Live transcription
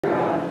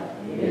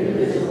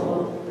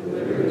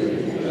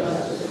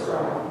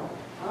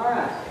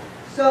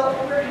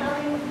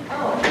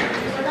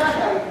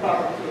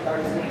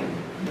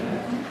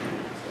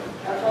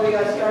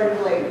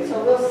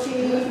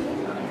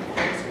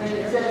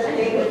says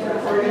statements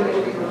reporting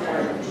will be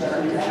reported.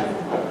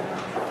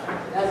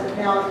 That's what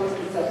now needs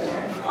to be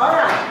secondary. All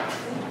right.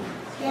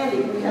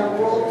 Candy, we have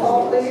roll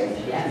call, please.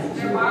 Yes.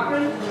 Mayor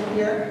Bachman?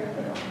 Here.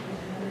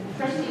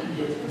 Trustee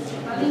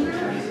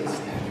Bunninger?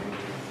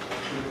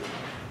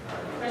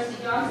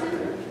 Trustee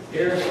Johnson?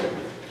 Here.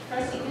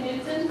 Trustee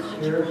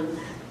Knudsen? Here.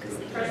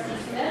 Trustee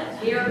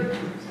Smith? Here.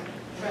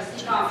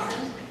 Trustee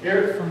Thompson?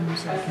 Here.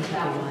 Trustee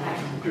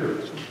Bowden? Here.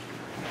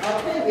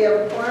 Okay, we have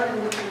a quorum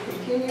and we can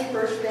continue.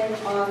 First thing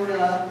on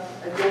the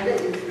agenda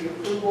is the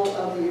approval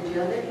of the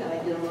agenda. Can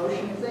I get a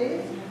motion,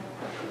 please?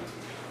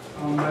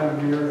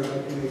 Madam Mayor, I'd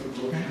like to make a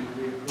motion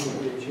to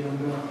approve the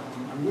agenda.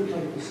 I would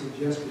like to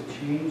suggest a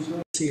change.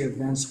 See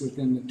events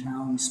within the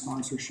town,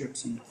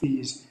 sponsorships and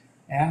fees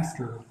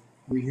after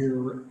we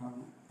hear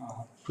a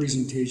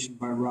presentation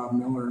by Rob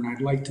Miller, and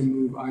I'd like to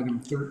move item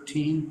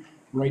 13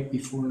 right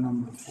before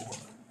number 4.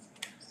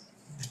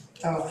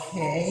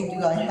 Okay,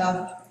 do I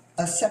have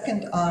a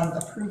second on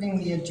approving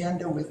the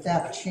agenda with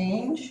that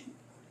change?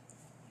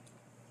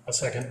 A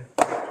second.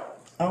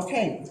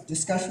 Okay,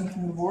 discussion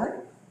from the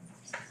board?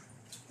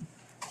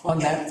 On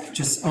that,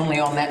 just only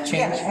on that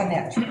change? Yes, on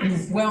that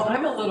change. Well,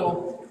 I'm a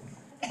little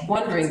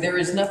wondering, there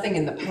is nothing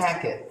in the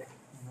packet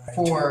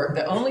for,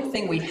 the only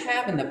thing we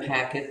have in the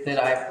packet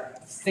that I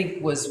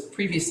think was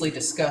previously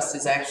discussed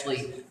is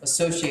actually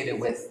associated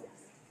with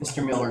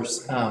Mr.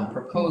 Miller's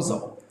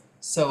proposal.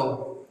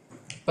 So,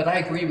 but I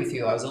agree with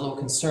you. I was a little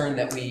concerned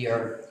that we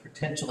are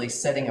potentially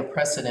setting a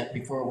precedent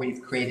before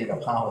we've created a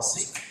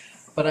policy.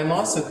 But I'm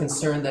also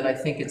concerned that I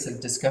think it's a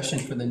discussion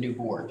for the new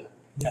board.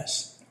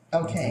 Yes.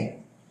 Okay,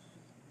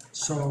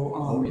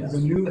 So the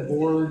new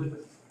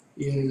board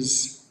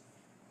is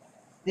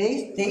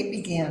they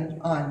began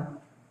on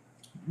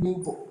new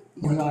board.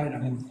 one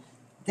item.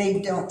 They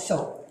don't,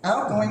 so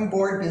outgoing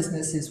board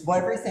business is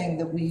everything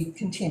that we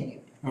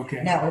continued.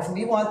 Okay. Now, if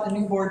we want the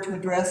new board to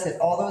address it,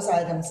 all those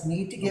items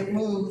need to get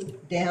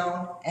moved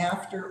down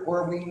after,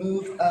 or we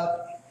move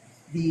up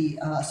the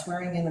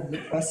swearing in of the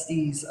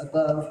trustees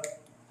above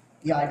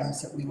the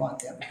items that we want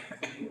them.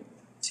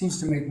 Seems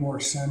to make more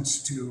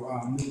sense to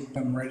move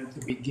them right at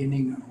the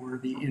beginning of where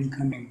the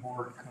incoming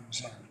board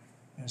comes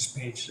in, as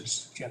Paige has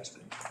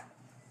suggested.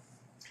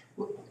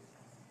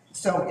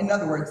 So in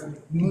other words, The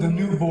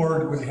new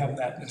board would have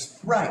that.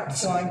 right,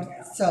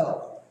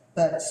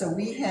 so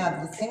we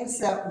have the things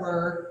that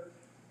were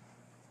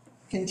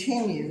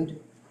continued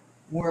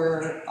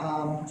were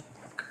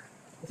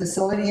the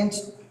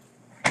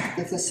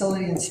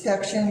facility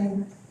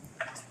inspection,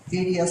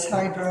 BDS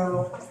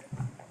Hydro,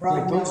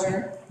 Rob Wait,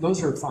 Miller.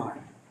 Those are fine.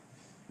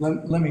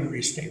 Let me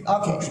restate. my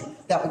Okay, motion.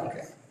 that would be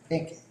great,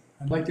 thank you.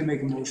 I'd like to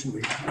make a motion.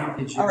 All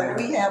right, so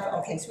we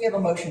have a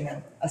motion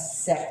and a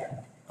second.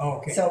 Oh,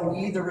 okay. So we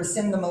either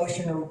rescind the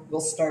motion or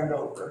we'll start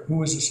over. Who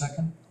was the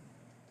second?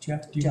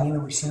 Jeff, do you Jeff. want to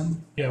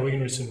rescind? Yeah, we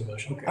can rescind the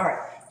motion. Okay. All right.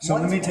 So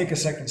let me Once- take a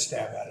second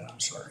stab at it, I'm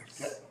sorry.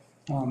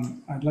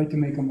 I'd like to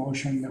make a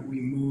motion that we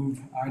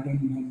move item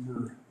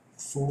number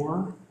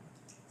 4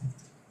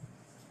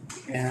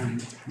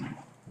 and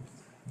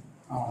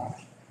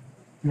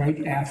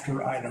right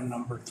after item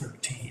number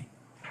 13.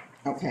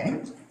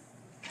 Okay.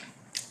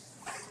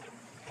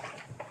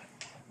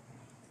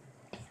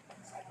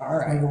 All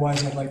right,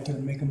 Otherwise, I'd like to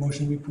make a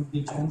motion we approve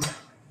the agenda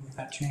with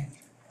that change.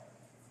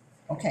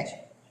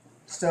 okay.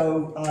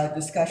 So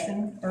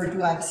discussion, or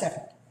do I have a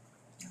second?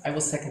 I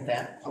will second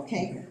that.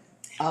 Okay.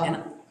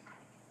 And-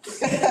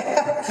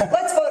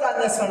 Let's vote on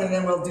this one and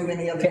then we'll do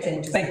any other Okay,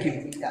 changes. thank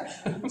you. Yeah.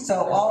 So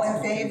all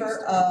in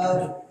favor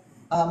of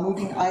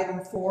moving item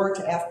 4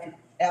 to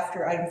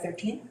after item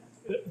 13?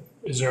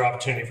 Is there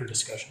opportunity for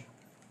discussion?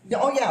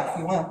 Oh, yeah, if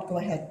you want, go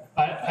ahead.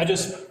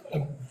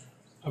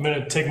 I'm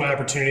going to take my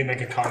opportunity to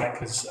make a comment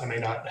because I may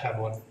not have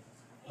one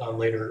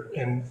later.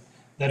 And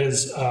that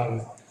is,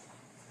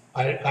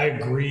 I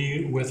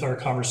agree with our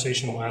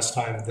conversation last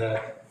time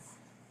that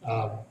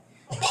a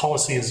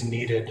policy is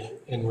needed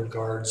in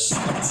regards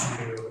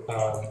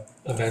to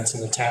events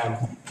in the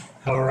town.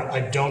 However,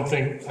 I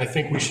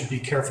think we should be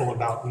careful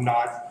about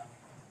not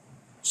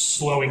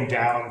slowing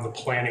down the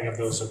planning of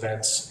those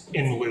events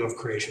in lieu of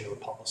creation of a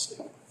policy.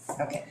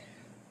 Okay.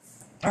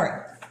 All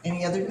right.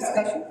 Any other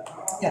discussion?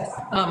 Yes.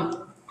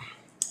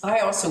 I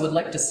also would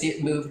like to see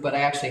it moved, but I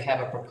actually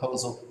have a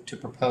proposal to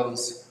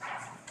propose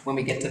when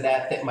we get to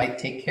that might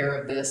take care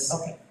of this.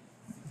 Okay.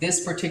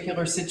 This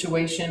particular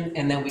situation,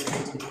 and then we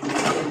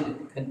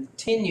can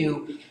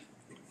continue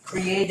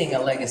creating a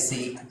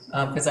legacy,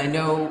 because I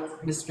know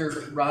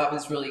Mr. Rob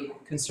is really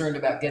concerned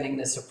about getting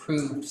this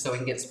approved so he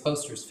can get his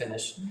posters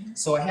finished.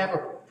 So I have a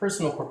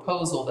personal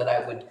proposal that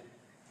I would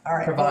All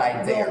right.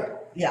 provide there.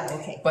 Yeah,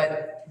 okay.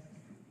 But,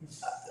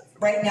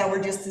 Right now,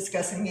 we're just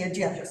discussing the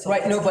agenda. So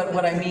right, no, let's but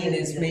what I mean do the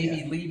is agenda.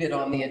 maybe leave it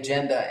on the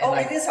agenda. Oh,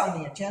 And it is on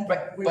the agenda.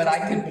 Right, We're but just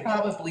I could moving.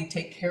 probably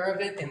take care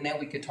of it, and then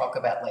we could talk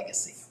about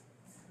legacy.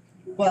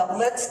 Well,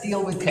 let's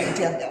deal with the Okay.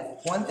 agenda,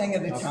 one thing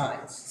at a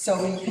time.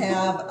 So we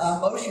have a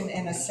motion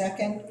and a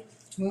second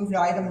to move to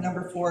item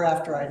number 4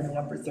 after item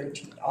number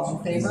 13. All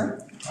in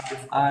favor?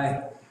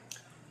 Aye.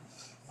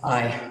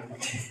 Aye.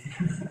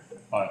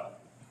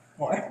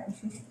 Or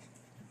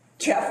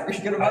Jeff, are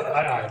you gonna I, vote?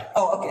 I,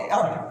 Oh, okay,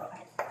 all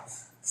right.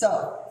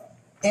 So,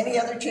 any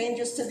other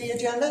changes to the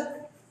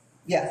agenda?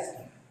 Yes.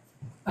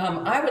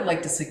 I would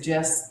like to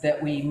suggest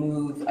that we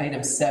move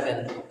item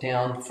 7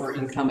 down for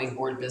incoming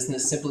board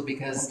business, simply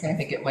because I Okay.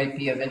 think it might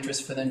be of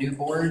interest for the new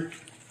board.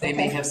 They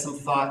may Okay. have some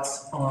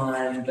thoughts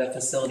on the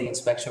facility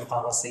inspection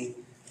policy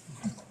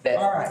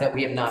All right. that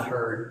we have not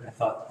heard. I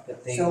thought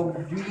that they. So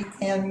we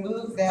can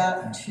move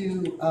that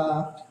to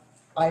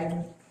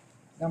item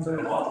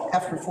number,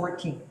 after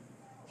 14.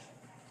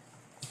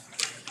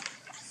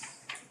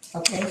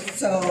 Okay,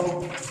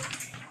 so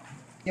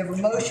you have a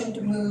motion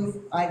to move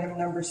item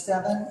number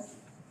 7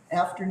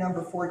 after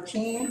number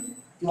 14.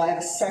 Do I have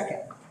a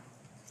second?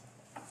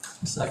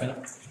 second.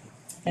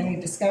 Any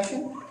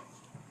discussion?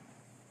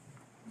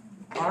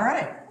 All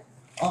right.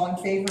 All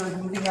in favor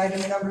of moving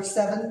item number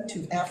 7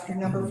 to after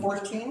number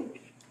 14?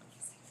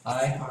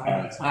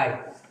 Aye.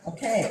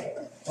 Okay,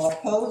 all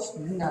opposed?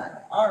 None.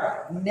 All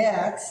right,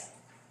 next.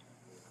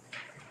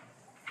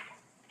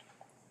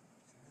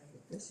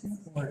 Get this in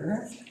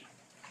order.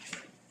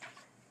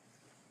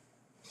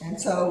 And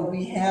so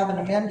we have an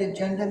amended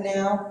agenda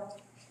now.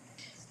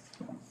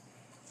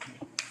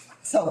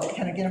 So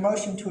can I get a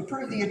motion to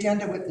approve the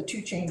agenda with the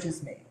 2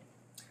 changes made?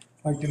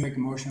 I'd like to make a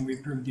motion, we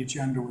approve the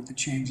agenda with the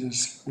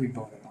changes we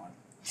voted on.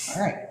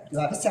 All right, do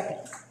I have a second?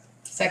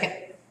 Second?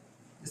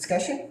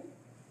 Discussion?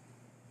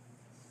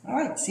 All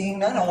right, seeing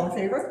none, all in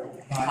favor?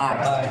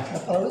 Aye.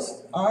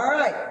 Opposed? All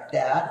right,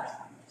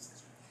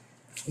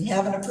 we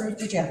have an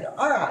approved agenda.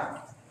 All right.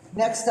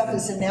 Next up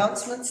is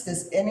announcements.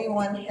 Does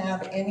anyone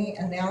have any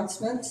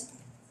announcements?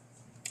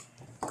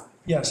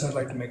 Yes, I'd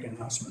like to make an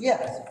announcement.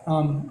 Yes.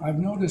 I've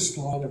noticed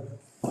a lot of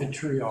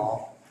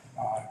vitriol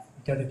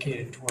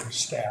dedicated towards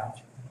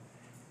staff.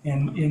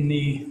 And in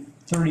the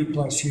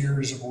 30-plus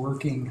years of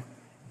working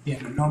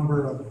in a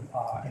number of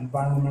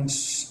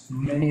environments,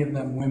 many of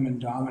them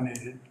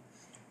women-dominated,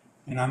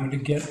 and I'm going to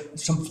get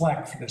some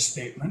flack for this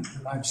statement,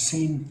 but I've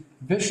seen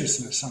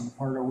viciousness on the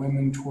part of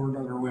women toward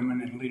other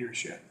women in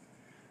leadership.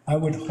 I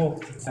would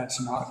hope that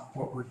that's not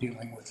what we're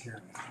dealing with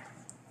here.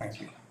 Thank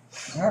you.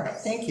 All right,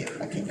 thank you.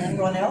 Okay,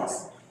 anyone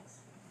else?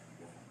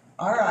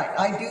 All right,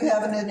 I do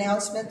have an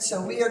announcement.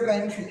 So we are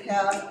going to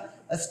have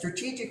a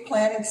strategic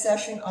planning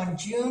session on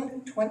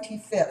June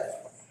 25th.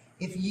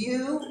 If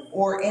you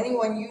or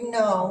anyone you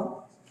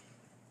know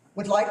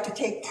would like to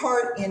take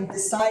part in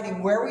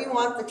deciding where we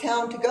want the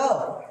town to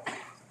go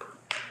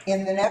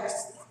in the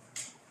next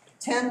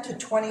 10 to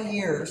 20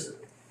 years,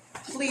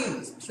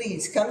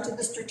 please come to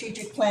the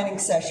strategic planning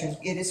session.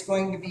 It is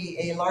going to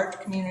be a large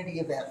community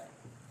event.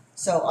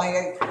 So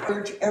I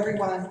urge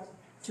everyone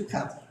to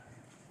come.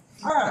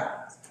 All right.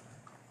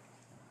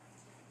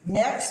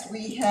 Next,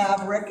 we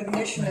have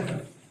recognition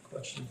of,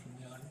 Question from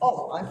the audience.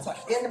 oh, I'm sorry,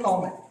 in a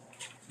moment.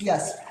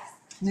 Yes,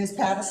 Ms.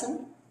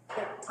 Pattison?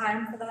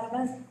 Time for that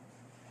event?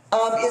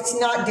 It's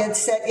not dead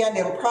set yet.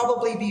 It'll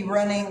probably be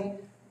running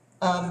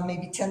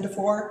maybe 10 to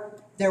 4.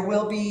 There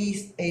will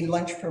be a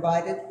lunch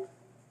provided.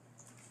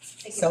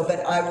 So,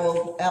 but I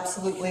will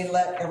absolutely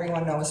let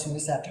everyone know as soon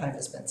as that time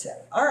has been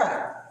set. All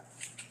right.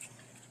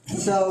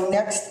 So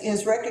next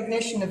is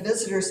recognition of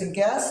visitors and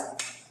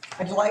guests.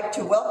 I'd like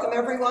to welcome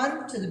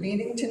everyone to the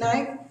meeting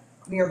tonight.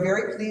 We are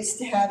very pleased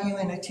to have you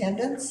in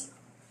attendance.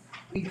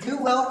 We do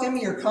welcome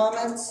your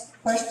comments,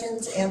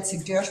 questions, and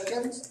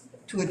suggestions.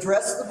 To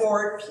address the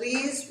board,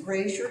 please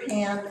raise your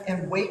hand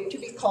and wait to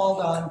be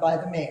called on by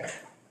the mayor.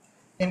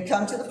 Then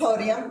come to the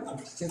podium,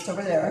 which sits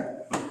over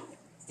there.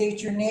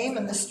 State your name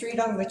and the street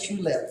on which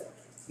you live.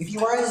 If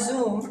you are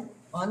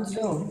on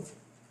Zoom,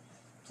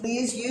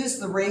 please use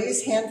the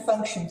raise hand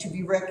function to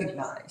be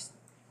recognized.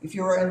 If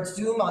you are on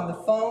Zoom on the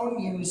phone,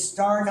 use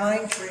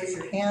 *9 to raise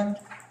your hand,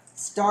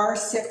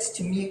 *6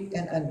 to mute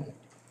and unmute.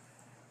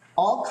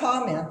 All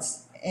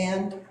comments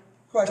and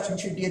questions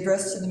should be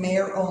addressed to the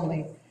mayor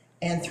only,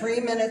 and 3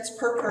 minutes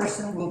per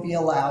person will be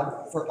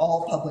allowed for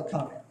all public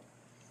comment.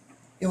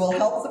 It will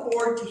help the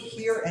board to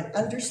hear and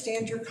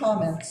understand your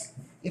comments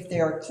if they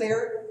are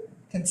clear,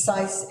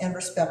 concise, and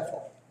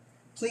respectful.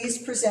 Please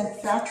present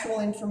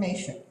factual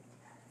information.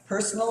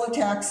 Personal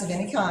attacks of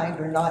any kind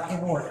are not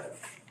in order.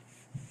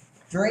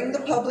 During the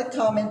public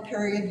comment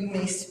period, you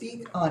may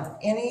speak on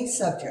any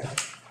subject.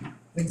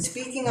 When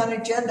speaking on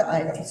agenda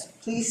items,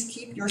 please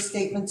keep your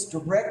statements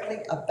directly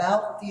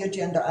about the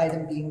agenda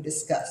item being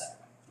discussed.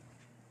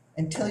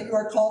 Until you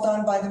are called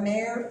on by the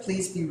mayor,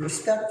 please be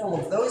respectful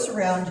of those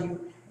around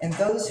you and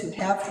those who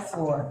have the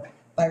floor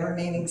by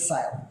remaining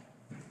silent.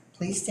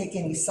 Please take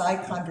any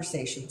side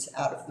conversations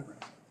out of the room.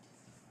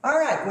 All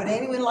right, would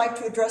anyone like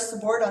to address the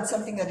board on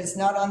something that is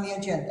not on the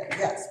agenda?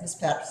 Yes, Ms.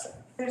 Patterson.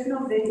 There's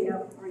no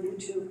video or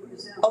YouTube or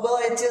Zoom. Oh, well,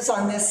 it is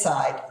on this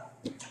side.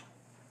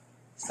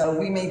 So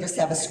we may just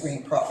have a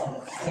screen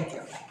problem. Thank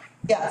you.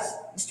 Yes,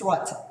 Mr.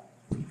 Watson.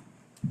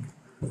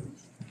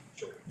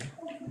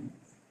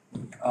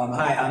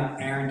 Hi,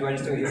 I'm Aaron. Do I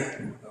just do it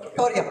here?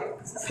 Podium.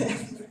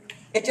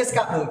 It just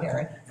got moved,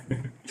 Aaron.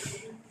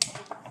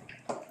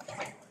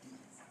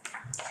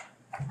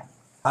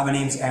 Hi, my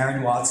name's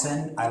Aaron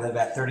Watson. I live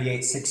at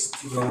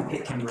 38620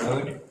 Pitkin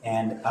Road,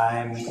 and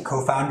I'm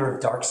co-founder of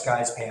Dark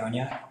Skies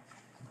Paonia,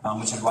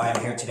 which is why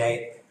I'm here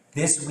today.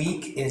 This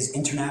week is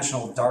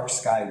International Dark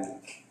Sky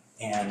Week,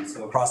 and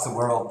so across the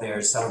world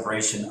there's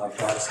celebration of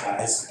dark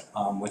skies,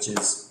 which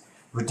is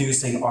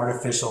reducing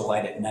artificial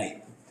light at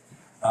night.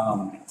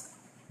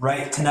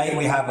 Right, tonight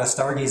we have a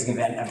stargazing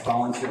event at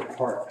Volunteer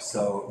Park,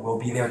 so we'll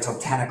be there till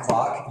 10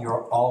 o'clock.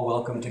 You're all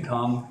welcome to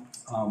come.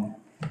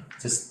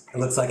 It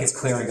looks like it's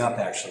clearing up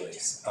actually.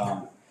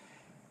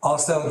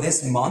 Also,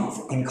 this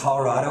month in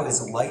Colorado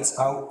is Lights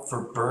Out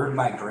for Bird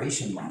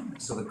Migration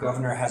Month. So the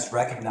governor has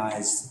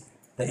recognized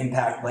the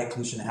impact light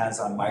pollution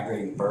has on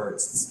migrating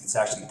birds. It's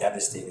actually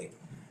devastating.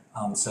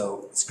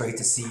 So it's great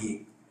to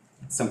see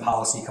some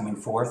policy coming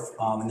forth.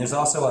 And there's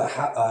also a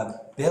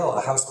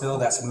House bill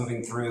that's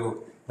moving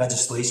through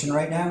legislation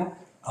right now.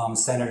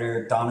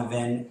 Senator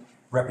Donovan,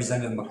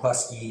 Representative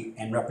McCluskey,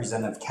 and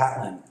Representative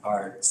Catlin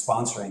are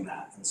sponsoring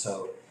that. And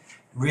so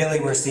really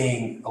we're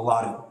seeing a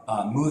lot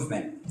of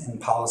movement and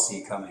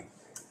policy coming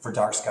for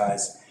dark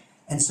skies.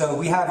 And so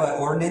we have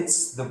an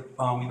ordinance,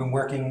 we've been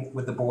working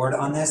with the board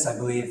on this. I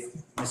believe,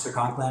 Mr.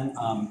 Conklin,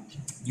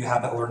 you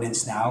have the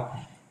ordinance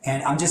now.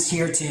 And I'm just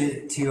here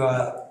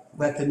to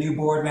let the new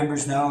board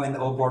members know and the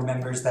old board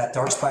members that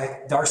Dark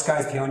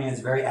Skies Paonia is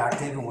very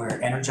active, and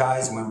we're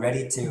energized and we're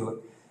ready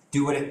to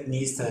do what it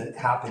needs to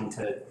happen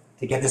to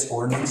get this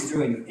ordinance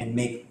through and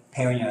make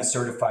Paonia a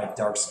certified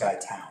dark sky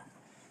town.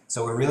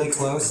 So we're really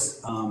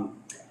close,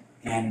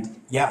 and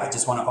yeah, I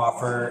just want to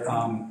offer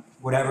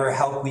whatever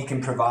help we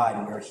can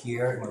provide. We're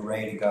here and we're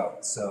ready to go.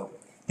 So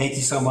thank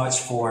you so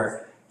much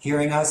for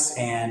hearing us,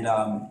 and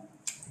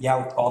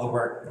yeah, all the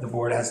work the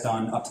board has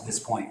done up to this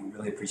point. We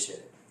really appreciate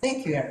it.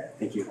 Thank you, Aaron.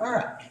 Thank you. All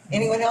right.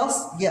 Anyone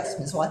else? Yes,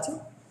 Ms. Watson?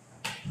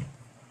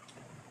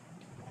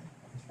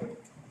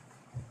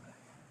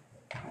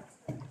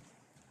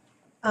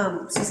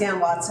 Suzanne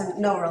Watson,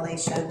 no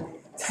relation,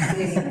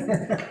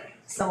 maybe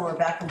somewhere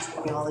back in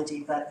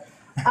genealogy, but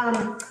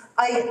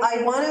I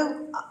want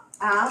to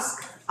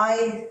ask,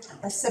 I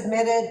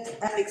submitted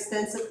an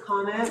extensive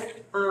comment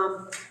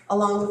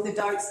along with the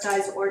Dark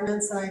Skies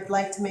ordinance, and I'd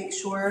like to make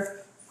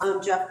sure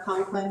Jeff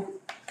Conklin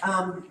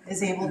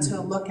is able to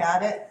look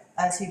at it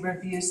as he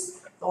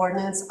reviews the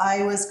ordinance.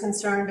 I was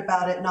concerned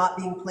about it not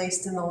being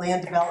placed in the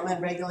land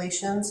development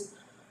regulations.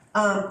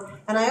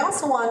 And I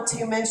also want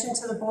to mention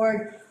to the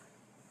board,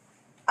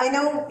 I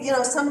know,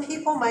 some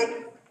people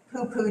might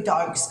poo-poo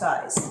dark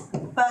skies,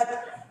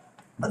 but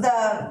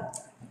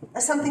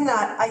something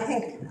that I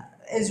think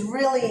is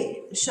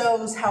really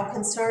shows how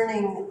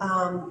concerning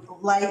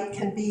light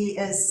can be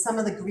is some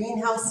of the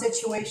greenhouse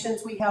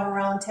situations we have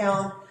around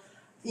town.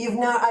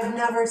 I've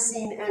never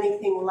seen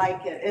anything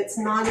like it. It's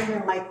not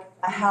even like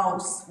a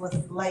house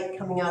with light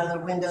coming out of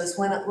the windows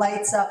when it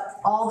lights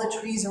up all the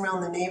trees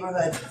around the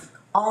neighborhood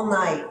all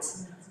night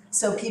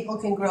so people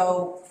can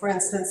grow, for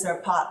instance, their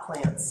pot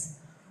plants.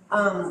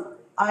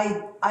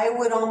 I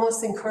would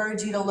almost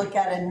encourage you to look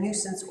at a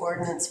nuisance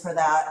ordinance for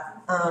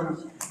that.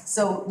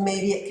 So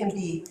maybe it can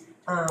be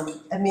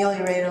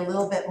ameliorated a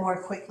little bit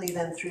more quickly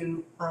than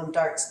through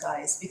dark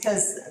skies,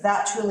 because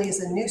that truly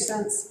is a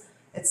nuisance.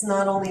 It's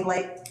not only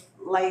light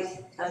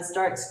as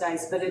dark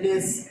skies, but it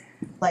is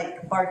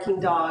like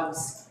barking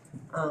dogs,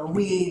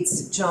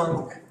 weeds,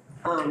 junk,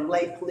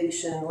 light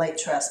pollution, light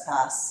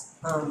trespass,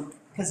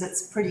 because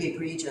it's pretty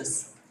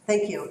egregious.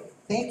 Thank you.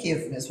 Thank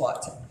you, Ms.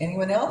 Watson.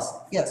 Anyone else?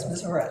 Yes,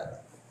 Ms. Horetta.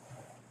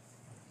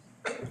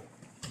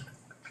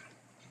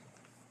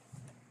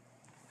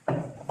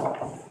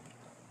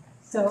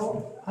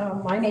 So,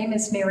 my name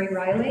is Mary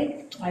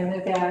Riley. I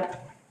live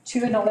at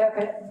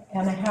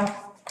 211.5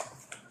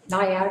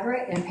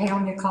 Niagara in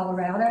Paonia,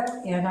 Colorado,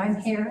 and I'm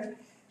here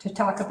to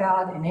talk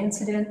about an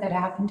incident that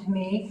happened to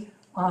me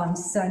on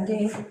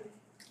Sunday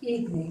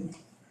evening.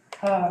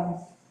 I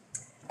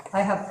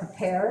have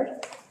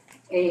prepared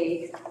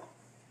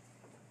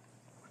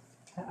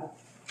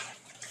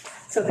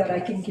so that I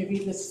can give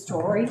you the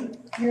story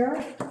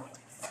here,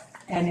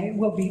 and it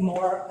will be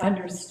more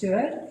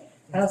understood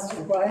as to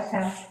what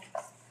has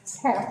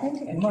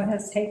happened and what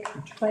has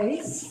taken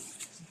place.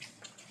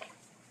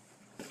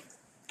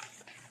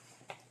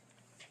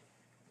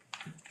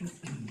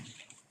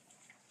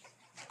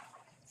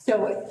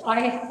 So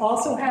I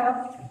also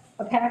have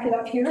a packet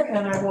up here,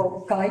 and I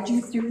will guide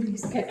you through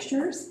these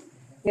pictures.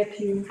 If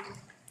you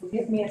will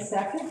give me a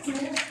second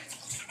here.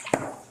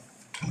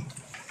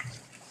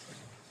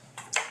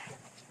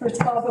 First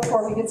of all,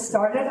 before we get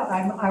started,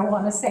 I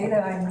want to say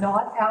that I'm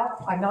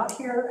not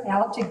here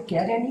out to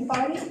get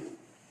anybody.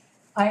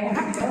 I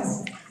am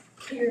just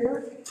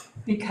here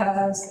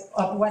because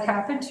of what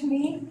happened to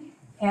me,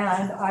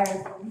 and I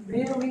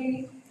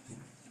really,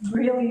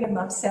 really am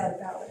upset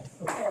about it,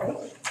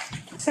 okay?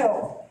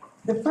 So,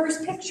 the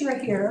first picture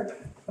here,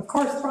 of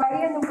course,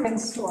 Friday in the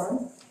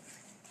windstorm,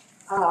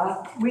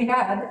 I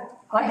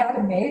had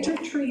a major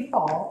tree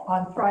fall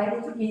on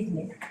Friday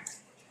evening.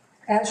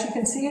 As you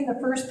can see in the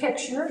first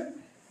picture,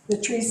 the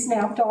tree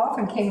snapped off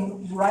and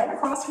came right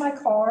across my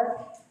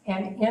car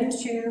and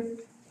into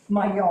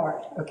my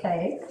yard,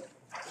 okay?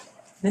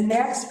 The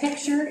next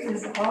picture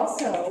is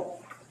also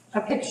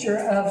a picture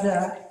of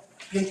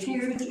the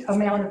huge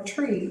amount of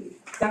tree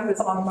that was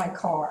on my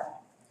car.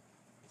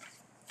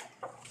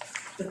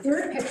 The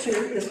third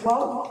picture is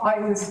what I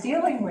was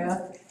dealing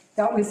with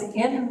that was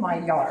in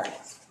my yard.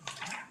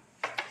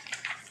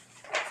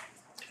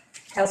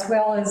 As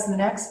well as the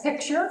next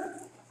picture,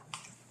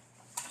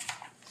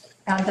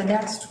 and the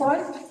next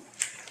one,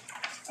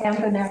 and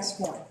the next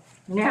one.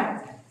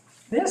 Now,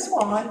 this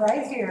one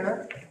right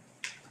here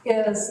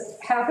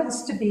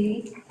happens to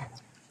be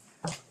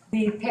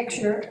the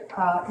picture,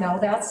 no,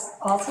 that's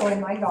also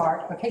in my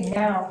yard. Okay,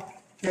 now,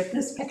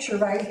 this picture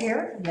right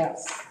here,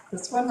 yes,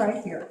 this one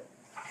right here.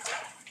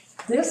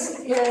 This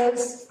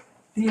is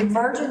the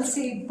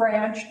emergency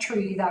branch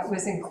tree that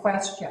was in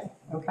question,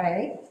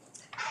 okay?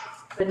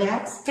 The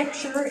next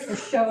picture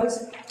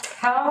shows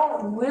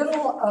how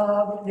little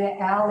of the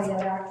alley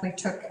it actually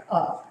took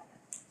up,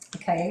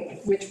 okay,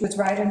 which was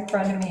right in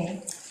front of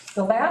me.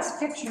 The last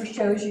picture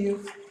shows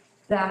you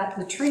that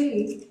the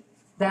tree,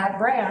 that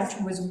branch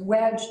was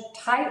wedged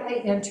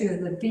tightly into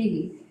the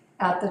V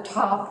at the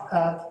top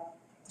of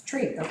the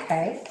tree,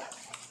 okay?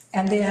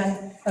 And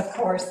then, of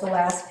course, the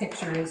last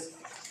picture is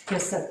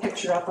just a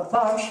picture up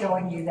above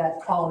showing you that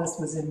all this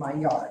was in my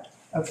yard,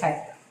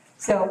 okay?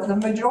 So the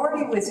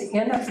majority was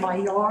in my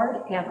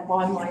yard and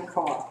on my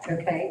car,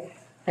 okay?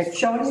 I've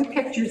shown you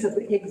pictures of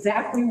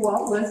exactly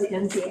what was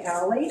in the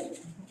alley.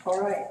 All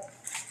right,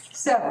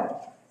 so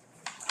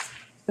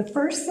the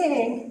first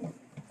thing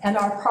and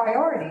our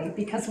priority,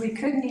 because we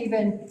couldn't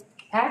even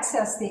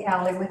access the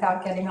alley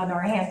without getting on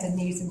our hands and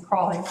knees and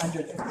crawling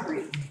under the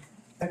tree,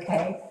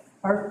 okay?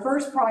 Our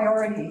first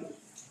priority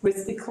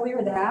was to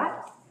clear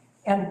that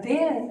and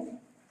then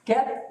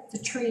get the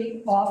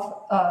tree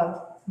off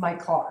of my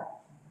car,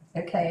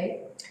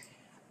 okay?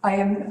 I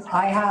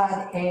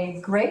had a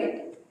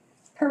great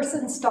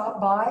person stop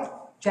by,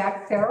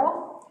 Jack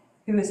Farrell,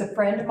 who is a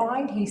friend of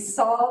mine. He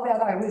saw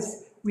that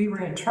we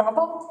were in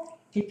trouble.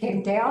 He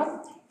came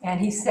down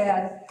and he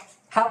said,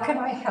 how can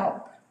I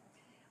help?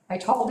 I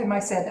told him, I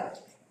said,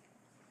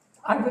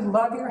 I would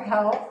love your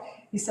help.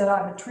 He said,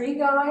 I'm a tree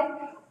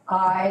guy.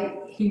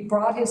 He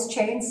brought his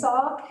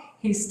chainsaw.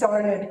 He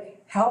started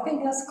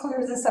helping us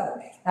clear this up.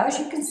 As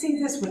you can see,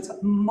 this was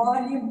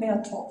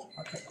monumental.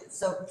 Okay,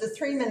 so the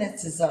 3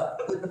 minutes is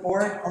up. Would the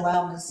board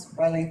allow Ms.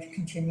 Riley to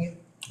continue?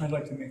 I'd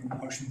like to make a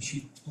motion,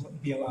 she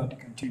be allowed to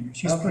continue.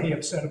 She's Okay. pretty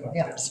upset about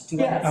Yeah. this. Do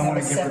I Yes. I have want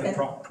a to give her the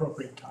second?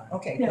 appropriate time.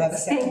 Okay, do I have a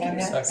second on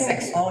that?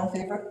 Second. All in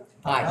favor?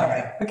 Aye. All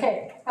right.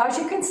 Okay, as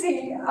you can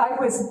see, I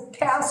was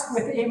tasked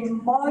with a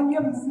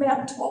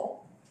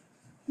monumental,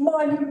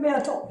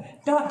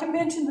 not to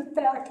mention the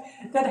fact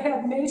that I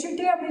have major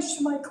damage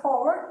to my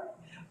car,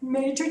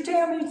 major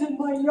damage in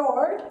my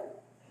yard.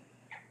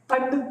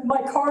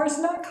 My car is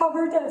not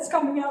covered, that's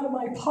coming out of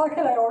my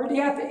pocket. I've already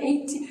had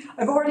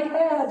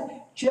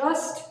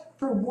just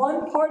for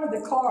one part of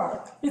the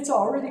car, it's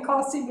already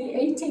costing me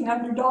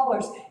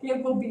 $1,800.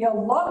 It will be a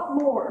lot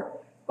more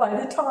by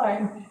the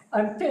time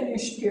I'm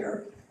finished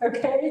here,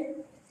 okay?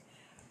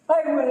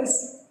 I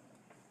was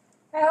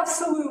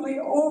absolutely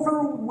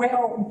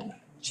overwhelmed.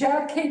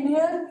 Jack came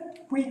in,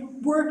 we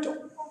worked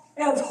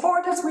as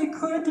hard as we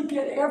could to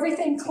get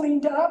everything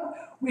cleaned up.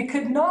 We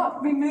could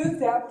not remove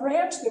that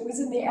branch that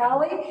was in the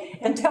alley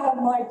until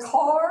my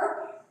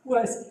car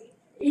was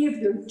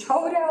either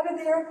towed out of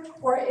there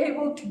or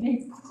able to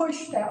be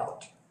pushed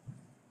out.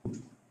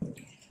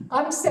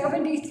 I'm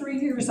 73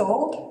 years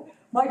old.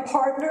 My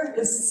partner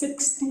is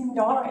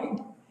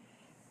 69.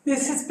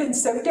 This has been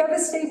so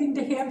devastating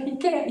to him,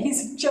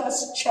 he's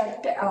just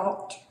checked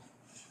out.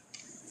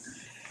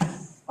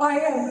 I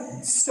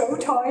am so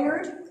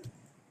tired.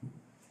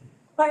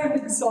 I am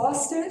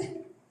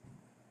exhausted.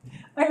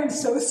 I am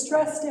so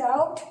stressed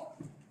out.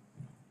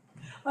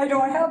 I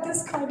don't have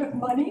this kind of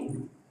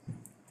money.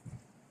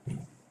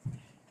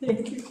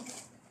 Thank you.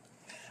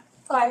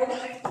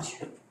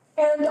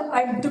 And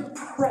I'm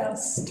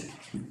depressed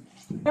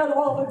at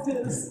all of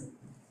this.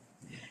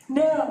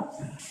 Now,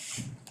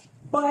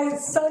 by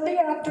Sunday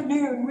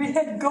afternoon, we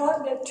had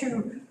gotten it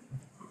to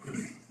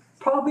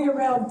probably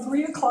around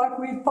 3 o'clock.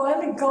 We'd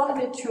finally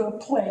gotten it to a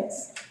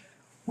place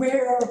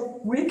where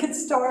we could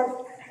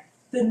start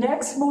the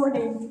next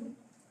morning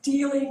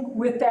dealing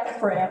with that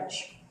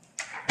branch.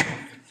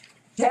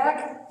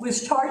 Jack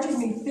was charging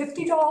me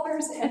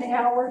 $50 an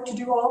hour to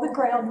do all the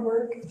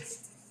groundwork.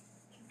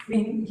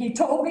 He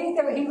told me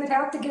that he would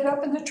have to get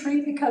up in the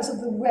tree because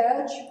of the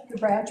wedge. The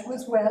branch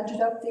was wedged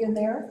up in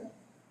there.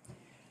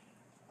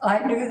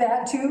 I knew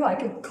that too, I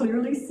could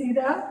clearly see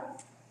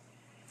that.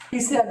 He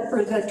said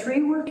for the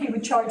tree work, he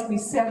would charge me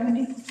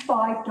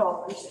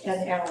 $75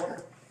 an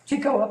hour to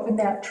go up in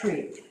that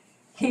tree.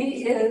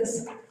 He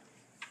is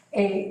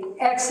an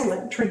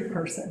excellent tree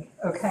person,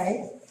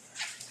 okay?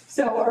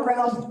 So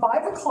around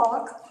 5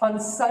 o'clock on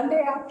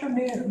Sunday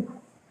afternoon,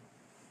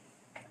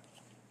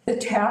 the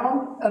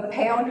town of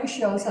Paonia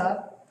shows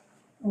up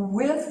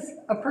with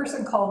a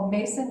person called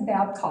Mason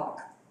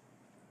Babcock.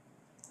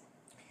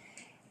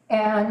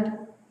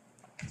 And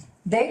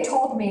they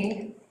told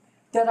me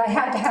that I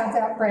had to have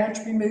that branch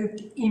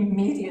removed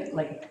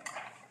immediately.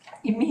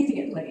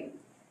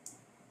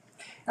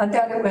 And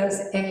that it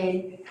was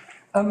a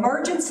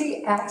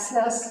emergency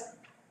access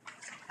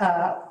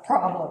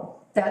problem,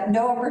 that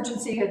no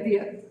emergency had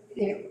been,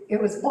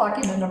 it was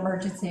blocking an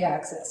emergency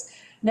access.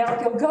 Now,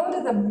 if you'll go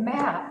to the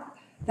map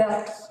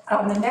that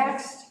on the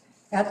next,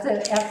 at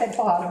the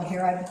bottom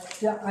here,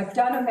 I've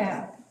done a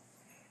map.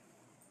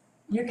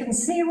 You can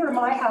see where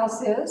my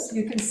house is,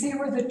 you can see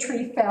where the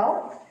tree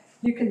fell,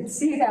 you can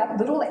see that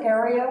little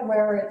area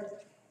where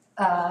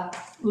it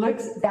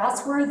looks,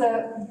 that's where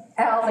the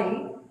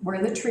alley,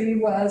 where the tree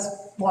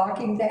was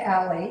blocking the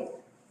alley.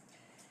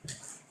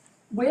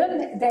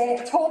 When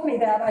they told me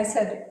that, I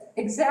said,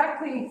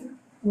 exactly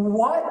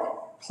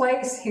what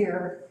place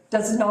here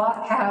does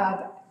not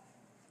have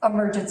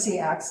emergency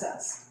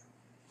access?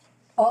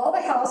 All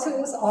the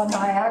houses on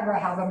Niagara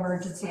have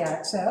emergency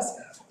access.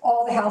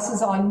 All the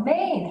houses on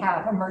Main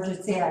have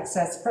emergency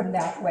access from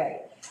that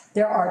way.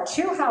 There are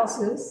 2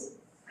 houses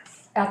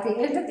at the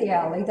end of the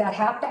alley that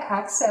have to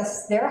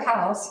access their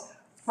house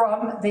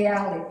from the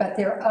alley, but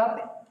they're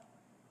up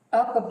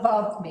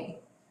above me.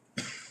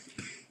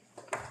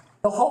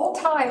 The whole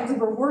time we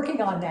were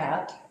working on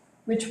that,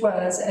 which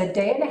was a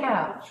day and a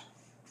half,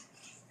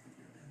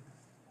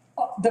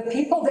 the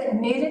people that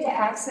needed to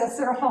access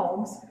their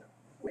homes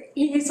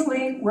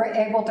easily were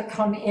able to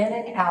come in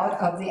and out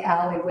of the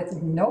alley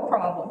with no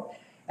problem.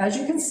 As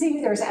you can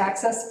see, there's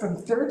access from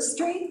 3rd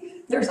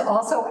Street. There's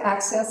also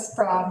access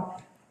from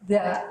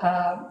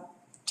the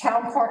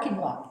town parking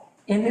lot.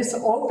 In this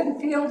open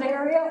field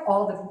area,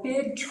 all the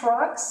big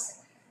trucks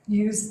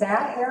use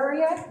that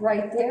area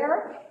right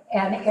there,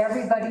 and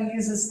everybody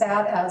uses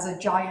that as a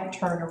giant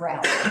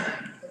turnaround,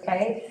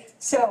 okay?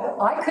 So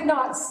I could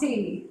not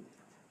see,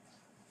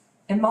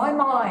 in my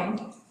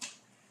mind,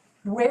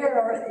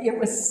 where it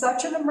was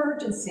such an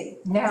emergency.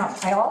 Now,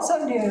 I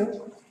also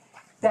knew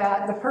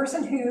that the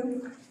person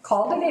who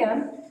called it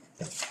in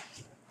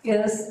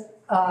is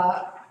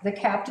the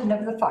captain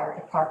of the fire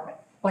department,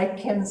 Blake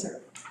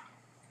Kinzer.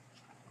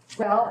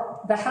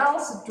 Well, the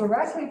house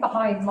directly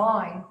behind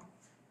mine,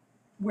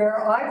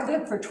 where I've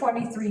lived for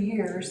 23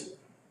 years,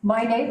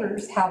 my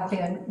neighbors have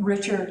been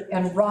Richard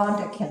and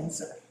Rhonda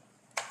Kinzer.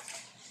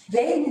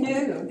 They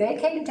knew, they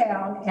came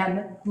down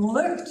and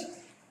looked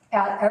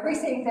at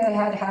everything that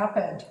had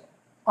happened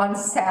on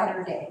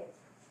Saturday.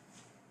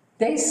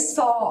 They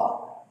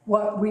saw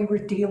what we were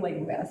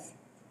dealing with.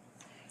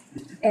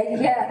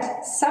 And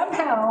yet,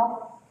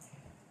 somehow,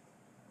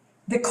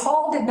 the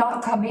call did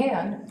not come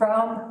in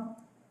from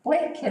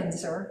Blake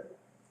Kinzer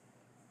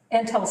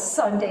until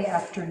Sunday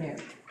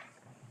afternoon.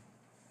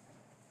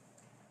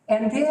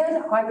 And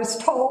then I was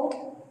told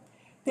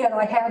that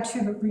I had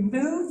to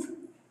remove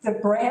the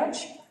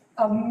branch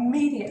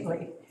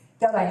immediately,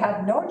 that I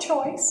had no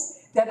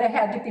choice, that it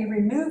had to be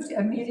removed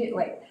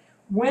immediately.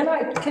 When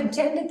I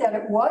contended that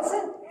it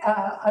wasn't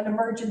an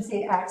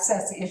emergency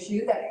access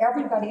issue, that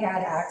everybody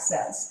had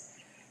access,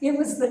 it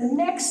was the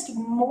next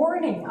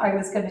morning I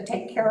was going to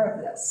take care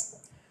of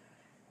this.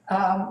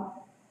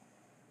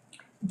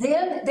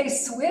 Then they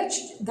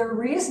switched their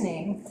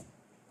reasoning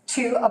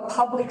to a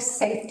public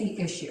safety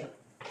issue.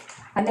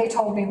 And they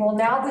told me, well,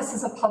 now this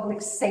is a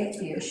public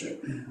safety issue.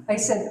 I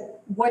said,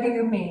 what do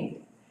you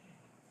mean?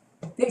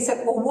 They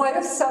said, well, what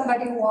if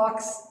somebody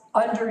walks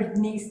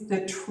underneath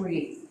the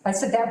tree? I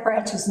said, that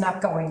branch is not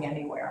going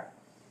anywhere.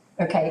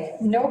 Okay,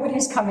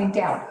 nobody's coming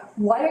down.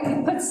 Why don't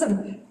you put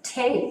some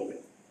tape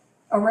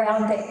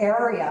around the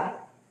area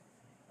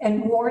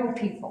and warn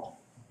people?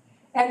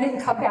 And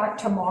then come back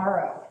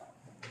tomorrow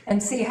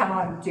and see how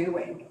I'm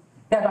doing,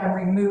 that I'm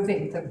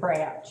removing the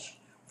branch.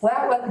 Well,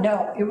 that was,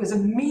 no, it was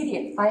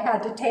immediate. I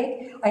had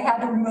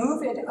to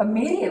remove it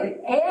immediately.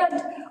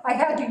 And I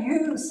had to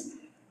use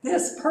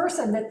this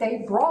person that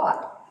they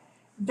brought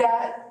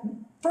that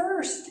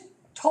first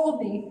told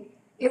me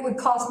it would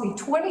cost me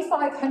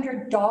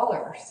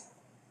 $2,500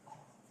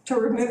 to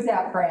remove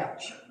that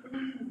branch.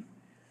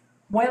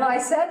 When I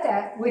said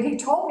that, when he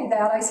told me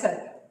that, I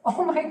said,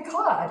 oh my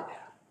God,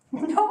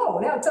 no,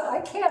 I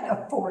can't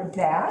afford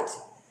that.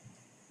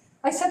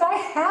 I said, I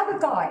have a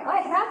guy,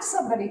 I have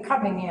somebody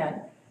coming in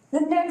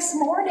the next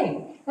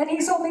morning, and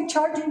he's only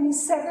charging me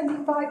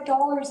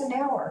 $75 an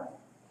hour.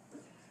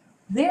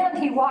 Then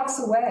he walks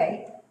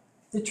away,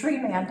 the tree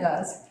man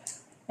does,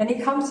 and he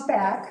comes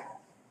back.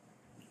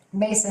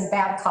 Mason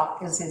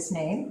Babcock is his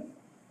name.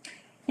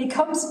 He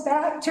comes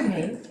back to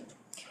me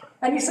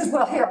and he says,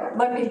 well, here,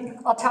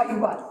 I'll tell you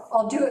what,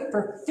 I'll do it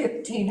for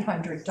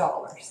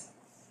 $1,500.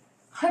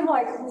 I'm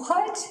like,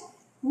 what?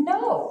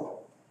 No.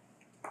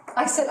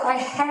 I said, I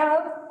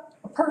have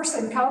a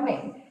person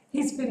coming.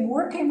 He's been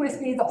working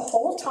with me the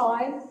whole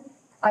time.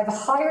 I've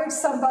hired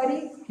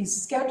somebody.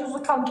 He's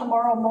scheduled to come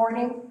tomorrow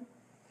morning.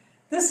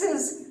 This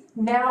is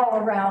now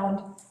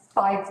around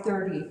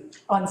 5:30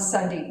 on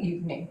Sunday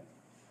evening.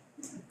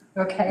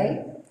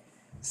 Okay?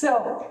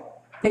 So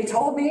they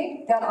told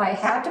me that I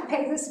had to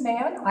pay this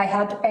man. I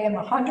had to pay him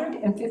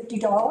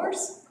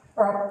 $150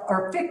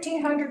 or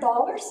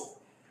 $1,500.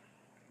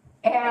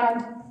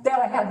 and that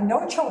I had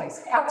no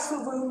choice,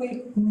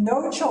 absolutely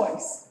no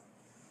choice.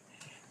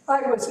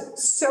 I was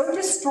so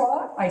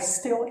distraught, I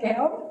still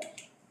am.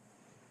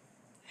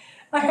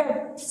 I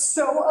am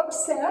so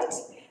upset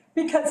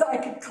because I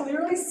could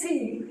clearly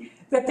see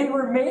that they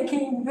were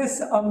making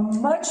this a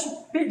much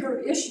bigger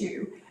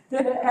issue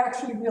than it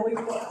actually really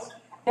was.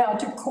 Now,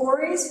 to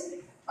Corey's,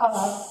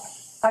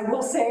 I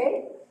will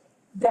say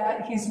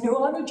that he's new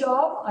on the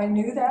job, I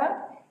knew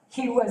that.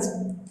 He was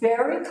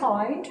very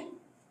kind,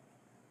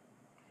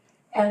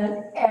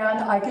 and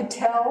I could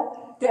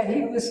tell that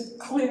he was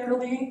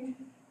clearly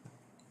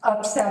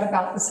upset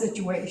about the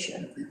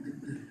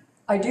situation.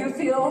 I do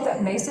feel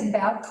that Mason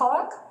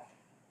Babcock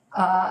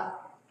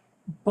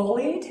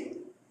bullied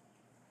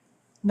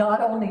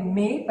not only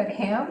me, but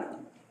him.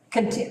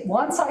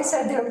 Once I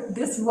said that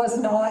this was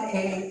not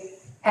a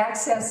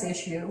access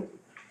issue,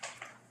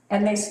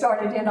 and they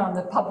started in on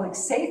the public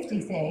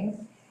safety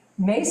thing,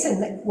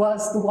 Mason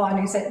was the one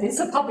who said, this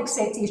is a public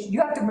safety issue.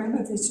 You have to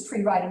remove this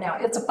tree right now.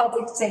 It's a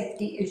public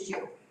safety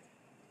issue.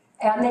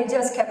 And they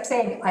just kept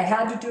saying, I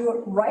had to do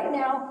it right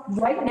now,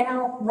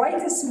 right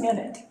this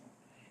minute.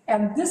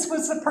 And this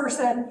was the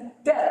person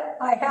that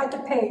I had to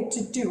pay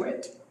to do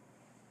it.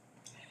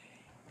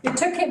 It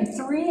took him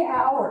 3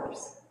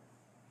 hours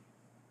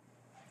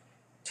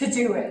to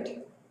do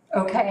it,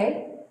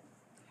 okay?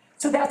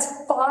 So that's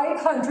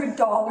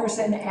 $500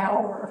 an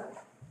hour.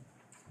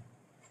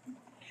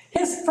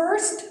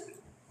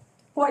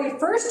 What he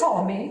first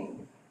told me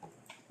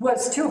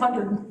was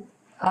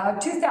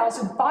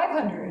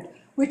 $2,500,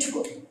 which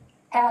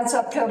adds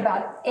up to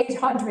about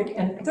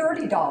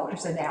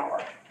 $830 an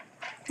hour.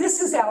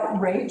 This is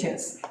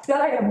outrageous,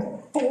 that I am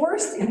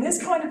forced in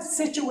this kind of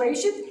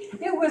situation.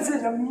 It was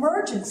an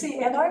emergency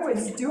and I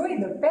was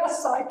doing the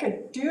best I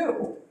could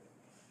do.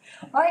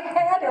 I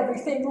had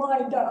everything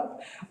lined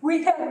up.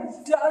 We had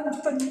done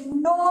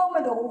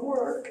phenomenal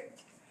work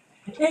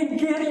in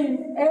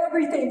getting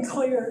everything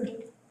cleared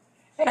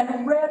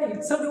and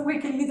ready so that we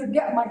could either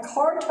get my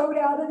car towed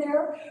out of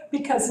there,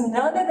 because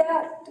none of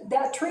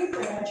that tree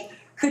branch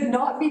could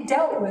not be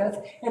dealt with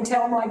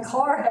until my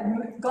car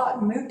had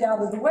gotten moved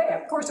out of the way.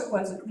 Of course, it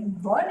wasn't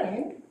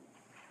running.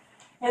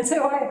 And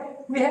so I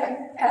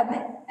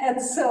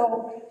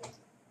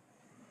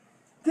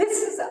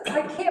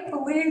can't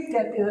believe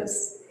that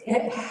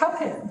it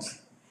happened.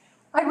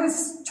 I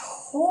was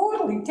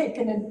totally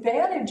taken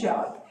advantage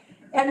of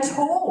and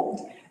told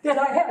that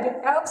I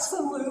had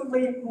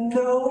absolutely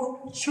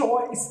no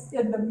choice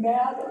in the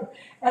matter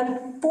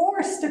and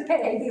forced to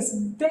pay this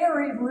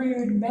very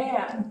rude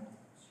man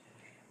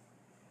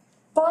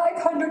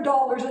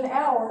 $500 an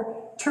hour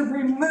to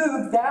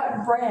remove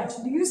that branch.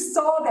 You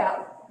saw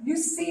that, you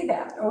see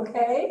that,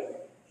 okay?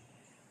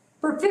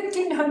 For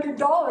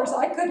 $1,500,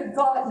 I could have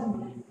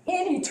gotten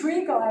any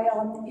tree guy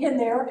in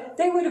there.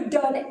 They would have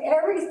done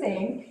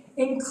everything,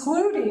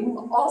 including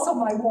also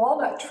my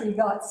walnut tree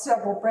got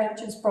several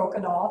branches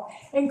broken off,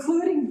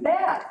 including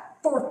that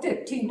for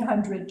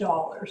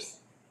 $1,500.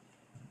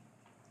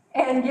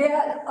 And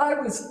yet I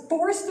was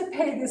forced to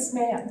pay this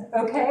man,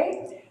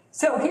 okay?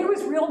 So he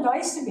was real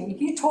nice to me.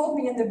 He told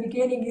me in the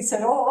beginning, he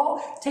said,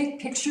 oh, I'll take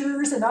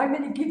pictures and I'm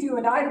going to give you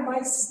an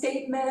itemized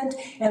statement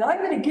and I'm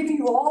going to give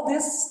you all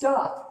this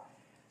stuff.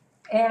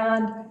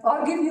 And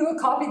I'll give you a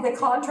copy of the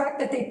contract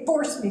that they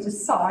forced me to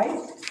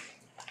sign.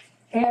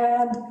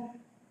 And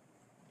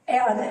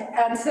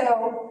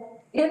so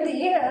in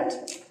the end,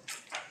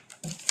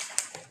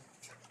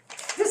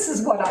 this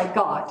is what I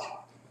got.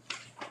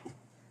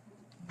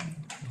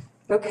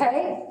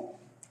 Okay?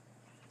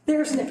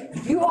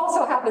 You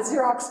also have a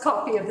Xerox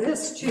copy of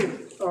this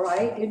too, all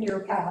right, in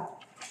your path.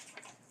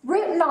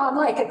 Written on,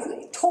 like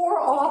it tore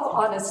off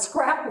on a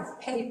scrap of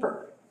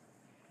paper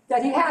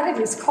that he had in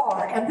his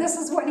car. And this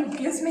is what he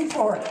gives me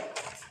for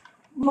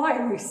my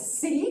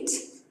receipt.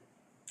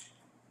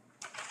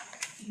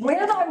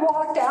 When I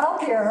walked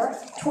out there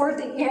toward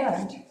the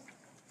end,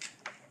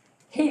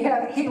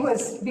 he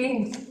was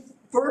being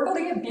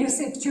verbally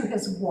abusive to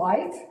his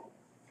wife.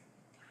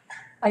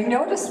 I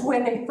noticed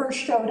when they first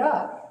showed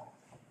up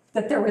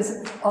that there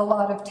was a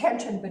lot of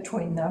tension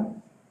between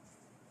them.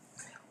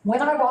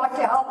 When I walked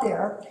out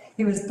there,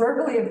 he was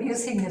verbally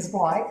abusing his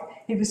wife.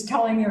 He was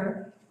telling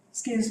her,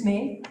 excuse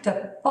me,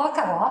 to fuck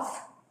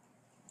off,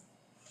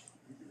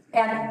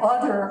 and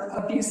other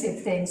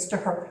abusive things to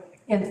her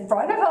in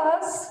front of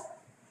us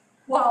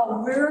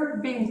while we're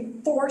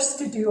being forced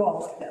to do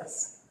all of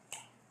this.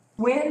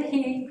 When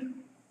he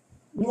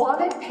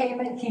wanted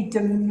payment, he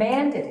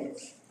demanded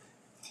it.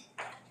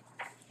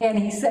 And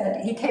he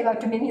said, he came up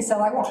to me and he said,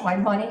 I want my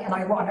money and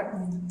I want it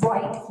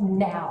right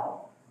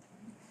now.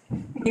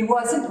 He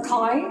wasn't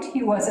kind,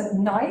 he wasn't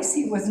nice,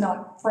 he was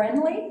not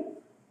friendly.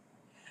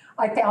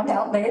 I found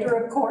out later,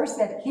 of course,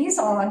 that he's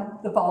on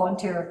the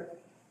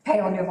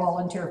Paonia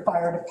Volunteer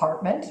Fire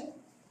Department.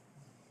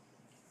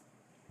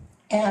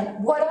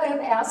 And what I am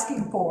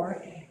asking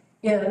for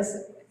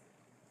is,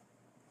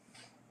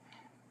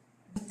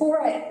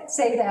 before I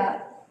say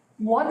that,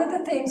 one of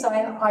the things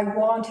I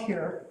want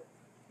here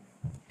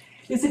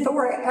is if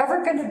we're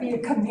ever going to be a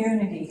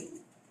community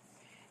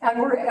and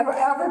we're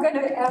ever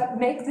gonna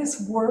make this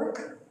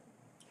work,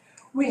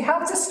 we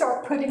have to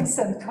start putting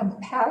some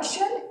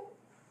compassion,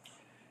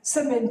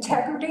 some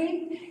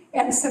integrity,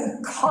 and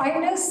some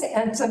kindness,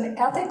 and some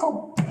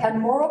ethical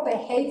and moral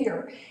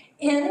behavior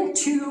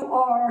into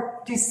our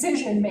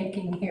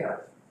decision-making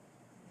here.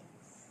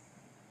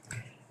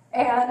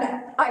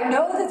 And I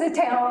know that the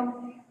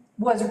town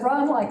was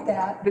run like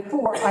that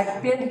before.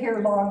 I've been here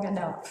long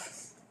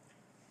enough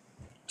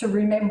to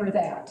remember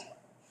that.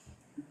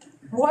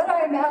 What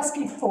I'm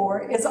asking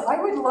for is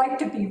I would like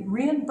to be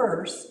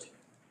reimbursed,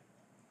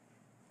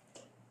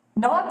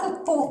 not the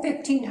full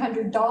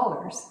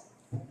 $1,500,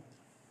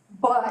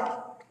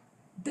 but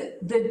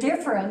the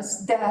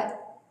difference that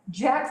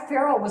Jack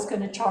Farrell was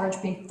going to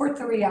charge me for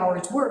 3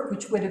 hours work,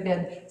 which would have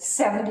been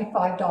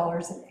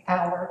 $75 an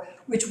hour,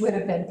 which would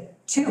have been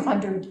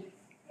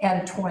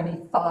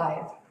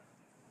 $225.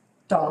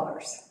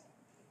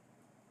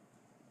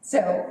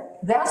 So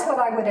that's what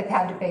I would have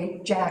had to pay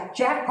Jack.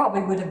 Jack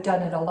probably would have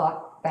done it a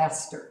lot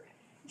faster.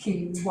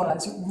 He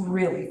was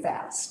really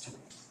fast,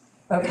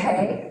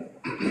 okay?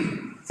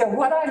 So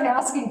what I'm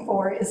asking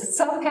for is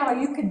somehow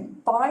you can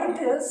find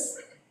this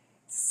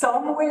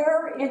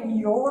somewhere in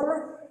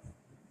your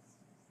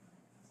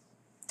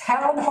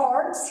town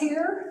hearts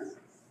here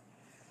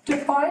to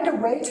find a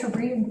way to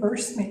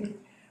reimburse me,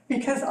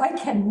 because I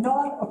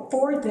cannot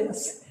afford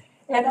this.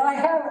 And I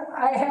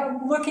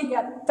have looking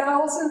at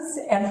thousands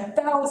and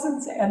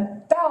thousands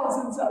and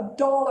thousands of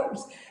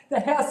dollars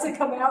that has to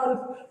come out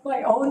of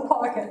my own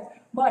pocket.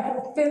 My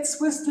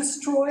fence was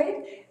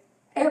destroyed.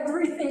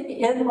 Everything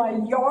in my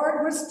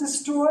yard was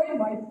destroyed,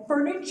 my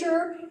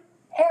furniture,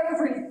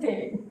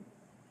 everything.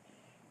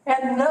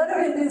 And none of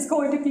it is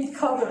going to be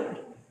covered.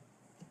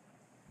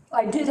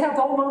 I did have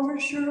homeowner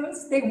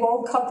insurance. They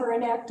won't cover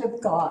an act of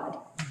God.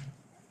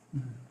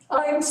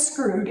 I'm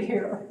screwed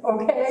here,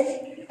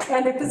 okay?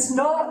 And if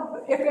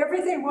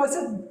everything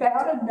wasn't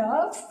bad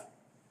enough,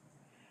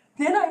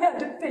 then I had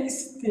to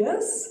face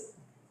this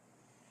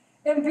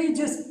and be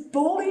just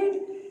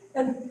bullied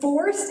and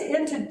forced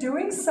into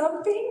doing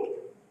something.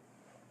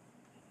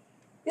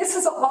 This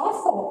is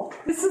awful.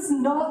 This is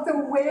not the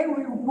way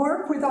we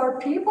work with our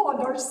people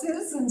and our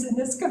citizens in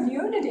this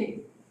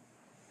community.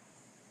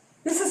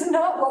 This is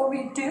not what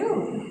we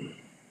do.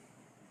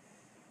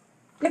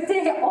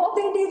 All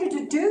they needed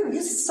to do,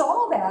 you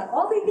saw that,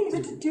 all they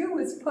needed to do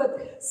was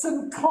put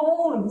some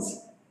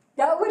cones.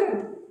 That would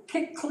have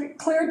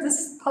cleared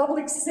this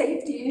public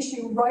safety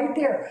issue right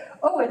there.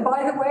 Oh, and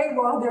by the way,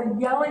 while they're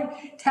yelling,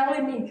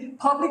 telling me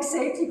public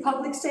safety,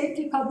 public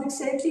safety, public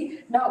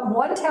safety, not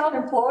one town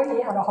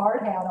employee had a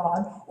hard hat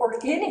on or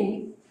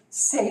any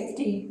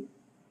safety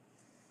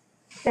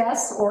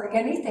vests or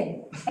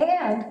anything.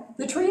 And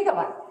the tree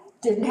guy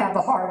didn't have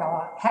a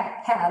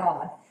hat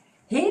on.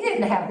 He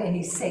didn't have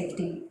any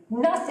safety,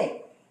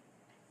 nothing.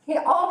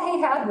 All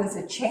he had was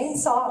a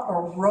chainsaw, a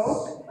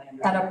rope,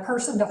 and a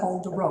person to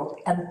hold the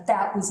rope, and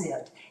that was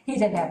it. He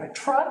didn't have a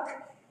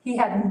truck, he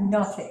had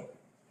nothing.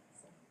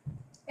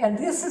 And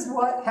this is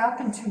what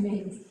happened to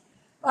me.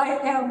 I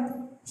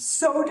am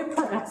so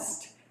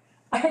depressed.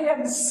 I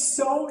am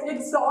so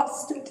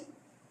exhausted.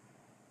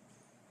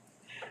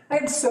 I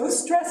am so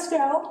stressed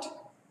out.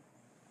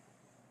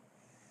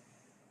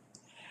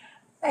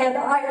 And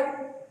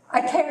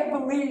I can't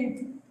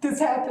believe this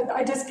happened.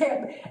 I just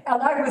can't.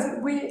 And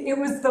it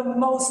was the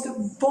most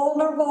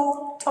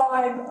vulnerable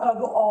time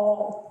of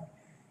all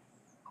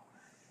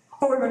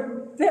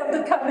for them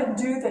to come and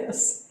do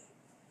this.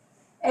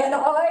 And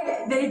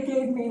they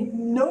gave me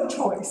no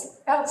choice,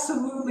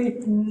 absolutely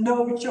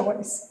no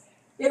choice.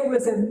 It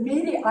was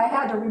immediate. I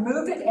had to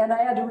remove it, and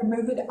I had to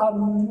remove it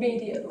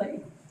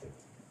immediately.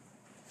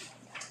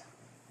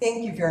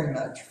 Thank you very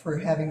much for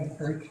having the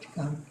courage to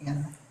come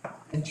in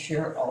and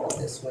share all of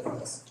this with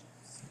us.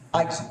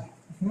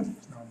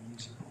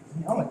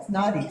 No, it's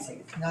not easy.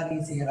 It's not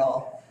easy at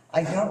all.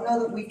 I don't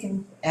know that we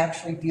can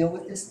actually deal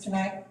with this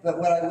tonight, but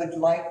what I would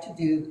like to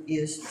do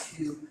is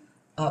to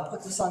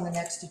put this on the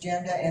next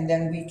agenda, and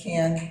then we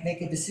can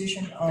make a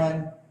decision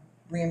on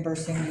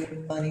reimbursing you the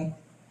money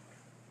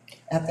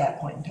at that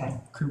point in time.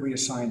 Could we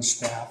assign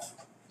staff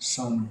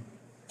some?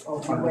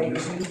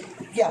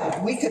 Yeah,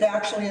 we could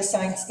actually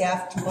assign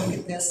staff to look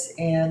at this,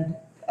 and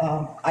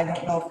I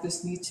don't know if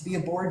this needs to be a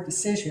board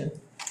decision.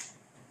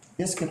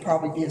 This could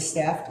probably be a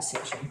staff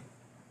decision.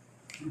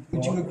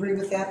 Would you agree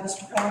with that,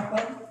 Mr.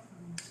 Conklin?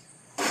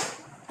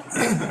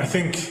 I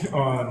think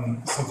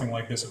on something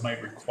like this, it might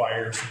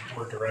require some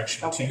board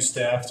direction to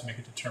staff to make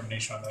a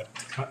determination on that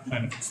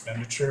kind of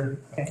expenditure.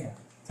 Okay.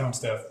 Town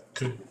staff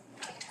could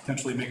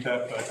potentially make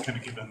that, but kind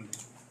of given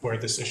where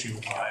this issue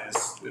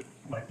lies, it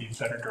might be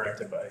better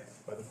directed by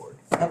the board.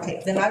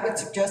 Okay, then I would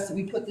suggest that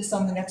we put this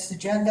on the next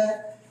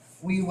agenda.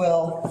 We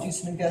will do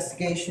some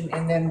investigation,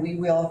 and then we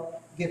will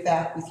get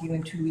back with you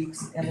in 2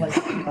 weeks and let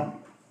you know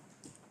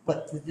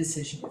what the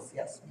decision is.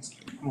 Yes, Mr.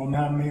 Well,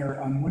 Madam Mayor,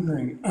 I'm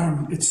wondering,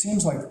 it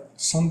seems like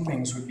some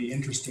things would be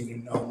interesting to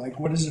know, like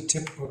what is a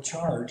typical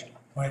charge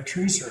by a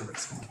tree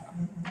service in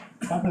town.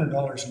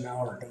 $500 an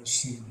hour does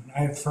seem, and I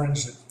have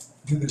friends that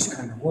do this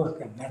kind of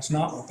work, and that's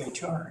not what they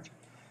charge.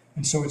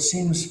 And so it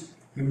seems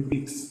it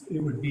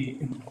would be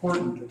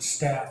important that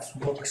staff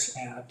looks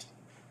at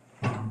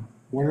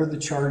what are the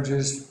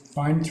charges,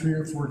 find 3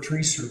 or 4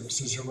 tree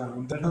services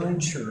around that are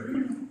insured,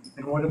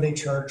 and what do they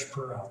charge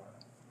per hour?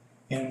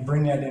 And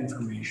bring that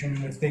information,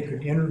 and if they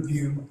could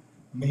interview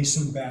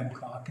Mason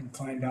Babcock and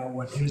find out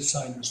what his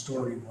side of the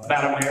story was.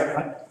 Madam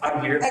Mayor,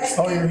 I'm here.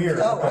 Oh, you're here?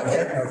 Oh,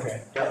 okay.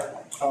 Okay.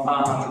 Yep.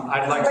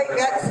 I'd like to. Wait,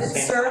 request the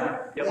same sir? time.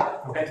 Yeah.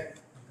 Yep, okay.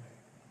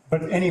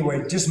 But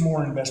anyway, just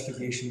more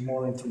investigation,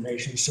 more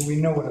information, so we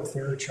know what a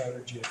fair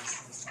charge is,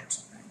 those types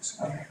of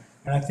things.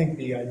 And I think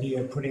the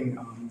idea of putting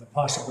the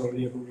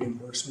possibility of a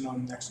reimbursement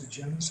on the next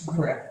agenda is good.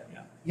 Correct.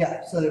 Yeah.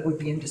 Yeah, so that would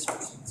be in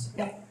disbursements.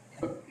 Yeah.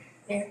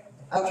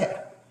 Okay.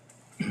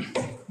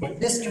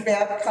 Mr.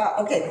 Babcock,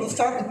 okay, we'll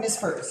start with Ms.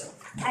 Ferguson.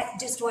 I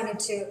just wanted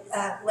to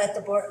let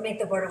the board, make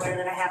the board aware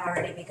that I have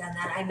already begun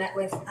that. I met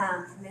with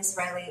Ms.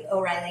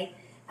 O'Reilly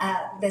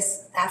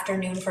this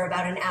afternoon for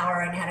about an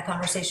hour and had a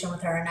conversation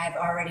with her, and I've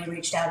already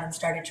reached out and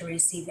started to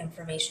receive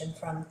information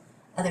from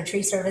other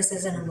tree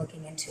services, and I'm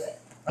looking into it.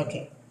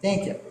 Okay,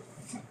 thank you.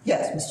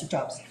 Yes, Mr.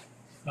 Thompson.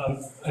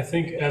 I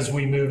think as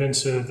we move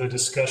into the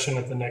discussion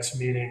at the next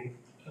meeting,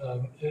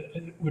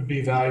 it would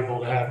be valuable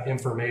to have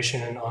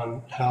information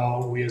on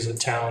how we as a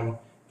town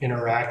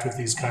interact with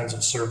these kinds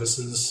of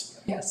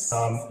services. Yes.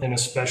 And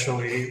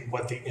especially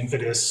what the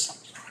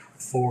impetus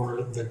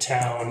for the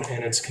town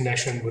and its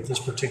connection with this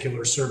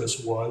particular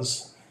service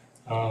was,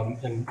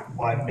 and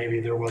why maybe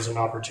there wasn't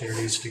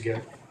opportunities to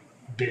get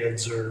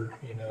bids or,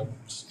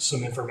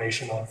 some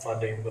information on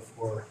funding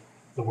before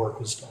the work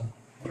was done.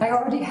 I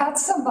already had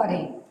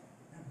somebody.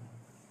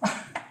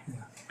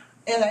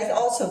 And I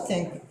also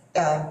think,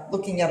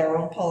 looking at our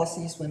own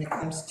policies when it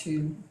comes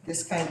to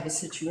this kind of a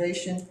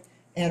situation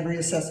and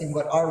reassessing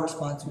what our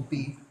response would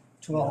be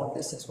to all of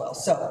this as well.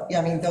 So, yeah,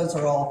 I mean, those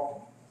are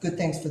all good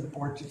things for the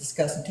board to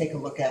discuss and take a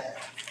look at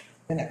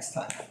the next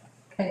time.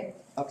 Okay.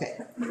 Okay,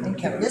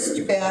 thank you.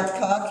 Mr.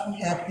 Babcock,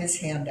 he had his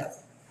hand up.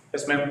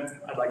 Yes, ma'am,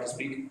 I'd like to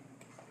speak.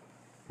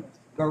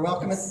 You're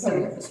welcome at the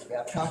podium, Mr.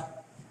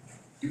 Babcock.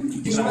 Do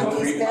you So want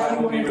these I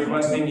will be down?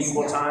 requesting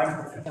equal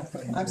time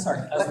I'm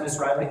sorry. as Ms.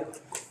 Riley.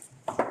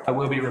 I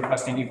will be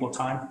requesting equal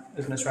time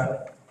as Ms. Riley.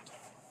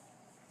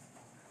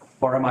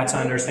 Or am I to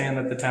understand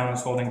that the town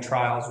is holding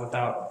trials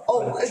without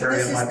Oh, the this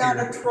jury of is my not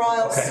a peers?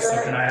 trial, Okay, so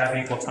can sir. I have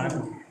equal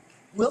time?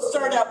 We'll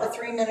start out with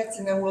 3 minutes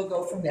and then we'll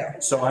go from there.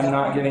 So I'm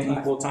not getting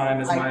equal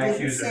time as my I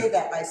didn't say accuser.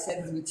 that. I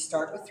said we would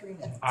start with 3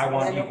 minutes. I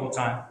want And equal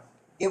time.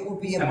 It will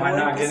be a Am I board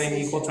not getting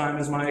decision. equal time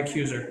as my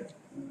accuser?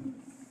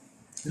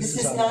 This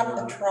is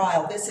not a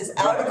trial. This is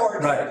out of order.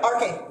 Right.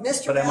 Okay,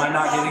 Mr. But am I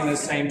not getting the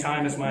Babcock. same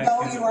time as my No,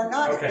 accuser? you are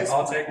not at Okay, this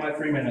I'll point. take my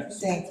 3 minutes.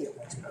 Thank you.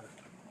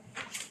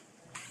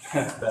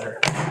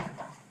 Better.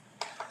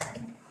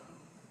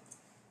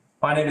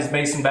 My name is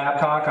Mason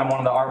Babcock. I'm one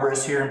of the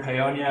arborists here in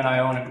Paonia, and I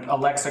own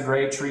Alexa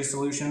Gray Tree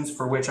Solutions,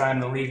 for which I am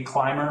the lead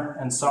climber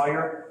and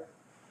sawyer.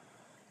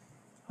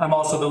 I'm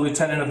also the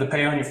lieutenant of the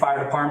Paonia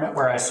Fire Department,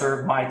 where I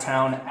serve my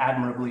town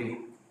admirably.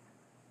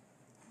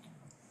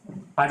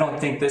 I don't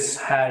think this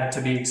had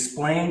to be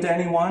explained to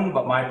anyone,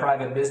 but my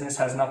private business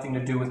has nothing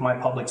to do with my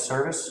public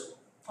service.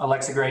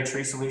 Alexa Gray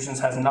Tree Solutions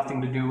has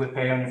nothing to do with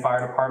Paonia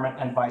Fire Department,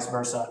 and vice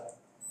versa.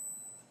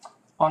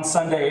 On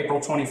Sunday, April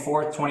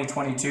 24th,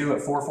 2022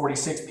 at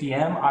 4:46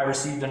 p.m., I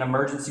received an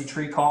emergency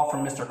tree call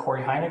from Mr.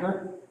 Corey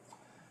Heiniger.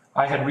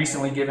 I had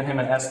recently given him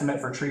an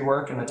estimate for tree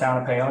work in the town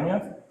of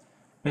Paonia.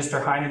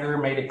 Mr. Heiniger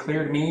made it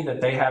clear to me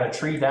that they had a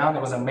tree down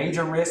that was a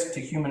major risk to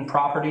human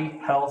property,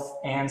 health,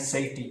 and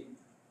safety.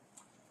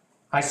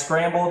 I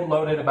scrambled,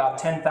 loaded about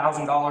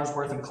 $10,000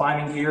 worth of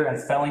climbing gear and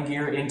felling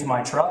gear into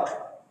my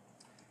truck,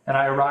 and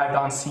I arrived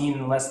on scene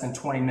in less than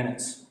 20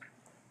 minutes.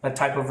 That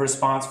type of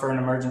response for an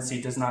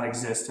emergency does not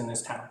exist in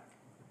this town.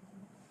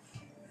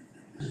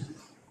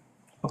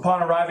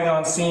 Upon arriving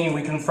on scene,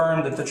 we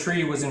confirmed that the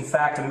tree was in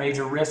fact a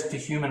major risk to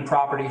human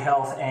property,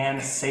 health,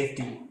 and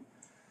safety.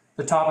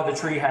 The top of the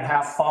tree had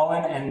half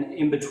fallen, and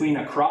in between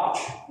a crotch,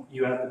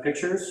 you have the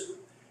pictures,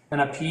 and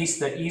a piece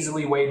that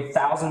easily weighed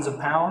thousands of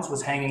pounds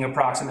was hanging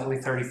approximately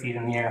 30 feet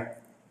in the air.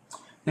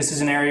 This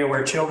is an area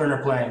where children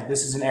are playing.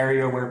 This is an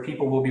area where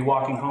people will be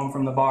walking home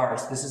from the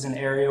bars. This is an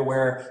area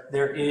where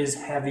there is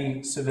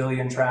heavy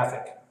civilian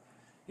traffic.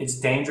 It's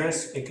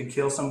dangerous. It could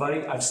kill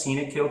somebody. I've seen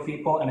it kill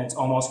people, and it's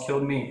almost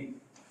killed me.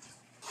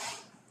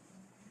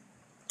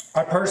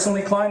 I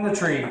personally climbed the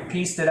tree,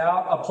 pieced it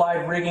out,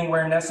 applied rigging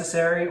where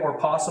necessary or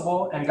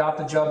possible, and got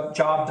the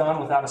job done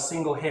without a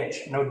single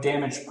hitch. No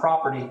damaged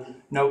property,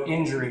 no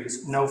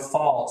injuries, no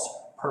falls.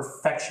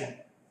 Perfection.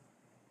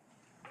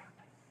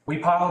 We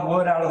piled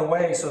wood out of the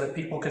way so that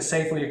people could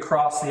safely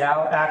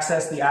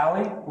access the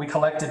alley. We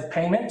collected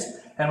payment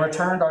and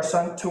returned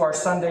to our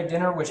Sunday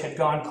dinner, which had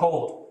gone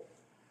cold.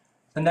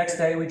 The next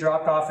day, we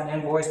dropped off an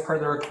invoice per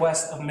the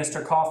request of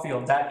Mr.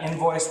 Caulfield. That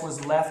invoice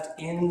was left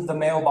in the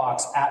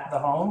mailbox at the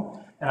home,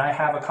 and I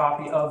have a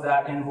copy of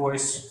that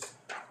invoice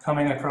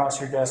coming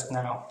across your desk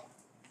now.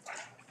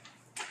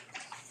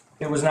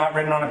 It was not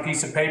written on a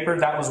piece of paper.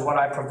 That was what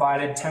I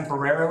provided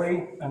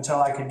temporarily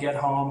until I could get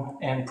home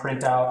and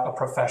print out a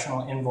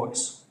professional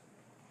invoice.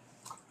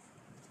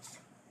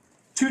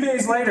 2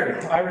 days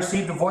later, I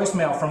received a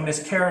voicemail from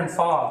Miss Karen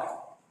Fogg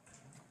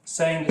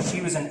saying that she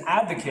was an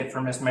advocate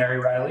for Miss Mary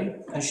Riley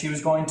and she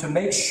was going to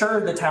make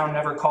sure the town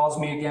never calls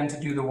me again to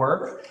do the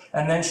work.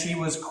 And then she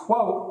was,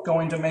 quote,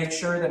 going to make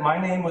sure that my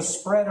name was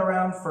spread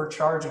around for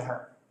charging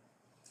her.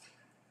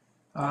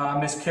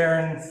 Miss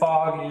Karen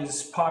Fogg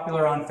is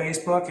popular on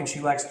Facebook and she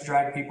likes to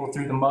drag people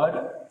through the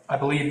mud. I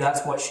believe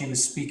that's what she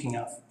was speaking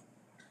of.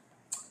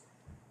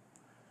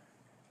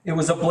 It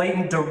was a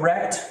blatant,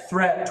 direct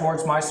threat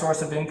towards my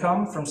source of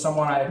income from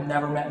someone I had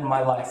never met in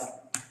my life.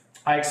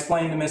 I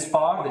explained to Ms.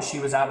 Fogg that she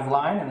was out of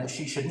line and that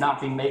she should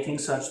not be making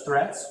such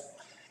threats.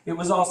 It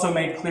was also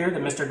made clear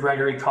that Mr.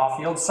 Gregory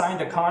Caulfield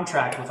signed a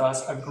contract with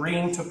us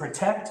agreeing to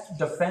protect,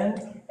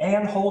 defend,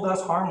 and hold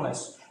us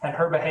harmless, and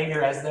her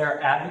behavior as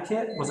their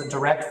advocate was a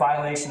direct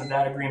violation of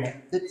that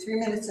agreement. The 3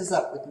 minutes is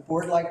up. Would the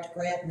board like to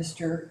grant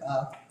Mr.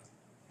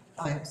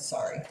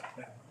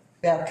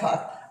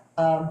 Babcock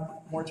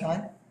more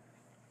time?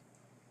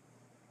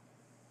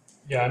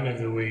 Yeah, I move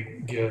that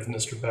we give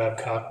Mr.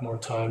 Babcock more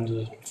time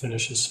to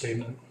finish his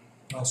statement.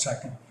 I'll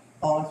second.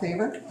 All in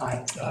favor?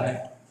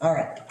 Aye. All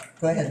right,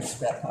 go ahead,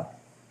 Mr. Babcock.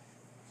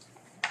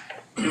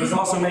 It was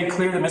also made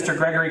clear that Mr.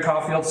 Gregory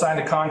Caulfield signed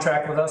a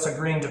contract with us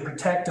agreeing to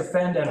protect,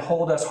 defend, and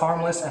hold us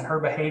harmless, and her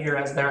behavior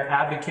as their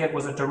advocate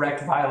was a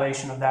direct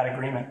violation of that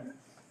agreement.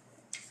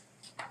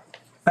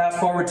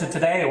 Fast forward to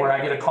today, where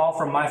I get a call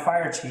from my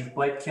fire chief,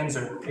 Blake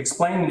Kinzer,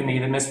 explaining to me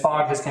that Ms.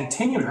 Fogg has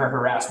continued her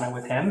harassment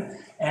with him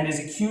and is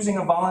accusing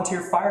a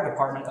volunteer fire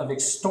department of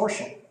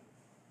extortion.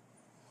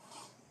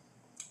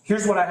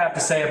 Here's what I have to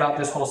say about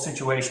this whole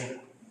situation.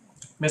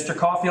 Mr.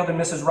 Caulfield and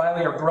Mrs.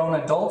 Riley are grown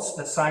adults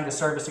that signed a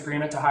service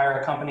agreement to hire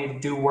a company to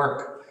do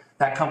work.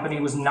 That company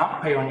was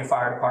not Paonia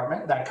Fire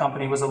Department. That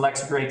company was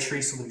Alexa Gray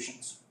Tree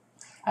Solutions.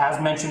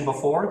 As mentioned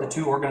before, the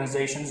two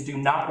organizations do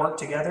not work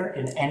together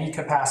in any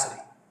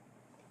capacity.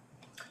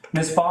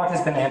 Ms. Fogg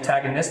has been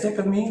antagonistic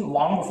of me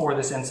long before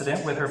this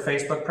incident with her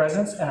Facebook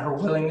presence and her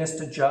willingness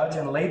to judge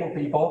and label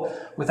people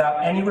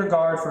without any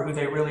regard for who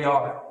they really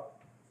are.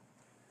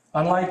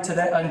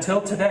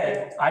 Until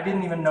today, I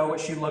didn't even know what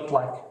she looked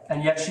like,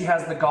 and yet she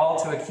has the gall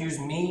to accuse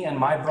me and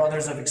my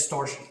brothers of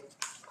extortion.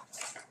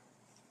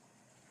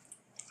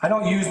 I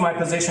don't use my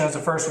position as a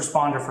first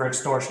responder for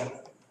extortion.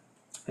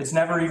 It's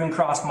never even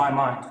crossed my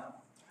mind.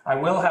 I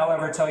will,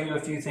 however, tell you a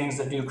few things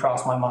that do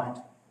cross my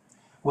mind.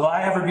 Will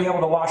I ever be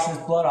able to wash this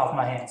blood off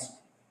my hands?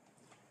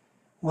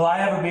 Will I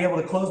ever be able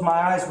to close my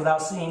eyes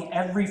without seeing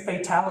every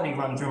fatality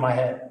run through my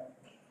head?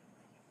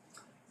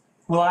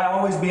 Will I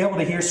always be able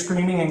to hear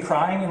screaming and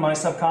crying in my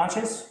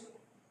subconscious?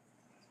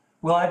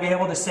 Will I be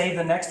able to save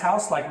the next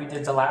house like we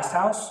did the last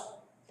house?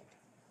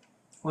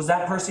 Was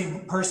that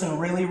person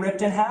really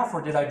ripped in half,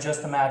 or did I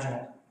just imagine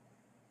it?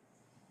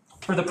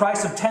 For the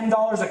price of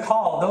 $10 a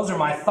call, those are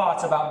my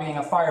thoughts about being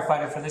a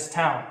firefighter for this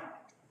town.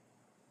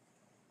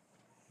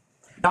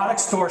 Not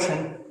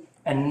extortion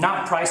and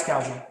not price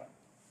gouging.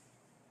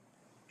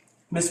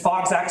 Ms.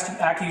 Fogg's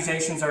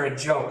accusations are a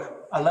joke.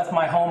 I left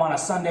my home on a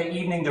Sunday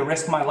evening to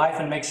risk my life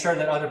and make sure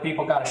that other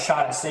people got a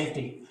shot at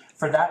safety.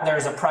 For that, there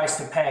is a price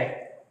to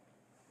pay.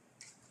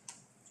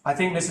 I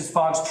think Mrs.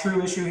 Fogg's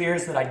true issue here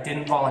is that I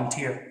didn't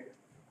volunteer.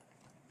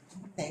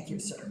 Thank you,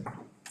 sir.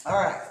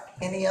 All right,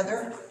 any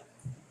other?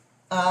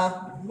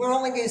 We're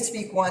only going to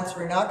speak once.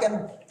 We're not going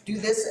to do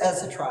this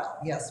as a trial.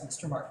 Yes,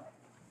 Mr. Martin.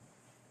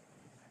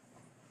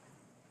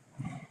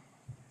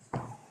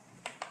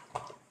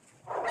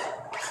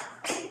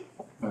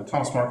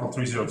 Thomas Markle,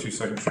 302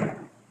 2nd Street.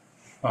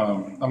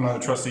 I'm not a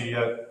trustee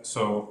yet,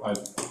 so I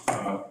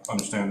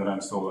understand that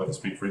I'm still allowed to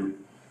speak freely.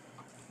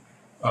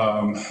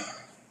 I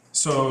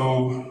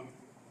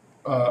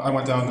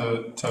went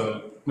down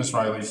to Miss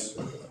Riley's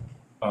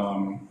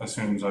as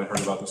soon as I heard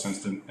about this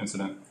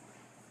incident,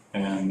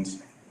 and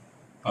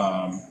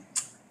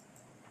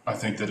I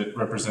think that it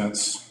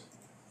represents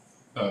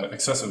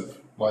excessive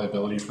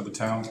liability for the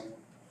town.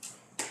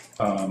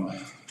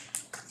 I'm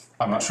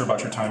not sure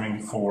about your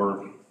timing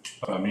for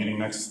meeting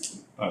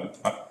next.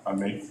 I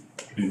may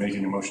be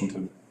making a motion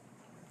to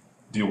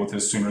deal with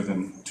this sooner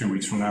than 2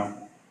 weeks from now.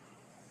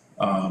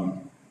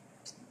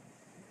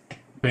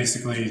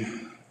 Basically,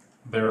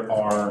 there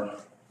are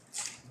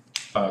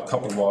a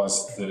couple of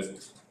laws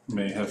that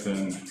may have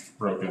been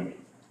broken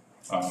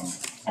on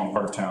the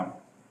part of town,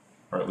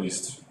 or at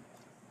least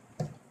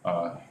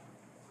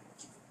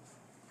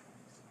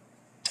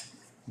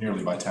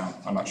nearly by town.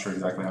 I'm not sure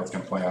exactly how it's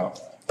going to play out.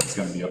 It's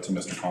going to be up to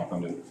Mr.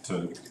 Conklin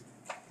to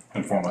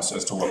inform us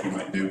as to what we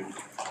might do.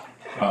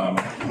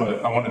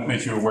 But I want to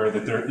make you aware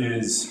that there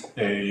is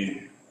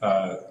a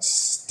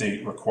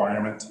state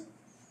requirement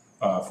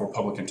for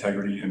public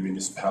integrity in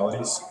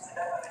municipalities,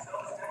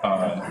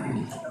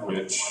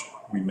 which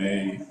we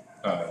may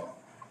have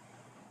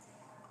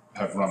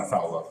run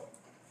afoul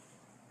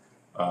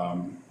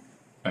of.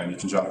 And you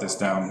can jot this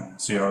down,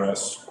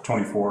 CRS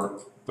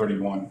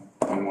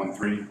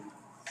 2431-113.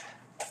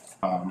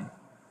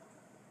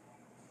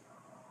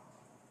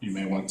 you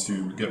may want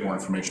to get more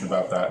information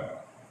about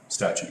that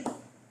statute.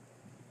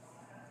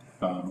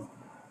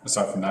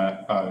 Aside from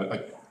that,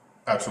 I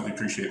absolutely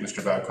appreciate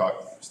Mr.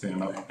 Babcock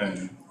standing up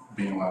and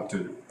being allowed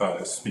to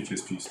speak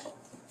his piece.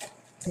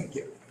 Thank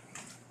you.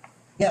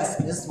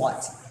 Yes, Ms.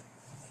 Watson.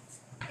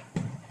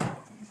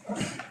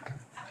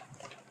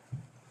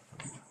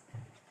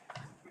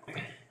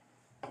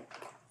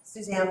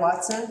 Suzanne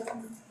Watson.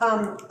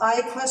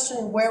 I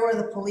question, where were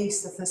the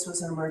police if this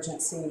was an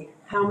emergency?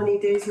 How many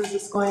days was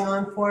this going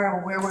on for,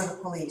 and where were the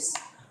police?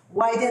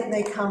 Why didn't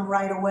they come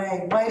right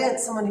away? Why didn't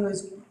someone who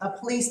was a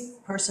police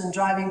person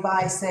driving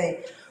by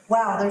say,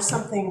 wow, there's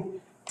something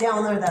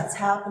down there that's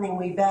happening,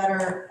 we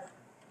better,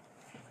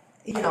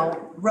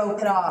 rope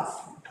it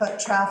off, put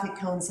traffic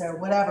cones there,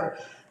 whatever.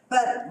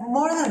 But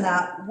more than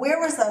that, where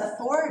was the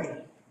authority?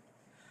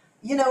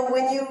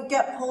 When you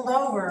get pulled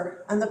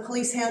over and the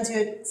police hands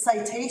you a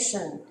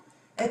citation,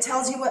 it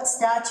tells you what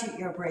statute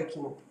you're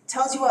breaking, it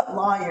tells you what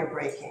law you're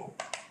breaking.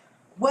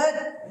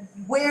 Where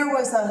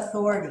was the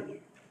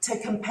authority to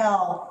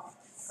compel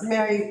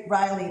Mary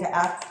Riley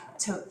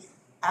to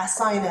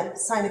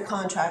sign a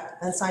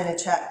contract and sign a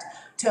check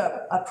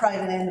to a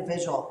private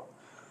individual?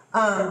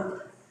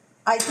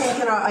 I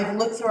think I've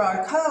looked through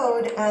our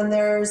code, and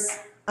there's,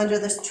 under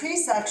this tree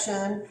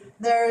section,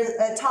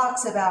 it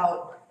talks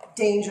about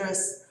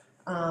dangerous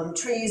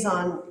trees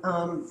on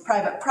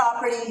private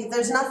property.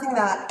 There's nothing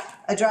that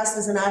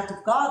addresses an act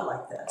of God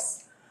like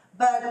this.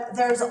 But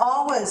there's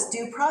always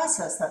due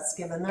process that's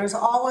given. There's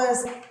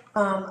always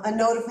a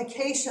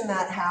notification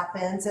that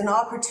happens, an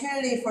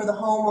opportunity for the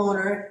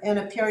homeowner in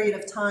a period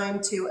of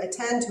time to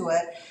attend to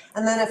it.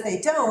 And then if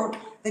they don't,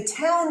 the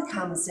town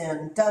comes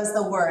in, does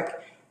the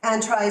work,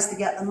 and tries to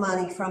get the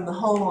money from the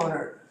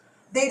homeowner.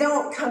 They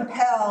don't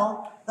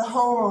compel the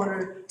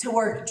homeowner to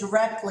work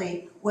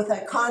directly with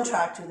a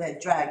contractor they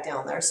drag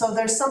down there. So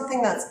there's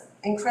something that's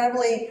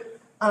incredibly,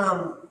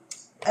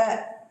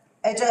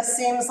 it just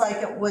seems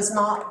like it was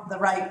not the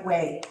right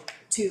way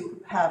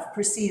to have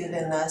proceeded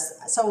in this.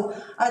 So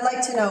I'd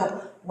like to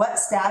know what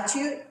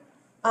statute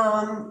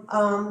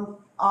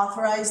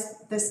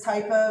authorized this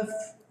type of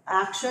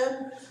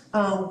action?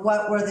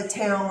 What were the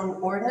town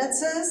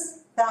ordinances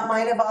that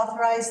might have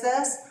authorized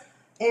this?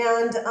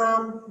 And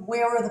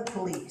where were the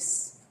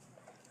police?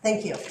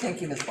 Thank you.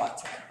 Thank you, Ms.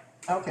 Watson.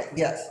 Okay,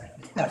 yes,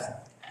 Ms. Patterson.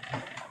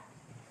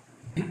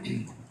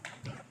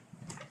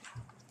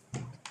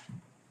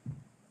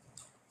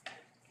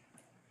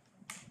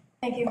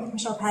 Thank you,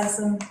 Michelle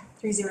Pattison,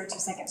 302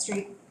 2nd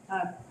Street.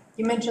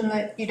 You mentioned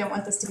that you don't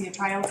want this to be a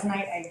trial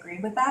tonight. I agree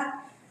with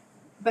that.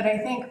 But I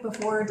think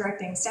before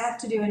directing staff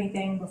to do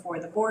anything, before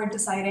the board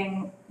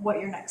deciding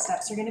what your next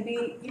steps are going to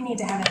be, you need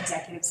to have an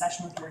executive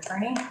session with your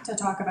attorney to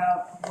talk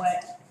about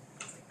what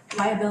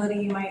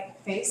liability you might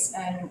face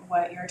and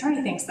what your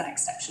attorney thinks the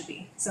next step should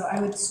be. So I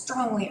would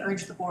strongly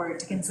urge the board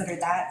to consider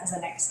that as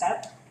a next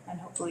step, and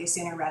hopefully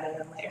sooner rather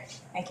than later.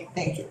 Thank you.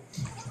 Thank you.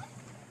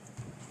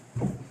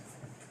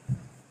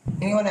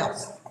 Anyone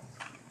else?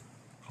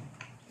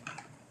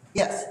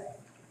 Yes.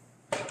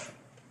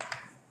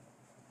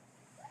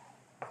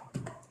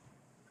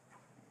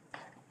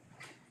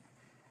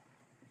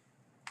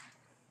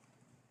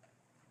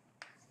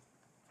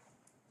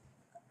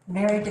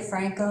 Mary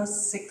DeFranco,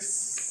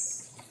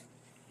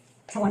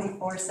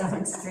 624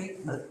 7th Street.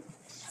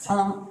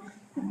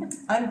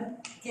 I'm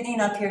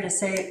getting up here to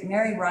say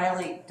Mary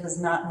Riley does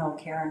not know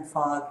Karen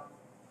Fogg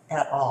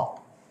at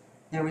all.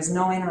 There was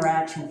no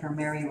interaction from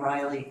Mary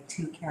Riley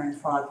to Karen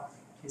Fogg,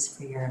 just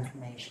for your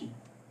information.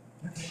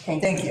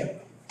 Thank you.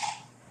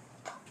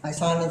 I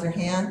saw another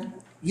hand.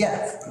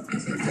 Yes.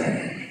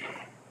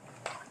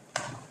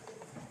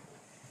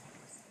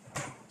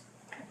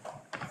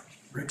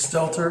 Rick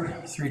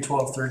Stelter,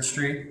 312 3rd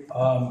Street.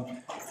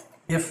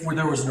 If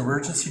there was an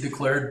emergency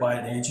declared by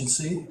an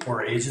agency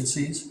or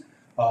agencies,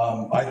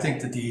 I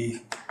think that the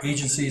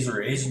agencies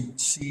or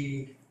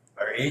agency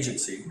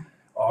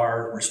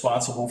are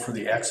responsible for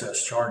the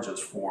excess charges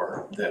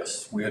for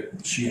this.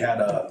 She had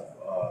a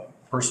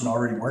person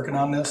already working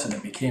on this, and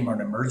it became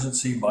an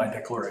emergency by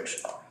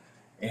declaration.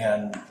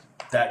 And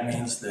that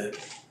means that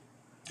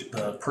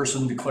the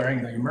person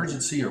declaring the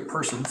emergency or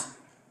persons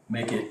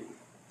make it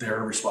their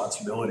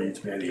responsibility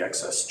to pay the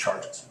excess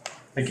charges.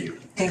 Thank you.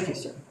 Thank you,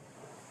 sir.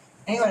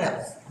 Anyone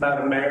else?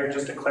 Madam Mayor,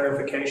 just a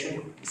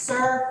clarification.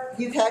 Sir,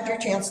 you've had your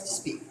chance to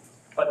speak.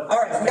 But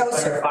All right, no,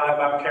 sir. clarify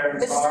about Karen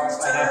Mr. Fogg,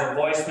 I have Sir. a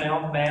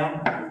voicemail,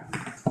 ma'am,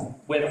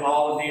 with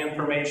all of the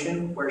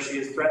information where she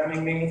is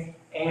threatening me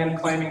and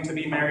claiming to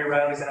be Mary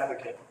Riley's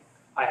advocate.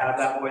 I have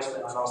that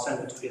voicemail and I'll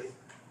send it to you.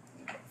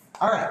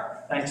 All right.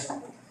 Thanks.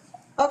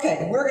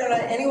 Okay,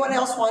 anyone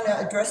else want to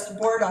address the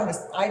board on this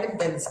item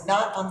that is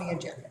not on the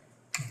agenda?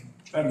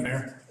 Madam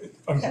Mayor,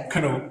 I'm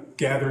kind of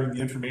gathering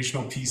the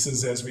informational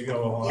pieces as we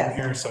go along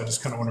here, so I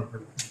just kind of wanted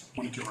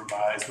to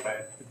revise what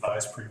I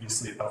advised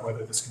previously about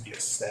whether this could be a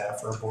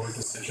staff or a board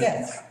decision.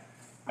 Yes.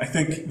 I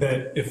think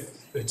that if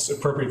it's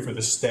appropriate for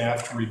the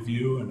staff to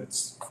review and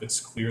it's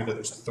clear that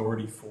there's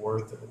authority for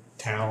the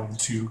town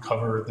to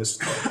cover this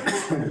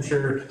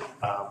expenditure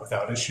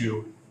without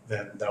issue,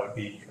 then that would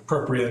be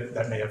appropriate.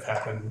 That may have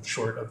happened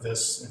short of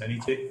this in any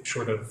case,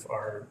 short of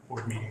our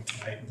board meeting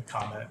tonight and the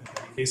comment in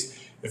any case.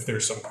 If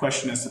there's some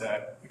question as to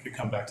that, we could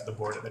come back to the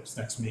board at its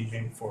next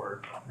meeting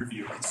for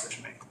review and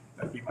decision making.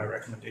 That'd be my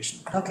recommendation.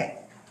 Okay.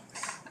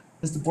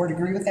 Does the board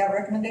agree with that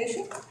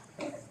recommendation?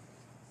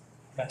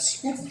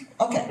 Yes. Yes.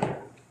 Okay.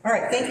 All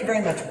right, thank you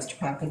very much, Mr.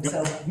 Pumpkin.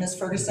 So, Ms.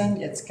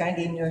 Ferguson, it's kind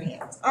of in your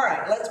hands. All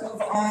right, let's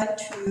move on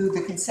to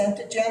the consent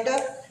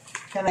agenda.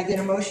 Can I get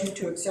a motion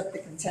to accept the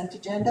consent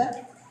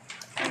agenda?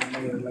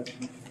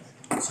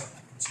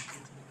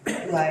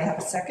 Do I have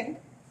a second?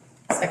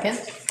 Second?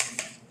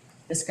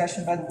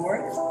 Discussion by the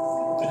board?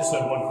 I just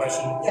had one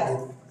question.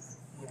 Yeah.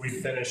 We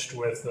finished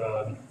with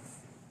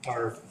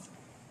our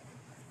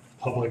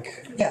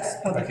public Yes,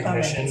 public comment.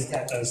 recognition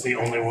Instead. as the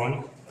only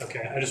one.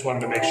 Okay, I just wanted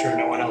to make sure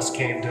no one else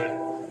came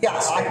to Yeah,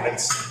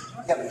 statements.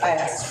 Yep, I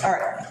asked. All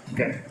right.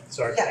 Okay,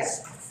 sorry.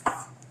 Yes.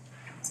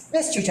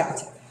 Mr.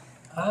 Johnson.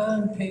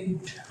 On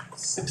page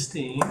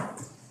 16,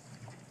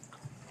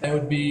 that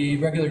would be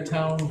regular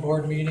town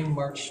board meeting,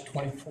 March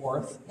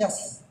 24th,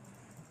 Yes.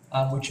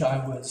 which I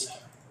was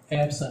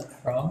absent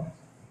from.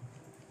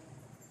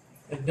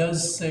 It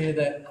does say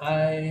that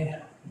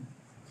I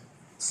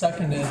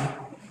seconded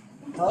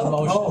the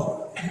motion.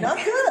 Oh, not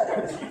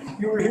good.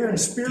 You were here in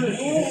spirit.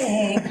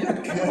 Dang,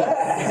 good.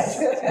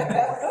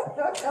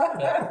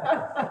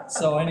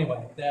 So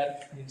anyway,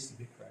 that needs to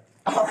be corrected.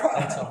 All right.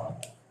 That's all.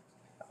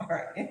 All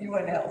right,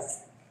 anyone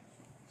else?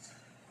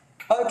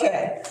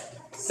 Okay,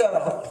 so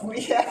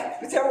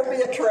there will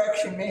be a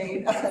correction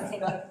made on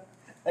the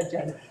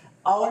agenda.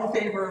 All in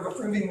favor of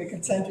approving the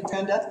consent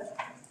agenda?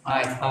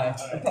 Aye.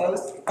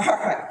 Opposed? All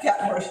right,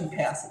 that motion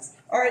passes.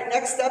 All right,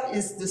 next up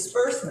is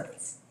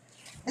disbursements.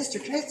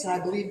 Mr. Tracy, I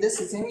believe this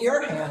is in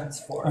your hands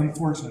for,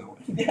 Unfortunately.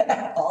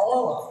 yeah,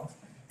 all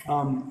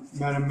along.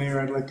 Madam Mayor,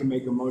 I'd like to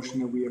make a motion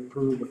that we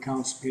approve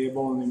accounts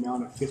payable in the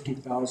amount of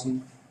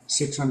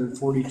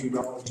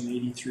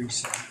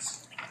 $50,642.83.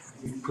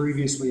 We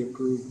previously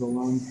approved the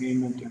loan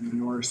payment and the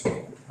Norris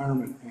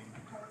retirement payment.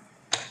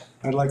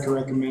 I'd like to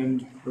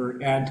recommend or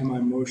add to my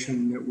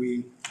motion that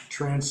we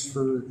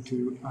transfer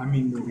to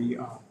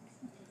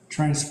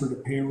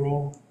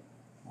payroll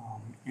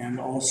and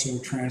also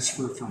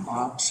transfer from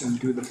ops and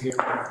do the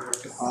payroll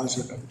direct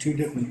deposit of two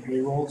different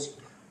payrolls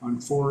on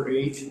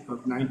 4/8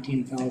 of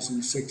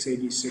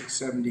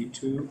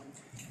 $19,686.72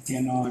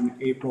 and on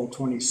April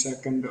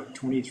 22nd of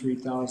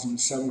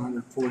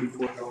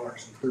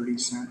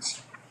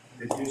 $23,744.30.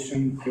 In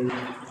addition,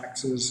 payroll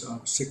taxes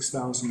of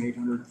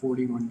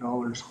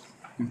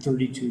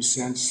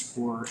 $6,841.32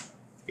 for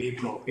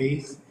April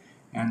 8th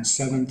and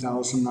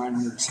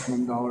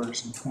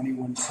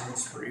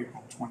 $7,907.21 for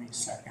April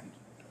 22nd.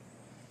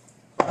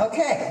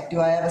 Okay, do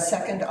I have a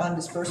second on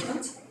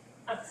disbursements?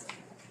 A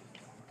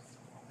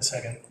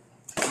second.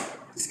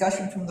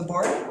 Discussion from the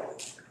board?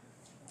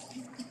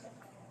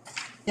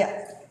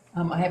 Yeah.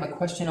 I have a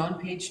question on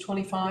page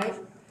 25.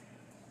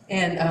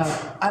 And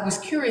I was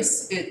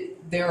curious,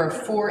 there are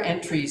 4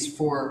 entries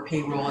for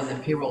payroll and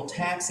then payroll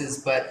taxes,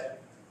 but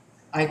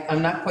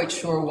I'm not quite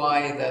sure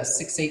why the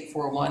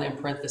 6841 in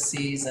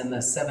parentheses and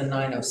the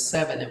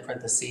 7907 in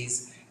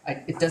parentheses.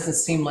 It doesn't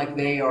seem like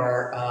they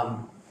are,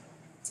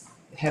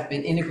 have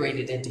been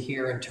integrated into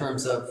here in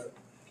terms of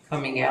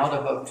coming out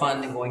of a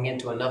fund and going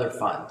into another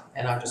fund.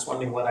 And I'm just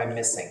wondering what I'm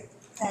missing.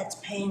 That's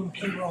paying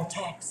payroll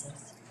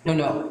taxes.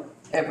 No.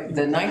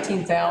 The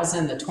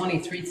 19,000, the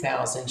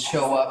 23,000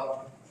 show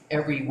up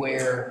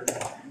everywhere,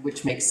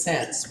 which makes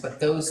sense, but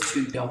those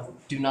two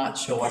do not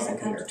show up in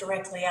It comes here.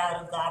 directly out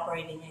of the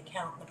operating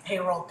account. The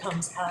payroll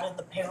comes out of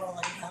the payroll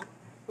account.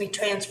 We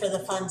transfer the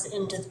funds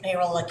into the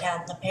payroll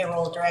account. The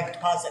payroll direct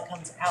deposit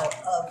comes out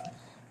of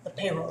the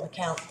payroll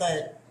account.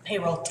 The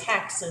payroll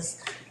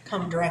taxes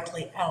come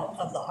directly out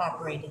of the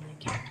operating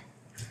account.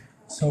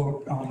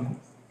 So,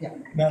 Yeah.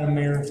 Madam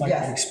Mayor, if I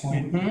Yes. could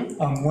explain.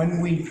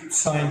 When we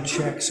sign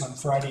checks on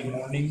Friday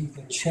morning,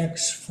 the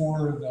checks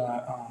for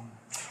the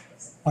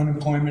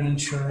unemployment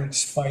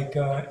insurance,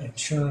 FICA,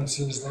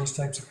 insurances, those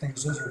types of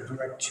things, those are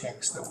direct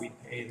checks that we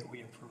pay, that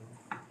we approve.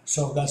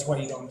 So that's why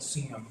you don't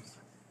see them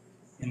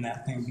in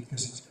that thing,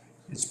 because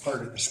it's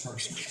part of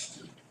disbursements.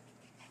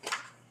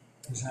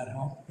 Does that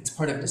help? It's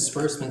part of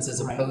disbursements as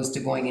opposed to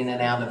going in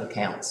and out of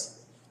accounts.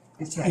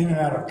 In and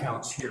out of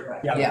accounts here.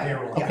 Yeah, the Yeah,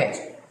 payroll okay. accounts.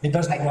 It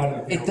doesn't go out of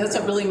the payroll. It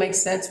doesn't really make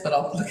sense, but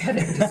I'll look at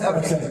it in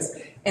disbursements.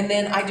 And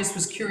then I just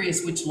was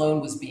curious which loan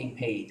was being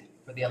paid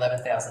for the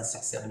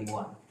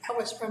 11,671. That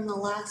was from the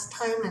last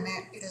time, and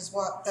it is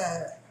what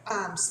the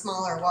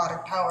smaller water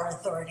power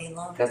authority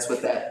loan. That's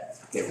what that,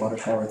 okay, Water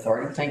Power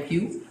Authority, thank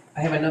you.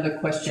 I have another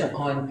question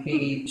on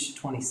page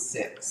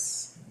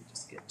 26. Let me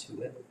just get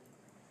to it.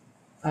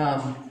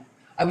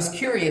 I was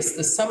curious,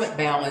 the summit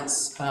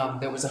balance,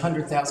 there was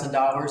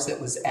 $100,000 that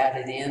was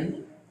added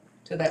in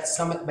to that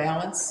summit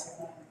balance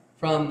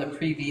from the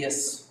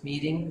previous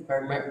meeting, if I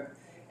remember.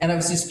 And I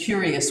was just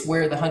curious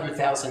where the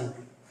 $100,000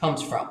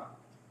 comes from.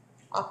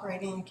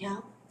 Operating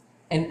account,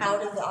 And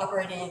out of the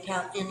operating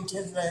account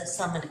into the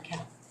summit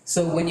account.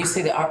 So when you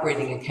say the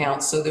operating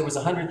account, so there was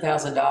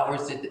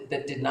 $100,000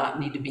 that did not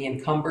need to be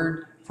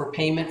encumbered for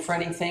payment for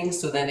anything,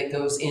 so then it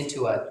goes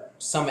into a,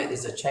 Summit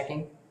is a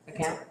checking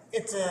account?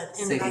 It's an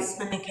Savings.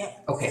 investment account,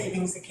 Okay.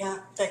 savings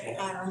account that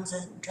earns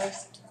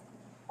interest.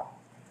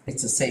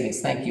 It's a savings,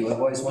 thank you. I've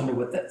always wondered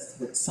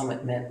what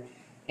Summit meant.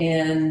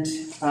 And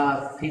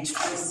page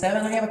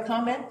 27, I have a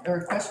comment or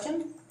a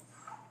question.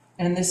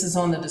 And this is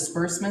on the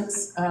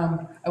disbursements.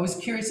 I was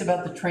curious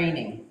about the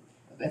training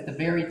at the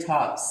very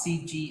top,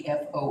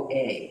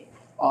 CGFOA,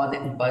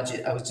 audit and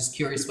budget. I was just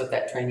curious what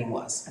that training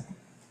was.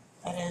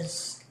 That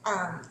is,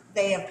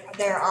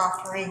 they're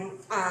offering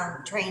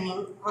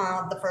training.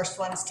 The first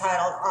one's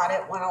titled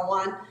Audit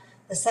 101.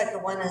 The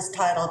second one is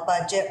titled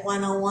Budget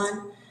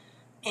 101.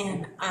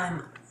 And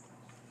I'm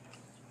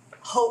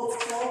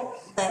hopeful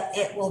that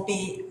it will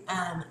be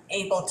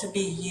able to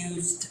be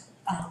used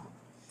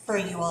for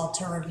you all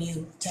to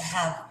review, to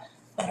have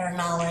better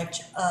knowledge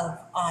of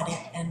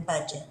audit and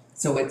budget.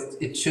 So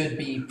it should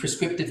be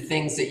prescriptive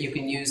things that you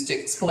can use to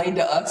explain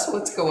to us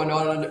what's going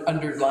on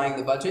underlying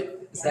the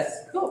budget? Is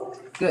that cool?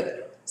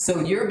 Good. So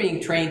you're being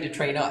trained to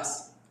train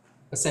us,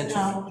 essentially?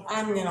 No,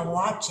 I'm gonna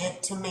watch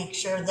it to make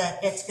sure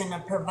that it's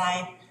gonna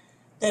provide,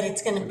 that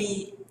it's gonna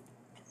be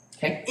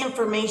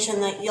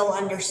information that you'll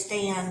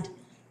understand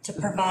to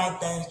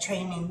provide the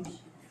training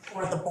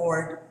for the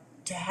board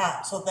to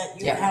have, so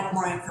that you have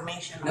more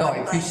information. No, I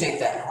on appreciate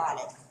budget and that.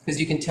 audit. Because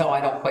you can tell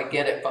I don't quite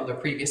get it from the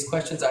previous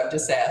questions I've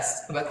just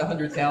asked about the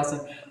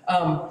 100,000.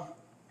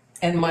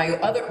 And my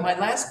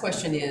last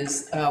question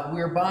is,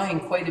 we're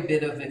buying quite a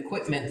bit of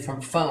equipment from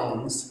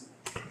phones.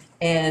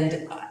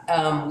 And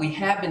we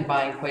have been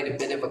buying quite a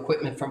bit of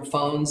equipment from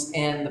phones,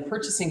 and the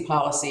purchasing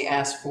policy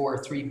asks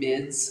for 3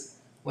 bids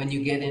when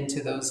you get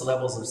into those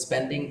levels of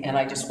spending. And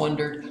I just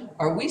wondered,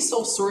 are we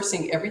sole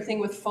sourcing everything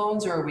with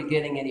phones, or are we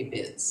getting any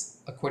bids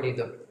according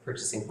to the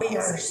purchasing policy? We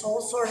are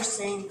sole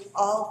sourcing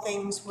all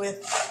things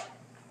with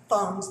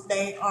phones.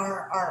 They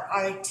are our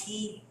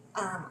IT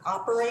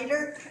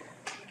operator.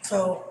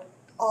 So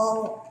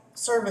all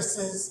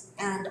services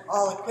and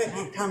all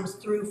equipment comes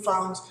through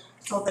phones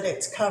so that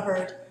it's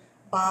covered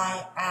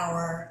by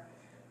our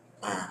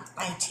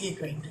IT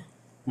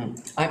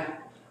agreement.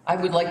 I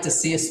would like to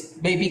see us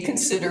maybe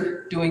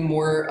consider doing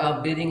more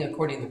bidding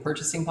according to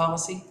purchasing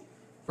policy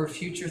for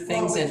future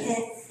things.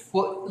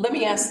 Well, let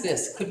me ask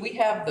this, could we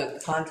have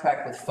the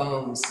contract with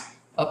phones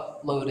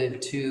uploaded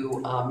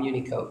to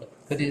Unicode?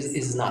 But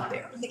is not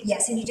there.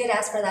 Yes, and you did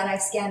ask for that.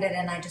 I've scanned it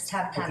and I just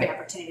haven't had the Okay.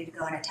 opportunity to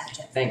go and attach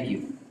it. Thank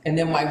you. And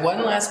then my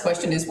one last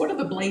question is, what are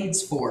the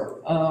blades for?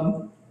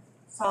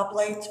 Saw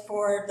blades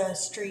for the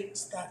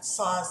streets that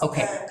saws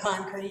the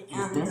concrete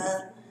and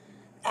the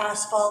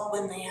asphalt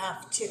when they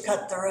have to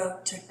cut the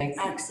road to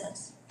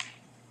access.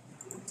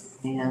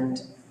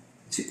 And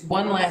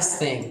one last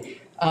thing,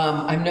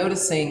 I'm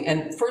noticing,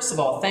 and first of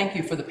all, thank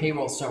you for the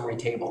payroll summary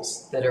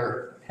tables that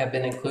have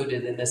been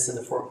included in this in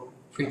the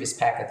previous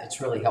packet. That's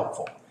really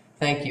helpful.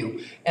 Thank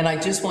you. And I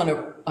just want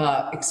to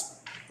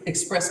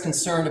express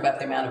concern about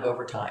the amount of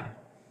overtime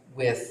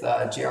with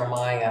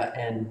Jeremiah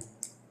and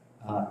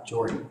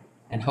Jordan,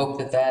 and hope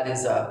that that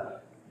is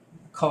a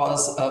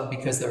cause of,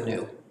 because they're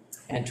new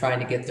and trying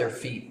to get their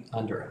feet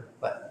under them.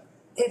 But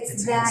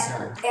It's a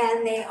that, concern.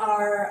 and they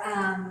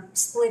are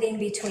splitting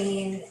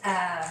between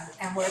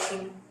and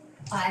working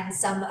on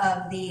some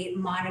of the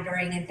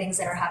monitoring and things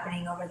that are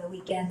happening over the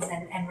weekends,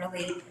 and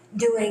really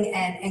doing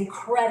an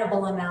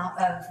incredible amount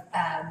of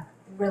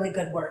really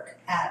good work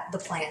at the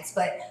plants.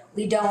 But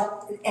we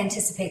don't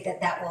anticipate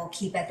that that will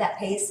keep at that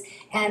pace.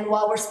 And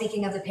while we're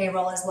speaking of the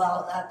payroll as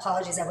well,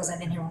 apologies, I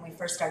wasn't in here when we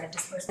first started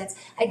disbursements.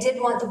 I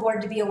did want the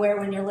board to be aware,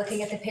 when you're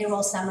looking at the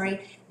payroll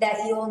summary, that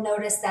you will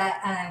notice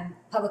that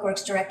Public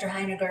Works Director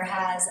Heiniger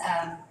has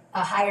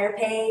a higher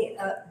pay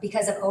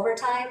because of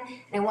overtime.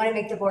 And I want to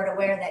make the board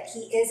aware that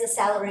he is a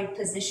salaried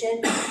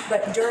position,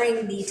 but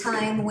during the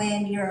time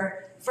when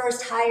you're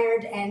first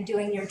hired and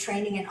doing your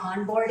training and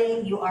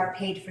onboarding, you are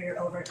paid for your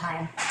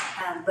overtime.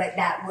 But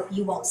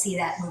you won't see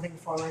that moving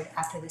forward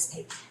after this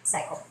pay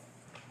cycle.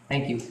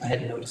 Thank you. I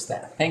hadn't noticed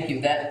that. Thank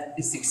you. That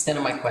is the extent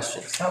of my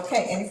questions.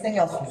 Okay, anything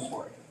else from the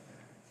board?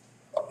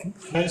 Can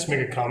I just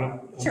make a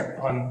comment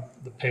on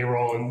the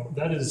payroll? And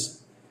that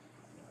is,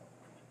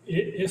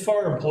 if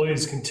our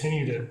employees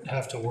continue to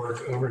have to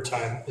work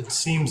overtime, it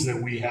seems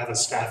that we have a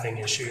staffing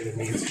issue that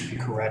needs to be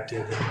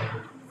corrected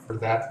and for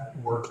that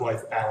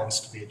work-life balance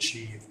to be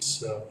achieved.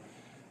 So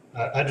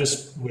I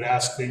just would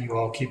ask that you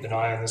all keep an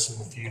eye on this in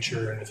the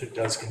future, and if it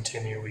does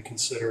continue, we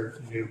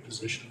consider new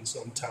positions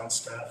on town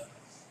staff.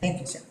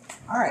 Thank you, sir.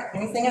 All right,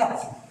 anything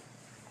else?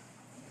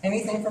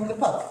 Anything from the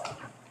public?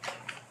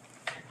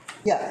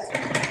 Yes,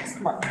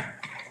 Mr. Martin.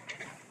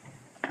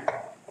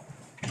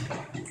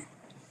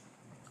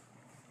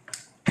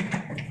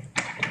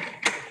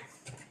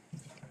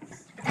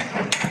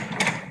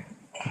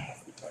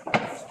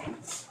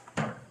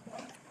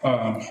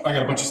 I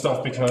got a bunch of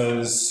stuff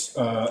because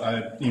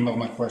I emailed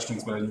my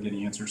questions, but I didn't get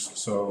any answers,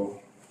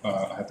 so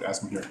I have to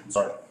ask them here. I'm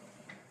sorry.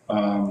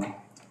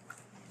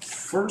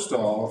 First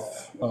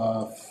off,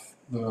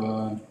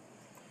 the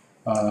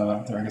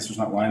There, I guess there's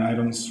not line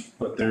items,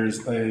 but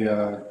there's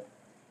a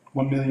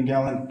 1 million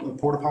gallon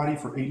porta potty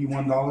for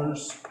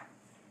 $81.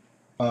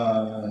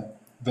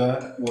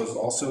 That was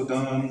also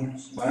done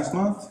last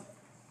month.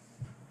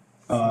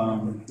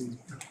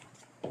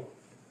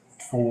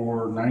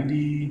 For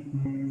 90,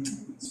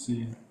 let's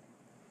see,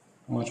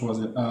 how much was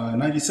it?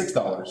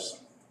 $96.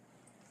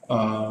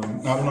 I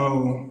don't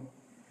know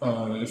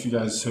if you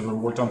guys have ever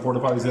worked on porta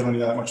potties. They don't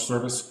need that much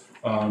service.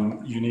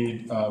 You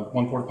need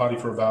one porta potty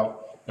for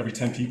about every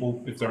 10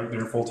 people if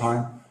they're full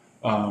time.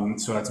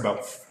 So that's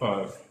about,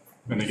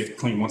 and they get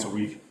cleaned once a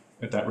week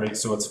at that rate.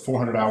 So it's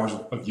 400 hours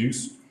of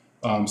use.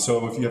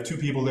 So if you have 2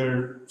 people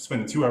there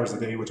spending 2 hours a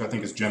day, which I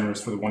think is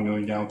generous for the 1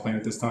 million gallon plant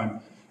at this time,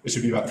 it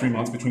should be about 3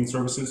 months between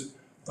services.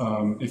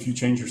 If you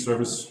change your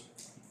service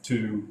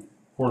to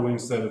quarterly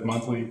instead of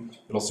monthly,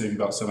 it'll save you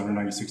about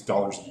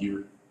 $796 a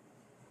year,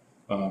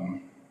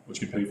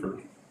 which you pay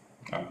for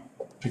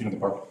picking up the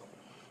park.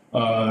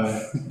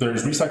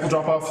 There's recycle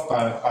drop-off.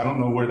 I don't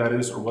know where that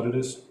is or what it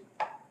is.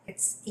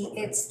 It's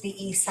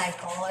the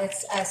e-cycle.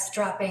 It's us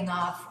dropping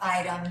off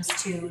items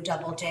to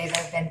Double J that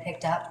have been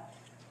picked up.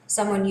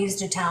 Someone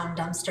used a town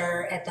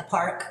dumpster at the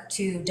park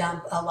to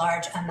dump a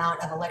large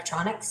amount of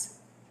electronics.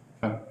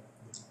 Okay.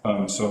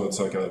 So it's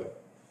like a...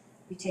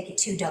 We take it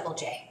to Double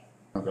J.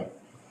 Okay.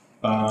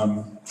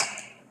 I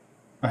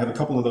have a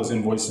couple of those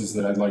invoices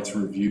that I'd like to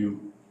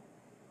review,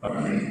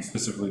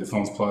 specifically the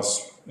Phones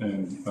Plus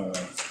and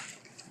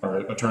our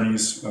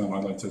attorneys.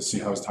 I'd like to see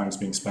how his time is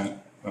being spent.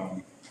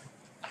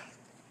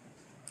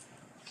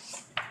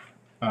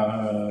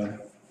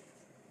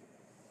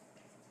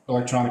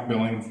 Electronic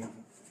billing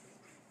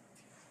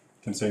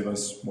can save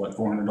us, what,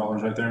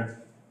 $400 right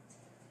there?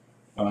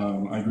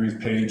 I agree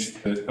with Paige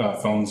that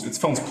it's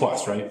Phones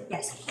Plus, right?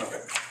 Yes. Okay.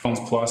 Phones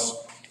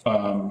Plus,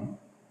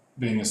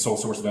 being a sole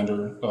source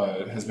vendor,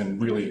 has been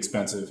really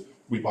expensive.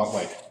 We bought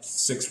like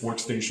 6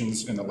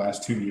 workstations in the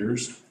last 2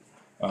 years.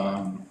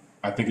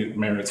 I think it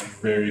merits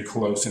very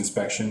close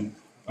inspection.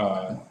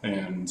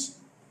 And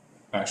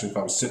actually, if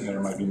I was sitting there,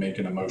 I might be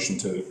making a motion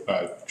to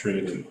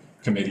create a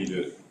committee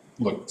to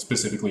look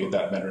specifically at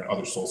that vendor and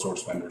other sole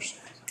source vendors.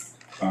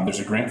 There's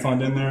a grant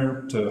fund in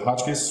there to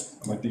Hotchkiss.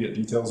 I'd like to get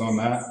details on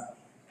that.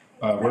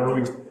 Where are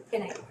we?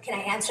 Can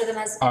I answer them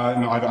as?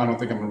 No, I don't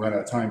think I'm gonna run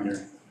out of time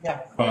here.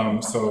 Yeah.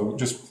 So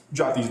just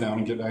jot these down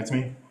and get back to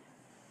me.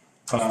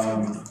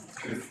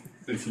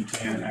 If you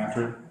can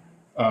after.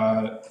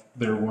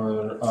 There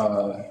were,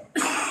 I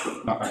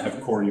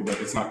have Corey, but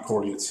it's not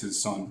Corey, it's his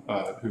son,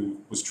 who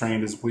was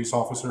trained as a police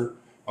officer.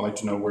 I'd like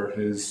to know where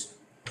his,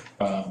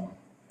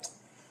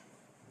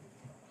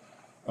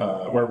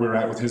 where we're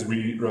at with his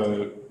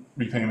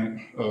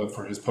repayment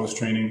for his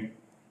post-training.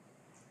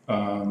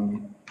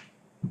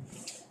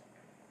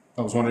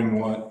 I was wondering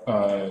what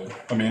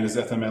Amanda's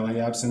FMLA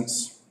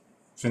absence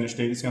finish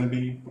date is going to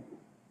be.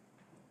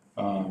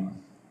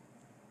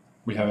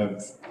 We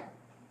have,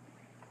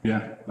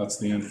 yeah, that's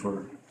the end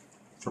for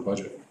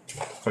budget.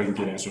 If I can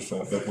get answers for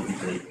that, that would be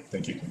great.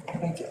 Thank you.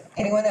 Thank you.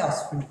 Anyone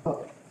else from the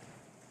public?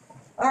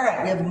 All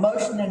right, we have a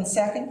motion and a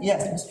second.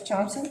 Yes, Mr.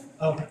 Thompson?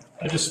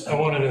 I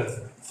wanted to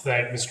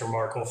thank Mr.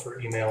 Markle for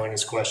emailing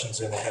his questions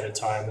in ahead of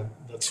time, and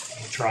I'm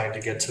trying to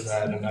get to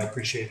that, and I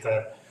appreciate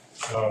that.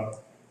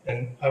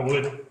 And I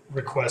would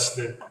request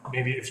that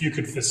maybe if you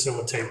could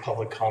facilitate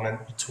public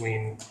comment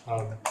between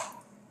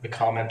the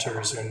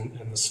commenters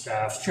and the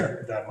staff.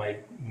 Sure. That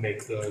might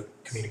make the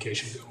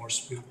communication go more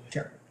smoothly.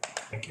 Sure.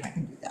 Thank you. I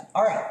can do that.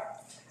 All right.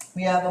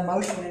 We have a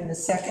motion and a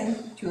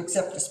second to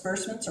accept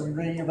disbursements. Are we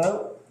ready to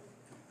vote?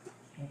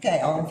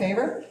 Okay, all in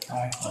favor?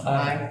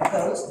 Aye.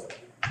 Opposed?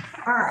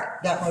 All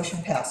right, that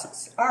motion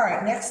passes. All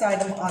right, next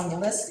item on the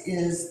list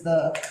is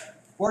the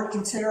board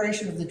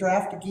consideration of the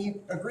draft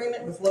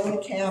agreement with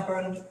Lone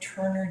Cabin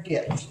Turner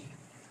Ditch.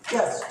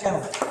 Yes,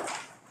 gentlemen.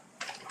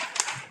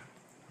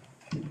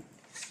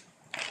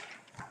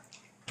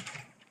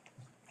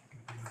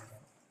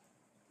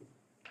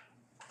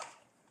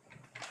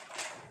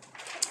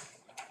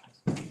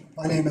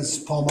 My name is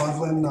Paul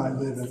Modlin. I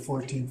live at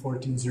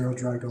 14140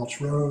 Dry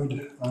Gulch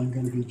Road. I'm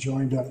going to be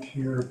joined up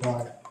here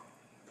by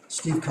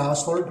Steve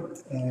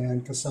Kostler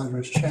and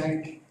Cassandra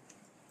Shank.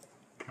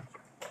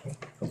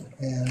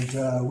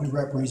 And we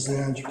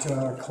represent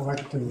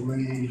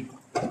collectively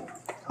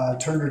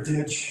Turner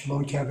Ditch,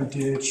 Lone Cabin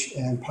Ditch,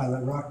 and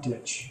Pilot Rock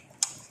Ditch.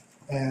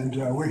 And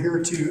we're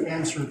here to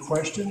answer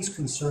questions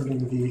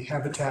concerning the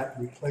habitat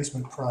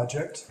replacement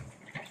project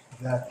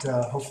that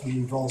hopefully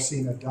you've all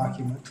seen a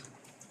document.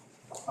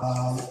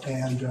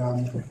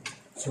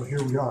 So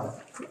here we are.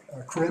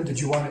 Corinne, did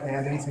you want to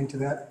add anything to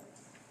that?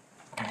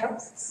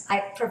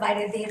 I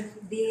provided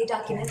the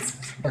documents.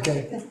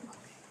 Okay.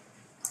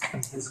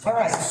 All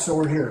right. So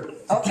we're here.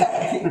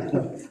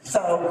 Okay.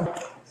 So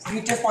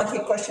you just want to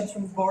take questions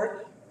from the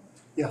board?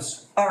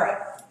 Yes. All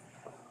right.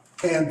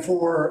 And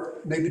for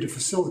maybe to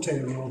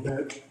facilitate it a little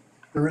bit,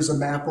 there is a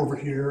map over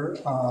here.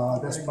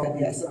 That's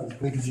probably as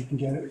big as you can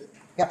get it.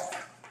 Yep.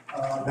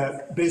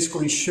 That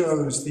basically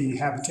shows the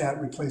habitat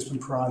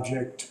replacement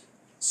project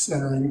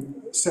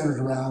centered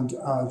around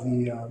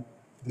the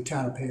the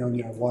town of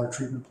Paonia water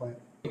treatment plant.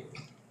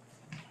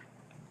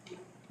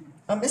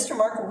 Mr.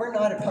 Markle, we're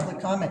not at public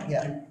comment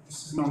yet.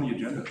 This isn't on the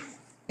agenda.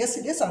 Yes,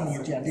 it is on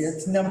the agenda.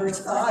 It's number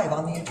 5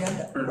 on the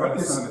agenda. Or,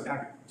 it's not in the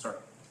packet, sorry.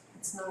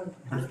 It's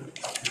not.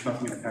 There's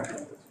nothing in the packet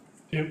on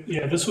this.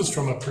 Yeah, this was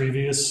from a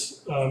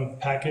previous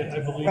packet, I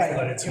believe, Right,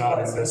 but it's it not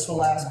was. in It's this the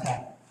one. last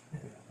packet.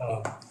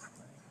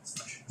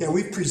 Yeah,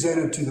 we've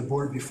presented to the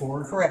board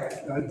before.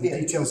 Correct. The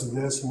details of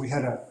this, and we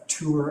had a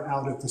tour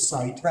out at the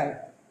site. Right.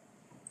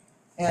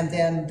 And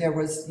then there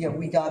was,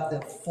 we got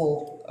the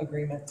full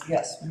agreement.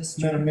 Yes,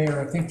 Mr. Madam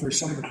Mayor, I think for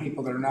some of the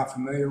people that are not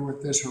familiar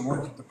with this or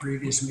weren't at the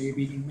previous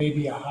meeting,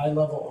 maybe a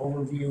high-level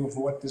overview of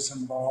what this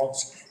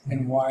involves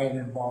and why it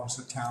involves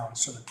the town,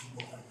 so that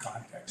people have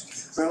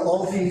context. Well,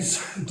 all these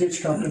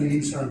ditch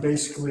companies are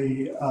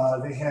basically,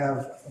 they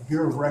have a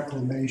Bureau of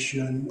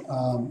Reclamation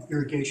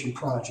irrigation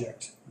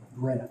project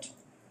grant.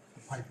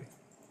 Piping.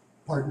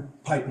 Pardon?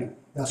 Piping,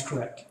 that's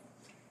correct.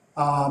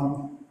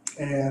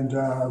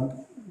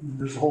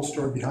 There's a whole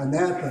story behind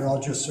that, but I'll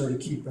just sort of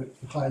keep it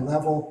high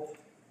level.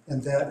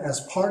 And that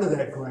as part of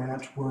that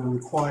grant, we're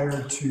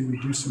required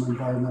to do some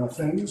environmental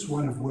things,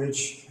 one of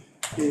which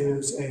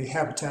is a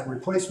habitat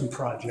replacement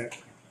project,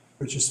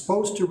 which is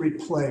supposed to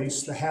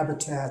replace the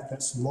habitat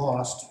that's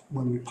lost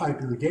when we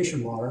pipe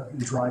irrigation water and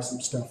dry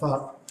some stuff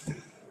up.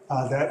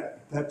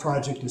 That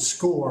project is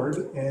scored,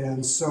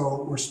 and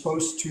so we're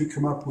supposed to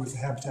come up with a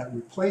habitat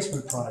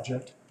replacement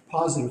project,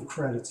 positive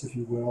credits, if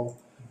you will,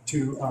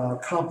 to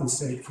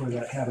compensate for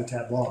that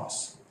habitat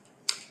loss.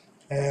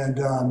 And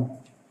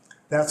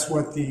that's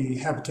what the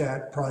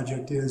habitat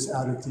project is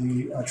out at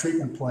the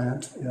treatment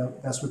plant.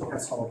 That's what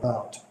that's all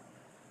about.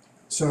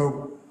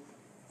 So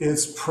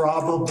it's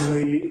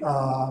probably,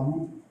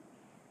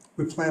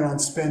 we plan on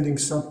spending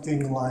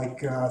something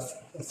like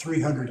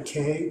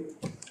 $300K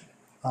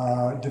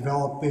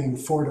developing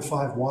 4 to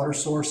 5 water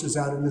sources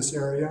out in this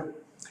area.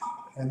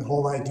 And the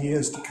whole idea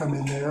is to come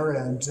in there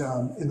and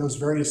in those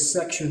various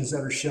sections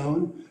that are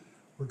shown,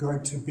 we're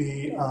going to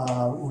be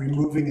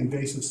removing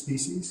invasive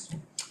species,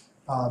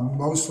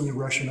 mostly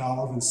Russian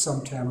olive and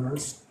some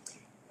tamarinds,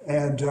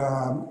 and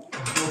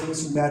building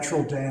some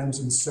natural dams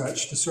and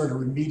such to sort of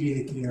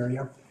remediate the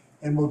area.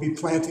 And we'll be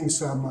planting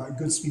some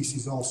good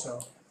species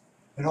also.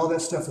 And all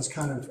that stuff is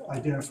kind of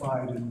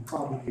identified in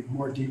probably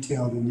more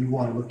detail than you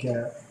want to look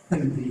at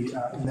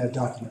in that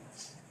document.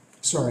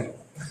 Sorry.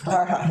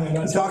 All right.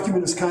 The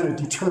document is kind of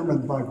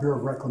determined by Bureau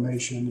of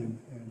Reclamation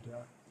and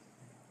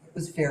It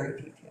was very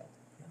detailed.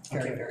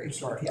 Very, Okay, very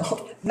sorry.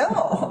 detailed.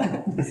 No,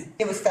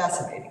 it was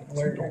fascinating.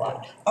 Learned a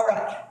lot. All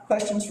right,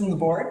 questions from the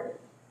board?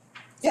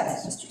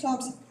 Yes, Mr.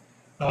 Thompson.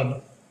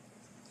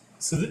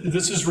 So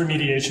this is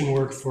remediation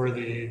work for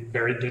the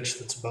buried ditch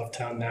that's above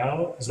town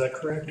now, is that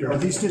correct? Or-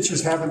 these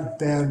ditches haven't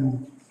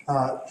been,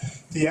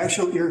 the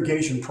actual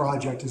irrigation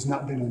project has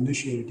not been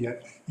initiated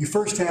yet. You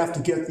first have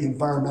to get the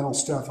environmental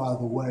stuff out of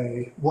the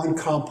way, one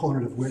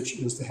component of which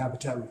is the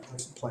habitat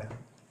replacement plan.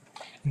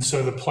 And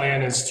so the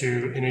plan is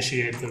to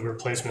initiate the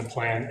replacement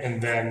plan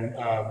and then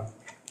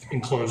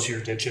enclose your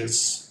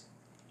ditches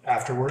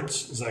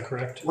afterwards, is that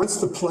correct? Once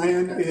the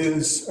plan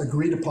is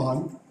agreed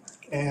upon,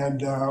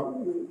 and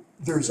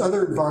there's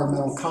other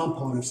environmental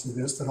components to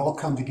this that all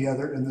come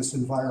together in this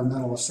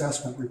environmental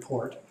assessment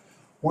report.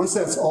 Once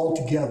that's all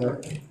together,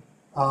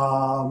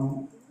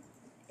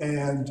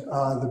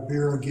 the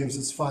Bureau gives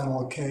its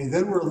final okay,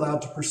 then we're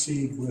allowed to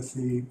proceed with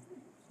the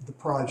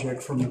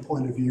project from the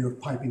point of view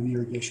of piping the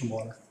irrigation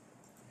water.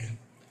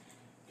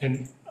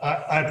 And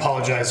I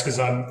apologize because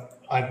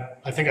I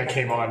think I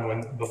came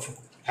on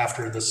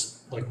after this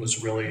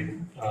was really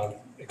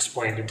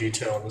explained in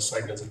detail in the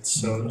site visits.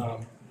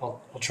 So I'll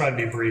try to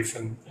be brief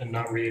and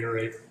not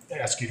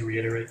ask you to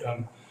reiterate.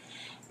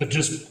 But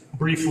just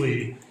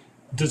briefly,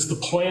 does the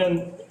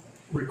plan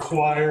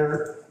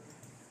require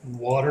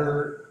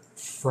water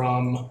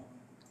from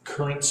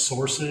current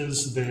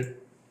sources that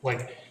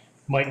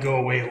might go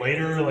away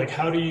later?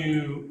 How do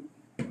you?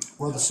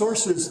 Well, the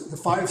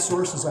 5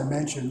 sources I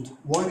mentioned,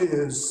 one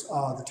is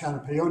the town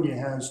of Paonia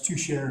has 2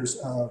 shares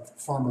of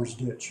Farmer's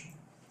Ditch.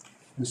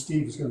 And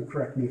Steve is going to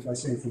correct me if I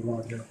say anything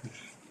wrong here.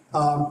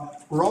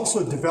 We're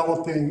also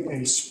developing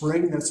a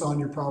spring that's on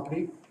your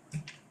property.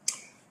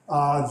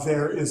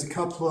 There is a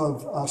couple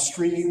of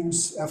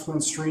streams,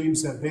 effluent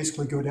streams that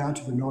basically go down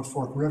to the North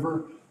Fork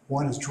River.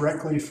 One is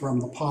directly from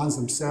the ponds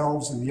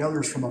themselves, and the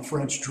other is from a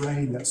French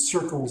drain that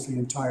circles the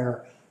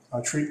entire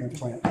treatment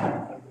plant,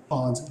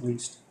 ponds at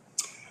least.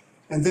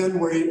 And then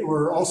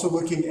we're also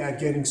looking at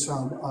getting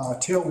some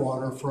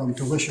tailwater from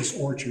Delicious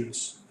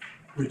Orchards,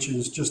 which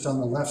is just on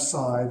the left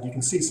side. You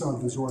can see some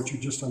of those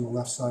orchards just on the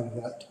left side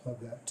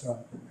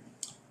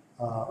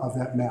of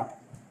that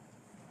map.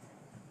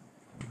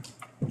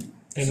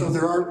 And so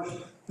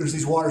there's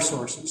these water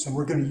sources, and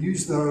we're going to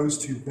use those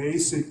to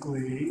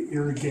basically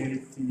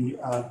irrigate the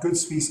good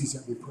species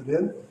that we put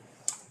in,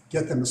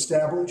 get them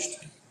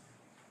established.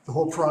 The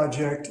whole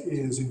project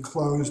is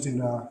enclosed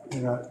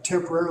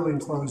temporarily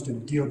enclosed in a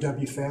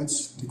DOW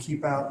fence to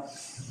keep out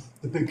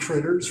the big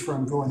critters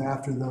from going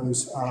after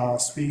those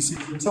species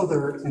until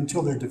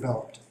they're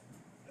developed.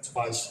 That's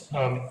wise.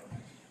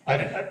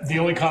 The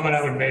only comment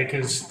I would make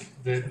is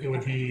that it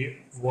would be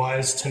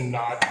wise to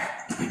not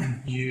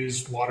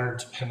use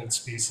water-dependent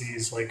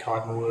species like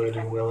cottonwood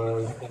and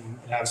willow and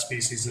have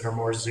species that are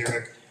more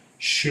xeric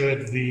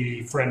should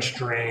the French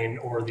drain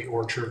or the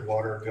orchard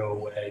water go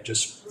away,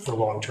 just for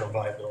long-term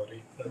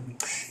viability.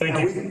 Thank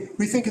you.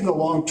 We think in the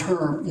long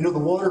term, the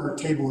water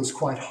table is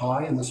quite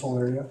high in this whole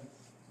area.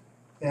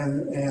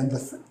 And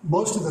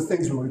most of the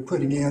things we're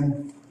putting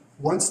in,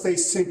 once they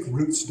sink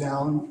roots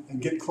down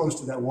and get close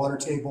to that water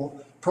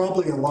table,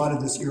 probably a lot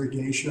of this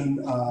irrigation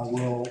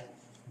will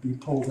be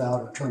pulled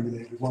out or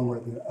terminated one way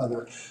or the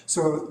other.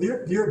 So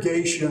the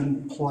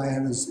irrigation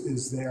plan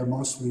is there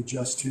mostly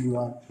just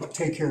to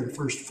take care of the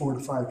first 4 to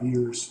 5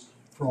 years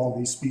for all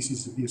these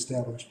species to be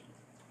established.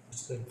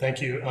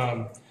 Thank you.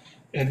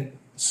 And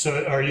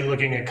so are you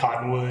looking at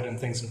cottonwood and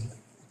things,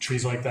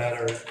 trees like that,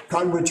 or?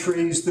 Cottonwood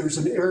trees, there's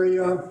an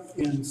area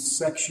in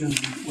section,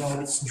 well,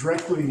 it's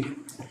directly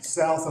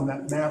south on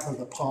that map of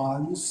the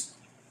ponds,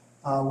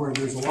 where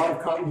there's a lot of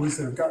cottonwoods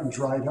that have gotten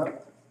dried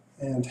up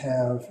and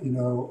have,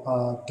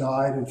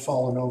 died and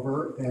fallen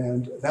over.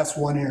 And that's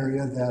one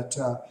area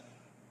that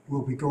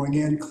we'll be going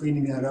in,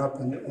 cleaning that up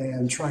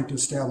and trying to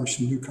establish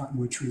some new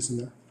cottonwood trees in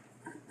there,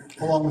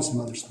 along with some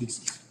other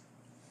species.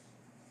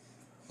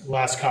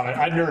 Last comment.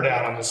 I nerd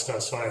out on this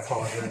stuff, so I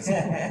apologize.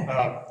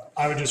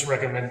 I would just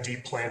recommend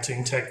deep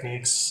planting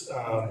techniques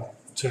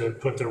to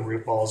put the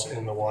root balls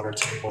in the water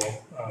table,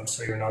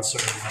 so you're not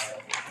serving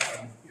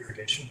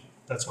irrigation.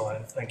 That's all I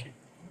have. Thank you.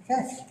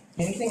 Okay.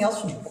 Anything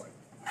else from the board?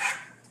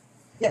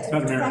 Yes.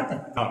 Madam Mayor,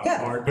 Captain. not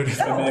Yeah. board, but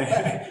if I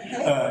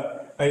may.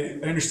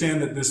 I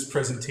understand that this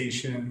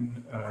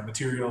presentation,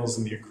 materials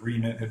and the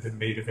agreement had been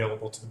made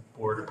available to the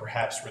board, or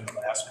perhaps were in the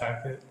last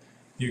packet.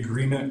 The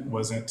agreement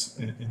wasn't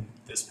in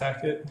this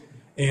packet,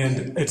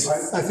 and it's.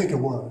 I think it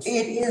was.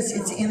 It is,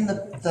 it's in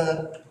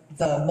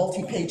the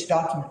multi-page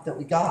document that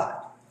we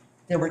got.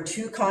 There were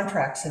 2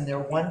 contracts in there,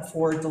 one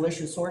for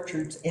Delicious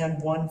Orchards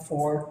and one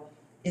for,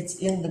 it's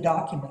in the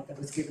document that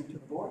was given to the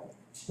board.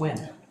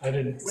 When? I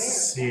didn't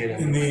see it.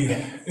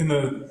 In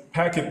the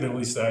packet that at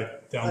least I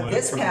downloaded.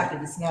 This from-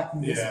 packet is not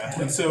in this. Yeah,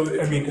 packet. and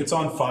so, I mean, it's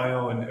on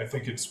file, and I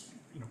think it's,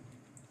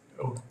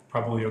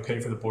 probably okay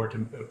for the board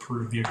to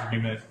approve the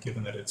agreement,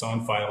 given that it's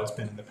on file, it's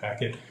been in the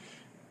packet.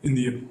 In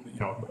the,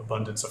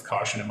 abundance of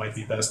caution, it might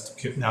be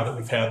best, now that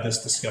we've had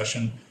this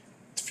discussion,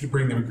 to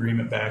bring the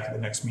agreement back at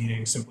the next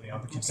meeting simply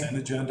on the consent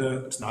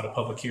agenda. It's not a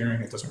public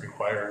hearing, it doesn't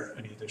require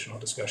any additional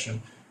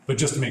discussion, but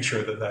just to make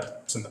sure that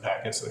that's in the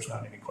packet, so there's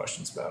not any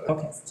questions about it.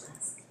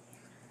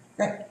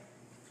 Okay.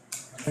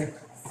 Great.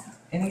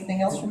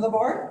 Anything else from the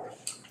board?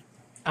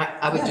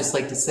 I would just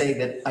like to say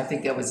that I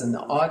think I was in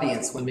the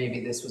audience when maybe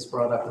this was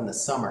brought up in the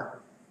summer,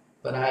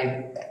 but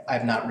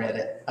I've not read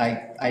it.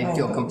 I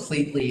feel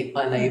completely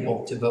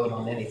unable to vote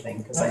on anything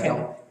because I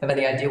don't have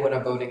any idea what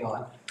I'm voting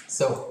on,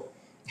 so.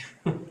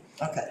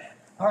 Okay,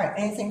 all right,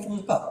 anything from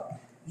the public?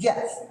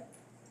 Yes,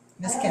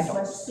 Ms.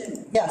 Kendall.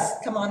 Yes,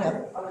 come on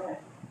up. Okay.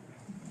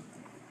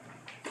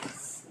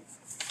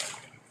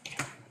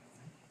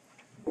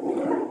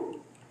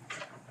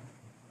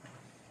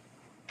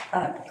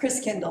 Chris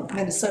Kendall,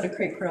 Minnesota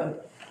Creek Road.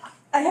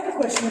 I have a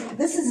question.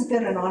 This has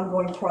been an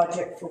ongoing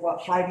project for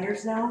what, 5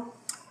 years now?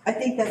 I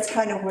think that's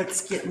kind of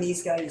what's getting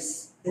these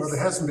guys. Well,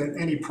 there hasn't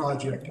been any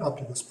project up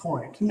to this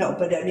point. No,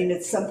 but I mean,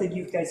 it's something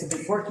you guys have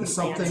been working It's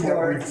on something that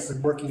we've towards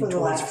been working for the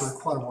towards last for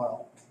quite a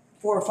while.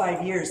 4 or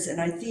 5 years. And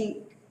I think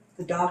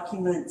the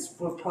documents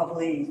were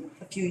probably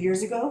a few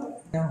years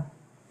ago. No.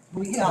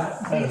 We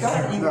got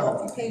an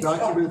email. The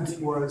document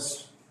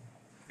was.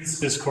 This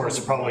discourse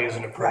probably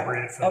isn't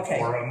appropriate for the Okay,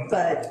 forum.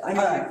 but I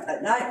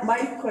mean,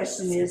 my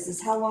question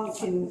is how long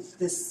can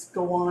this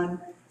go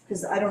on?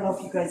 Because I don't know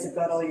if you guys have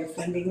got all your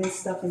funding and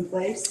stuff in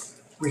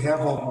place. We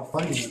have all our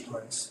funding in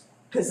place.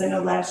 Because I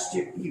know last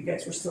year you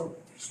guys were still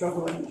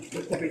struggling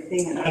with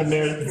everything and I And was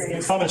Mayor, the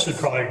curious. comments should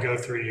probably go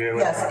through you.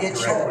 Yes, it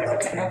directly.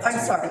 should. Okay, I'm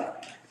sorry.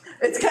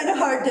 It's kind of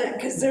hard to,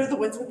 because they're the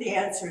ones with the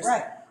answers.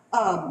 Right.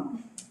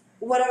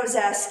 What I was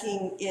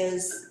asking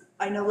is,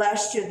 I know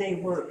last year they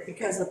were,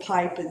 because of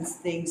pipe and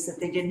things, that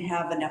they didn't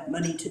have enough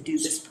money to do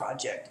this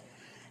project.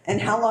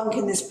 And how long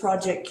can this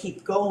project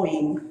keep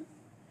going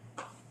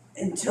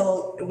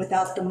until,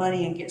 without the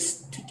money and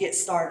get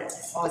started?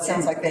 Well, it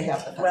sounds like they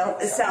have the money. Well,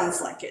 it sounds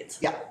like it.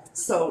 Yeah.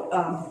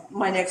 So,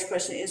 my next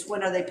question is,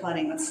 when are they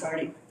planning on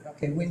starting?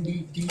 Okay, when do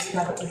you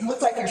have it? It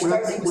looks like you're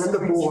starting. When the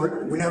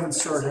board, we haven't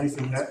started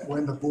anything yet,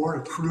 when the board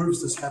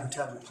approves this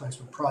habitat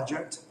replacement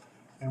project,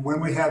 and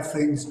when we have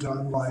things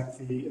done like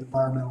the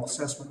environmental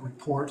assessment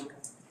report,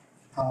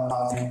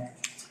 and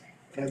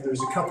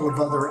there's a couple of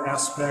other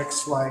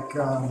aspects like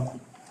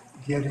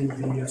getting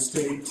the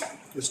state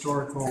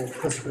historical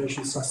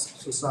preservation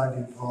society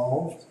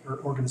involved, or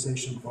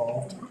organization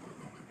involved.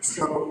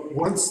 So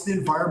once the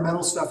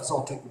environmental stuff is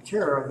all taken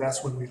care of,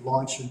 that's when we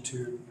launch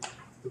into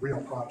the real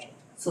project.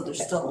 So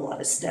there's still a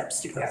lot of steps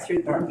to go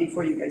through there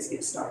before you guys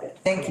get started.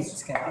 Thank you,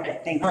 Ms. Kendall.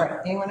 Okay, thank you. All right,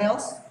 anyone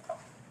else?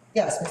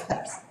 Yes, Ms.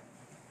 Pepsi.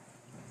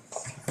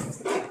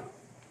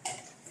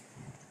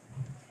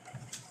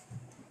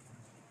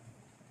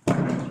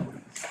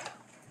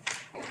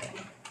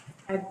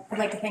 I'd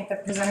like to thank the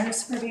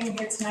presenters for being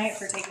here tonight,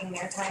 for taking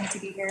their time to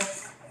be here.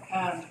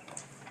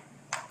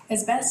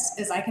 As best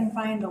as I can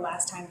find, the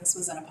last time this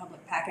was in a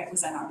public packet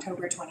was in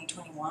October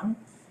 2021.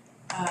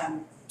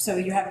 So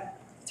you have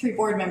 3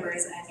 board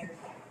members and your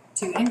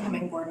 2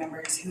 incoming board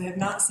members who have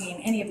not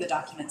seen any of the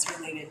documents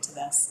related to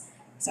this.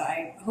 So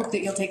I hope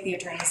that you'll take the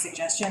attorney's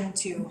suggestion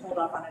to hold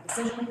off on a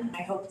decision.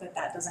 I hope that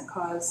that doesn't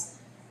cause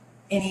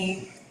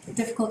any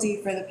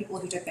difficulty for the people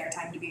who took their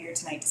time to be here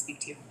tonight to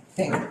speak to you.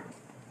 Thank you.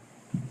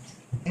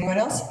 Anyone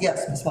else?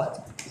 Yes, Ms.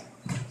 Watson.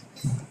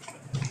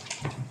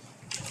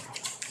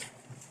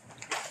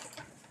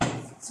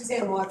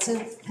 Suzanne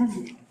Watson.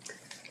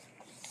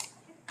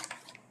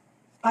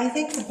 I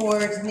think the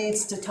board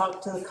needs to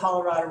talk to the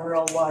Colorado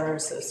Rural Water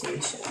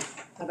Association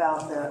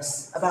about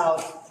this,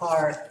 about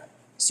our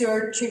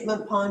sewer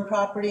treatment pond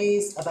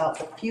properties, about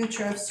the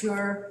future of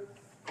sewer,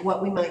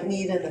 what we might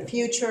need in the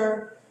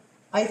future.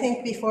 I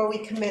think before we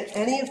commit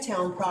any of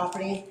town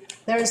property,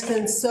 there's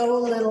been so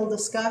little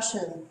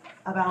discussion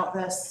about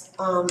this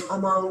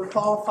among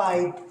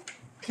qualified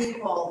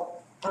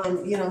people,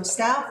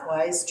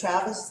 staff-wise.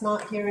 Travis is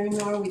not here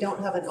anymore. We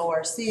don't have an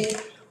ORC.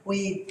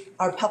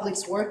 Our public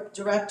works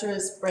director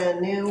is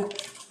brand new.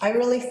 I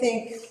really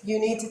think you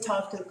need to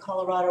talk to the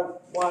Colorado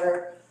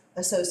Water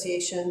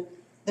Association,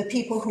 the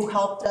people who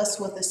helped us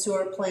with the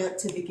sewer plant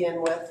to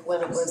begin with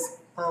when it was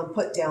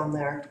put down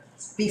there,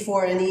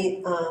 before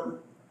any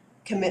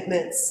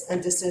commitments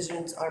and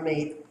decisions are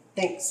made.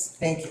 Thanks.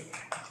 Thank you.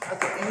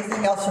 Okay,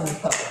 anything else from the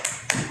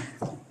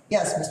public?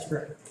 Yes, Mr.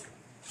 Burke.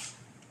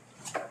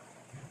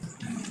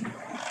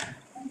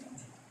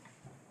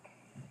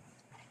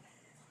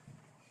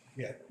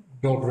 Yeah,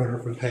 Bill Brunner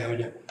from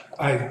Paonia.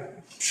 I'm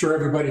sure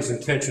everybody's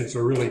intentions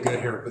are really good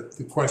here, but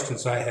the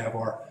questions I have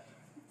are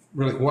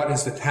really, what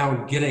is the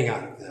town getting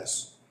out of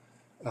this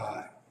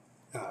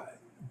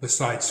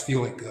besides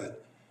feeling good?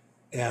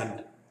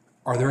 And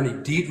are there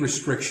any deed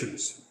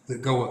restrictions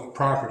that go with the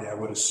property? I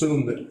would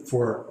assume that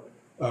for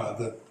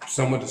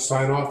someone to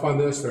sign off on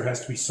this, there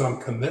has to be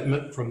some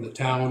commitment from the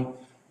town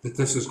that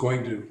this is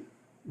going to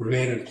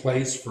remain in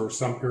place for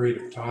some period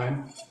of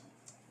time.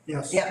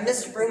 Yes. Yeah,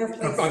 Mr. Bruner,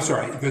 please. I'm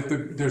sorry,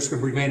 that there's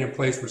going to remain in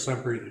place for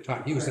some period of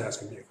time. He was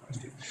asking me a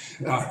question.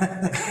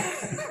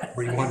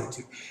 Where he wanted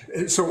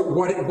to. So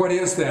what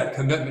is that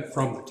commitment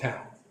from the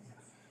town?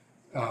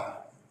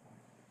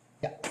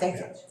 Yeah, thank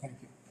you. Thank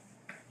you.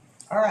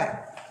 All right,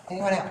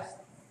 anyone else?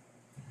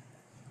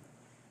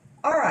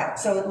 All right,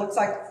 so it looks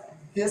like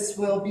this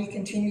will be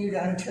continued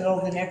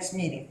until the next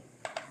meeting.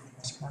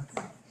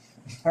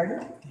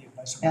 Pardon?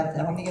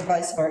 On the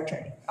advice of our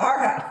attorney. All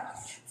right,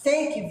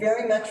 thank you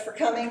very much for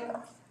coming.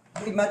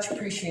 We much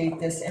appreciate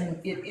this, and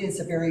it is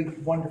a very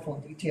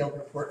wonderful, detailed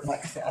report. And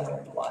like I said, I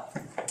learned a lot.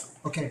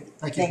 Okay,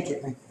 thank you.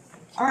 Thank you.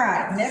 All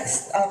right,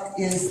 next up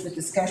is the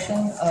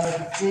discussion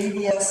of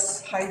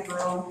JVS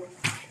Hydro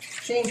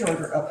change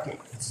order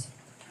updates.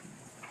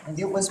 And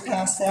it was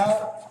passed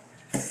out.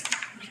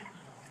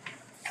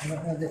 I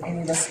don't know that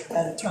any of us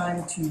had a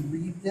time to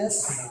read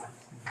this.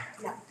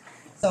 No.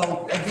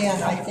 So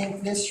again, I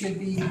think this should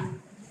be,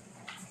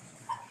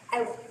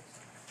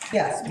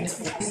 yes, Ms.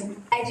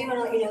 Wilson. I do want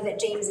to let you know that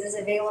James is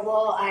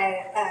available.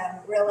 I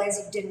realize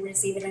you didn't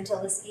receive it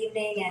until this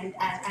evening, and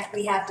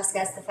we have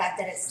discussed the fact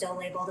that it's still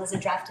labeled as a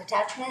draft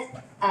attachment,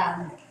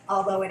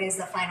 although it is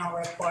the final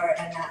report,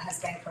 and that has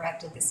been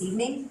corrected this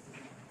evening.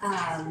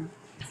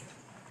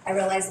 I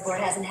realize the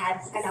board hasn't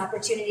had an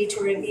opportunity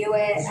to review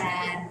it,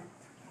 and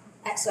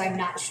so I'm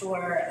not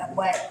sure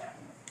what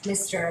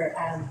Mr.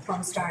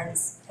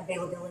 Plumstarn's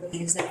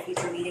availability is at a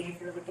future meeting if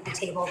you're looking at the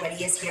table, but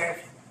he is here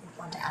if you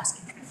want to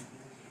ask him.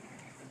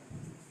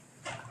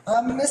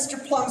 Mr.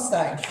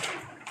 Plumstein,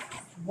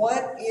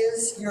 what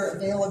is your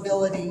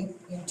availability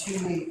in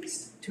 2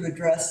 weeks to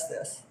address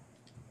this?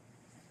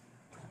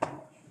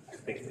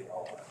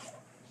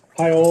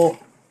 Hi all.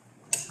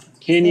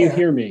 Can you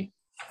hear me?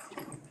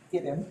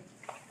 Get him.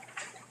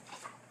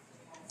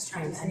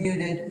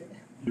 Muted.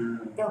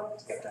 No.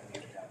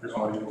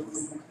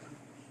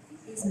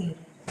 He's muted.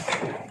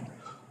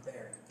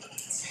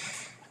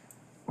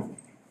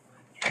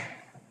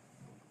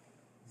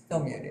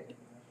 Still muted.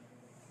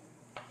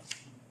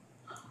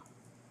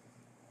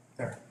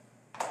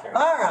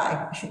 All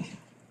right.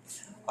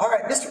 All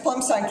right, Mr.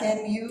 Plumstein,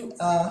 can you,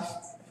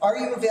 are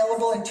you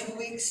available in 2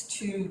 weeks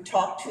to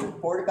talk to the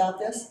board about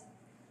this?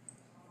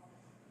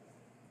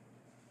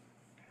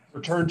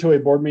 Return to a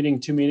board meeting,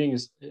 2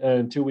 meetings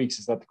in 2 weeks.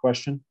 Is that the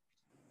question?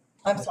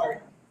 I'm sorry.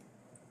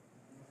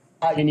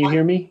 Can you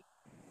hear me?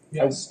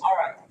 Yes. All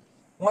right.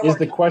 Is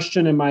the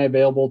question, am I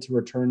available to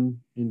return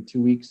in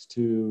 2 weeks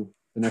to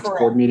the next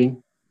board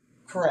meeting?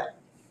 Correct.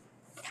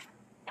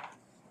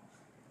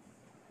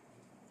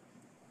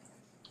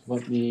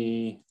 Let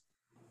me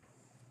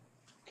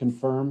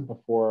confirm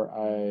before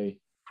I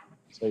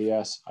say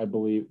yes. I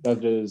believe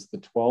that is the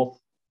 12th,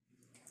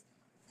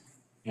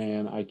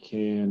 and I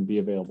can be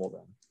available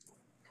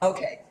then.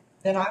 Okay,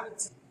 then I would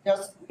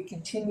suggest we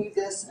continue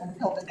this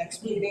until the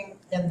next meeting,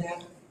 and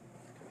then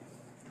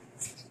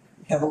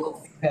have a little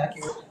feedback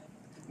here.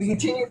 We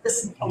continue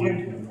this until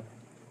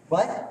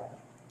What?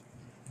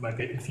 Might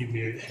be, if you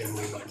mute him,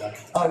 we might not.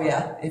 Oh,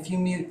 yeah, if you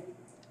mute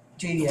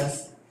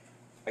JDS.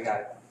 I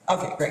got it.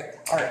 Okay, great.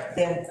 All right,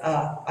 then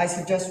I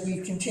suggest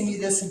we continue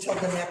this until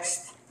the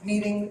next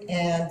meeting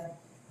and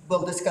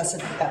we'll discuss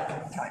it at that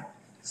point in time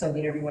so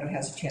that everyone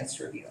has a chance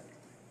to review it.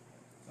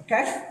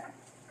 Okay?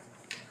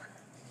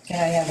 Can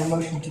I have a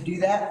motion to do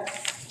that?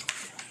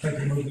 I'd like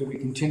to move that we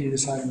continue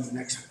this item to the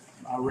next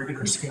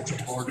regular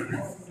scheduled board. Do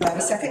I have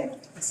a second?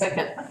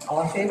 Second.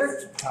 All in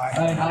favor?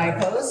 Aye. Aye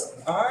opposed?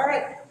 All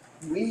right,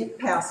 we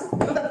pass it.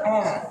 Moving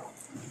on.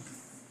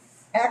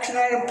 Action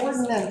item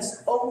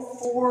ordinance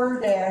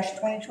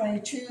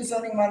 04-2022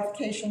 zoning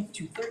modification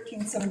to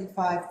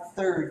 1375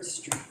 3rd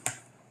Street.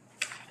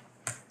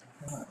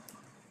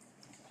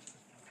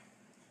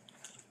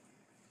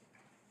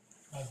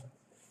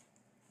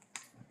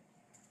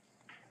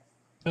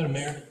 Madam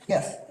Mayor?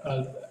 Yes.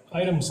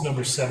 Items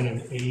number 7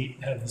 and 8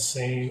 have the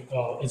same,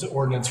 is it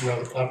ordinance,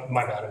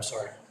 my bad, I'm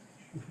sorry.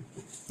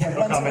 Yeah,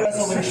 one's a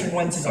resolution,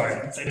 one's an Sorry,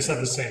 ordinance. they just have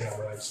the same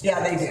number. I just-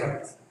 Yeah, they do.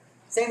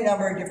 Same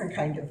number, different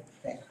kind of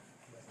thing.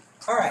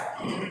 All right.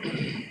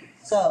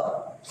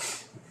 So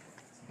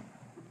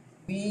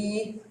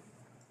we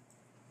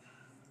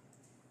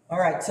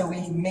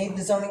made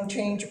the zoning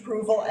change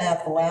approval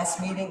at the last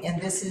meeting,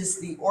 and this is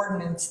the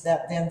ordinance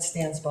that then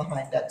stands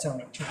behind that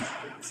zoning change.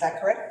 Is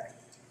that correct?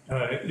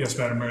 Yes,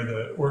 Madam Mayor,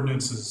 the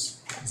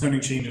ordinances, zoning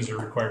changes are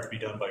required to be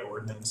done by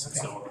ordinance. Okay.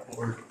 So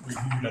we're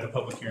reviewed at a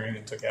public hearing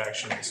and took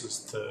action. This is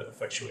to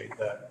effectuate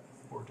that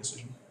board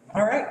decision.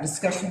 All right,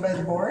 discussion by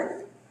the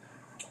board.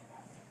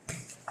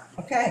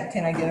 Okay,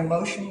 can I get a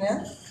motion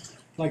then?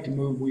 I'd like to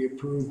move we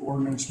approve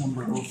ordinance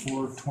number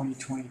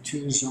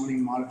 04-2022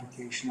 zoning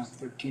modification of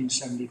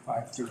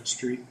 1375 3rd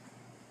Street.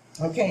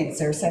 Okay, is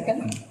there a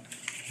second?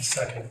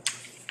 Second.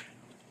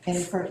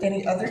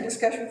 Any other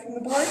discussion from the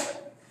board?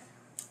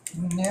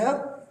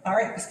 No. All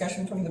right,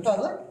 discussion from the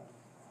public?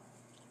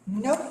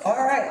 Nope. All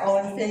right, all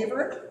in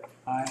favor?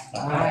 Aye.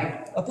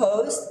 Aye.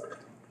 Opposed?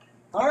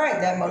 All right,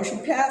 that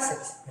motion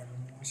passes.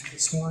 Let's get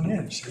sworn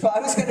in. So I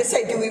was gonna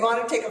say, do we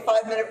want to take a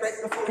 5-minute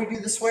break before we do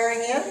the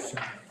swearing in?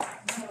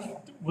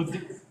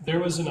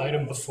 There was an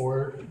item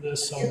before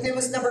this. There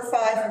was number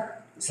 5,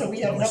 so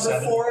we have Number number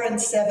 7. 4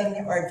 and 7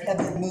 have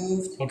been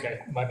moved.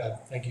 Okay, my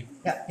bad, thank you.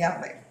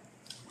 Yeah, wait.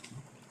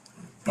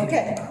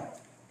 Okay.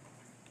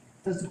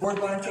 Does the board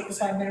want to take a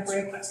 5-minute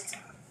break?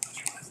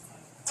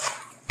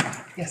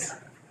 Yes.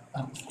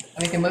 I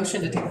make a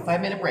motion to take a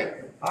 5-minute break.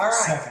 All right.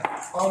 Second.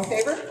 All in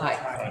favor?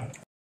 Aye.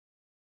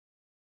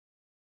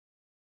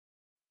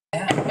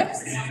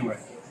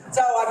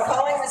 So I'm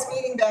calling this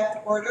meeting back to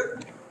order.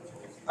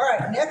 All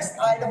right, next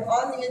item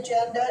on the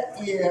agenda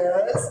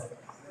is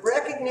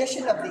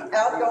recognition of the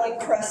outgoing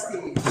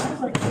trustees.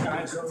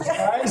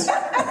 Guys.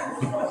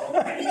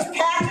 He's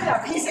packing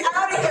up, he's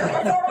out of here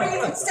before we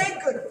even say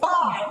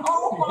goodbye.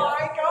 Oh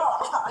my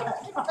God.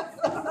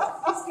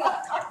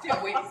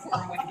 Can't wait for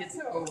him when he gets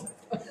home.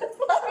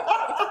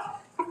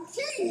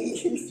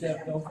 Jeez. Jeff,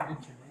 don't forget your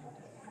name.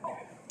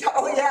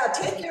 Oh yeah,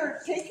 take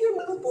your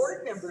little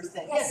board member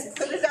thing. Yes,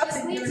 Put it up just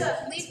in leave your.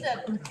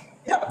 the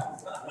Yeah.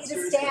 Leave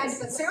the stand,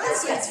 but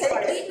Seriously, take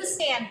it. leave the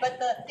stand, but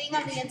the thing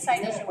on the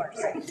inside is yours.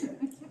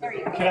 There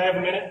you go. Can I have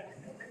a minute?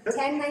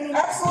 10.99.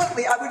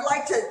 Absolutely, I would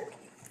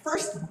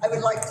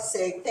like to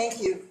say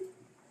thank you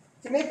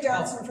to Mick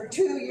Johnson for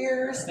 2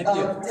 years Thank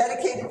you. of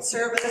dedicated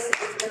service.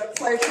 It's been a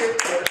pleasure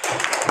to.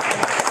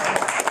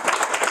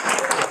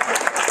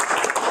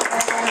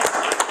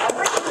 I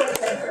wish you would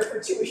have been here for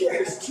 2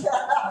 years.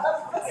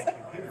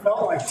 It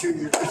felt like 2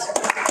 years.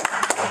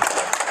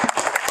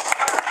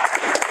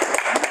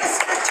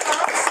 Mr.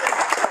 Thompson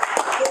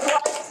would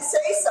like to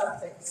say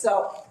something,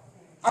 so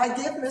I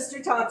give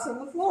Mr.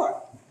 Thompson the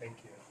floor. Thank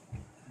you.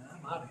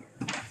 I'm out of here.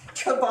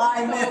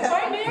 Goodbye, Mick.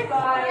 Bye, Nick.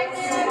 Bye,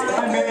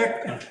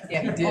 Nick.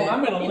 Yeah, he did. Oh,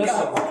 I'm gonna listen.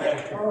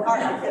 All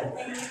right.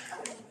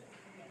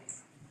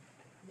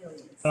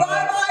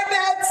 Bye-bye,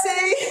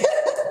 Betsy.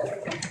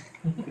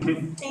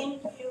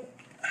 Thank you.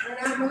 We're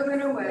not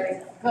moving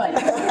away. Good.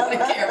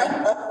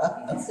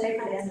 Karen. Stay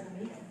for the end of the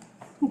meeting.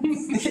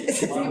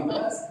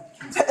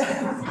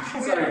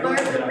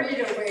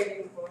 Margarita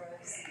waiting for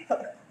us.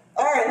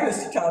 All right,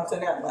 Mr.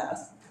 Thompson, at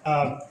last.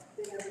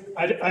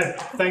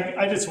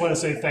 I just want to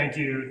say thank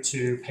you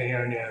to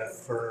Paonia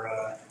for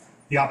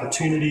the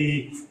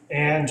opportunity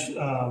and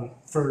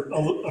for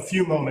a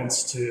few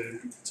moments to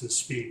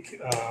speak.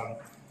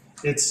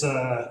 It's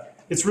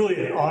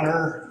really an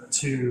honor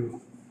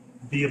to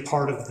be a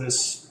part of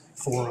this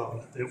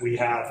forum that we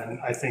have, and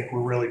I think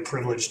we're really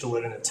privileged to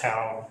live in a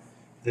town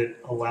that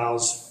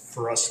allows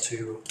for us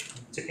to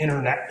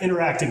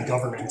interact in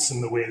governance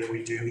in the way that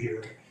we do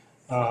here.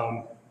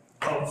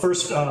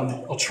 First,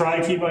 I'll try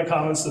to keep my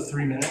comments to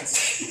 3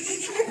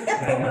 minutes.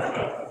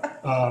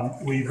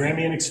 And, will you grant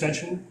me an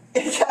extension?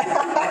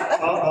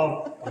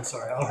 I'm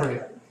sorry, I'll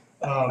hurry.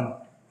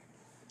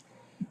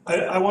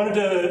 I wanted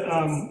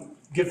to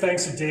give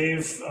thanks to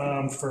Dave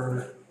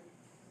for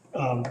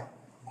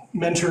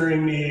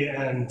mentoring me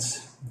and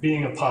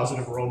being a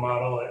positive role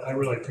model. I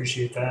really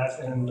appreciate that.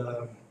 And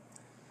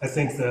I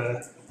think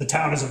the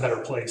town is a better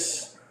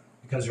place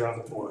because you're on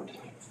the board.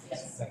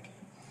 Thank you.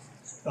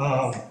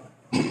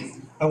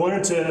 I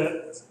wanted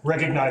to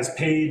recognize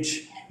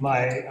Paige,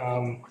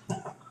 my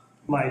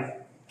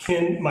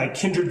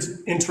kindred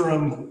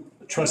interim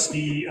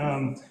trustee.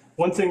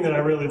 One thing that I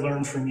really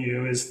learned from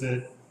you is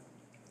that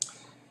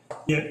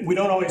we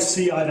don't always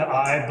see eye to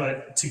eye,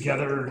 but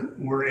together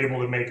we're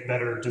able to make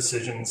better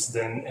decisions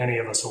than any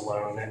of us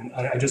alone. And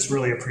I just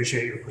really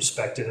appreciate your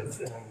perspective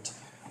and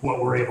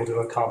what we're able to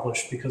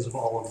accomplish because of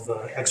all of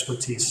the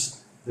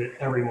expertise that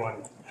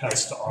everyone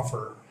has to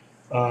offer.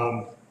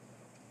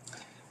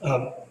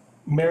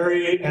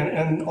 Mary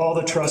and all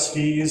the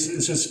trustees,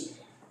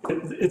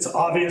 it's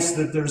obvious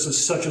that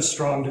there's such a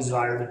strong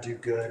desire to do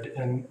good.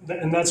 And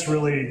that's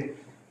really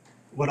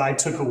what I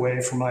took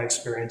away from my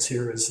experience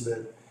here, is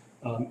that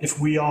if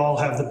we all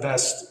have the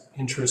best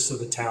interests of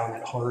the town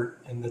at heart,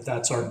 and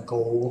that's our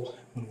goal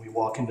when we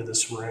walk into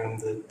this room,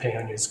 that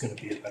Paonia is going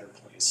to be a better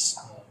place.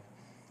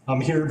 I'm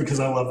here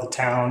because I love the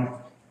town,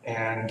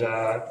 and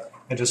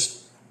I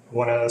just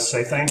want to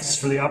say thanks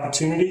for the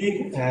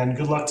opportunity and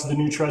good luck to the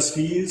new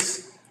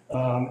trustees.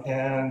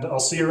 And I'll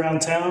see you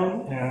around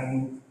town,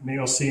 and maybe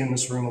I'll see you in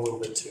this room a little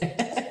bit too.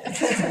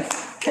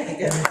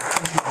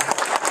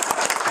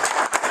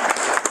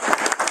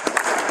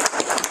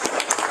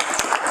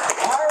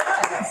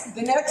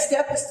 The next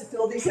step is to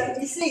fill these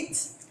empty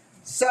seats.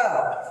 So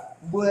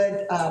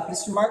would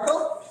Mr.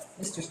 Markle,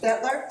 Mr.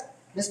 Stetler,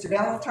 Mr.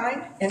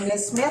 Valentine, and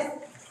Ms. Smith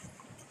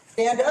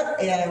stand up,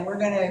 and we're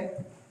going to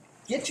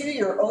get you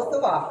your oath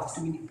of office.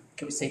 Can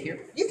we stay here?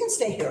 You can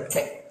stay here,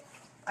 okay.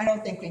 I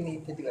don't think we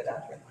need to do it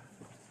out here.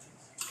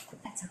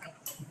 That's okay.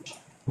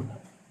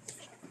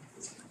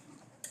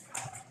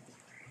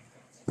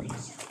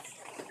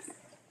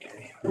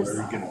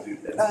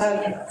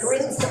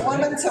 Corinne's the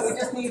woman, so we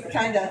just need to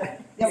kind of,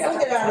 we'll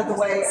get out of the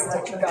way and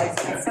let you guys.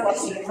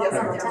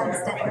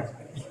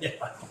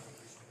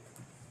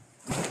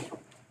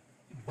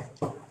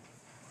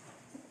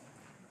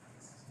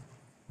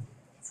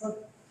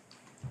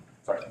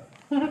 Sorry.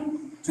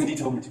 Cindy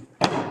told me to.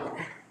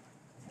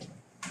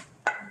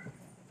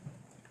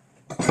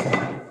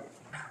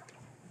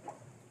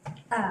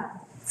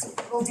 So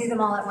we'll do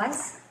them all at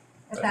once,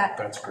 if that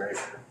That's great.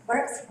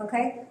 works,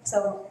 okay?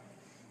 So,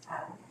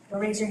 you'll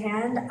raise your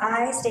hand.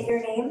 I state your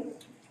name.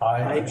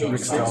 I, Rick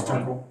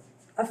Stelter,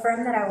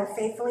 Affirm that I will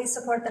faithfully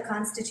support the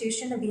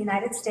Constitution of the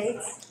United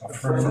States.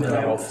 affirm that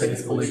I will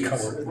faithfully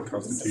support the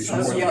Constitution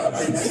of the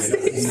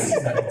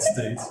United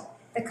States,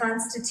 The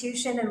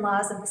Constitution and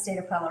laws of the state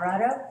of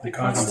Colorado. the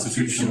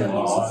Constitution and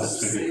laws of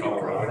the state of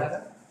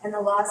Colorado, And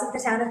the laws of the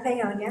town of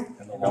Paonia.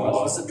 And the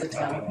laws of the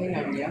town of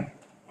Paonia.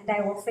 And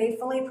I will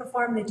faithfully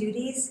perform the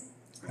duties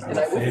And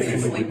I will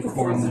faithfully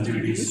perform the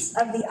duties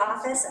of the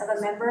office of a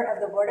member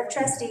of the Board of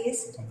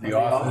Trustees of the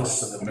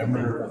office of the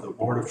member of the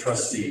Board of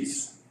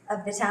Trustees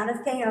of the town of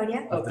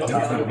Paonia, of the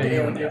town of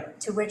Paonia,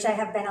 to which I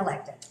have been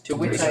elected. to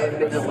which I have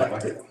been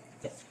elected.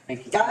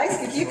 Thank you.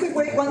 Guys, if you could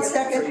wait 1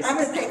 second, I'm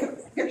going to take a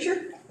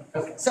picture.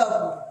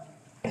 So,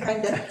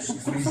 kind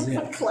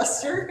of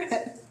cluster.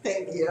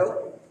 Thank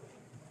you.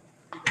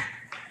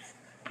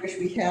 Wish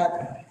we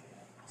had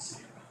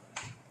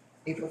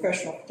a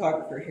professional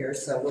photographer here,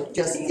 so we'll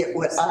just get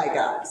what I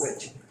got,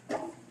 which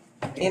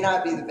may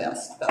not be the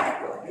best, but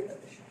we'll do it.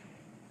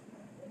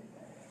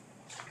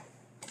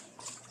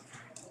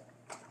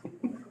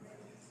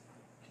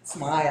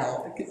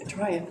 Smile.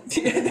 Trying.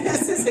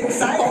 This is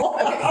exciting. All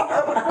right,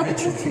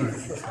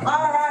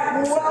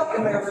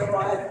 welcome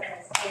everyone.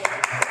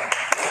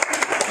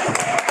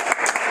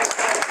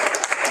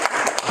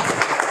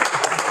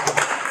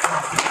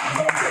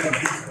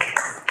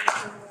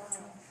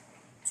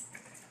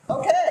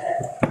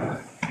 Okay.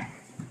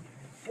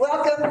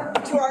 Welcome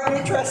to our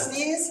new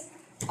trustees.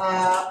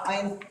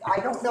 I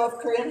don't know if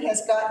Corinne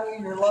has gotten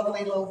you your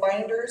lovely little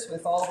binders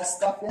with all the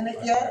stuff in it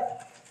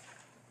yet.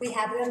 We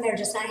have them, they're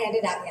just not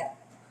handed out yet.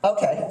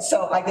 Okay,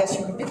 so I guess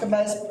you can pick them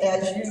as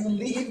you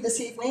leave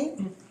this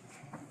evening.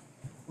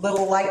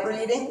 Little light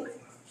reading,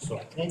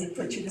 maybe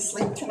put you to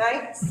sleep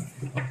tonight.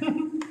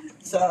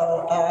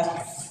 So,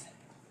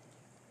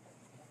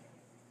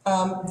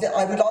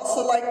 I would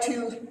also like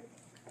to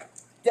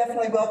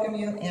definitely welcome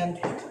you and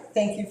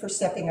thank you for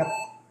stepping up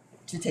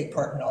to take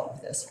part in all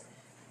of this.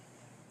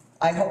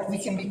 I hope we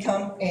can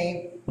become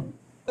a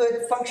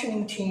good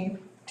functioning team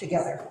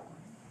together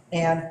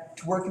and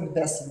to work in the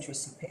best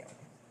interest of Paonia.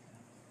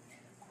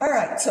 All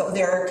right, so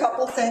there are a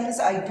couple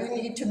things I do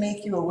need to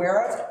make you aware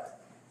of.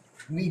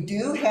 We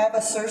do have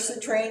a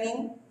CIRSA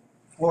training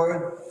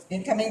for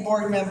incoming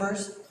board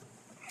members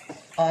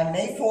on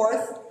May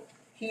 4th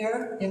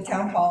here in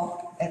Town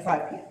Hall at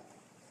 5 p.m.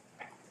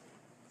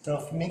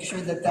 So make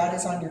sure that that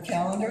is on your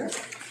calendar.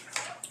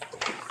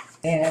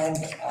 And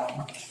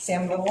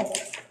Sam Little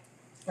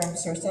from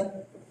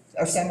CIRSA,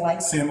 or Sam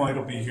White? Sam White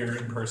will be here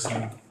in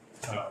person.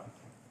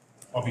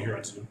 I'll be here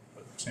on Zoom,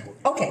 but Sam will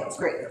be. Okay,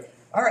 great.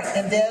 All right,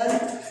 and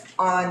then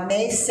on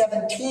May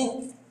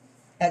 17th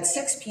at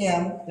 6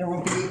 p.m., there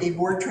will be a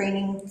board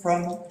training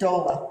from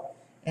DOLA.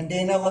 And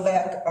Dana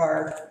Levesque,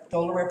 our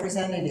DOLA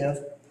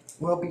representative,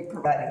 will be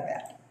providing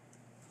that.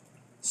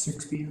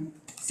 6 p.m.?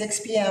 6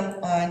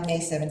 p.m. on May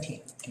 17th.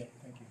 Okay,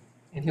 thank you.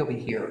 And he'll be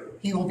here.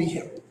 He will be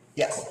here,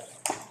 yes.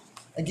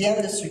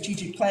 Again, the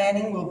strategic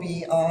planning will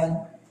be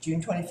on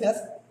June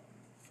 25th.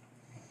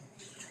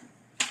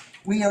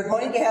 We are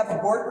going to have a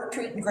board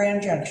retreat in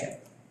Grand Junction.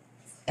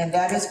 And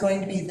that is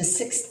going to be the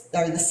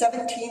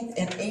 17th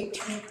and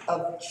 18th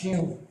of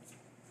June.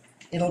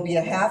 It'll be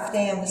a half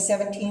day on the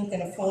 17th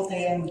and a full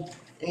day on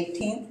the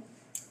 18th.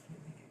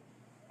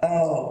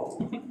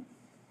 Oh.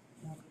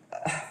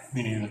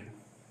 Me neither.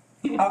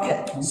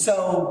 Okay,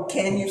 so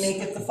can you make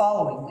it the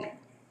following week?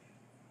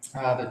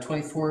 The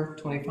 24,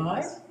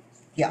 25?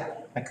 Yeah.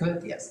 I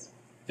could, yes.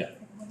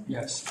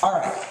 Yes. All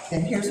right,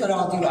 then here's what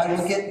I'll do. I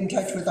will get in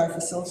touch with our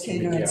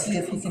facilitator and see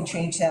if he can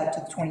change that to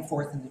the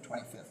 24th and the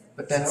 25th.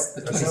 But that's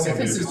the 25th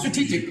is a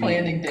strategic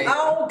planning day.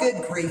 Oh,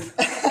 good grief.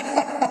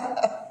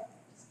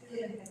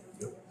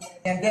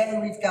 And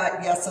then we've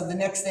got, yeah, so the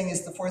next thing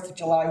is the 4th of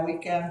July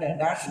weekend, and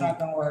that's not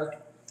gonna work.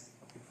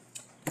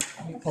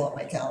 Let me pull up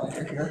my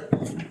calendar here.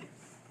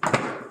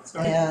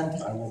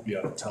 And, I won't be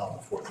out of town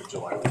the 4th of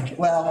July weekend.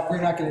 well,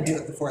 we're not gonna do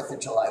it the 4th of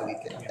July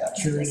weekend.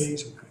 That's Jury just-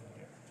 days, we couldn't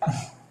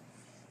do.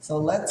 So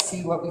let's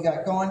see what we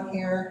got going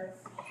here.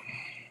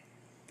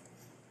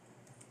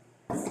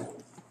 I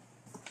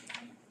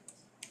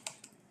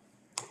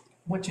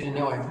want you to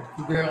know I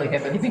rarely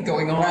have anything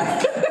going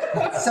on.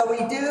 So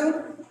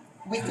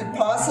we could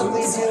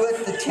possibly do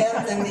it the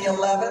 10th and the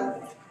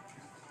 11th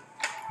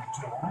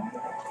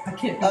I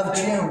can't of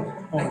June.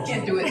 I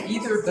can't do it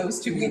either of those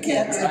two You can't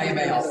weekends. do I am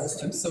either of out. those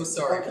two. I'm so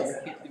sorry. Okay.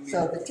 I can't do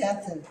So either. the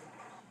 10th and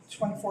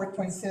 24th,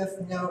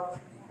 25th, no.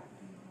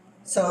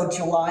 So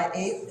July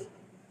 8th would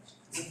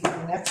be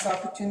the next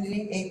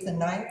opportunity, 8th and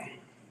 9th.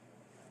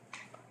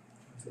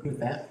 With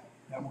that.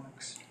 That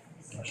works.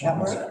 That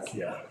works?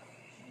 Yeah.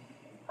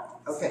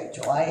 Okay,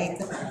 July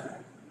 8th and 9th.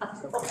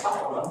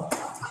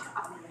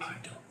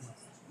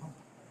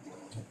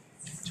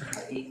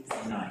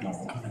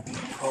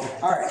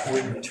 All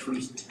right.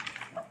 Retreat.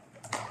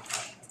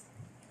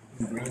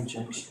 Grand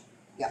Junction.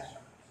 Yeah.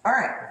 All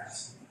right.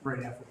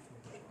 Right after the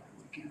 4th of July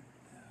weekend.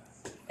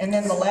 And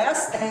then the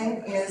last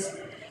thing is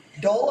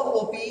DOLA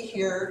will be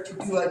here to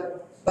do a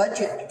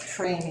budget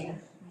training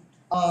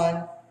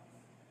on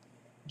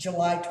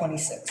July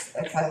 26th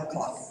at 5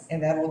 o'clock.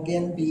 And that will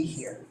again be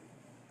here.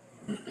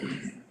 5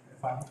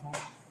 o'clock?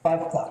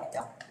 5 o'clock,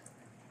 yeah.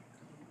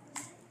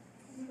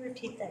 Can you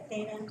repeat that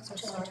date? I'm so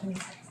sorry.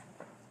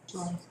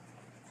 July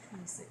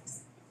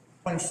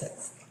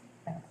 26th.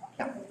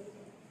 Yeah.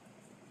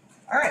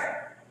 All right.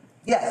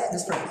 Yes,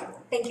 Ms. Burns.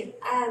 Thank you.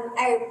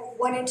 I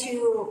wanted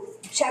to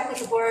check with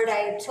the board.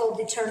 I told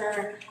the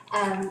Turner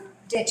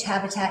Ditch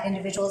Habitat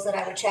individuals that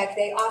I would check.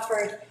 They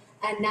offered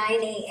a 9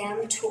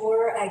 a.m.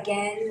 tour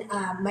again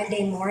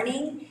Monday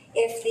morning.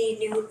 If the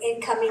new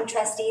incoming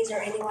trustees or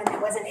anyone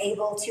that wasn't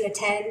able to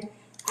attend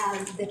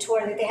the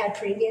tour that they had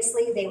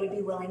previously, they would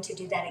be willing to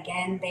do that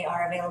again. They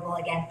are available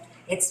again.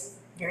 It's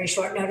very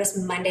short notice,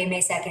 Monday,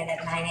 May 2nd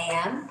at 9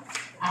 a.m.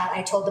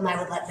 I told them I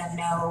would let them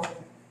know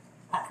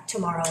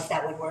tomorrow if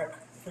that would work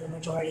for the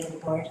majority of the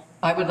board.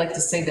 I would like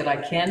to say that I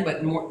can,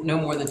 but no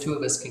more than 2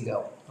 of us can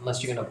go,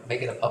 unless you're gonna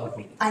make it a public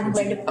meeting. I'm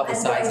going to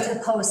Publicize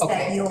it. post that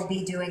Okay. you'll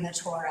be doing a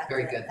tour at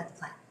Very the, good. at the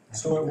plant.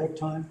 So at what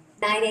time?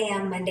 9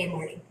 a.m. Monday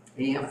morning,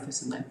 AM,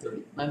 this is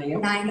 9:30, 9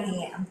 AM? 9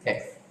 a.m.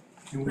 Okay.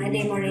 And we Monday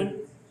meet morning.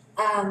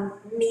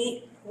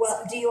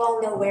 Well, do you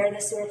all know where the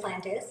sewer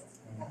plant is?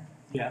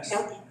 Yes.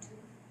 No?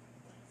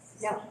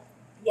 No?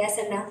 Yes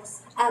and no?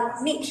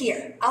 Meet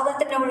here. I'll let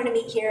them know we're gonna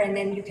meet here and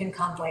then you can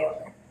convoy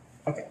over.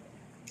 Okay.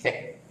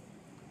 Okay.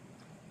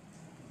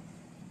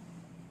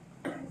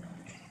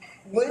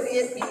 Would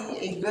it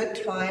be a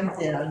good time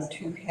then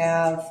to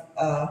have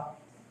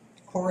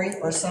Corey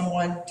or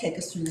someone take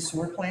us through the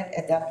sewer plant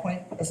at that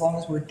point, as long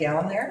as we're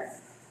down there?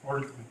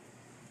 Point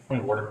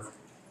of order.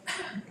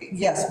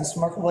 Yes, Mr.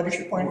 Markle, what is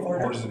your point of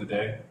order? Orders of the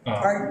day.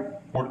 Pardon?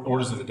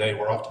 Orders of the day,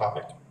 we're off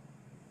topic.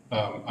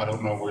 I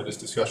don't know where this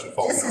discussion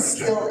falls. This is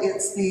still,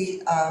 it's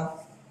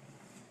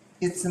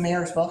the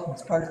mayor's welcome,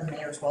 it's part of the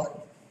mayor's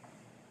welcome.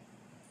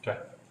 Okay.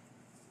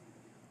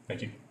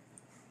 Thank you.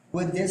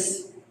 Would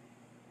this,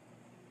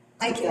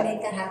 I can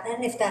make that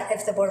happen if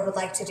the board would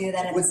like to do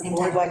that at the would the same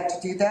board time. like to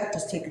do that?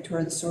 Just take a tour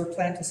of the sewer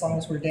plant as long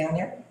as we're down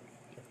there?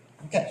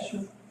 Okay.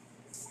 Sure.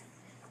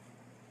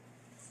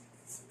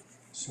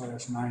 So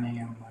that's 9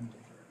 a.m.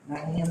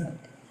 Monday. 9 a.m.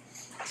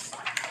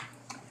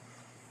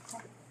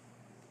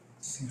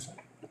 Seems like.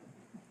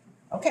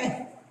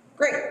 Okay,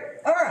 great,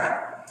 all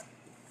right.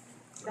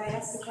 Could I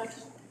ask a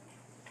question?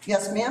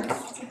 Yes, ma'am?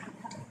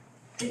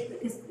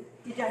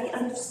 Did I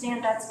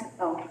understand that's,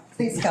 oh.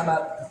 Please come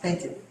up,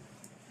 thank you.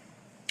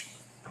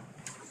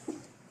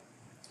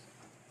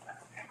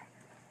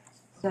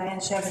 Diane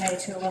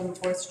Charbonnet, 211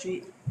 4th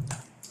Street.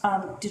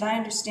 Did I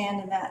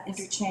understand in that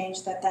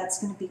interchange that that's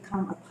going to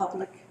become a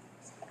public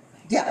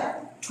Yeah,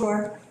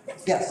 tour?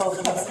 yes. Oh,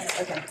 the public,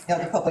 okay.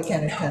 Yeah, the public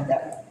can attend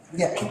that,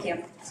 yeah. Thank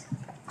you.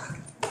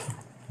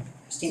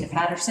 Christina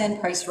Patterson,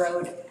 Price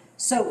Road.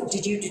 So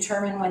did you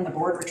determine when the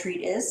board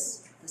retreat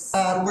is?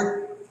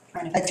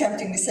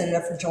 Attempting to set it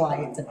up for July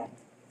 8th and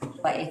 9th.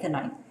 July 8th and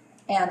 9th.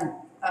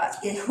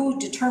 And who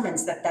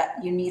determines that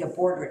you need a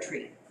board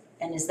retreat?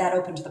 And is that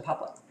open to the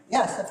public?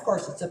 Yes, of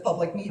course, it's a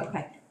public meeting.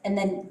 Okay. And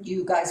then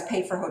you guys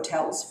pay for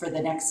hotels for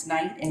the next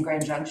night in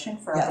Grand Junction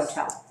for a Yes.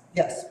 hotel?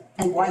 Yes.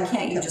 And why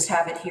can't you just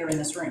have it here in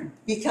this room?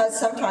 Because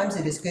sometimes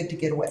it is good to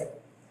get away.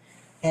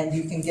 And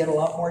you can get a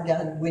lot more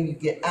done when you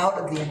get out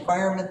of the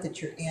environment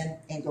that you're in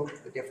and go to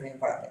a different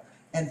environment.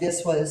 And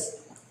this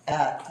was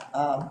at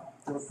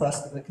the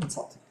request of a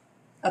consultant.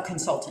 A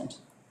consultant?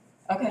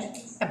 Okay.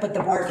 But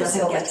the board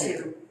doesn't get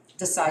to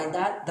decide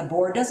that? The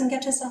board doesn't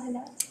get to decide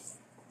that?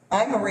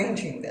 I'm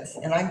arranging this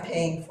and I'm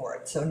paying for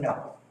it, so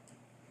no.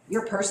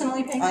 You're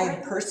personally paying for it?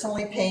 I'm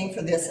personally paying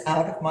for this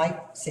out of my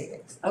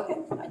savings. Okay,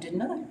 I didn't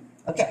know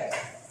that. Okay.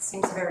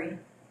 Seems very,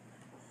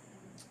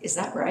 is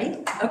that right?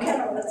 Okay.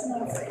 No, that's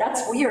not right.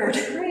 That's weird.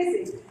 It's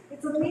crazy.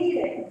 It's a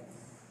meeting,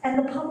 and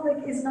the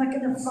public is not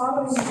gonna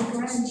follow the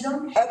Grand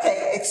Junction.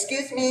 Okay,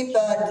 excuse me,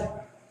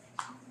 but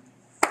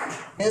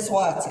Ms.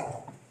 Watson.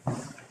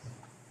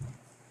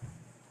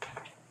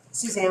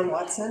 Suzanne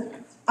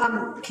Watson.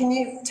 Can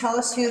you tell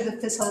us who the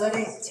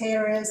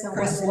facilitator is and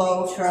Chris what's the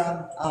Lowe nature?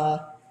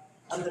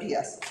 from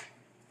GPS.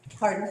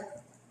 Pardon?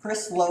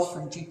 Chris Lowe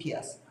from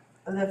GPS.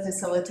 The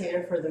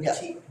facilitator for the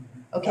Yes. retreat?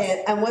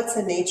 Okay, and what's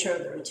the nature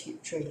of the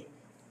retreat?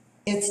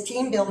 It's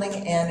team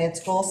building and it's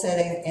goal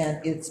setting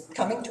and it's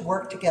coming to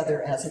work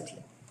together as a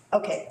team.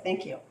 Okay,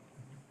 thank you.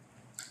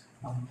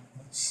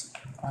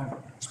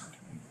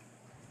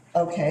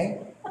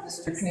 Okay,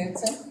 Mr.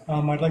 Knudsen?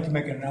 I'd like to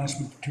make an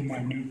announcement to my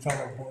new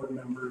fellow board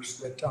members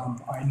that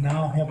I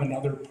now have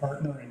another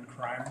partner in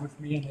crime with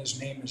me, and his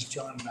name is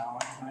John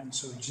Valentine.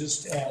 So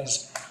just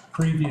as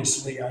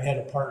previously I had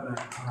a partner in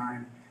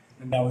crime,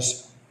 and that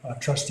was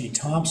Trustee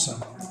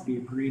Thompson, we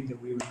agreed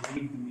that we would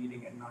leave the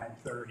meeting at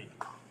 9:30.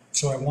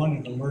 So I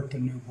wanted to alert the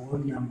new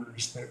board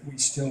members that we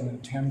still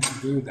intend to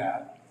do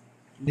that.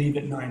 Leave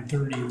at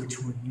 9:30,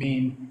 which would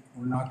mean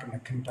we're not going to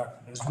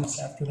conduct business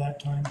after that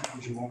time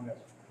because you won't have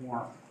a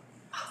quorum.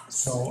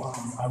 So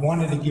I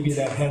wanted to give you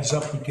that heads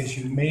up because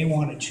you may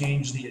want to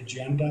change the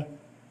agenda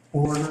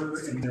order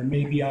and there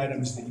may be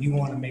items that you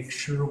want to make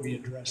sure we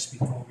address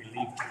before we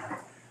leave tonight.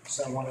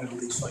 So I wanted to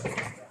at least let you know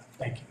that.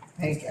 Thank you.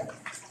 Thank you.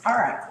 All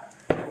right.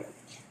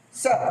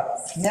 So,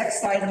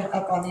 next item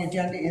up on the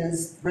agenda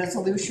is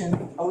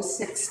Resolution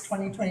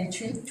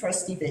 06-2022,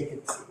 trustee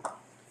vacancy.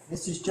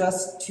 This is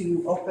just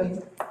to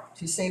open,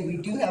 to say we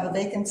do have a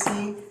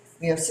vacancy.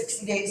 We have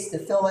 60 days to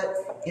fill it.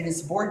 It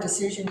is board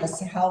decision as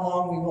to how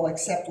long we will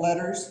accept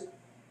letters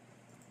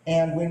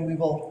and when we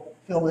will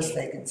fill this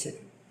vacancy.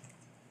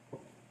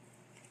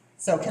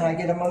 So can I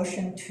get a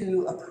motion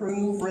to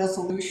approve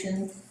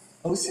Resolution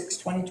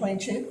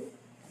 06-2022?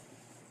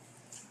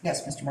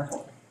 Yes, Mr.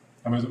 Merkel.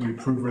 I move that we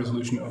approve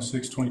Resolution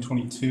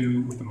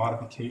 06-2022 with the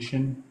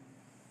modification,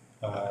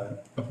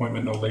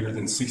 appointment no later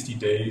than 60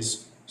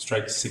 days,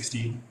 strike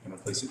 60 and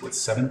replace it with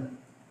 7.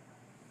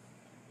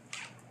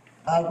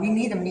 We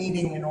need a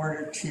meeting in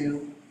order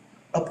to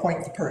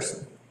appoint the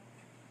person.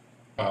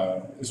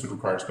 This would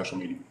require a special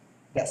meeting.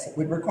 Yes, it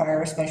would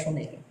require a special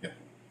meeting. Yeah.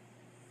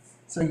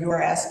 So you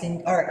are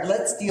asking, all right,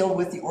 let's deal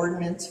with the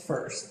ordinance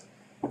first.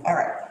 All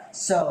right,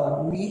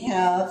 so we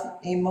have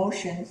a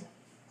motion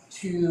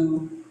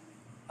to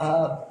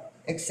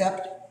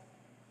accept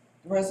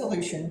the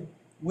resolution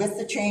with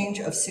the change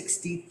of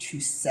 60 to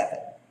 7.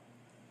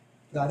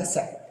 Got a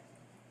second?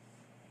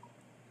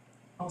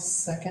 I'll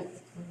second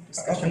for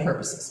discussion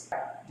purposes.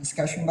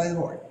 Discussion by the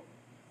board.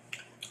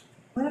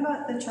 What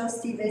about the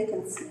trustee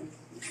vacancy?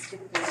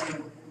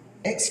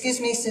 Excuse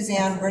me,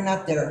 Suzanne, we're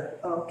not there.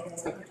 Okay.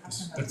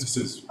 This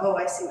is. Oh,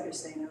 I see what you're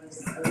saying.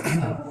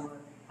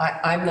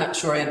 I'm not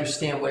sure I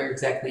understand where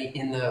exactly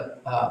in the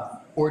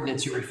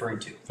ordinance you're referring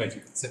to. Thank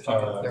you. So if you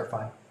can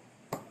clarify.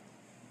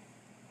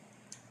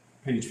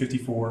 Page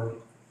 54,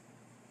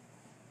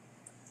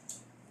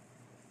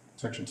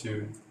 Section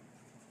 2,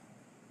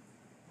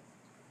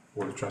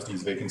 Board of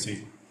Trustees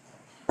vacancy.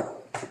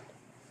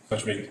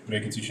 Such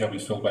vacancy shall be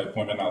filled by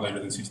appointment not later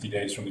than 60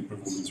 days from the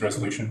approval of this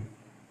resolution.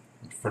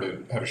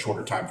 To have a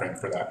shorter time frame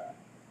for that.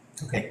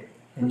 Okay,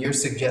 and you're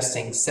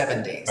suggesting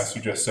 7 days? I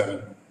suggest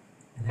 7.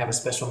 And have a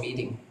special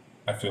meeting?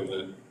 I feel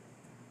that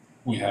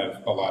we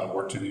have a lot of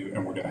work to do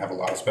and we're going to have a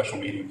lot of special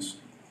meetings.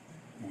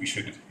 We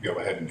should go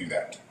ahead and do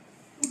that.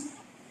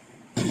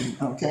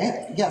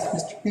 Okay, yes,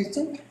 Mr.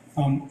 Knudsen?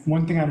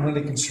 One thing I'm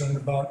really concerned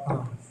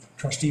about,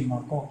 Trustee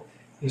Merkel,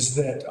 is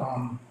that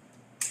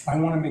I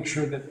want to make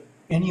sure that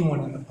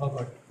anyone in the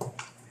public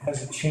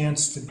has a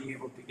chance to be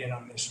able to get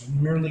on this.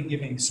 Merely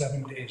giving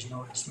 7 days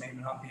notice may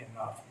not be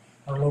enough.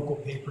 Our local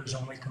papers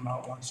only come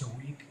out once a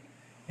week,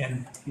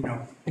 and you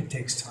know it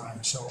takes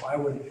time. So I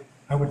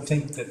would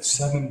think that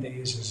 7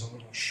 days is a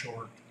little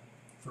short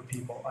for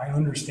people. I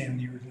understand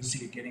the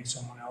urgency of getting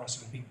someone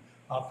else and being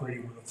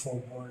operating with a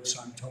full board,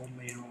 so I'm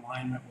totally in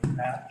alignment with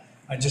that.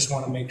 I just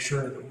want to make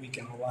sure that we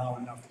can allow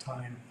enough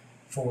time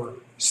for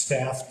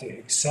staff to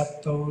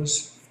accept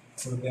those,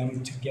 for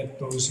them to get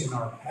those in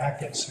our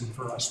packets, and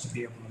for us to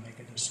be able to make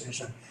a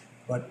decision.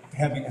 But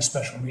having a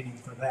special meeting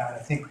for that, I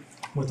think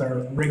with our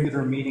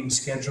regular meeting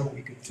schedule,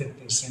 we could fit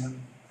this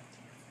in.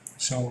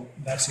 So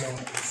that's the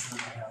only concern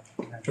I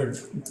have. Sure.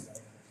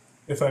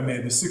 If I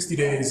may, the 60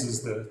 days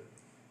is the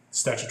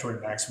statutory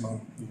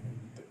maximum you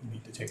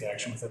need to take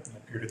action within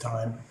that period of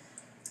time.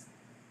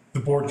 The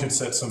board could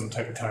set some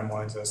type of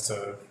timelines as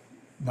to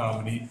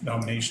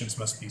nominations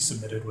must be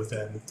submitted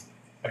within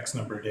X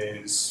number of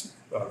days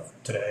of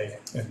today,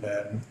 and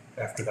then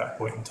after that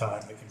point in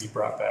time, they can be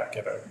brought back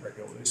at a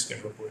regularly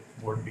scheduled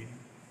board meeting.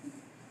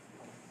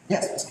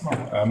 Yes, Mr.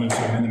 Martin. I move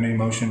to amend the main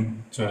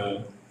motion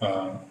to,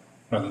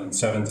 rather than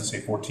 7, to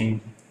say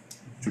 14,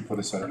 to put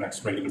us at our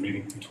next regular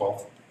meeting, the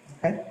 12th.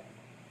 Okay.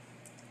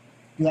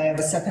 Do I have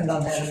a second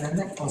on that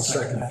amendment? I'll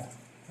second that.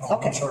 Oh,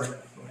 Okay. I'm sorry. Go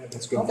ahead,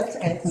 let's go. Oh, that's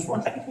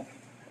okay.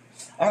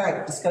 All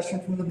right,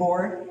 discussion from the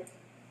board?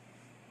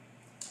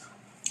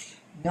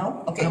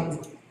 No? Okay.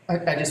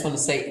 I just want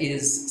to say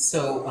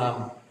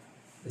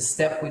the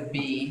step would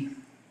be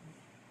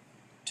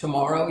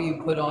tomorrow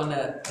you put on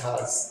a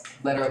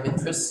letter of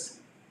interest?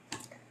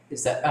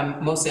 Is that,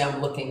 I'm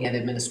looking at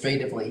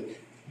administratively,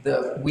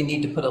 we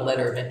need to put a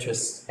letter of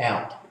interest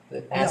out,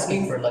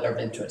 asking for a letter of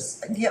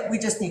interest. Yeah, we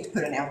just need to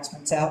put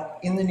announcements out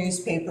in the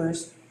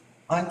newspapers,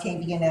 on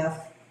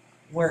KBNF,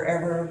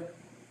 wherever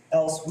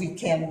else we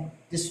can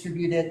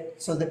distribute it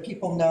so that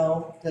people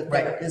know that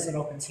there is an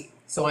open seat.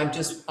 So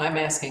I'm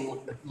asking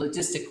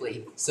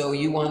logistically, so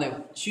you want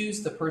to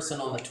choose the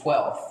person on the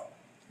 12th.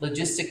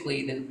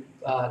 Logistically, then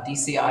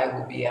DCI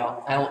will be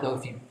out. I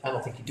don't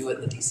think you do it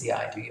in the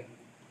DCI, do you?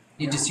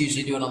 You just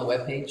usually do it on the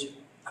webpage?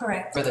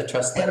 Correct. For the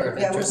trust letter of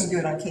Yeah, we interest? can do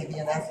it on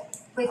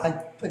KBNF. I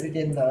put it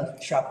in the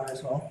shopper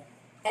as well.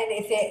 And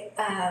if it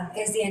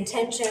is the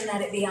intention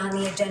that it be on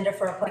the agenda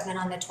for appointment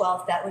on the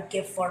 12th, that would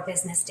give 4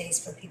 business days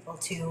for people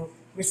to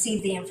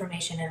receive the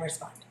information and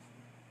respond.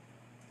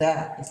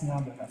 That is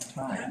not enough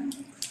time.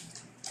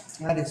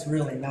 That is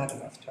really not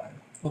enough time.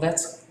 Well,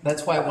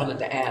 that's why I wanted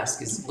to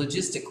ask, is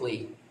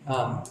logistically,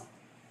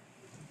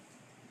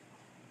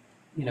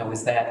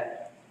 is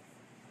that?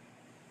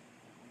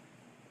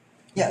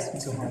 Yes,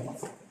 Mr. Harlan.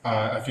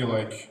 I feel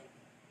like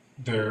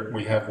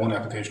we have one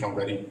application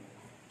already.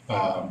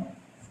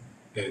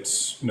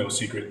 It's no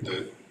secret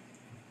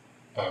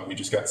that we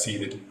just got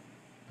seated.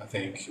 I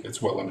think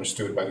it's well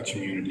understood by the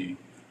community.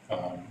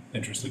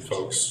 Interested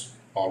folks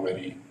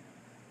already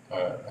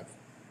have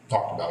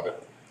talked about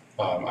it.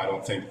 I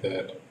don't think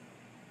that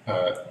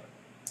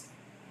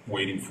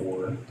waiting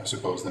for, I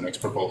suppose, the next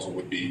proposal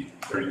would be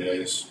 30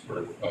 days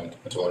or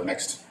until our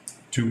next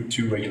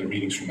two regular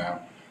meetings from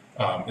now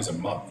is a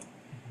month.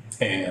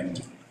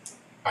 And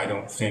I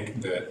don't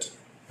think that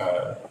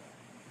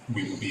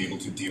we will be able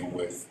to deal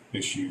with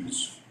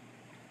issues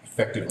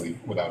effectively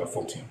without a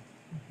full team.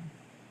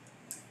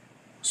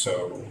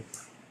 So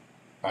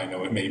I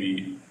know it may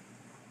be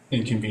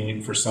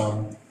inconvenient for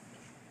some,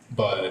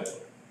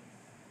 but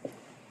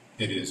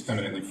it is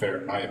eminently fair,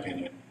 in my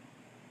opinion,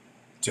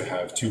 to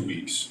have 2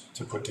 weeks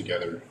to put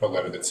together a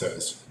letter that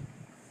says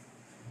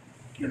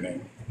your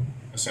name,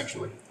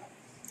 essentially.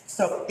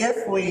 So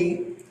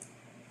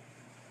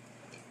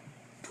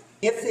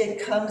if it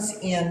comes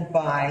in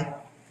by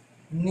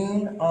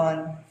noon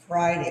on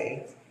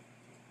Friday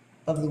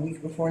of the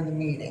week before the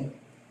meeting,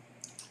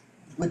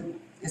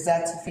 is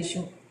that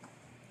sufficient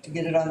to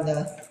get it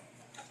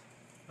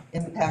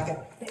in the packet?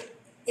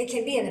 It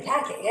can be in the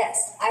packet,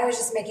 yes. I was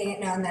just making it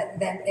known that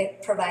then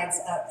it provides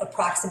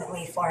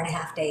approximately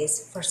 4.5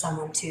 days for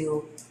someone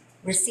to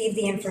receive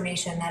the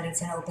information that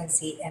it's an open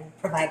seat and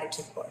provide it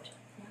to the board.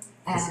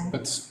 And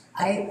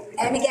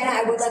again,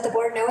 I would let the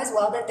board know as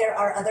well that there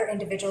are other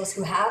individuals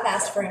who have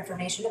asked for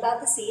information about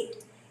the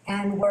seat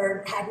and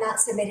had not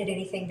submitted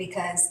anything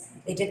because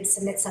they didn't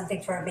submit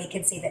something for a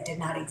vacancy that did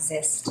not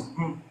exist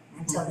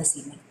until this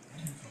evening.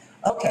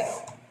 Okay,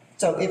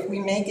 so if we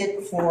make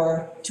it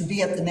to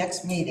be at the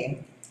next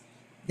meeting,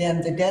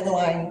 then the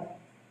deadline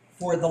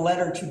for the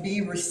letter to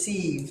be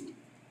received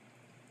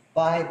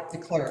by the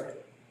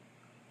clerk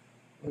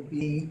would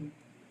be,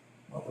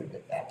 what would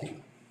that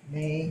be?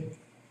 May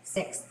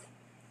 6th.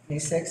 May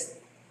 6th?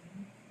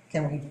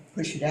 Can we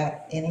push it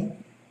out any?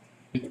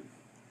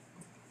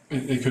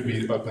 It could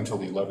be up until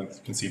the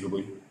 11th,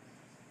 conceivably.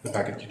 The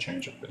packet could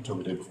change up until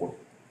the day before.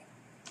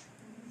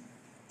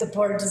 The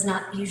board does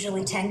not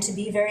usually tend to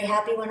be very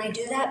happy when I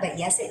do that, but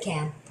yes, it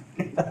can.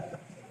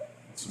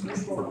 It's a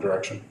motion for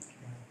direction.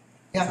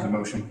 Yeah. For the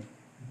motion.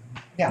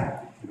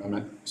 Yeah. The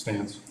amendment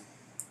stands.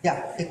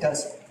 Yeah, it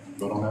does.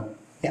 Vote on that?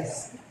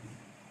 Yes.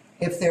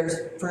 Is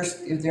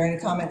there any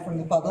comment from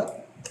the public?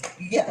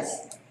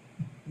 Yes.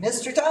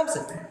 Mr.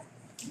 Thompson?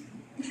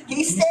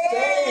 He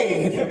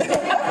stayed!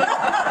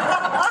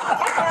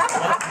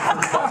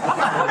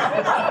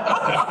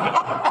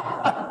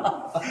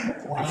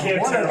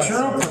 What a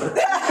trooper!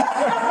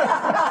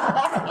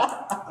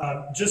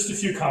 Just a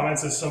few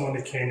comments as someone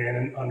that came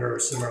in under a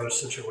similar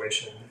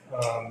situation.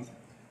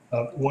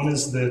 One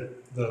is that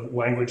the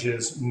language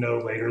is no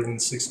later than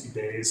 60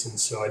 days, and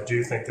so I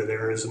do think that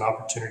there is an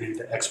opportunity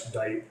to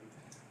expedite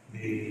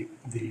the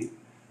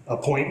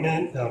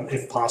appointment,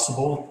 if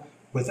possible.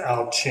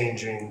 without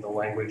changing the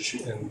language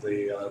in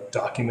the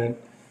document.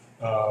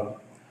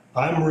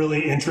 I'm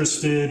really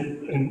interested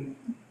in,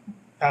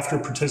 after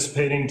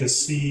participating, to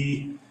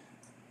see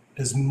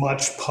as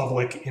much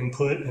public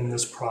input in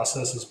this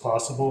process as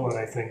possible, and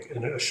I think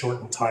a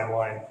shortened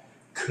timeline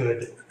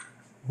could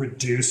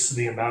reduce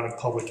the amount of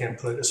public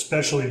input,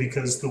 especially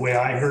because the way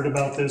I heard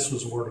about this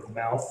was word of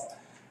mouth,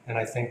 and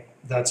I think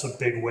that's a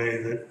big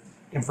way that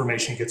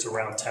information gets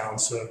around town.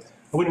 So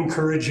I would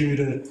encourage you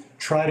to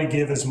try to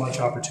give as much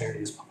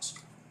opportunity as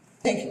possible.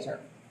 Thank you, sir.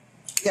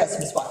 Yes,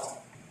 Ms. Watson.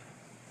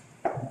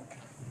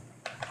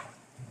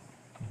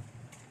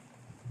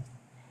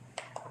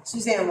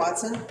 Suzanne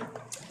Watson.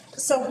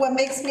 So what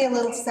makes me a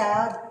little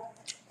sad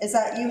is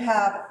that you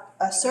have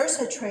a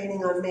SRSA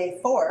training on May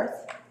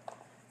 4th,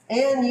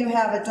 and you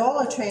have a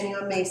DOLA training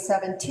on May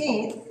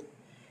 17th.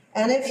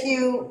 And if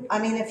you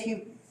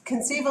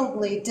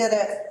conceivably did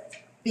it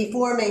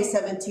before May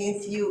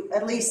 17th,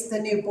 at least the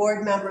new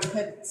board member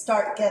could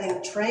start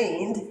getting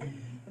trained.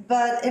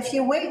 But if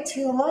you wait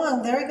too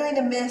long, they're going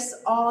to miss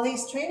all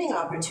these training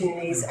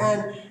opportunities.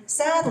 And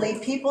sadly,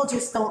 people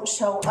just don't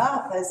show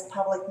up as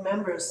public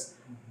members.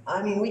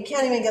 I mean, we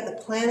can't even get the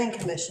planning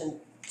commission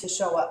to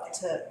show up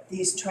to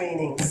these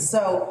trainings.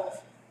 So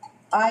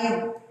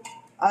I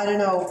don't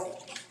know,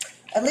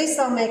 at least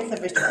I'll make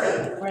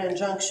the Grand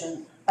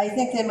Junction. I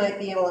think they might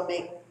be able to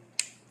make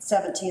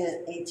 17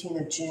 and 18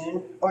 of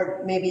June,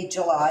 or maybe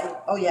July.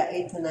 Oh yeah,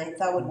 8th and 9th,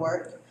 that would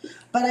work.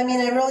 But I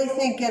mean, I really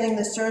think getting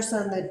the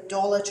SRSA and the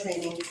DOLA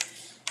training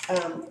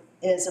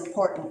is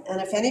important. And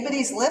if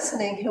anybody's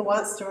listening who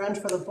wants to run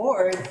for the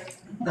board,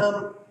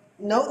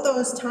 note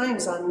those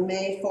times on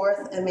May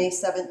 4th and May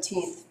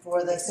 17th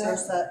for the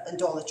SRSA and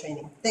DOLA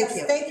training. Thank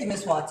you. Thank you,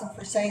 Ms. Watson,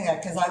 for saying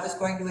that, because I was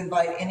going to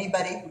invite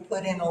anybody who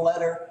put in a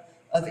letter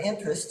of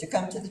interest to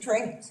come to the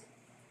trainings.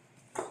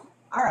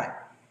 All right,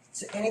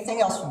 so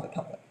anything else from the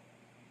public?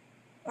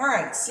 All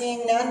right,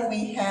 seeing none,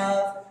 we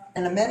have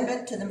an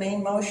amendment to the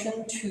main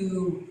motion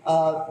to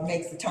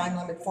make the time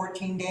limit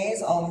 14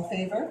 days. All in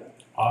favor?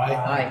 Aye.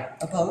 Aye.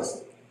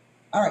 Opposed?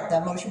 All right,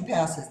 that motion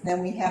passes.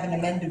 Then we have an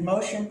amended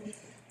motion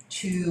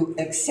to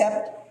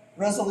accept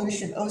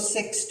Resolution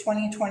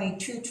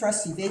 06-2022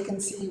 trustee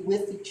vacancy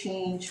with the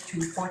change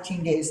to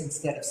 14 days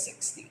instead of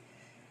 60.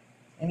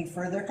 Any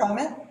further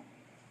comment?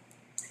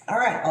 All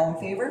right, all in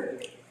favor?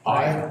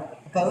 Aye.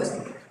 Opposed?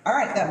 All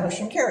right, that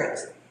motion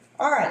carries.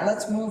 All right,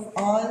 let's move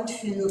on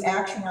to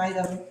action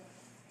item,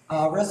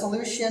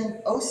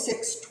 Resolution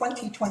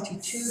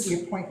 06-2022, the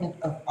appointment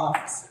of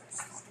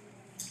officers.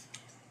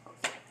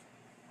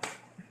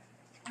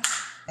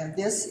 And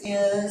this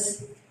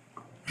is,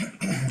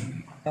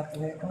 got the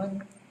right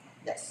one?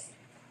 Yes.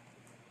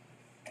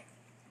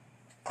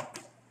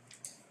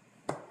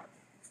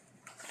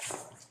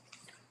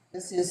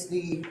 This is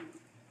the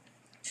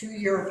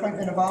 2-year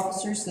appointment of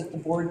officers that the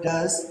board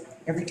does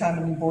every time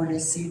a new board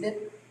is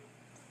seated.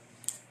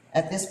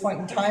 At this point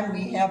in time,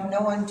 we have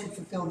no one to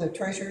fulfill the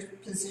treasurer's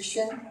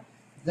position.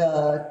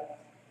 The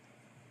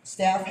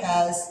staff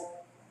has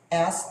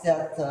asked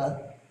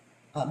that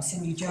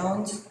Cindy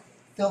Jones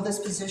fill this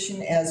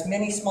position, as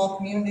many small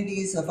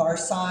communities of our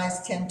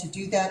size tend to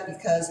do that,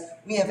 because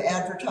we have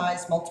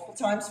advertised multiple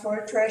times for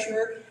a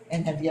treasurer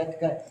and have yet to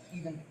get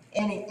even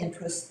any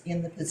interest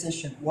in the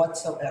position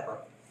whatsoever.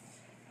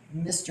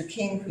 Mr.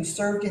 King, who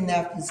served in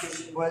that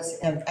position, was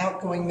an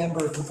outgoing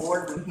member of the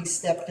board when he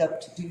stepped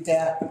up to do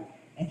that,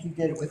 and he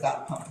did it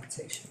without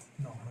compensation.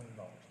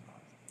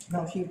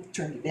 No, he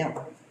turned it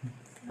down.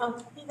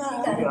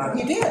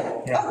 You did?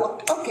 Yeah.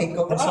 Oh, well, okay,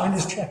 go I signed on.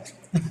 his check.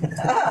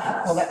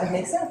 Well, that would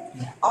make sense.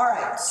 All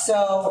right,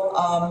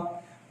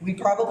 so we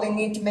probably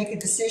need to make a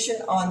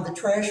decision on the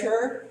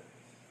treasurer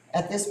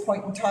at this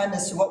point in time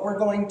as to what we're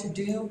going to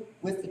do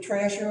with the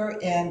treasurer,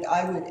 and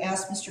I would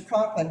ask Mr.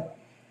 Conklin,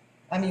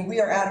 I mean, we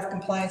are out of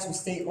compliance with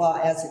state law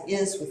as it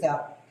is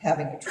without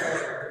having a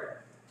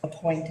treasurer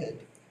appointed.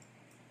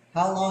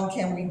 How long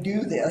can we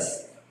do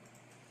this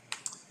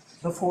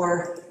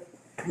before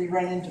we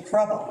run into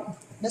trouble?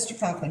 Mr.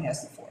 Conklin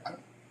has the floor.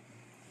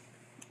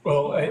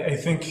 Well, I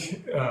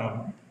think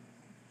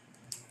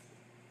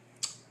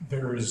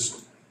there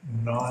is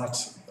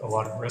not a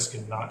lot of risk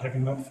in not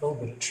having that filled,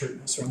 but it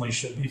certainly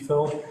should be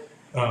filled.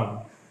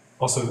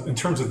 Also, in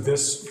terms of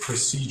this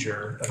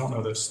procedure, I don't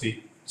know that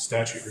state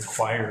statute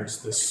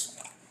requires this,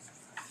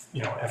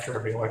 after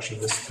every election,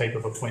 this type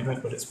of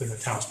appointment, but it's been the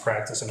town's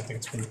practice, and I think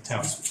it's been the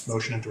town's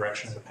motion and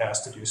direction in the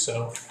past to do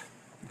so.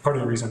 Part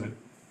of the reason it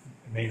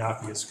may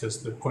not be is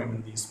because the appointment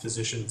of these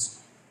positions,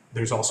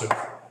 there's also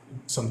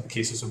some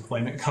cases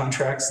employment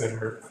contracts that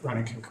are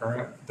running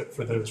concurrent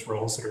for those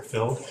roles that are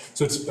filled.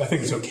 So I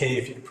think it's okay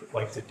if you'd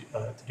like to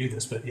do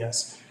this, but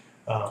yes,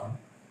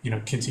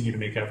 continue to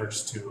make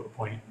efforts to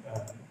appoint,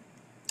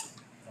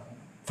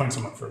 find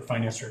someone for a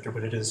finance director,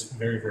 but it is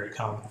very, very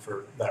common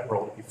for that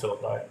role to be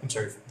filled by,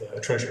 the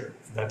treasurer,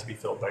 for that to be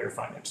filled by your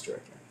finance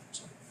director.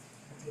 So.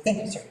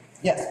 Thank you, sir.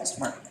 Yes, Mr.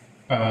 Martin.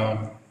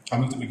 I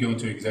move that we go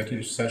into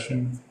executive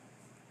session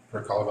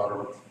for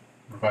Colorado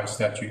revised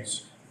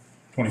statutes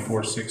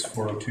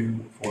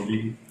 24-6402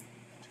 4B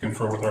to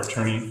confer with our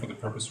attorney for the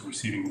purpose of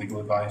receiving legal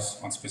advice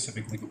on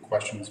specific legal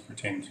questions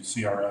pertaining to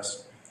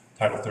CRS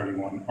Title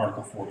 31,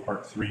 Article 4,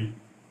 Part 3,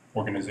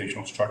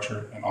 organizational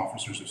structure and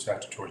officers of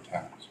statutory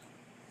towns.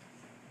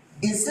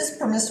 Is this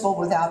permissible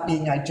without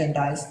being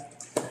agendized,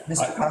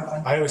 Mr.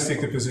 Conklin? I always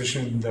take the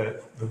position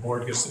that the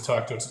board gets to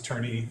talk to its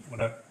attorney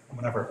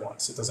whenever it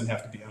wants. It doesn't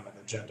have to be on an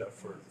agenda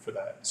for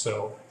that.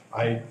 So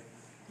I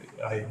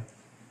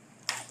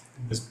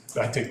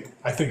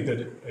think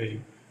that a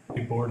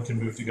board can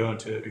move to go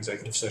into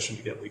executive session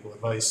to get legal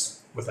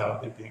advice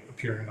without it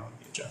appearing on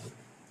the agenda.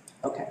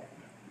 Okay.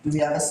 Do we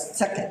have a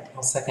second?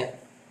 I'll second.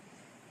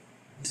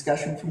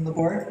 Discussion from the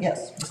board?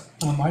 Yes.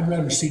 I'd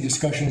rather see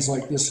discussions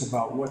like this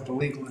about what the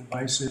legal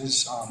advice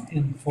is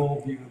in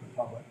full view of the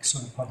public, so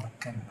the public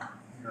can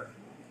hear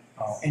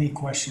any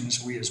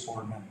questions we as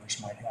board members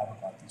might have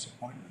about these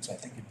appointments. I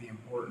think it'd be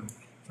important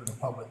for the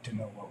public to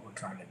know what we're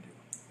trying to do.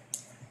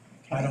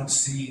 I don't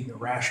see the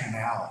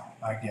rationale,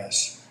 I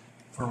guess,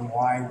 for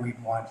why we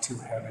want to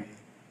have a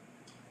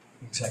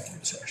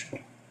executive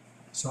session.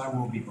 So I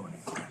will be voting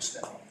for this.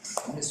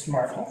 Mr.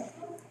 Markle?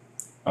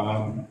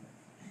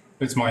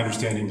 It's my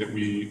understanding that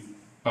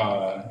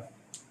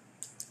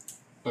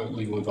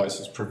legal advice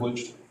is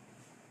privileged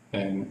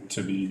and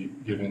to be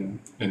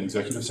given in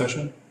executive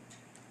session.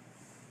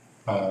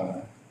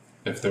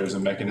 If there's a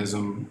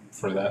mechanism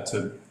for that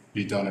to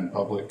be done in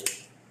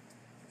public,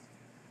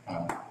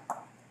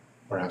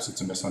 perhaps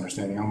it's a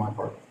misunderstanding on my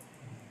part.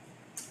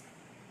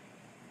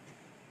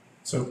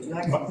 So, Would you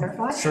like to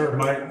clarify? sure,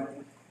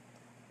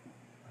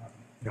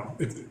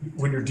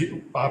 when you're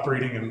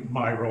operating in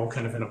my role,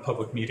 kind of in a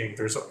public meeting,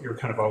 there's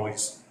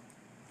always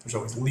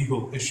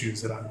legal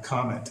issues that I'm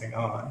commenting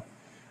on.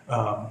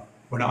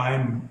 When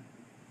I'm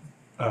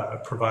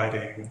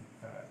providing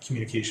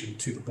communication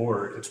to the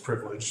board, it's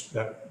privileged.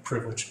 That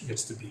privilege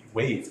gets to be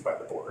waived by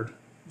the board.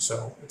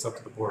 So it's up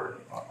to the board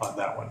on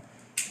that one.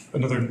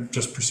 Another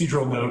just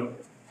procedural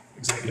note,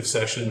 executive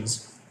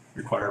sessions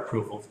require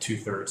approval of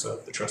 2/3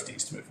 of the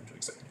trustees to move into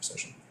executive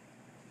session.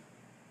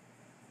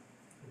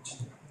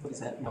 What is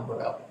that number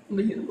out?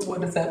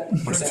 What is that?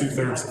 What's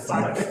 2/3 of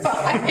 5?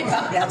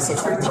 Yes. So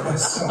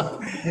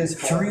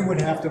 3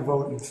 would have to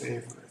vote in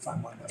favor, if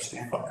I'm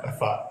understanding. Out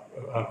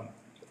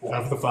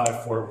of the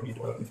 5, 4 would need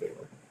to vote in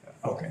favor.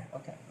 Okay.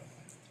 Okay.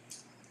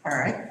 All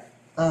right.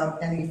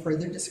 Any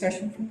further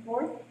discussion from the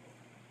board?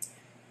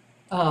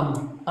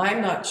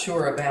 I'm not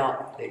sure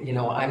about,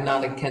 I'm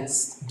not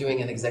against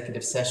doing an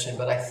executive session,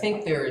 but I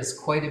think there is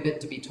quite a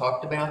bit to be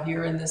talked about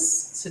here in this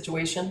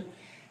situation.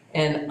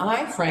 And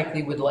I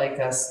frankly would like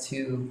us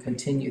to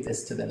continue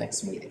this to the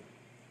next meeting.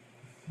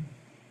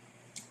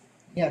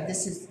 Yeah,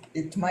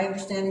 to my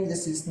understanding,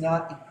 this is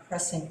not a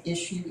pressing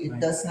issue. It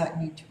does not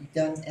need to be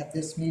done at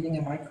this meeting.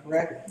 Am I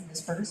correct,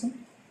 Ms.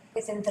 Ferguson?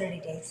 Within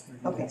 30 days.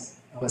 Okay.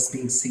 Of us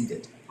being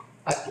seated.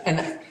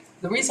 And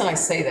the reason I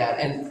say that,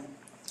 and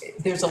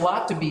there's a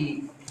lot to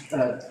be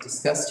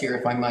discussed here,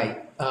 if I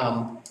might.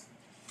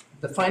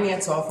 The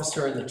finance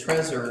officer and the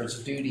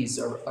treasurer's duties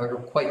are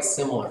quite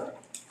similar.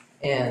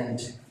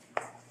 And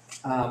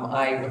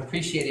I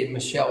appreciated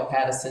Michelle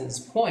Patterson's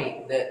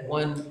point that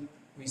one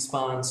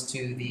responds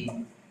to the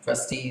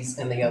trustees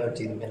and the other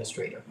to the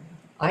administrator.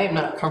 I am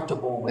not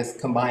comfortable with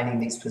combining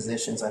these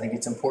positions. I think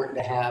it's important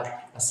to have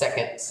a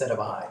second set of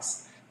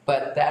eyes.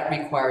 But that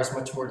requires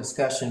much more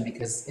discussion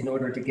because in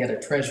order to get a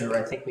treasurer,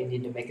 I think we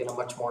need to make it a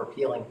much more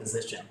appealing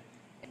position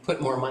and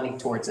put more money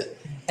towards it.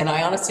 And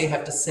I honestly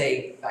have to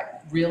say,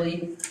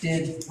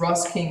 did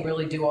Ross King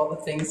really do all the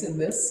things in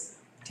this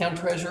town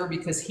treasurer?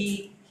 Because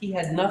he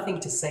had nothing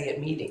to say at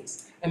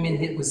meetings. I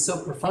mean, it was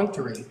so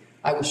perfunctory.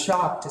 I was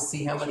shocked to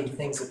see how many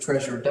things a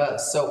treasurer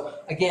does. So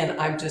again,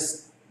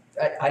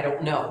 I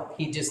don't know.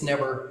 He just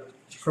never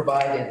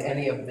provided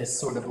any of this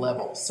sort of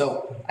level.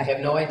 So I have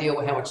no idea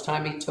how much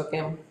time it took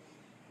him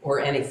or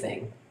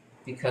anything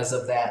because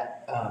of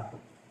that,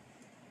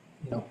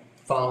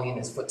 following in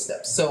his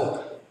footsteps.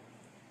 So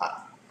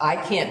I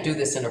can't do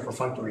this in a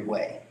perfunctory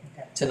way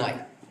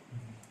tonight.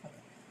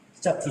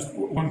 Just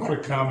one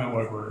quick comment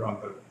while we're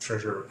on the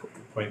treasurer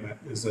appointment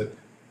is that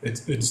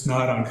it's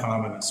not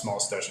uncommon in small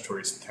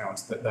statutory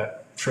towns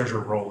that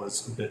treasurer role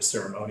is a bit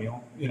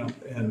ceremonial,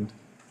 and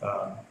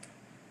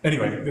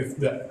anyway,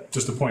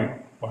 just a point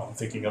while I'm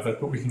thinking of it,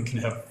 but we can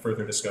have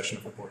further discussion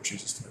if the board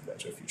chooses to move that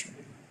to a future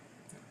meeting.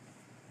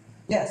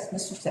 Yes,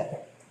 Mr. Stecker.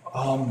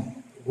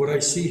 What I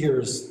see here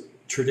is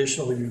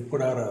traditionally we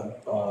put out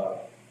a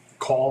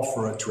call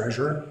for a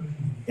treasurer.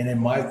 And in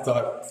my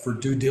thought, for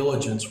due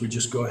diligence, we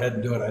just go ahead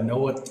and do it. I know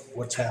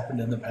what's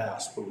happened in the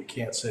past, but we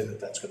can't say that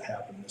that's going to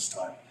happen this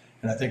time.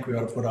 And I think we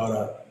ought to put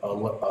out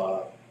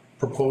a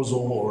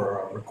proposal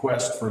or a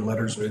request for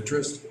letters of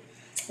interest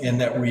and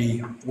that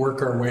we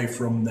work our way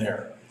from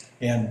there.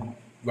 And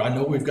I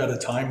know we've got a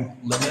time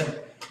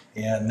limit,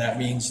 and that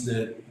means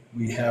that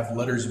we have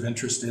letters of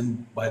interest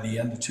in by the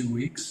end of 2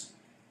 weeks.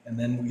 And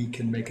then we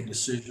can make a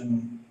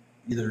decision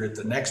either at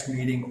the next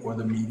meeting or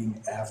the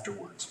meeting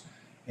afterwards.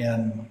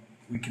 And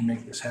we can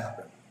make this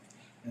happen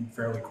and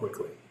fairly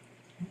quickly.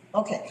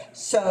 Okay,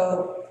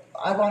 so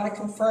I want to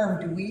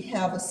confirm, do we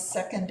have a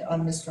second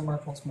on Mr.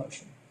 Markle's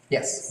motion?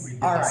 Yes.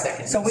 All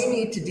right, so we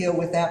need to deal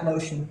with that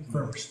motion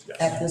First.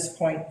 at this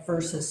point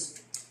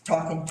versus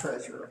talking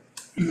treasurer.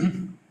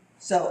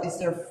 So is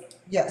there,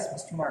 yes,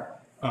 Mr.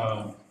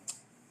 Markle?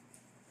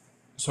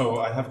 So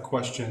I have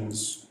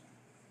questions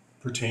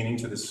pertaining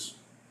to this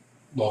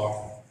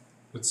law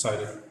that's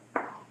cited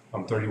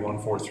on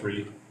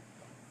 3143,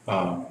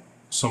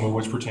 some of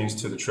which pertains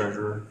to the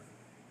treasurer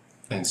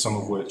and some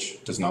of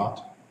which does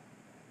not.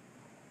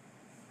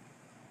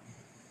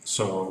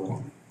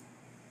 So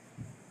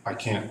I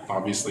can't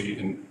obviously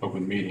in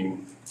open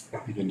meeting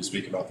begin to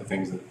speak about the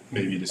things that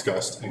may be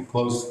discussed in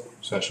closed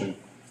session.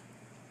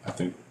 I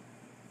think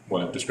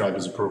what I've described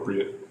is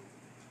appropriate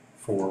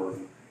for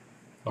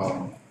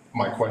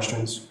my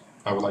questions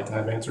I would like to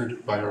have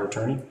answered by our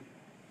attorney.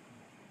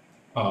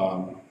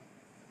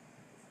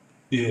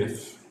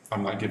 If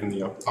I'm not given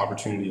the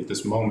opportunity at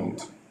this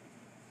moment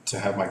to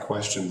have my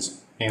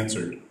questions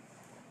answered,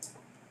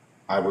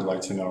 I would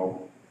like to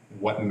know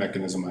what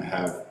mechanism I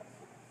have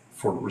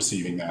for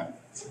receiving that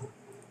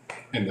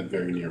in the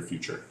very near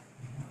future.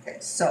 Okay,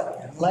 so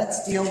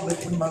let's deal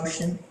with the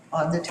motion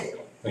on the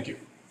table. Thank you.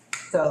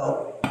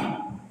 So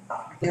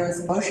there is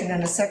a motion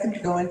and a second to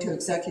go into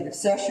executive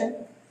session.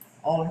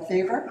 All in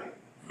favor?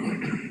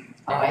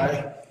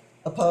 Aye.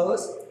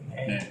 Opposed?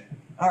 Nay.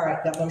 All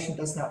right, that motion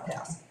does not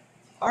pass.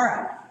 All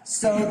right,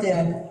 so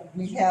then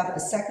we have a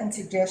second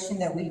suggestion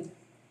that we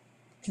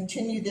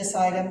continue this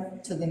item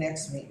to the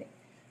next meeting.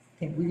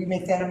 Will you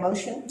make that a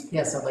motion?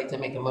 Yes, I'd like to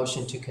make a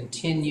motion to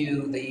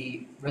continue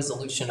the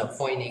resolution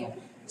appointing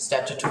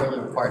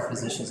statutorily required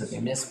positions of the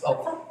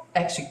municipal. Oh,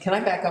 actually, can I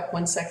back up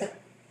 1 second?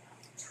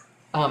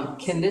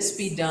 Can this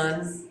be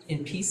done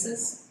in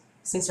pieces?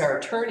 Since our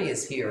attorney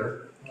is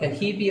here, can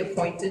he be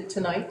appointed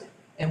tonight?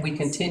 And we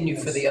continue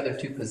for the other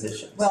 2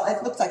 positions? Well,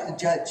 it looks like the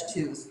judge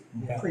too.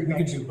 Yeah, pretty we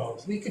could much. do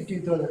both. We could do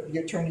the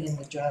attorney and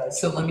the judge.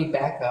 So let me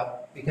back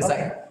up because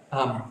Okay.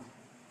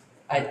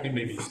 It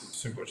may be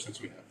simpler since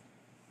we have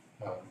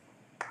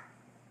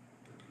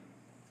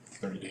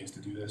 30 days to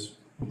do this.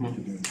 We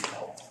can do it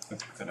all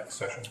at the next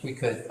session. We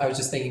could. I was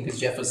just thinking because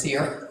Jeff was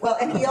here. Well,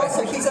 and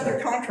he's under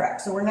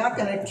contract, so we're not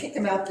gonna kick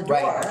him out the door,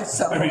 Right.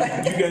 so. I mean,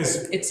 you guys,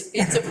 It's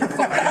a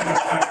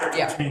contract,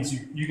 which means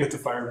you get to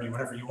fire me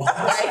whenever you want.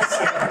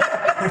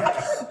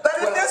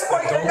 But at this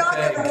point, you're not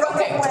gonna run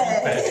Okay.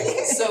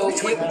 away. So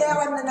Between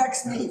now and the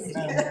next meeting.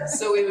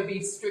 So it would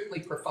be strictly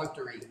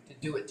perfunctory to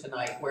do it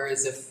tonight,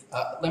 whereas if,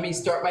 let me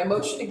start my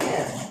motion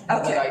again.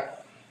 Okay.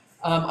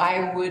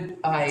 I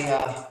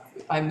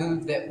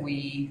move that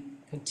we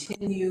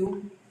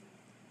continue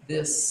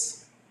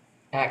this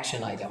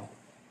action item.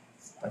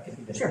 If I can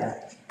leave it at Sure.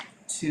 that,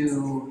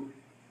 to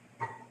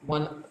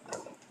one,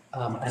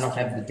 I don't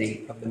have the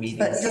date of the meeting.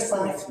 But just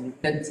the next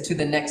meeting. To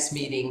the next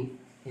meeting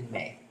in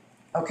May.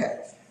 Okay,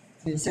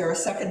 is there a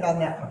second on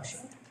that motion?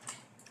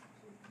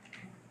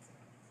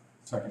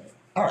 Second.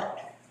 All right.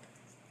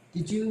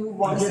 Did you I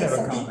want to did say have a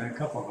something? comment, a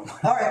couple of them.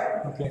 All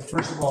right, Okay,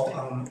 first of all,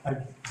 I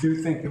do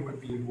think it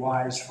would be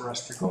wise for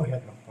us to go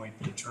ahead and appoint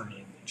the attorney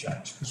and the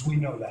judge, because we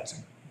know that's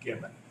a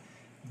given.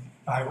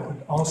 I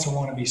would also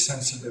want to be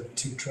sensitive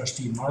to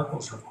Trustee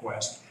Markle's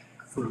request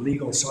for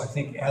legal, so I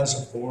think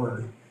as a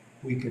board,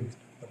 we could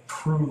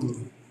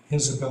approve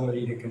his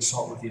ability to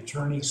consult with the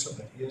attorney so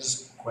that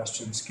his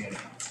questions get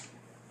answered.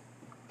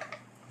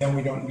 Then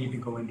we don't need to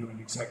go into an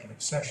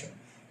executive session.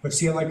 But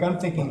see, like I'm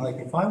thinking, like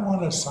if I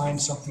want to assign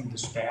something to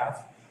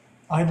staff,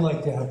 I'd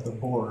like to have the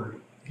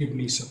board give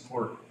me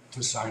support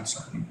to assign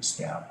something to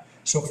staff.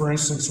 So for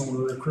instance, when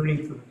we're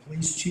recruiting for the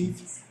police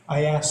chief,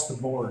 I asked the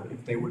board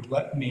if they would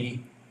let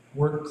me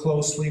work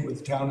closely with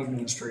the town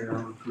administrator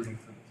on recruiting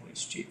for the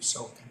police chief.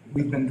 So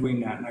we've been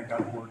doing that and I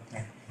got a board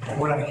thing.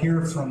 What I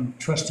hear from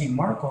Trustee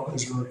Markle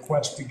is a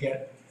request to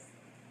get,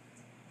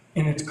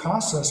 and it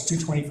costs us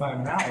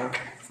 $2.25 an hour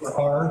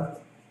for our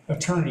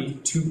attorney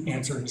to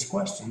answer his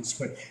questions,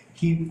 but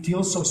he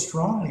feels so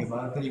strongly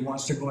about it that he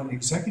wants to go into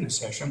executive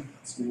session.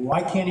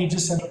 Why can't he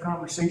just have a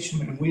conversation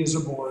and we as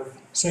a board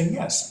say,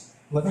 yes,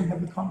 let him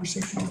have the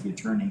conversation with the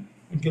attorney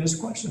and get his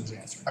questions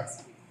answered?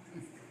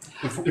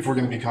 If we're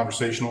going to be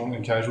conversational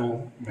and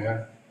casual, may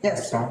I?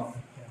 Yes. Stop?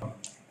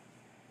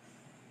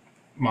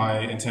 My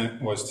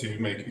intent was to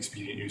make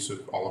expedient use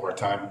of all of our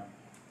time.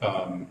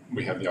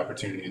 We have the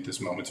opportunity at this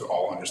moment to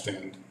all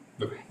understand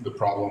the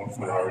problem.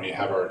 We already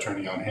have our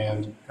attorney on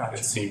hand.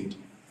 It seemed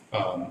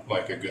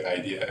like a good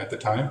idea at the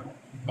time.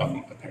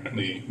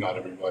 Apparently, not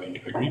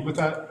everybody agreed with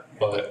that,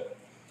 but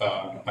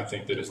I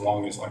think that as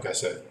long as, like I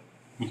said,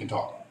 we can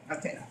talk.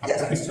 okay. I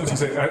was gonna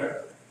say,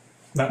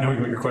 not knowing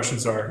what your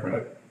questions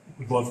are,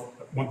 I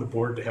want the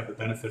board to have the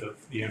benefit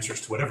of the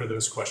answers to whatever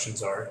those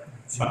questions are.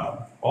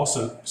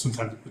 Also,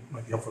 sometimes it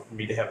might be helpful for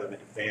me to have them in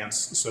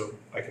advance, so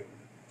I can,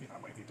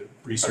 I might need to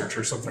research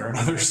or something or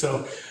another.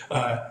 So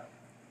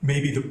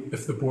maybe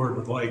if the board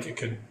would like, it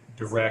could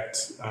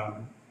direct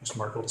Mr.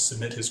 Markle to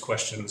submit his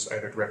questions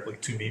either directly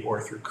to me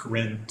or through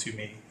Corinne to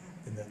me,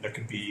 and then there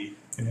could be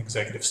an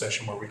executive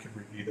session where we could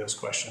review those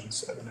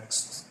questions at the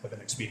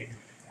next meeting.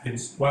 And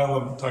while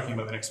I'm talking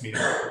about the next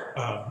meeting,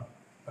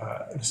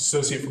 an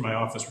associate from my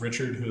office,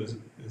 Richard, who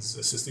is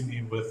assisting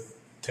me with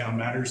town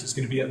matters, is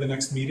going to be at the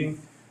next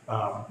meeting.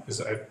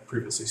 As I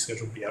previously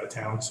scheduled to be out of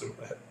town, so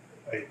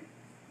if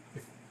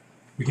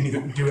we can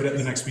either do it at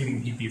the next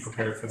meeting, he'd be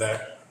prepared for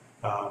that.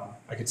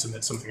 I could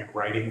submit something in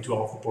writing to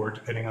all of the board,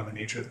 depending on the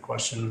nature of the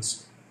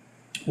questions.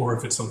 Or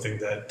if it's something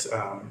that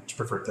it's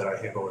preferred that I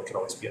handle, it could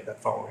always be at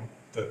that following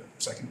the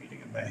second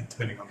meeting in May,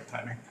 depending on the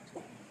timing.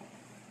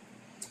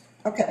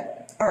 Okay,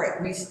 all right,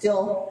 we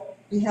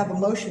have a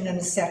motion and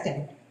a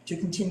second to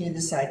continue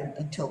this item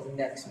until the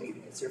next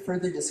meeting. Is there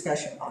further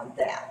discussion on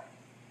that?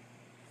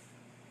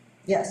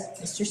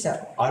 Yes, Mr.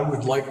 Sutton. I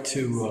would like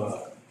to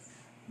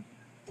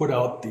put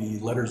out the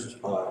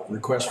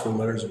request for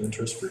letters of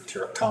interest for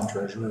town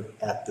treasurer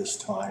at this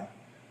time,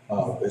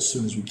 as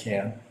soon as we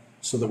can,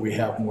 so that we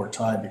have more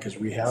time, because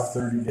we have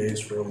 30 days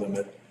for a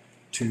limit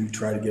to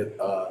try to get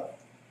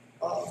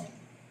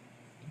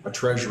a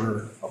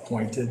treasurer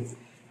appointed.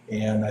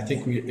 And I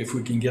think if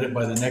we can get it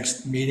by the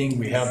next meeting,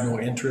 we have no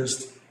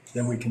interest,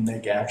 then we can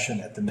make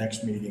action at the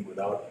next meeting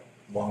without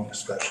long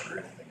discussion or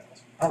anything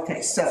else.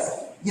 Okay,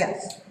 so,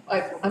 yes.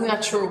 I'm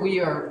not sure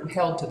we are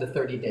held to the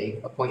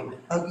 30-day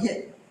appointment. Oh, yeah.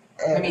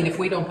 I mean, if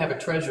we don't have a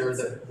treasurer,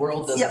 the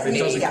world doesn't. Yeah, It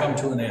doesn't come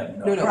to an end.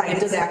 No, Right, it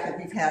doesn't.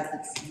 exactly, we've had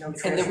no And the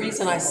treasurer.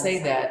 reason I say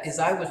that is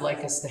I would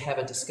like us to have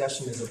a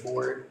discussion as a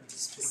board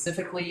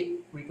specifically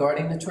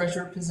regarding the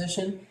treasurer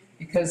position,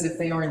 because if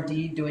they are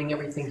indeed doing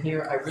everything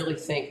here, I really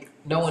think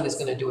no one is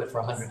gonna do it for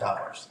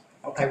 $100.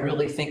 I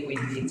really think we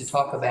need to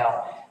talk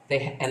about, they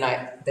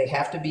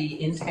have to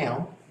be in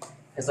town,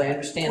 as I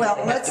understand it. Well,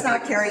 they have let's to be-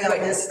 not carry on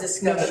Wait, this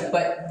discussion. No,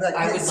 but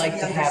I would yes, like we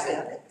to have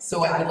understand it.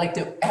 So I would like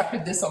to, after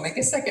this, I'll make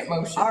a second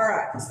motion. All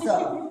right,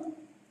 so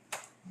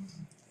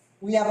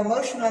we have a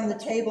motion on the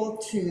table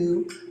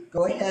to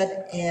go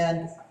ahead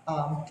and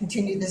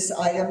continue this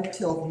item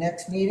till the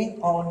next meeting.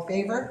 All in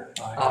favor?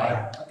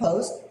 Aye.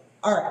 Opposed?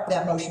 All right,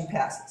 that motion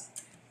passes.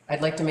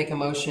 I'd like to make a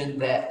motion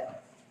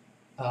that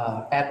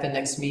at the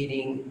next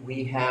meeting,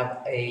 we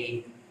have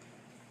a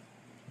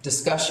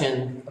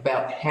discussion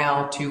about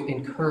how to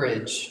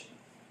encourage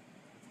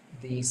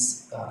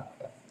these,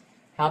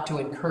 how to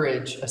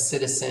encourage a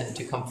citizen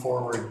to come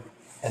forward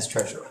as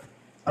treasurer.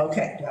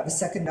 Okay, do I have a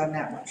second on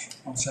that motion?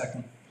 I'll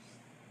second.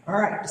 All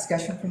right,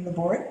 discussion from the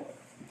board?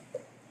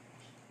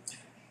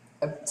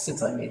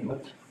 Since I made a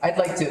motion, I'd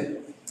like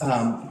to,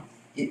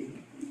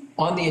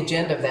 on the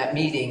agenda of that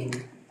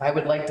meeting, I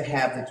would like to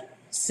have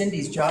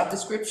Cindy's job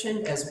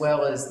description as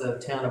well as the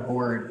town of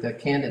board, the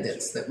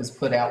candidates that was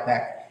put out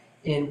back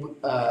in,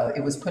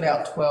 it was put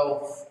out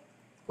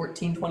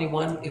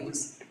 12/14/21. It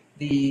was,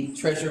 the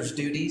treasurer's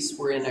duties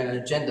were in an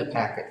agenda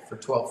packet for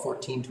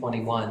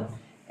 12/14/21.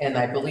 And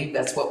I believe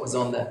that's what was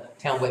on the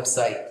town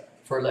website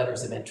for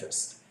letters of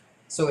interest.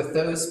 So if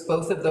those,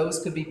 both of those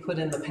could be put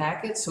in the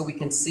packet so we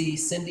can see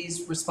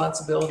Cindy's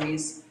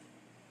responsibilities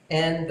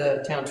and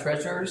the town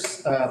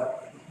treasurer's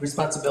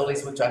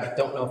responsibilities, which I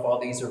don't know if all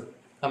these are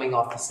coming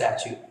off the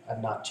statute,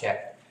 I've not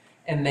checked.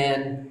 And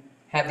then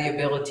have the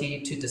ability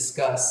to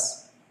discuss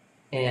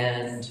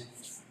and,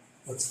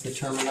 what's the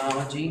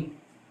terminology?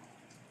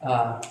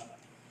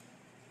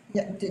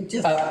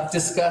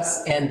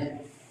 Discuss and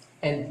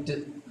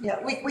yeah,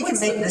 we can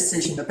make a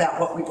decision about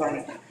what we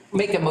want to do.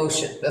 Make a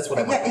motion, that's what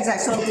I want. Yeah,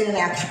 exactly, so it'll be an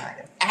action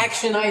item.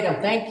 Action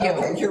item, thank you.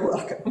 Okay, you're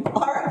welcome.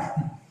 All right.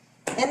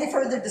 Any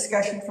further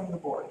discussion from the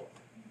board?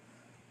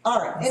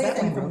 All right,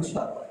 anything from the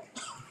public?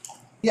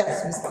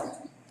 Yes, Ms. Lund.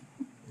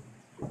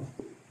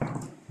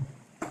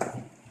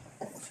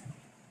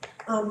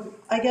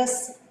 I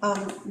guess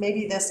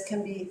maybe this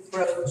can be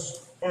broached,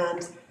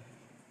 and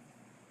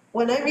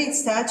when I read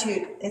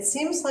statute, it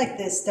seems like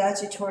the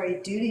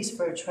statutory duties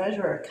for a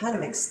treasurer are kind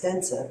of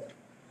extensive.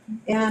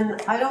 And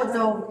I don't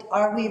know,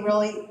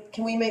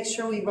 can we make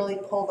sure we really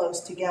pull those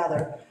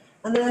together?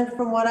 And then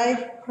from what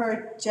I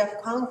heard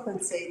Jeff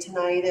Conklin say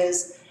tonight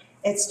is,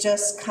 it's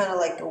just kind of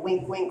like a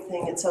wink wink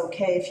thing, it's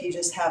okay if you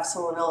just have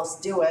someone else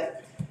do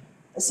it.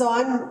 So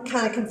I'm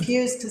kind of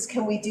confused, because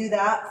can we do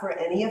that for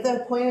any of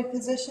the appointed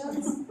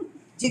positions?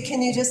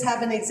 Can you just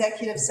have an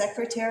executive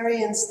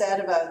secretary instead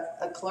of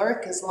a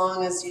clerk, as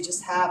long as you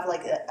just have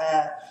like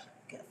a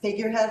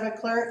figurehead of a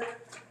clerk?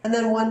 And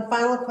then one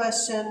final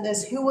question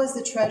is, who was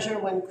the treasurer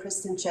when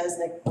Kristen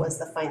Chesnick was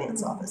the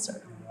finance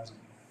officer?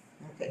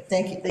 Okay,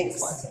 thank you.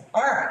 Thanks.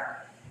 All right.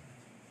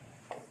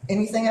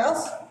 Anything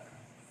else?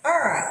 All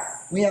right,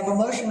 we have a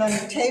motion on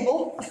the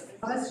table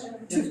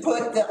to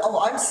put the,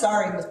 oh, I'm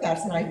sorry, Ms.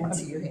 Patterson, I didn't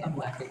see your hand. I'm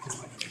laughing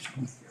because my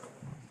question's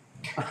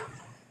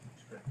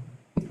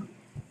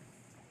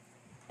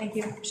Thank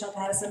you, Michelle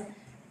Pattison.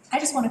 I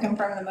just want to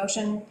confirm the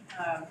motion.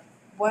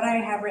 What I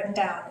have written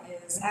down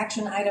is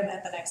action item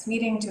at the next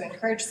meeting to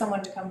encourage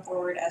someone to come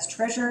forward as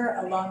treasurer,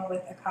 along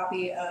with a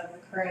copy of the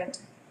current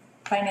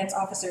finance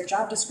officer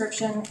job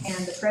description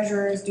and the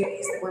treasurer's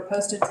duties that were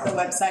posted to the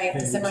website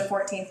December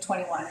 14th,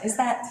 21. Is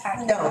that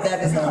accurate? No,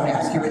 that is not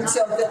accurate.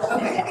 So well,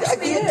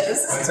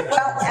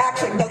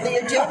 actually, no,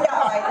 the agenda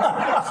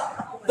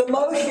item, the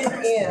motion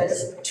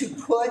is to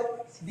put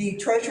the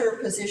treasurer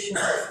position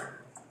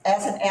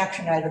as an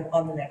action item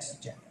on the next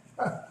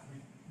agenda.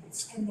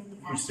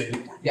 Restate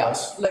it.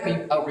 Yes,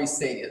 I'll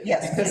restate it.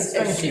 Yes, Because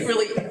thank she you.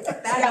 really,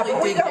 Yeah,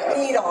 but we don't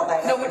need all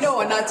that.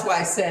 No, and that's why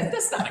I said,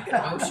 that's not a good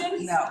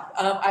motion. No.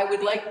 I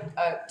would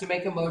like to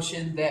make a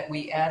motion that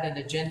we add an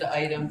agenda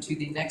item to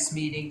the next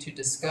meeting to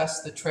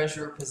discuss the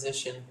treasurer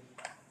position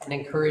and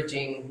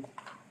encouraging,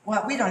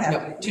 Well, we don't have.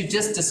 no, to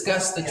just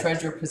discuss the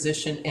treasurer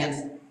position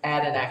and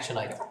add an action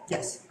item.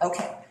 Yes,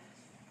 okay.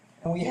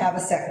 And we have a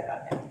second on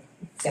that.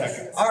 Yes.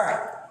 Second. All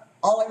right.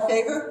 All in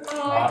favor?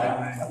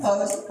 Aye.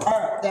 Opposed? All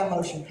right, that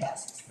motion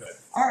passes. Good.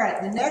 All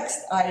right, the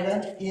next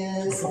item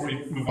is, Before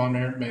we move on,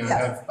 Mayor, may I Yeah.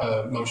 have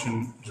a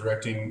motion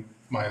directing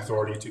my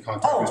authority to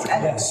contact oh, Mr.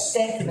 and Yes.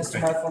 thank you,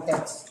 Mr. Markle,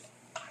 that's,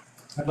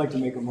 I'd like to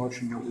make a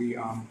motion that we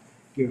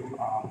give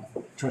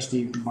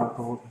trustee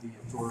Marco the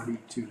authority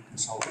to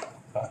consult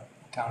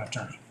town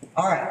attorney.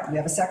 all right, you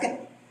have a second?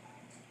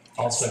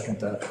 I'll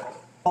second that.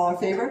 All in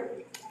favor?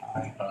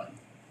 Aye.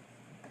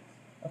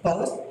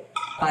 Opposed?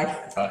 Aye.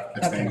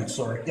 Abstain.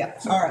 Sorry. Yeah,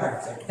 all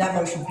right, that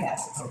motion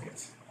passes. Okay,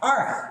 All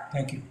right,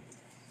 thank you.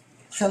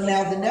 so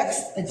now the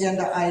next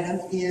agenda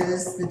item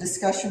is the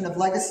discussion of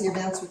legacy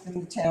events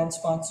within the town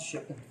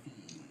sponsorship and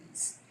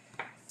fees.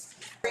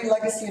 3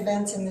 legacy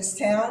events in this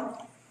town,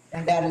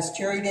 and that is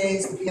Cherry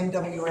Days, the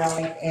BMW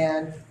Rally,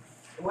 and,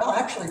 well,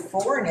 actually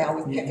 4 now,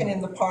 with Pickin'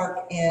 in the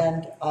Park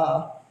and,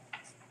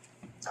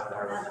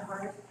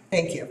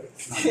 thank you.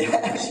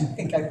 I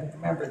think I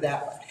remember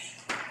that one.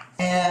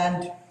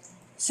 And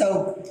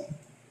so,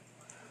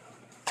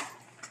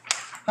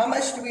 how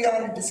much do we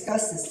want to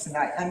discuss this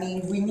tonight? I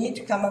mean, we need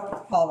to come up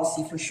with a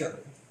policy for sure.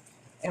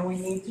 And we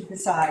need to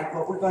decide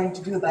what we're going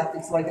to do about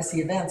these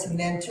legacy events, and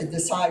then to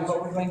decide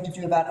what we're going to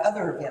do about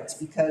other events,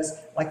 because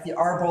like the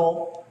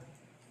Arbol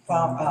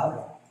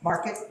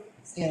Market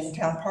in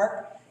Town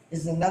Park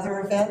is another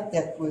event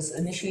that was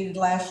initiated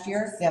last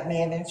year that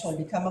may eventually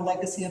become a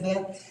legacy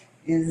event.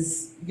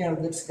 Is, you know,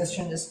 the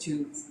discussion as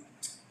to,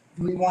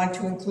 do we want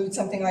to include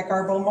something like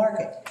Arbol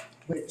Market,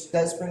 which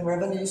does bring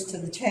revenues to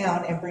the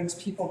town and brings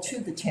people to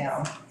the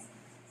town?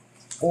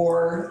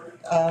 Or,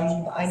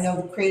 I know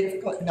not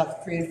the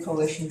Creative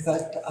Coalition,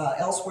 but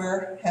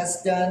elsewhere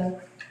has done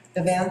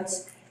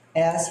events,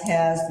 as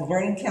has the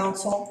Learning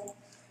Council,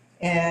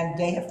 and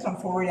they have come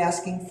forward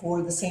asking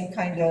for the same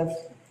kind of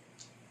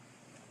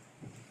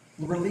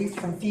relief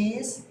from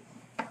fees.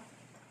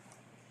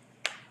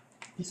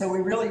 So we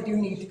really do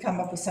need to come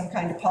up with some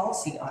kind of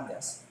policy on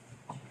this.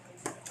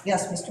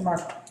 Yes, Mr.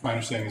 Mark? My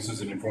understanding this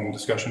is an informal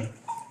discussion.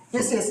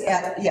 This is,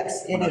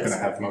 yes, We're it not going is. to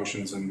have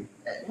motions and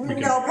we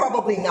can No,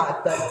 probably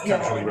not, but, you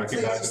casually know,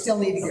 recognize they it. still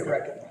need to get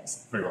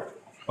recognized. Very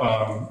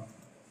well.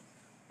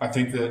 I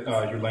think that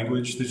your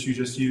language that you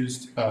just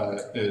used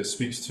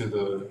speaks to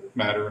the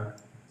matter,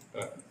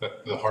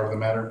 the heart of the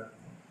matter.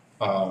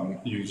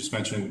 You just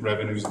mentioned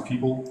revenues and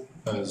people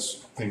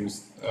as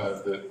things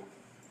that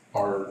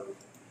are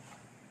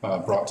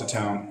brought to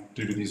town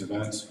due to these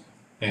events.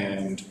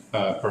 And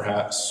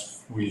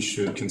perhaps we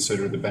should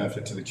consider the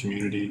benefit to the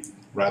community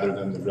rather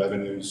than the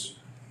revenues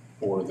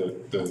or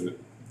the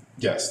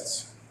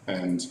guests.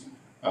 And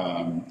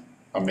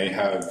I may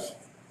have,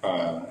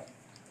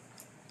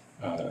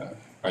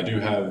 I do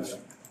have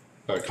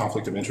a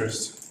conflict of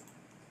interest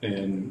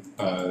in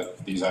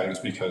these items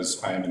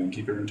because I am an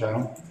innkeeper in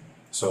town.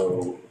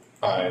 So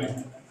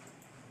I'm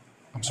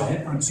sorry.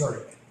 I'm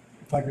sorry,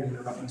 if I could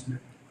interrupt, Ms.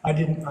 Mayor. I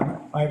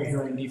have a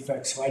hearing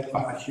defect, so I did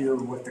not hear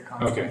what the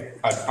conflict is. Okay,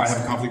 I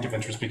have a conflict of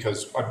interest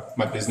because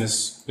my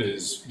business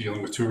is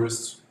dealing with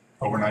tourists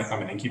overnight.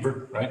 I'm an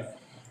innkeeper, right?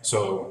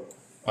 So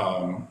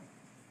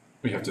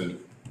we have to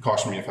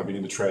caution me if I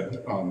begin to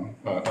tread on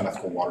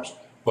unethical waters.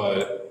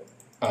 But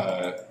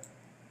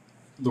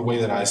the way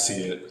that I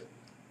see it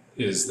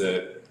is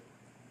that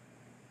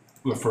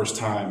the first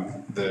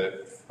time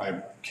that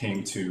I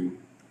came to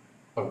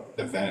an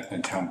event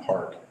in Town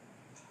Park,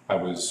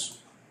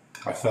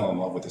 I fell in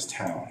love with this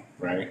town,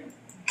 right?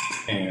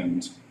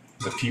 And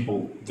the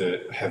people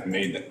that have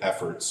made the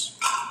efforts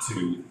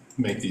to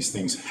make these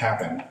things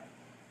happen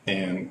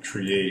and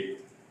create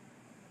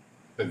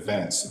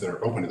events that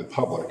are open to the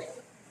public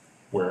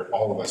where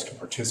all of us can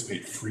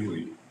participate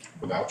freely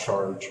without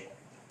charge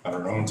at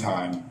our own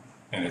time.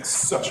 And it's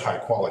such high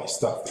quality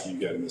stuff that you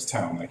get in this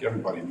town. Like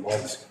everybody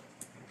loves,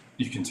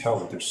 you can tell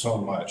that there's so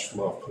much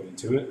love put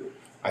into it.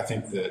 I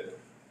think that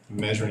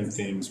measuring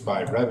things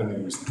by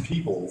revenues and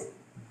people,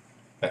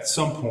 at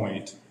some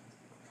point,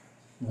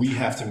 we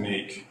have to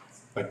make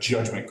a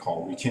judgment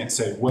call. We can't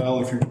say, well,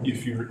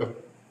 if your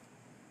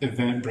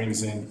event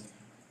brings in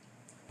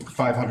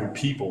 500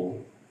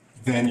 people,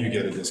 then you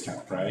get a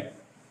discount, right?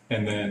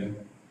 And then,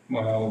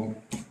 well,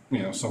 you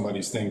know,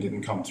 somebody's thing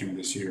didn't come through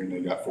this year and they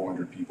got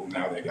 400 people.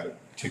 Now they got to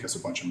kick us a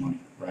bunch of money,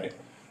 right?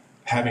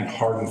 Having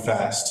hard and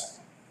fast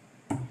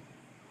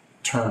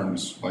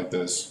terms like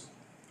this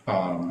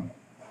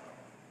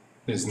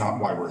is not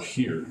why we're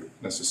here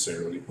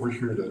necessarily. We're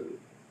here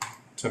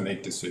to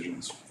make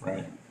decisions,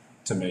 right?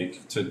 To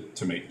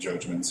make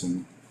judgments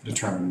and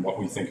determine what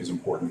we think is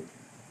important.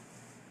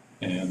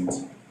 And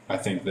I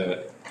think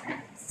that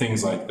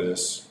things like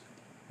this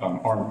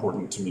are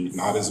important to me,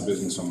 not as a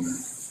business owner,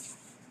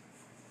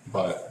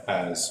 but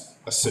as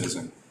a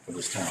citizen of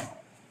this town.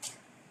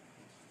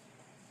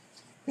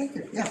 Thank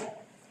you, yeah,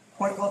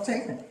 point well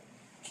taken.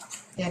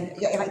 And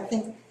yeah, and I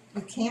think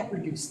you can't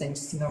reduce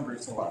things to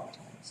numbers a lot of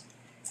times.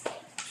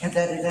 And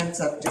that it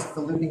ends up just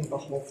diluting the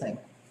whole thing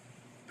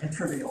and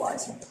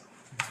trivializing it.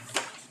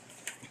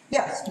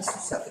 Yes, Mr.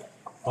 Sutton.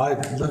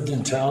 I've lived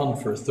in town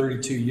for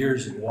 32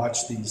 years and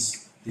watched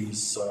these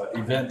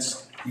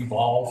events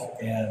evolve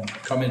and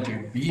come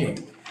into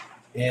being.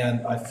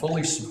 And I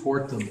fully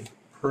support them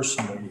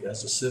personally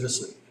as a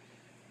citizen.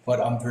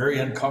 But I'm very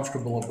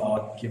uncomfortable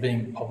about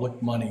giving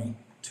public money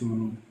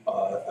to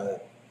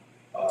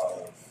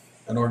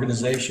an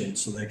organization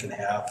so they can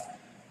have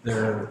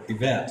their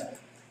event.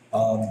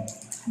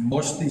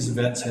 Most of these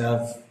events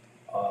have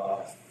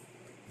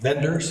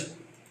vendors,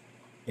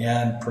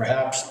 and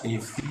perhaps a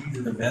fee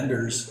to the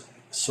vendors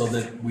so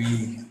that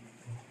we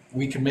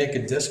can make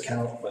a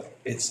discount, but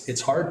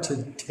it's hard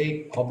to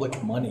take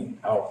public money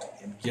out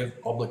and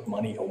give public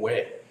money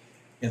away.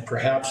 And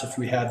perhaps if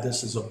we had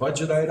this as a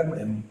budget item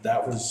and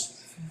that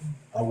was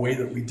a way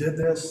that we did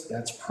this,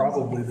 that's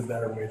probably the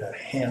better way to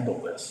handle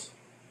this.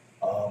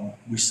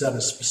 We set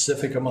a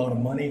specific amount of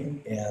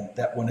money, and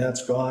that when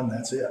that's gone,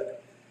 that's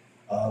it.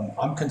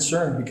 I'm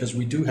concerned because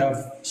we do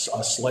have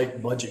a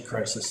slight budget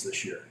crisis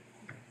this year.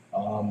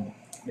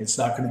 It's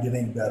not going to get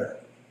any better.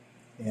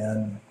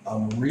 And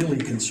I'm really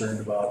concerned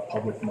about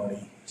public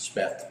money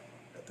spent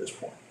at this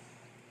point.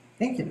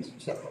 Thank you, Mr.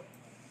 Shepherd.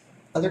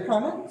 Other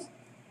comments?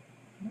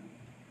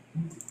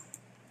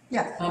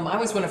 Yeah. I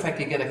was wondering if I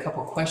could get a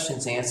couple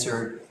questions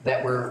answered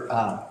that were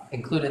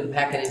included in the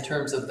packet in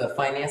terms of the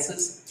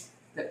finances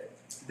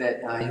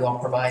that you all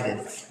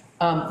provided.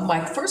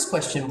 My first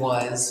question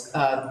was,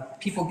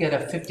 people get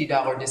a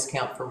 $50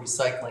 discount for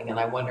recycling, and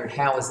I wondered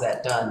how is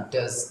that done?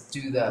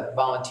 Do the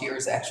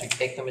volunteers actually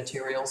take the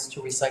materials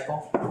to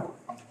recycle?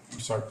 I'm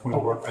sorry, point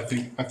of order. I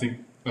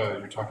think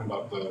you're talking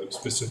about the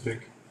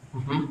specific.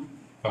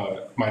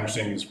 My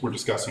understanding is we're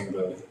discussing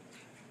the.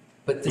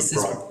 But this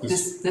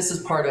is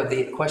part of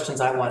the questions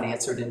I want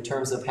answered in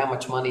terms of how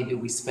much money do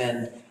we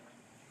spend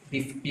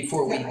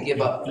before we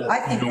give up. I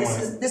think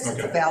this is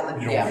a valid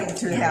thing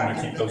to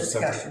have in the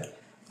discussion.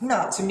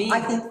 No, to me,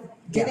 I think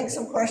getting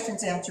some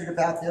questions answered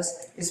about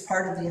this is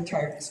part of the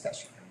entire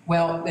discussion.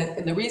 Well,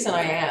 the reason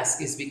I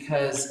ask is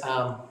because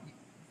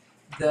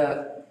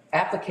the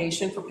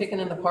application for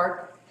Pickin' in the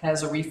Park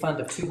has a refund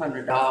of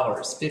 $200,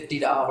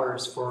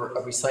 $50 for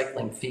a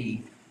recycling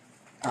fee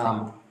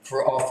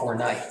for all 4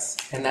 nights.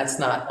 And that's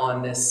not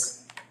on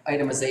this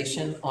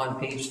itemization on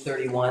page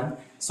 31.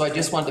 So I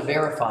just wanted to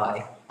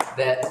verify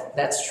that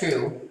that's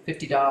true,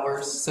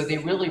 $50. So they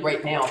really,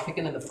 right now,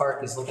 Pickin' in the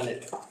Park is looking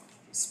at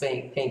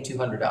paying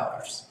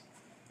 $200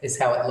 is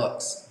how it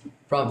looks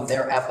from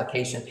their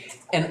application.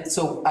 And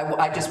so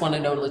I just want to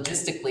know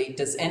logistically,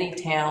 does any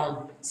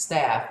town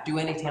staff deal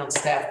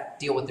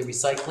with the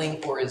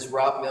recycling, or is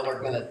Rob Miller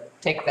going to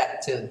take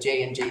that to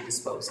J&J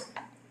Disposal?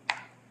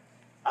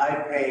 I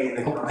pay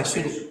the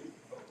conservation.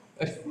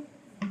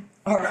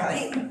 All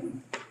right.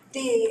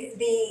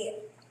 The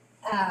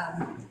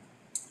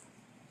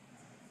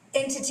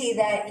entity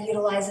that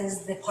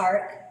utilizes the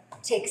park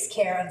takes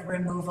care of the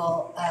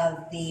removal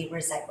of the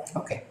recycling.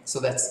 Okay,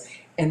 so that's,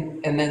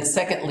 and then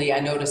secondly, I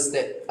noticed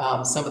that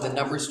some of the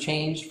numbers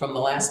changed from the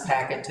last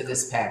packet to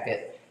this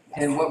packet.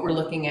 And what we're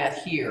looking at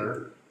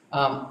here,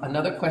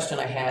 another question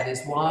I had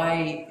is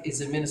why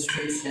is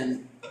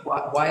administration,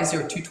 why is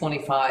there a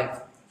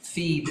 $225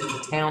 fee that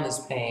the town is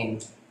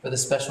paying for the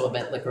special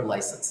event liquor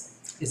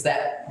license? Is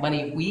that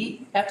money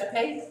we have to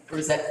pay, or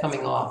is that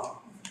coming off?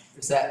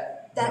 Is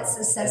that? That's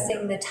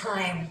assessing the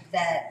time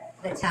that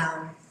the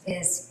town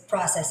is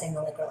processing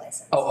the liquor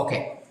license. Oh,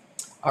 okay.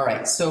 All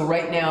right, so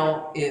right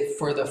now,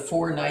 for the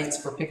 4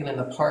 nights for Pickin' in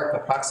the Park,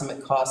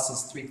 approximate cost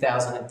is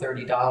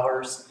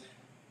 $3,030.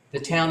 The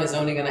town is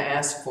only gonna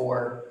ask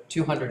for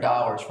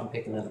 $200 from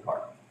Pickin' in the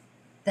Park.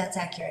 That's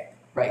accurate.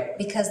 Right.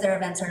 Because their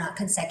events are not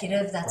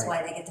consecutive, that's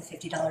why they get the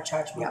 $50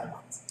 charge more than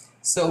once.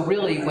 So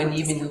really, when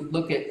you even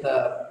look at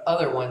the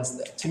other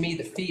ones, to me,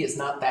 the fee is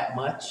not that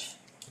much.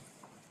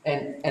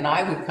 And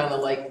I would kind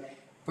of like,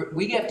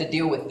 we have to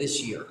deal with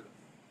this year.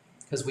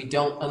 Because we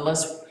don't,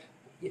 unless,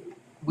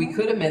 we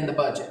could amend the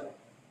budget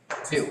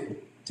too,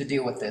 to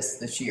deal with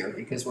this year,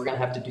 because we're gonna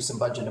have to do some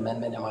budget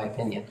amendment, in my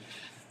opinion.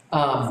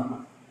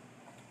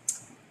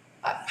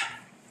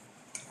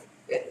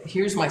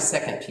 Here's my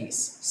second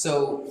piece.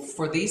 So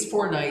for these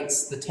 4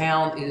 nights, the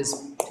town is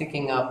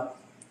picking up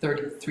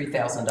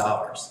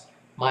 $33,000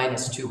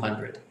 minus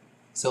 $200.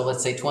 So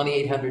let's say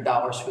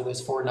 $2,800 for those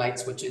 4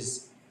 nights, which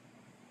is,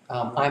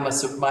 my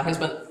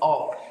husband,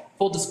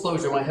 full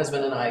disclosure, my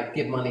husband and I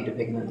give money to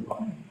Pickin' in the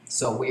Park,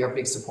 so we are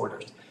big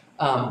supporters.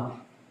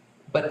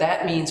 But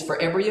that means for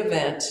every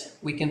event,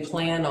 we can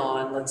plan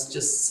on, let's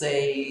just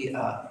say,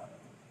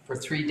 for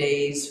 3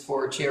 days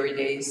for Cherry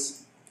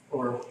Days,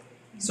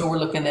 so we're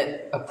looking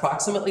at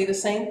approximately the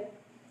same,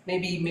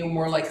 maybe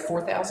more like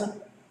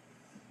 4,000?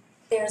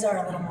 Theirs are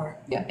a little more.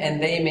 Yeah,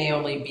 and they may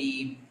only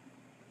be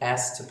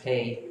asked to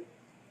pay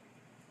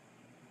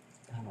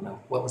don't know,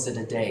 what was it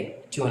a day?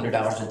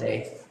 $200 a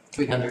day,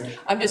 300.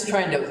 I'm just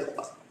trying to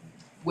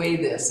weigh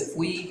this.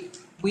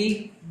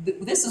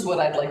 If this is what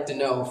I'd like to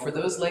know. For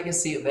those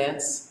legacy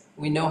events,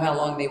 we know how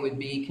long they would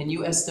be. Can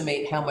you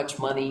estimate how much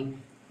money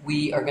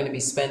we are going to be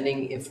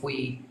spending if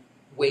we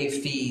waive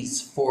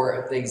fees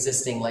for the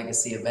existing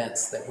legacy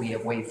events that we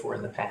have waived for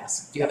in the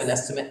past? Do you have an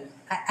estimate?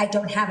 I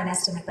don't have an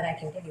estimate, but I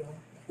can give you one.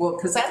 Well,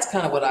 because that's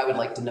kind of what I would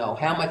like to know.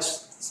 How much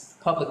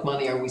public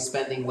money are we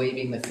spending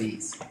waiving the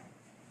fees?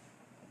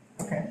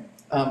 Okay.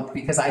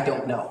 Because I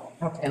don't know.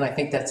 Okay. And I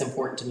think that's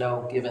important to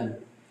know given,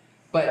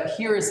 but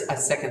here is a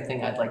second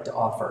thing I'd like to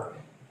offer.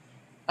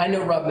 I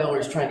know Rob Miller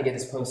is trying to get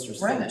his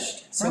posters Right.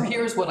 finished. So Right.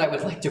 here's what I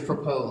would like to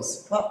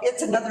propose. Well,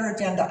 it's another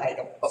agenda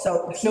item,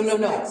 so.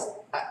 No.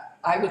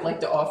 I would like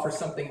to offer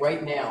something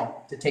right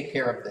now to take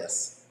care of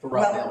this for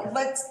Rob Well,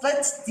 Miller.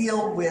 let's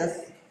deal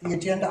with the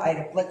agenda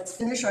item. Let's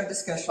finish our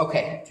discussion.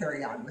 Okay. And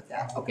carry on with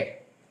that. Okay.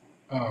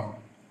 I kind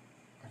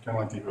of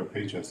like to hear what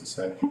Paige has to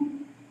say.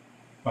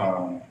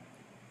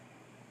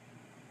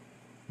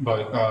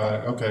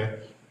 Okay.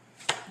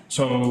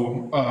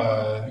 So,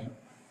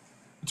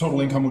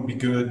 total income would be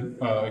good,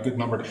 a good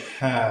number to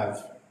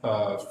have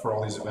for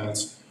all these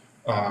events.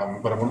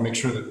 But I want to make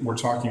sure that we're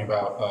talking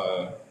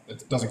about,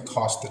 it doesn't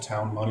cost the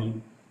town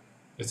money.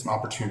 It's an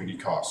opportunity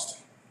cost,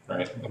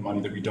 right? The money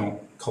that we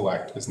don't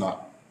collect is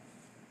not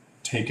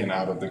taken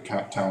out of the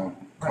town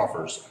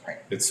coffers. Right.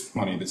 It's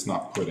money that's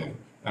not put in.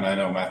 And I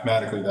know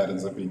mathematically that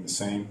ends up being the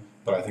same,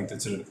 but I think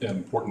that's an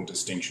important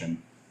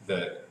distinction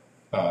that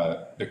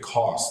the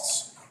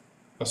costs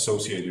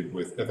associated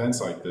with events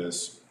like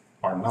this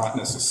are not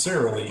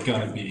necessarily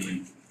going to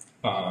be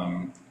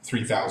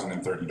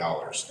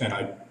 $3,030. And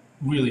I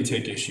really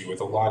take issue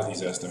with a lot of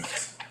these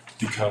estimates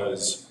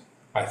because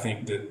I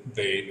think that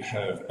they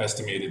have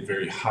estimated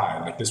very high,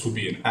 like this would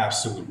be an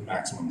absolute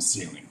maximum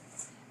ceiling.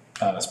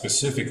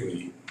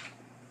 Specifically,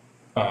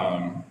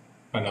 I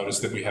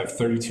noticed that we have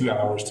 32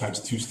 hours times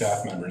 2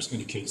 staff members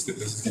indicates that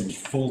this is going to be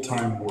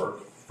full-time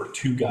work for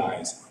 2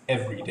 guys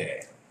every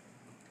day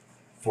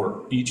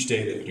for each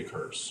day that it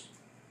occurs.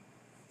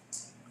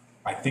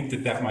 I think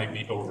that that might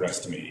be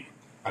overestimating.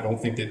 I don't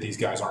think that these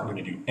guys aren't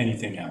going to do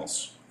anything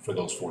else for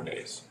those 4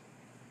 days.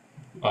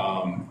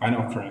 I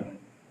know, Corinne.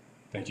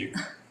 Thank you.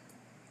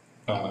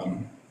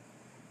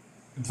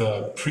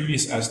 The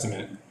previous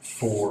estimate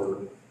for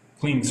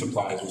cleaning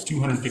supplies was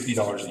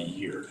 $250 a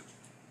year.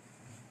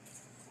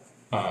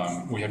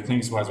 We have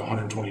cleaning supplies of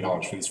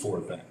 $120 for these 4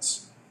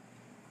 events.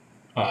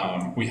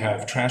 We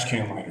have trash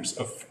can liners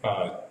of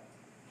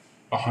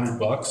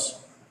 $100.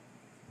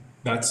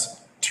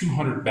 That's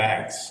 200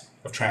 bags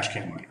of trash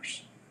can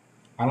liners.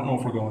 I don't know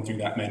if we're going through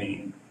that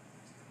many.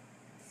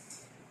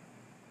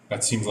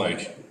 That seems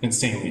like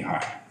insanely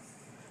high.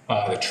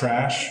 The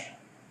trash,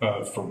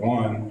 for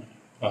one,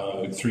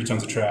 3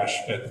 tons of trash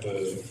at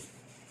the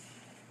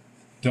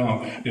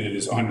dump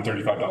is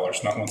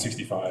 $135, not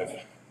 $165.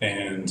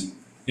 And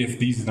if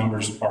these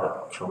numbers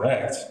are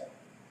correct,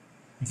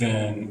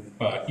 then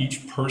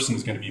each person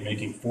is going to be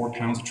making 4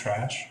 pounds of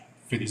trash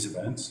for these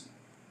events.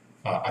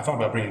 I thought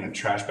about bringing a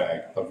trash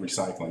bag of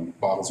recycling,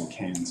 bottles and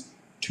cans.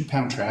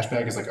 2-pound trash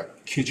bag is like a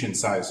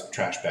kitchen-sized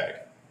trash bag.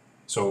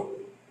 So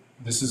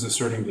this is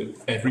asserting that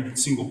every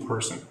single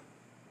person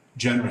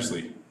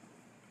generously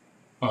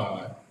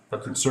or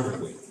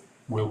conservatively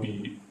will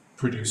be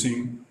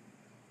producing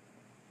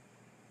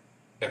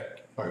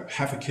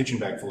half a kitchen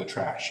bag full of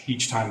trash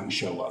each time we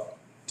show up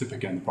to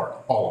pick in the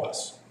park, all of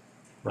us,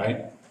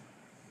 right?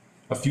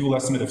 A fuel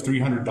estimate of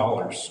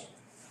 $300,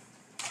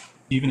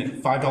 even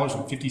at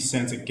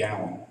 $5.50 a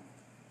gallon,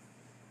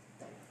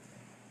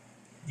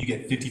 you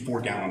get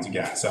 54 gallons of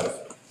gas out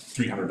of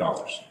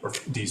 $300, or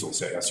diesel,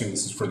 say. I assume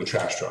this is for the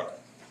trash truck.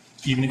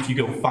 Even if you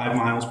go 5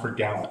 miles per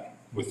gallon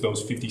with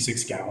those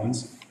 56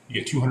 gallons, you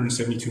get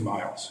 272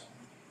 miles,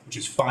 which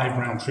is 5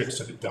 round trips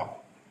to the dump.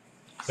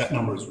 That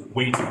number is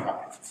way too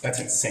high. That's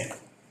insane.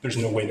 There's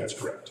no way that's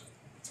correct.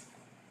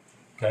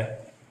 Okay?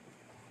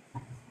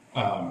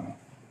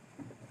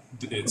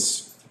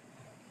 It's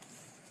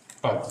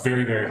a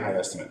very, very high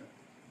estimate,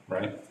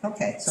 right?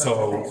 Okay.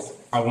 So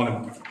I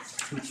want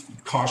to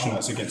caution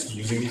us against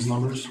using these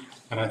numbers.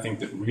 And I think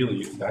that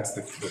really that's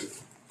the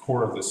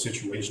core of the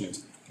situation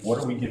is what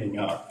are we giving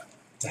up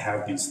to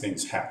have these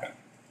things happen,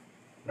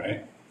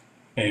 right?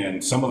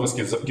 And some of us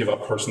give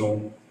up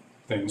personal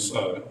things.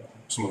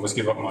 Some of us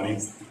give up money.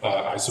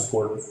 I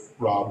support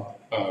Rob,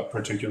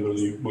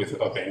 particularly with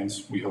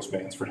bands. We host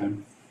bands for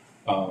him.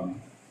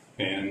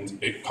 And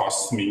it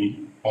costs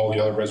me all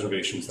the other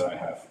reservations that I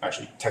have. I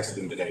actually texted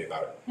him today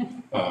about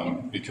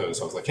it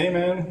because I was like, hey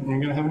man, are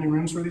you gonna have any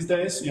rooms for these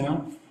days, you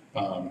know?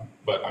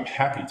 But I'm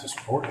happy to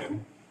support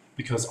him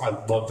because I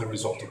love the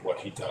result of what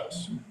he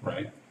does,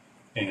 right?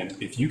 And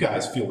if you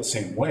guys feel the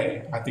same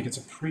way, I think it's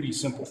a pretty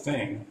simple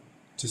thing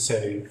to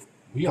say,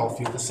 we all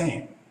feel the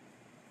same.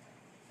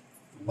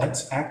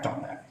 Let's act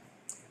on that.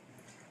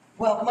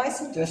 Well, my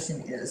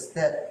suggestion is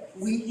that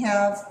we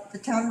have the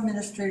town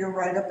administrator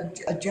write up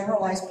a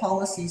generalized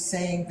policy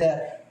saying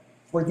that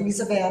for these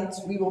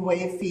events, we will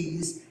waive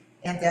fees,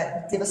 and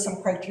that give us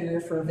some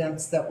criteria for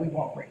events that we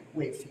won't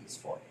waive fees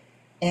for.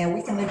 And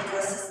we can address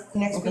this at the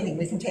next meeting,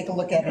 we can take a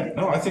look at it.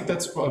 No, I think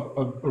that's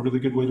a really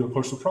good way to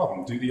approach the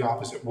problem. Do the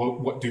opposite.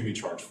 What do we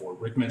charge for?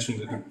 Rick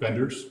mentioned the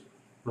vendors,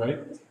 right?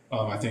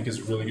 I think is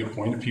a really good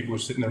point. If people are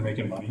sitting there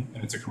making money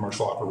and it's a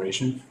commercial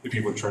operation, if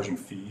people are charging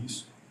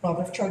fees. Well,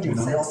 they're charging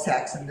sales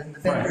tax, and then the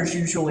vendors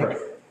usually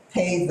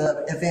pay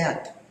the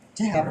event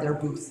to have their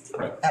booth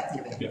at the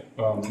event. Yeah,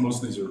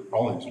 most of these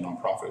all of these are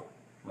nonprofit,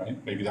 right?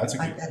 Maybe that's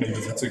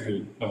a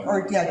good.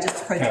 Or,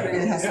 just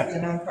criteria, it has to be a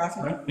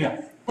nonprofit. Right?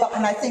 Yeah. Well,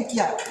 and I think,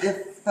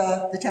 if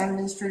the town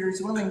administrator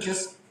is willing,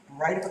 just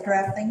write up a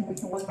draft thing, we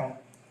can work on it.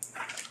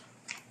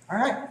 All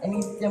right,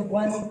 anyone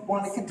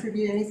want to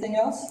contribute anything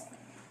else?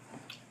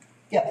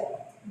 Yeah.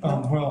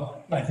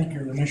 Well, I think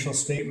your initial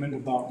statement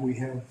about we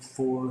have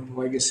 4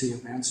 legacy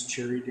events,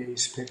 Cherry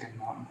Days, Pick and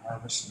Mountain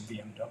Harvest, and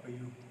BMW.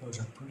 Those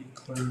are pretty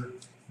clear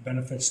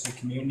benefits to the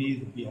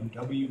community. The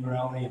BMW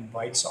rally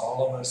invites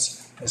all of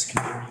us as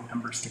community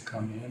members to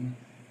come in.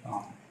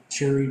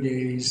 Cherry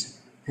Days,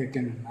 Pick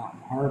and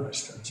Mountain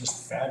Harvest are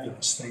just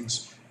fabulous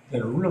things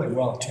that are really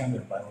well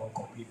attended by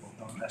local people,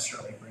 don't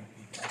necessarily bring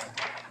people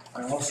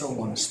in. I also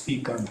want to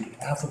speak on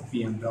behalf of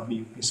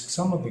BMW because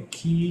some of the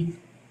key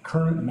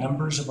current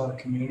members of our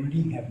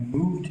community have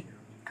moved here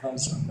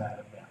because of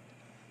that event.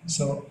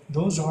 So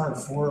those are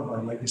 4 of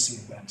our legacy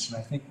events, and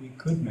I think we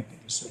could make a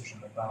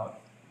decision about,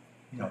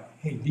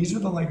 hey, these are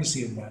the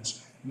legacy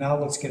events. Now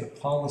let's get a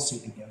policy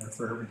together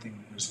for everything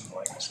that is in the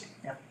legacy.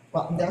 Yeah.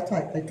 Well, that's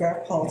right, the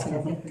draft policy,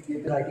 I think would be a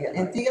good idea.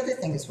 And the other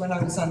thing is, when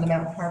I was on the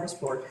Mountain Harvest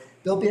Board,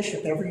 Bill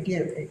Bishop every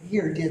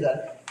year did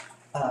a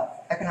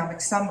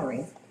economic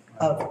summary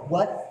of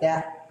what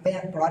that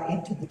event brought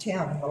into the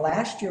town. And the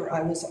last year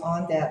I was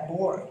on that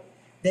board,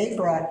 they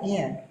brought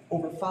in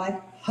over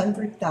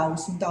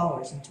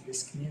 $500,000 into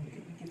this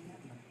community.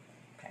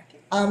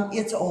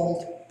 It's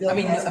old. Bill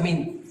I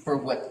mean, for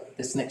what,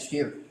 this next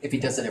year, if he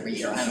does it every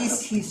year, I don't know. He's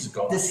deceased. He's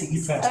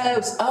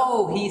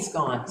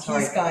gone,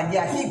 sorry. He's gone,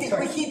 yeah, he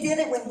did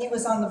it when he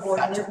was on the board,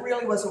 and it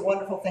really was a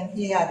wonderful thing.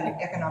 He had an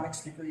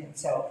economics degree, and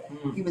so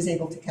he was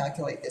able to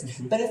calculate this.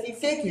 But if you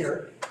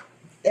figure,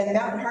 and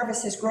Mountain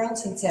Harvest has grown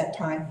since that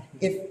time,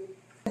 if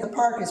the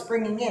park is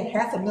bringing in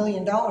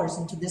 $500,000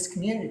 into this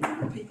community,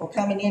 for people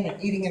coming in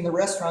and eating in the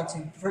restaurants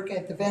and working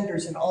at the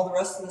vendors and all the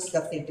rest of the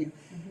stuff they do,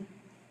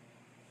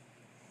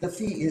 the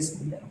fee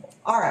is minimal.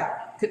 All right.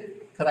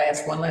 Could I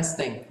ask one last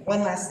thing?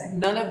 One last thing.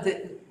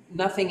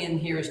 Nothing in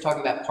here is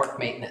talking about park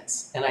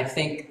maintenance. And I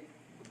think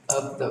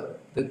of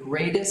the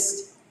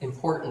greatest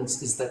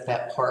importance is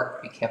that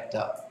park be kept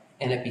up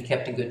and it be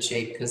kept in good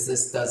shape, because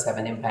this does have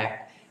an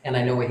impact. And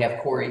I know we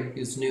have Corey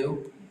who's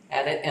new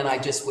at it, and I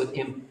just would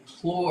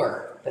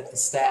implore that the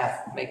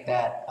staff make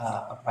that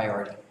a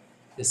priority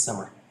this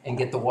summer and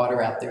get the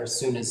water out there as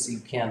soon as you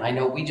can. I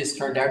know we just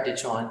turned our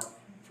ditch on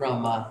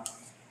from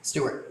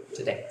Stewart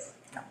today.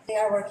 They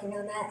are working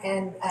on that,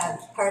 and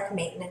park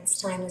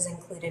maintenance time is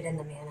included in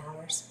the man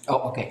hours.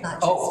 Oh, okay.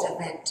 Not just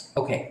event.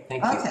 Okay,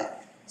 thank you. Okay,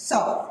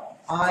 so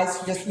I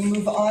suggest we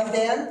move on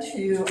then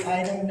to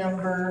item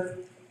number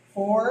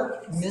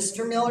 4,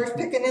 Mr. Miller's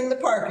Picking in the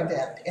Park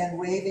event and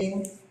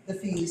waiving the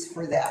fees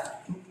for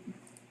that.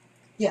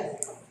 Yeah.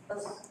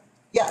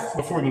 Yeah.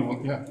 Before we move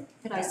on, yeah.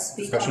 Could I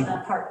speak Discussion? on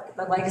that part,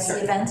 the legacy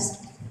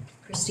events?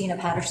 Christina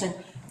Patterson.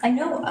 I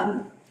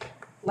know,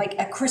 like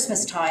at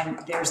Christmas time,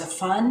 there's a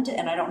fund,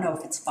 and I don't know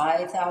if it's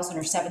 5,000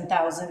 or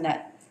 7,000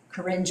 that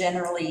Corinne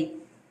generally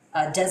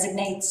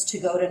designates to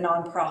go to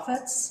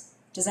nonprofits.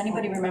 Does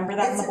anybody remember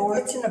that on the board?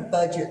 It's in a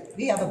budget.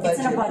 We have a budget. It's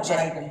in a budget.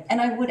 item.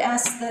 And I would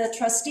ask the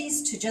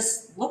trustees to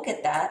just look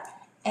at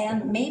that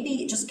and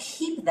maybe just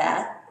keep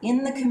that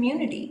in the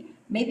community.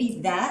 Maybe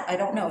that, I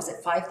don't know, is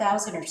it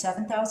 5,000 or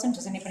 7,000?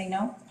 Does anybody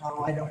know?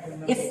 Oh, I don't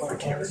remember. I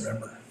can't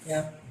remember.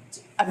 Yeah.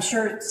 I'm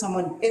sure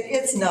someone.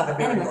 It's not a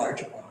very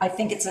large amount. I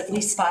think it's at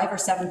least 5,000 or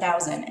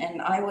 7,000,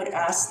 and I would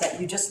ask that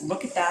you just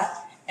look at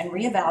that and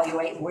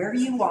reevaluate where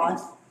you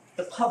want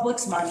the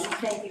public's money.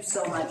 Thank you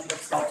so much, Rick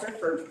Salter,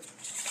 for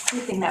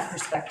keeping that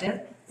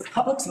perspective. The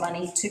public's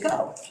money to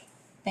go.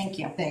 Thank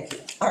you. Thank you.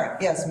 All right.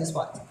 Yes, Ms.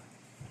 Watson.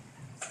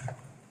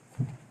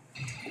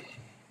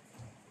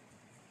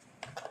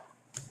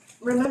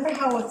 Remember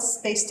how with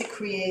Space to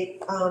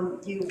Create,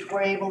 you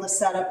were able to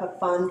set up a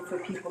fund for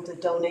people to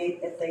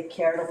donate if they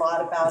cared a lot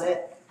about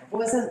it?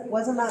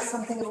 Wasn't that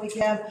something that we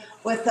have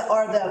with the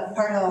park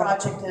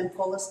project in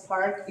Polis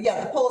Park?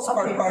 Yeah, the Polis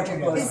Park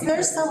project was. Is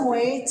there some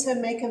way to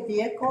make a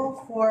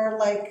vehicle for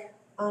like,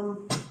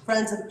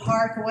 Friends of the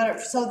Park or whatever?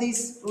 So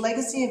these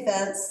legacy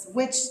events,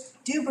 which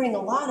do bring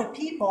a lot of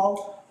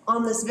people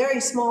on this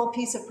very small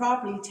piece of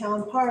property,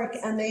 Town Park,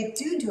 and they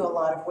do a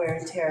lot of wear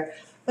and tear.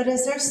 But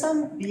is there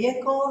some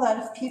vehicle that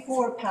if people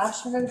were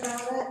passionate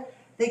about it,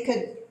 they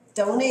could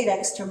donate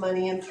extra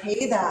money and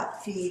pay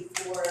that fee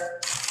for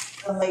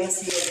the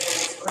legacy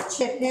event or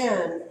chip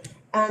in?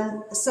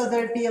 And so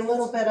there'd be a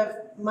little bit of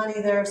money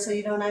there, so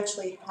you don't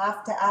actually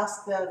have to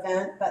ask the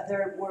event, but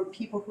there were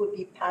people who would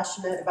be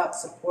passionate about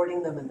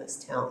supporting them in this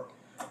town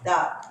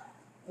that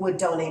would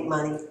donate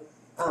money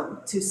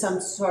to some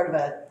sort of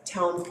a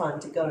town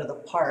fund to go to the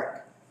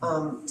park,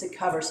 to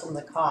cover some of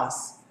the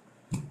costs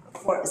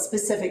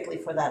specifically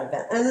for that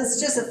event. And it's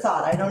just a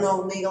thought. I don't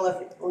know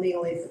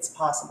legally if it's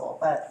possible,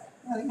 but,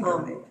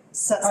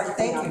 set All right, something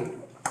thank up.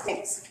 you.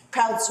 Thanks.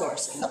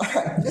 Crowdsourcing. All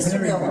right,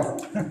 Mr. Miller.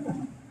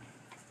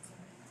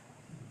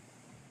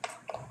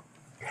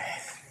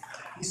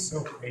 He's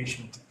so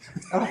patient.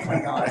 Oh, my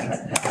God.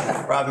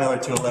 Rob Miller,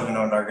 211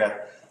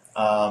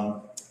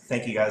 Ondarga.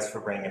 Thank you guys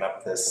for bringing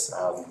up this,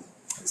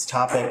 this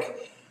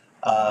topic.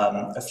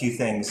 A few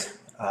things,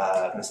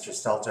 Mr.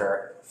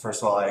 Stelter.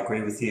 First of all, I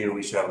agree with you.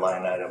 We should have a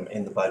line item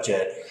in the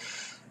budget.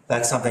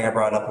 That's something I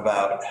brought up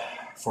about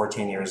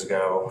 14 years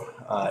ago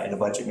in a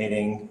budget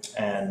meeting,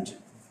 and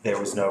there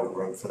was no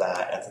room for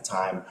that at the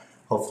time.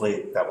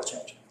 Hopefully that will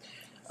change.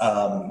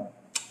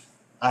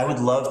 I would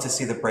love to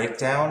see the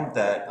breakdown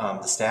that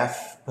the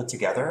staff put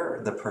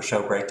together, the per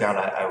show breakdown.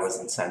 I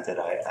wasn't sent it.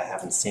 I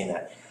haven't seen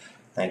it.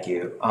 Thank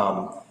you.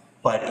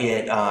 But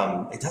it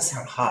does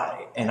sound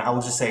high. And I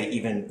will just say,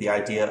 even the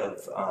idea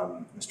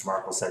of, Mr.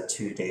 Markle said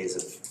 2 days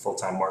of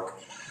full-time work.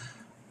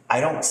 I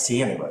don't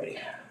see anybody.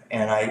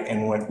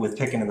 And with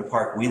Pickin' in the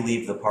Park, we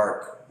leave the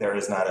park. There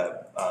is not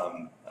a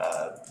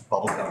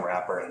bubblegum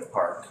wrapper in the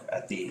park by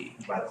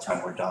the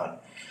time we're done.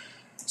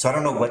 So I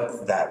don't know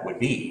what that would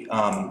be.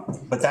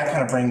 But that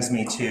kind of brings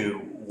me to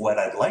what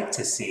I'd like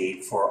to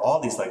see for all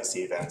these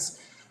legacy events.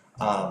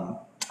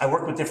 I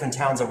work with different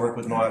towns. I work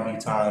with Moab,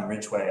 Utah, and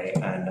Ridgeway,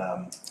 and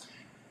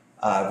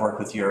I've worked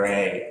with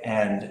URA.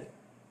 And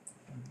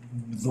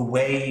the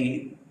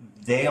way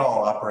they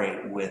all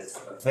operate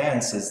with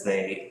events is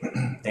they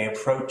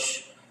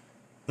approach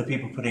the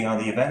people putting on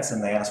the events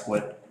and they ask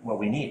what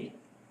we need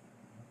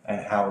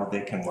and how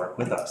they can work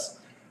with us.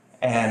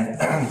 And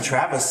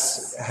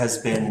Travis has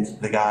been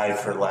the guy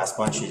for the last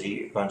bunch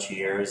of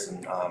years,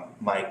 and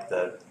Mike,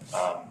 the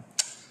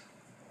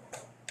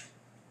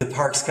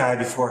parks guy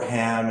before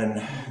him,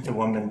 and the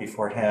woman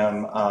before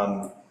him.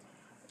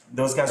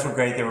 Those guys were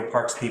great. They were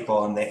parks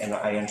people, and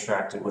I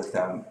interacted with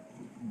them.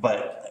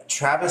 But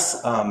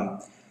Travis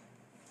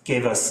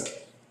gave us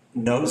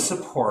no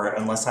support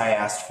unless I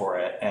asked for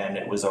it, and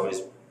it was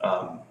always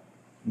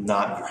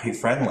not very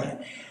friendly.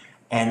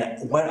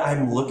 And what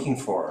I'm looking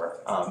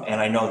for,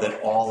 and I know that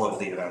all of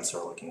the events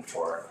are looking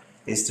for,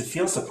 is to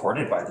feel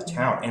supported by the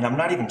town. And I'm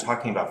not even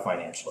talking about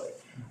financially.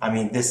 I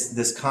mean,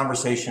 this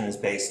conversation is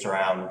based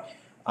around,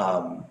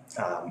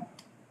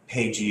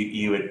 Paige,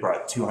 you had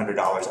brought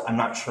 $200. I'm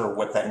not sure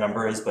what that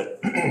number is, but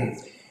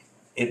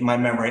my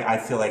memory, I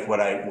feel like what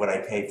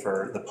I paid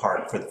for the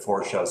park for the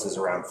 4 shows is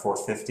around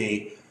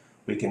 $450.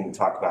 We can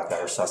talk about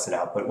that or suss it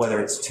out. But whether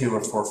it's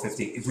 $200 or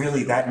 $450,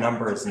 really that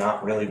number is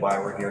not really why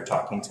we're here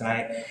talking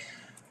tonight.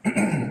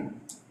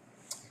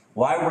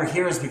 Why we're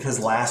here is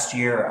because last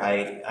year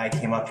I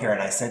came up here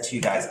and I said to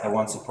you guys, I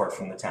want support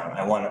from the town.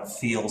 I want to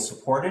feel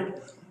supported.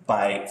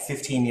 By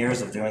 15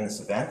 years of doing this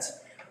event,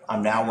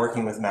 I'm now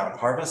working with Mountain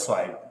Harvest,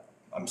 so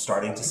I'm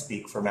starting to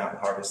speak for Mountain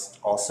Harvest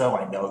also.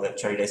 I know that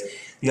Charity Days.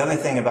 The other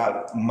thing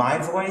about my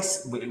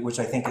voice, which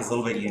I think is a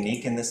little bit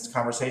unique in this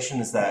conversation,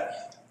 is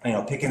that, you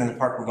know, Pickin' in the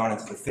Park, we're going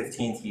into the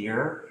 15th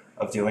year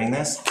of doing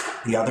this.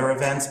 The other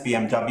events,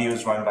 BMW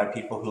is run by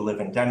people who live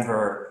in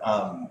Denver.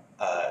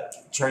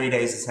 Charity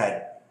Days has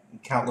had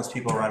countless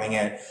people running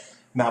it.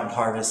 Mountain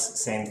Harvest,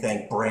 same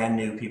thing, brand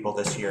new people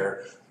this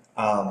year.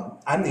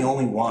 I'm the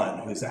only one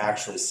who's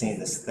actually seen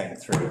this thing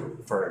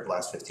through for the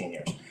last 15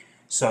 years.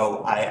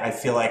 So I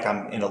feel like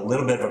I'm in a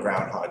little bit of a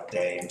Groundhog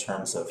Day in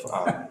terms of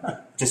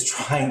just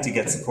trying to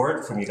get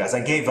support from you guys.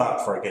 I gave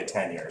up for a good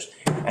 10 years.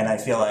 And I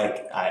feel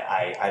like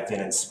I've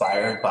been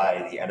inspired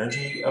by the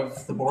energy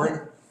of the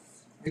board.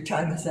 Your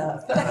time is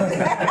up.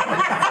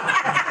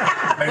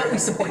 We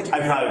support you.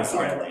 I'm probably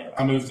sorry.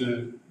 I move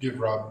to give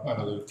Rob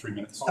another 3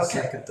 minutes. Okay.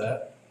 Second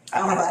that.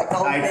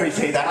 I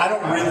appreciate that. I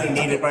don't really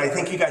need it, but I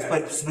think you guys,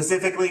 but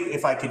specifically,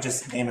 if I could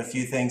just name a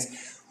few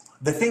things.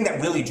 The thing that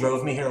really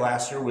drove me here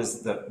last year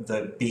was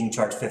the being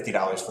charged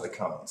 $50 for the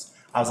cones.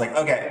 I was like,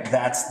 okay,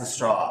 that's the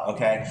straw,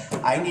 okay?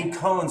 I need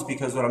cones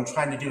because what I'm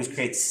trying to do is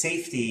create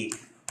safety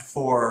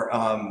for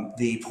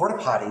the porta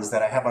potties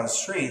that I have on the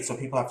street, so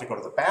people have to go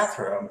to the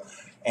bathroom,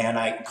 and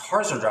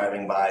cars are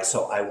driving by,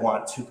 so I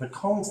want to put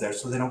cones there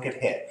so they don't get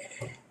hit.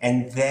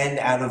 And then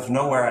out of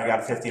nowhere, I got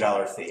a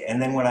 $50 fee.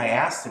 And then when I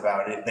asked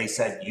about it, they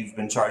said, you've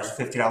been charged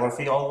a $50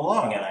 fee all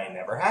along, and I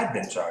never had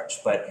been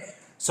charged. But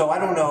so I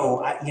don't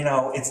know, you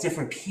know, it's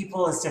different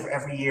people, it's different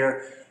every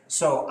year.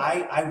 So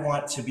I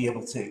want to be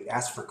able to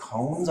ask for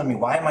cones. I mean,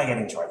 why am I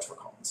getting charged for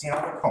cones? You know,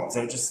 they're cones,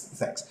 they're just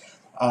things.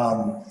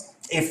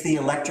 If the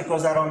electric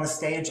goes out on the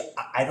stage,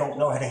 I don't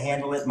know how to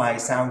handle it. My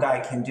sound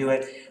guy can do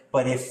it.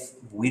 But if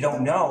we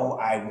don't know,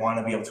 I want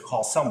to be able to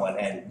call someone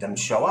and them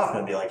show up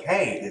and be like,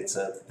 hey, it's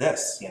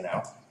this, you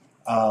know.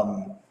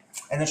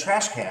 And the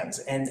trash cans.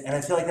 And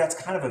I feel like that's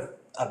kind of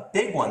a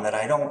big one that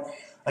I don't,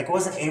 like, I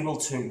wasn't able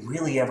to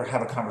really ever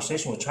have a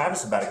conversation with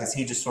Travis about it because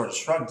he just sort of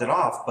shrugged it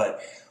off.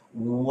 But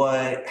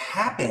what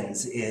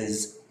happens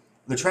is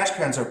the trash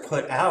cans are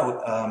put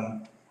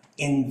out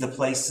in the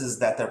places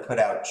that they're put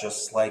out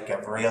just like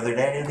every other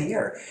day of the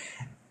year.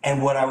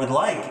 And what I would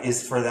like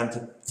is for them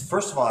to,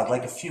 first of all, I'd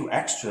like a few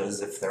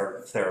extras if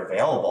they're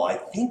available. I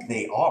think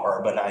they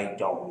are, but I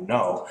don't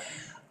know.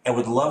 I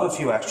would love a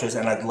few extras,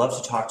 and I'd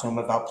love to talk to them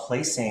about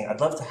placing.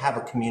 I'd love to have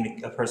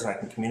a person I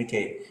can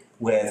communicate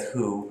with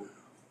who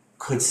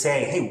could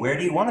say, hey, where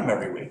do you want them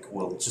every week?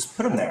 We'll just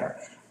put them there.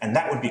 And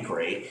that would be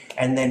great.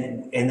 And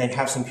then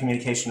have some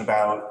communication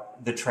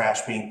about the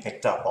trash being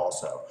picked up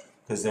also.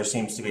 Because there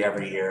seems to be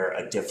every year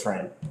a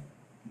different,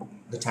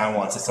 the town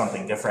wants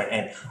something different,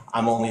 and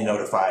I'm only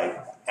notified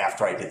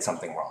after I did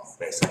something wrong,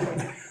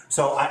 basically.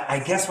 So I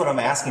guess what I'm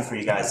asking for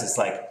you guys is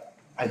like,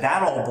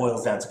 that all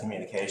boils down to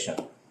communication.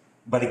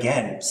 But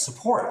again,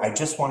 support. I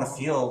just want to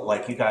feel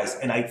like you guys,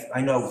 and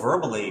I know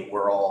verbally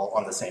we're all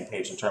on the same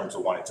page in terms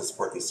of wanting to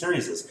support these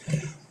series.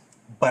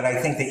 But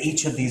I think that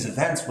each of these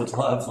events would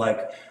love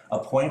like a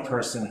point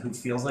person who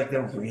feels like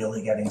they're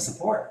really getting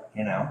support,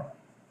 you know?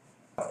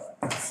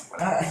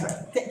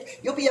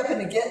 You'll be up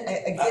and again.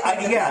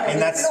 Yeah, and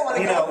that's,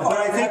 you know, but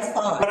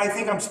I I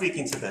think I'm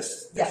speaking to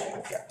this. Yeah.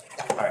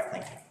 All right,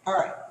 thank you. All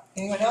right,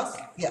 anyone else?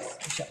 Yes,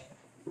 Michelle.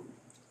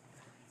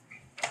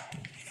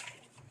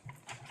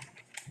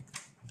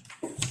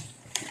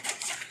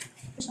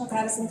 Michelle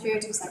Pattison,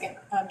 302 Second.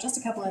 Just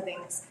a couple of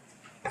things.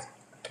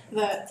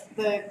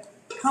 The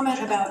comment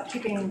about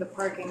keeping the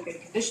park in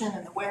good condition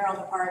and the wear on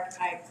the park,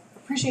 I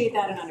appreciate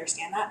that and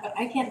understand that, but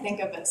I can't think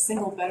of a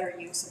single better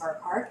use of our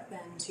park than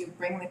to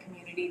bring the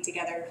community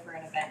together for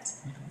an event.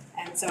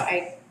 And so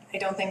I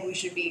don't think we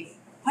should be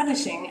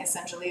punishing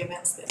essentially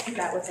events that do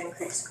that with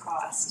increased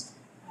cost,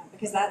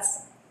 because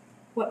that's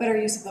what better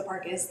use of the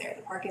park is there.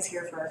 The park is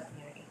here for our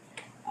community.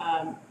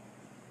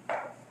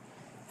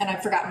 And I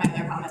forgot my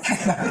other comments.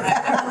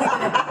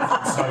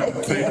 Sorry,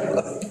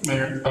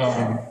 Mayor,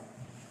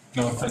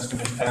 no offense to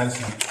Ms.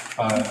 Patterson,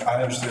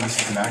 I understand this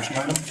is an action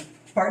item.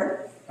 Pardon?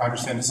 I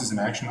understand this is an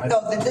action item.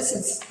 No, then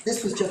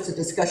this was just a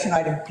discussion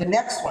item. The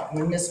next one,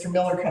 when Mr.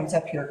 Miller comes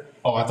up here.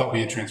 Oh, I thought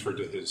we had transferred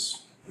to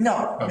his.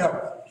 No, Okay.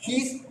 no,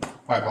 he's,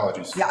 My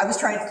apologies. yeah, I was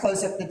trying to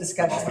close up the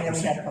discussion and then we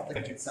had a public.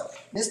 Thank you. So,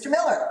 Mr.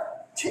 Miller,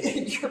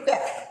 you're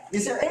back.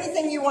 Is there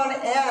anything you want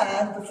to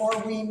add before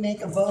we make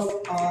a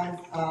vote on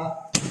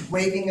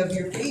waiving of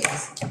your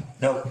fees?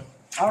 No.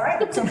 All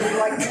right, somebody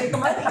like to make a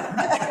motion?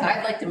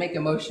 I'd like to make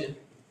a motion.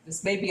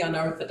 This may be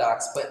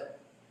unorthodox, but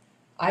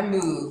I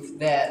move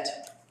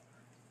that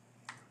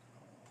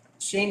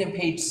Shane and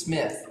Paige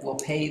Smith will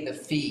pay the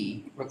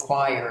fee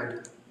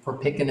required for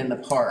picking in the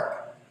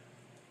park.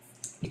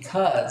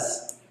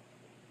 Because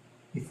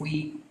if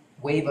we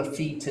waive a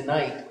fee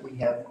tonight, we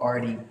have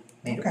already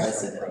made a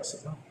precedent.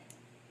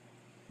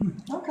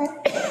 Okay.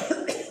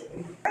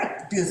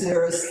 Is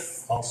there a,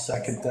 I'll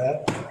second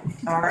that.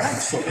 all right,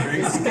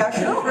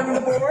 discussion from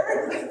the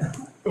board?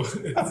 I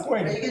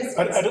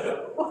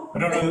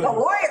don't know. The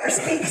lawyer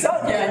speaks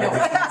up. Yeah, I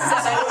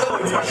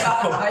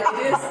know.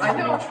 It is, I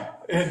know.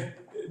 And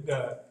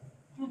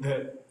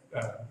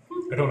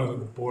I don't know that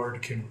the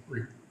board can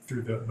read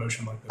through the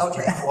motion like this.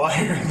 Okay.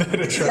 Require that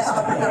a trustee.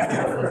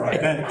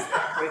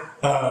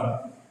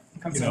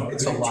 You know,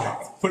 It's a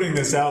lot. Putting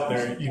this out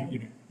there,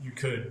 you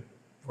could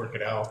work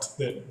it out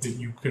that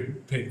you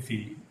could pay the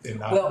fee and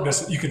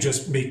not, you could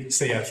just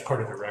say as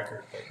part of the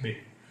record, but maybe.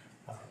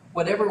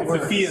 Whatever If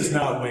works. the fee is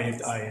not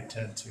waived, I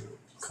intend to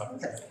cover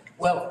that.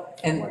 Well,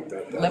 and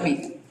let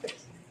me,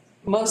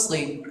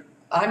 mostly,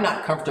 I'm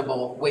not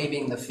comfortable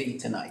waiving the fee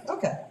tonight.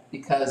 Okay.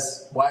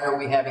 Because why are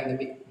we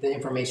having the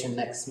information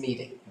next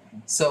meeting?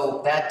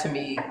 So that, to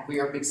me,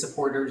 we are big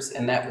supporters,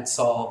 and that would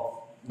solve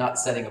not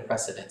setting a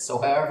precedent. So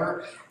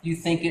however you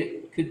think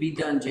it could be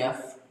done,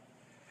 Jeff?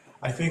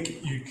 I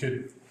think you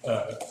could,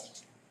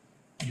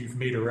 you've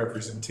made a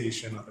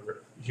representation on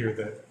here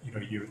that, you know,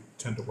 you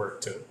tend to work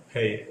to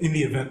pay, in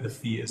the event the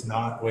fee is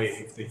not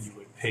waived, that you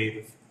would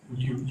pay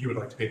you would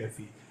like to pay that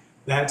fee.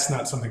 That's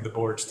not something the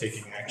board's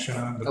taking action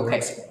on. The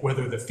board's,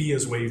 whether the fee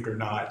is waived or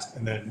not,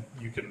 and then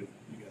you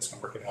guys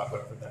can work it out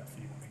whether that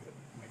fee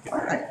will make it. All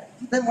right,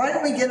 then why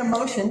don't we get a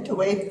motion to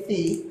waive the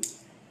fee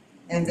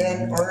and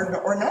then,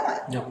 or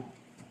not? No,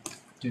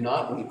 do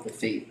not waive the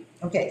fee.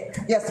 Okay,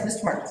 yes,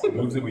 Mr. Marks.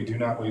 Move that we do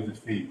not waive the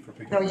fee for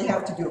picking. No, you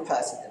have to do a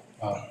positive.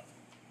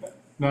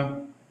 No.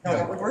 No,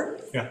 that would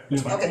work? Yeah.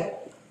 Okay,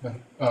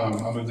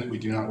 I'll move that we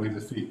do not waive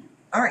the fee.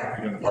 all right.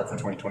 Picking in the park for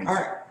 2020. All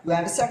right, you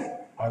have a second?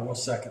 I will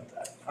second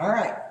that. All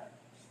right.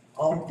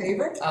 All in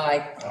favor?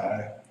 Aye.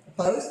 Aye.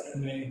 Opposed?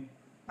 Nay.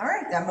 All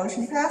right, that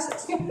motion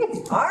passes.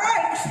 All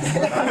right.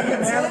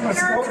 Consider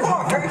your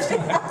court.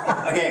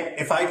 Okay,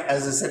 if I,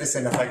 as a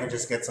citizen, if I could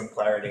just get some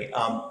clarity.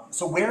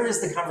 So where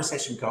is the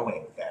conversation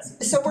going then?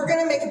 So we're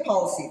gonna make a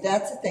policy.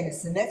 That's the thing.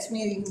 It's the next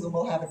meeting, we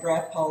will have a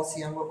draft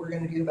policy on what we're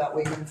gonna do about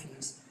waiving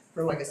fees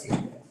for legacy.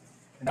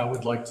 And I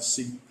would like to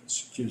see,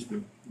 excuse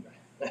me.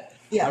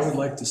 Yes. I would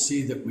like to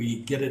see that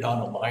we get it on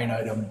a line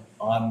item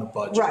on the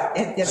budget. Right,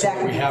 and that So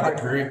would we be have part it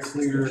of it. very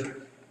clear,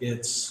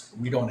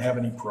 we don't have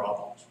any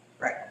problems.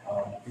 Right.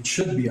 It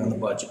should be on the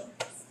budget,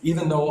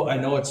 even though I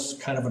know it's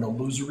kind of an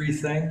illusory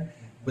thing,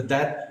 but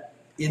that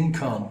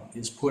income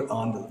is put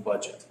onto the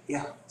budget.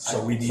 Yeah.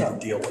 So we need to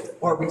deal with it.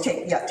 Or we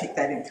take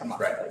that income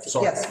off. Right. the budget.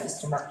 Sorry. Yes,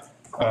 Mr. Mark.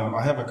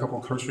 I have a couple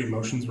cursory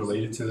motions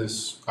related to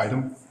this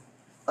item.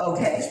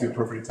 Okay. Is this the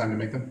appropriate time to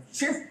make them?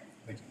 Sure.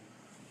 Thank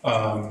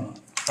you.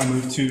 I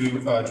move to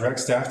direct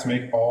staff to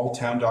make all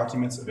town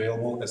documents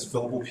available as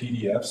fillable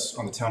PDFs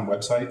on the town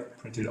website,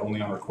 printed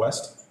only on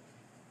request.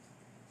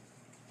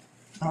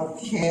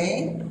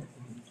 Okay,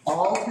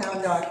 all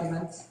town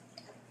documents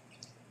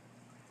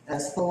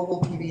as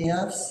fillable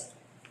PDFs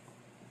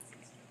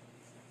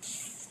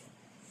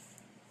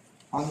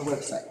on the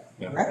website,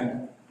 Yeah. correct?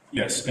 And-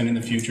 Yes, and in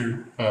the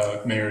future,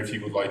 Mayor, if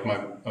you would like my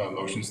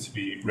motions to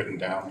be written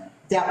down,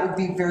 That would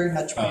be very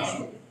much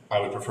appreciated. I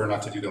would prefer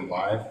not to do them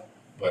live,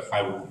 but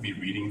I will be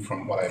reading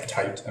from what I've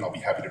typed, and I'll be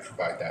happy to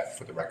provide that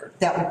for the record.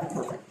 That would be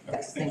perfect,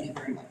 yes, thank you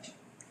very much.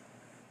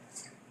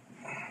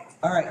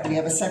 All right, do we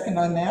have a second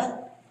on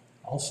that?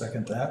 I'll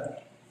second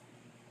that.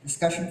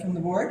 Discussion from the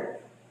board?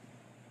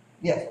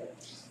 Yes.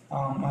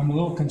 I'm a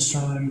little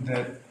concerned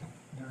that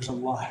there's a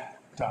lot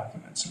of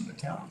documents in the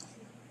town.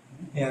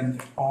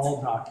 And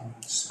all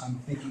documents, I'm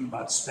thinking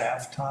about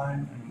staff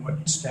time and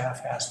what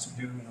staff has to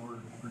do in order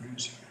to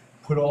produce.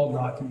 Put all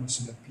documents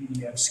in a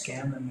PDF,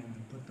 scan them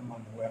and put them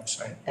on the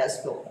website. As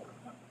fillable.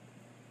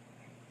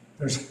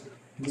 Do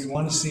we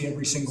want to see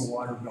every single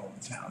water bill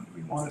in town?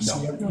 Do we want to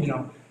see, every,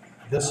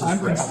 This is I'm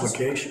for confused.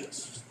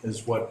 applications,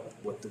 is what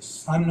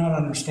this. I'm not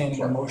understanding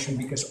the motion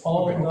because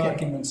all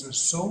documents are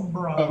so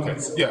broad. Okay,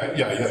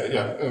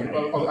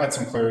 yeah. I'll add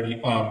some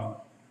clarity.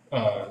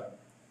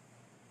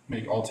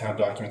 Make all town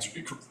documents,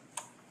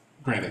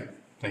 granted,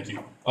 thank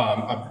you.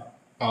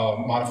 I'll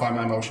modify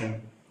my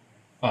motion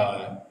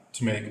to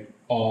make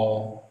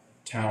all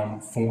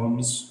town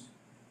forms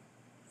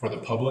for the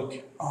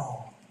public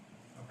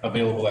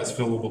available as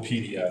fillable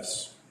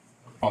PDFs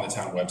on the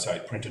town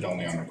website, printed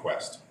only on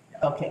request.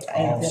 Okay.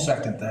 I'll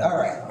second that.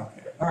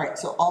 All right,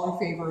 so all in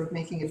favor of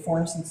making it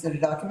forms instead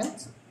of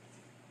documents?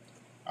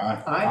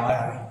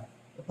 Aye.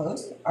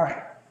 Opposed? All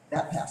right,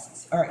 that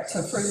passes. All right,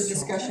 so further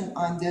discussion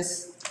on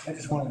this? I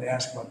just wanted to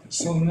ask about this.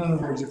 So in other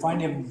words, if I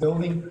need a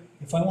building,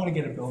 if I want to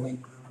get a building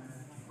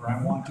permit, or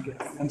I want to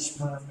get a fence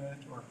permit,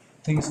 or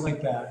things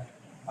like that,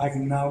 I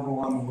can now go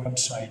on the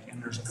website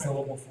and there's a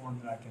fillable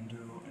form that I can do,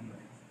 and,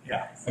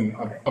 yeah. And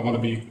I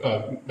want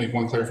to make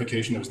one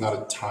clarification. There was not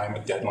a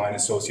deadline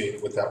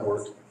associated with that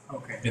work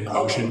in the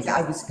motion.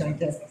 I was going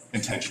to.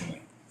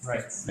 Intentionally.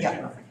 Right. Thank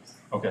you.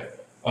 Okay.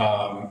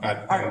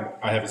 I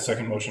have a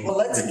second motion. Well,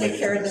 let's related take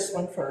care to of this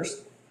one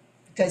first,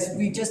 because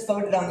we just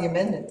voted on the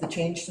amendment, the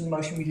change to the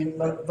motion. We didn't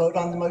vote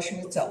on the motion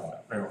itself.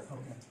 Very well.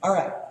 All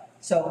right,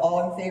 so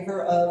all in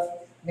favor of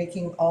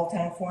making all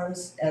town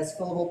forms as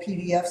fillable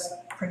PDFs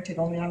printed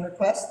only on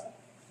request?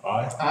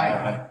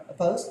 Aye.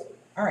 Opposed?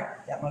 All right,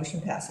 that motion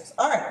passes.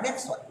 All right,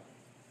 next one.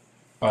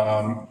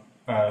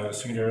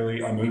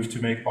 Secondarily, I move to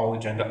make all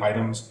agenda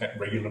items at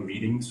regular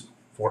meetings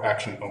for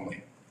action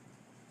only.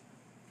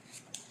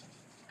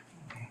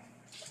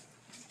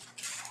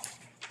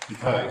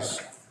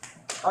 Because,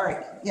 All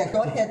right, yeah,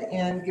 go ahead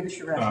and give us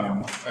your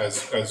rationale.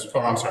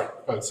 I'm sorry,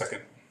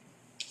 second.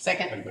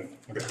 Second.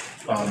 Okay,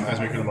 as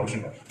maker of the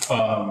motion,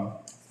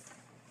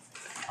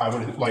 I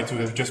would like to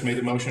have just made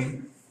a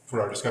motion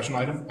for our discussion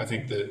item. I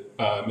think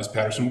that Ms.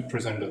 Patterson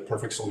presented a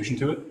perfect solution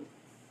to it,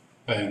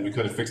 and we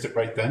could have fixed it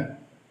right then.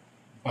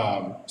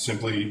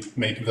 Simply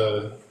make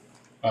the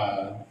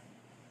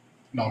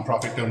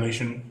nonprofit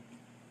donation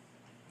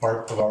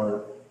part of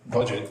our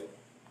budget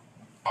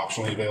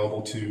optionally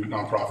available to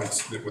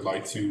nonprofits that would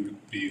like to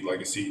be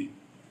legacy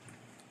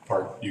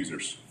park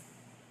users.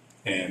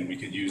 And we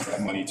could use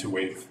that money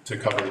to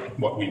cover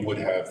what we would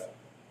have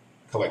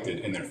collected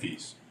in their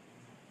fees.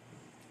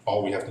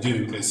 All we have to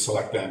do is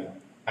select them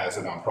as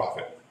a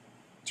nonprofit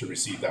to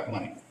receive that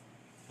money.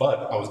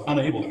 But I was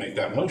unable to make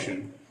that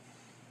motion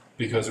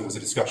because it was a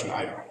discussion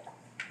item.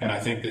 And I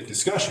think that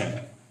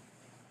discussion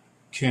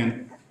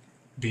can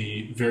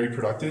be very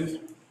productive,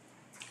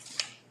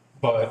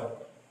 but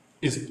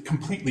is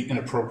completely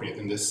inappropriate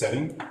in this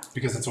setting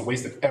because it's a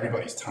waste of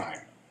everybody's time.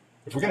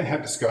 If we're gonna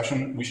have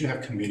discussion, we should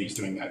have committees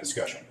doing that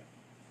discussion.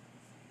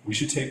 We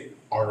should take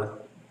our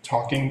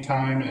talking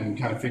time and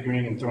kind of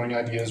figuring and throwing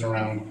ideas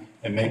around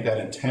and make that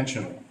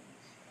intentional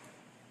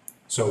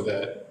so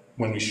that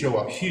when we show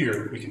up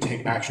here, we can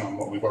take action on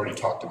what we've already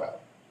talked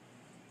about.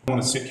 I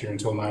want to sit here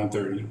until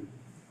 9:30.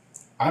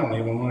 I don't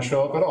even want to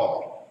show up at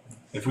all.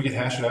 If we could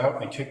hash it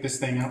out and kick this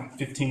thing out in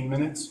 15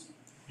 minutes,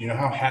 you know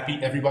how happy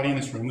everybody in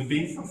this room would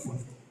be?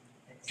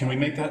 Can we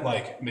make that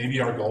like maybe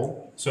our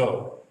goal?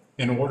 So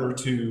in order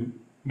to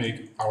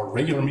make our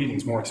regular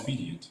meetings more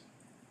expedient,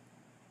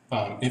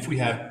 if we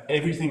have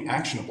everything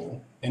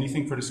actionable,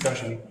 anything for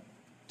discussion,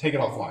 take it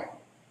offline.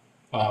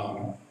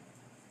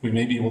 We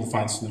may be able to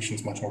find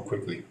solutions much more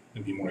quickly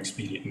and be more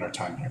expedient in our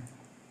time here.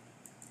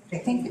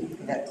 Okay, thank you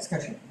for that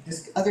discussion.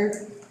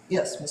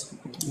 Yes, Ms.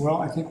 McCool.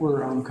 Well, I think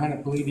we're kind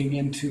of bleeding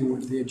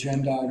into the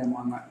agenda item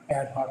on the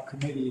ad hoc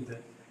committee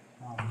that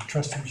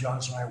Trustee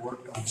Johnson and I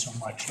worked on so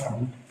much.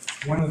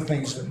 One of the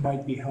things that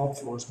might be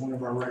helpful is one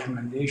of our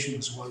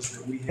recommendations was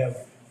that we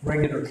have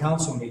regular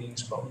council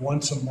meetings, but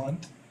once a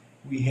month,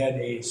 we had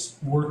a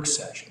work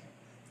session.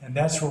 And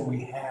that's where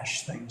we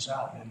hash things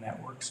out in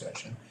that work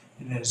session.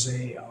 And as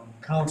a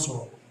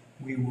council,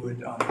 we would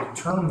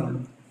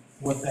determine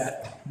what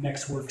that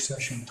next work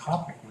session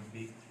topic would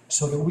be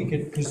so that we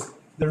could, because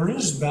there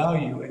is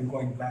value in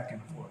going back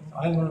and forth.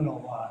 I learn a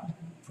lot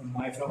from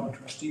my fellow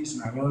trustees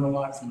and I learn a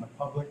lot from the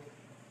public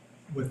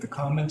with the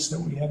comments that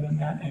we have in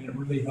that, and it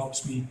really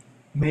helps me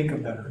make a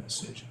better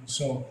decision.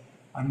 So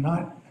I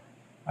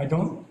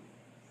don't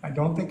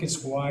think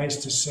it's wise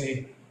to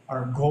say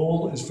our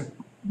goal is to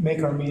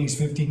make our meetings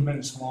 15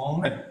 minutes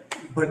long,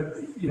 but,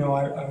 you know,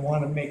 I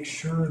want to make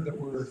sure that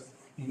we're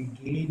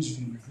engaged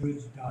in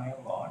good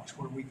dialogues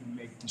where we can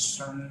make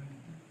discerned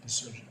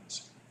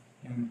decisions.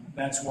 And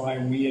that's why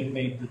we had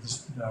made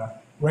the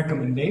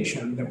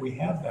recommendation that we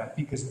have that,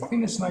 because the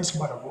thing that's nice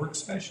about a work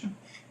session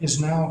is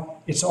now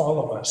it's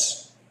all of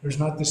us. There's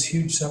not this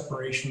huge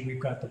separation. We've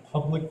got the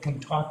public can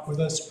talk with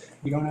us.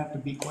 We don't have to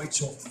be quite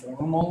so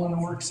formal in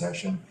a work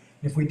session.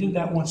 If we did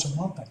that once a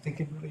month, I think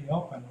it'd really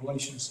help in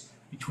relations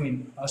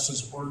between us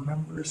as board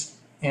members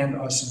and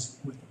us as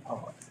with the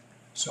public.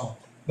 So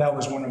that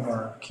was one of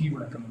our key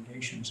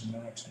recommendations in the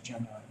next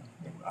agenda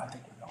item. I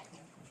think would help.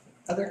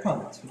 Other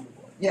comments from the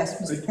board?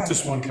 Yes, Mr. Conklin.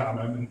 Just one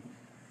comment,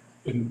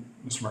 and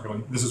Mr.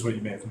 Markle, this is what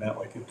you may have meant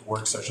like at the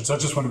work session. So I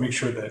just want to make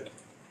sure that,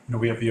 you know,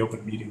 we have the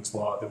open meetings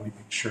law that we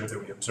make sure that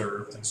we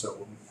observed. And so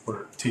when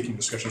we're taking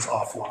discussions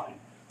offline,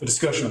 the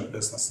discussion of the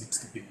business needs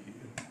to be in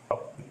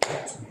public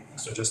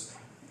meetings. So just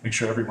make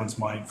sure everyone's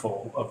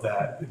mindful of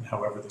that and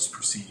however this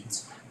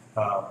proceeds.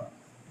 Yeah,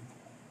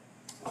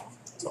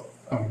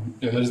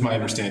 that is my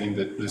understanding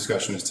that the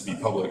discussion is to be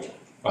public.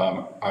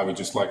 I would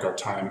just like our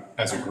time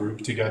as a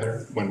group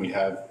together when we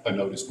have a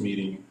noticed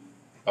meeting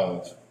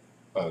of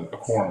a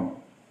quorum.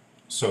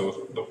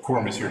 So the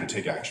quorum is here to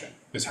take action,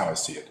 is how I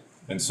see it.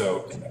 And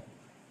so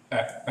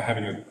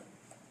having an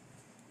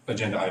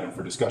agenda item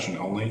for discussion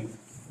only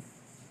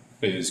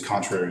is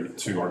contrary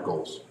to our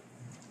goals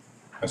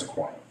as a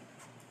quorum.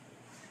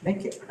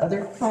 Thank you.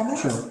 Other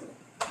comments? Sure.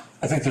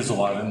 I think there's a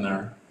lot in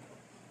there,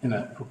 in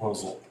that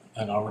proposal,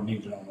 and I would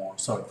need to know more,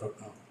 so I'd vote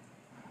no.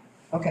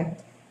 Okay.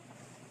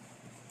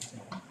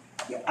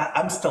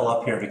 I'm still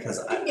up here because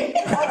All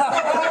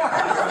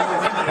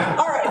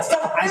right, so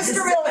Mr.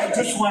 Miller. I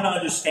just want to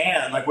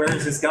understand, like, where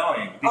is this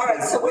going? All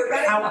right, so we're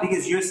gonna.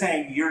 Because you're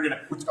saying you're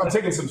gonna. I'm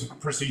taking some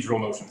procedural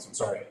motions, I'm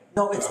sorry.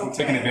 No, it's I'm okay.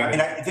 taking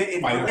advantage. I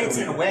mean, it relates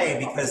in a way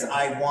because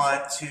I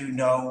want to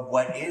know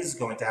what is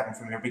going to happen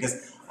from here,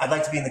 because I'd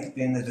like to be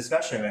in the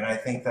discussion, and I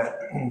think that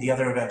the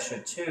other event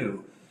should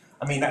too.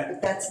 I mean,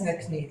 That's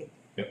next meeting.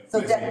 Yep. So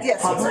that,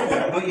 yes.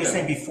 But you're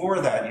saying before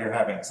that you're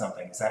having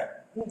something, is that?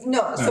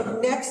 No, so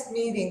next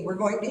meeting, we're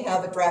going to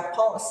have a draft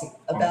policy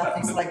about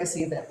these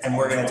legacy events. And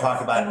we're gonna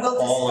talk about And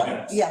we'll all of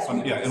discuss- it. Yes, we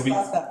Yeah, will it'll be-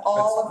 discuss about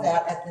all of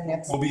that at the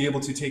next. We'll be able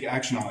to take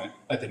action on it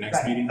at the next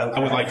Right. meeting. I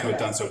would like to have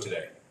done so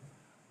today.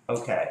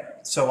 Okay,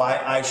 so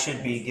I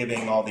should be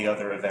giving all the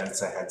other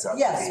events a heads up.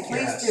 Yes,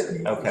 please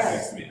do. Okay,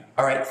 Yes.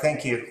 all right,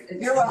 thank you.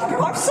 You're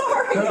welcome. I'm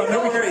sorry.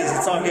 No worries,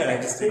 it's all good. I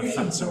just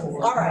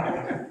All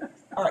right.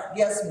 All right,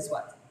 yes, Ms.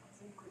 White.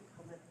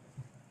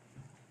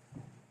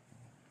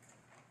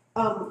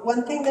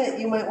 One thing that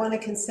you might want to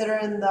consider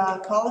in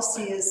the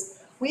policy is,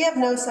 we have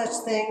no such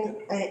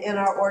thing in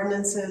our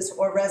ordinances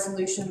or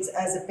resolutions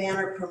as a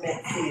banner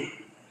permit fee.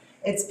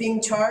 It's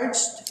being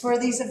charged for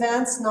these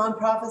events,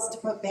 nonprofits to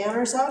put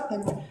banners up,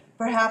 and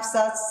perhaps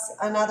that's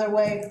another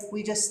way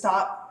we just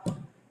stop.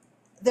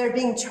 They're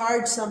being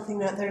charged something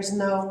that there's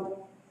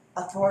no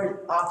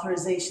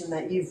authorization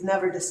that you've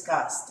never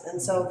discussed,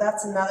 and so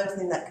that's another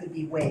thing that could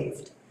be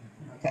waived.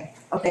 Okay.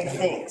 Okay,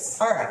 thanks.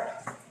 All right.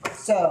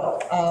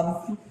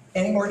 So,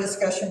 any more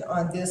discussion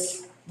on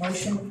this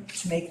motion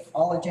to make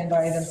all agenda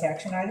items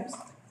action items?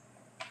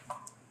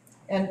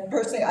 And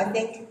personally, I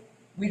think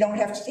we don't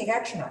have to take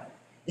action on it.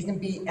 It can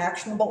be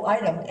actionable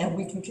item and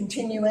we can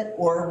continue it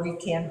or we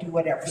can do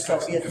whatever. So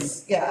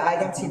it's, yeah, I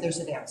don't see there's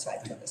a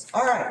downside to this.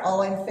 All right,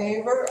 all in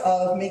favor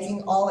of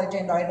making all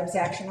agenda items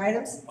action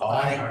items?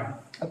 Aye.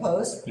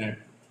 Opposed? Yeah.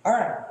 All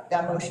right,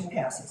 that motion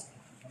passes.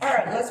 All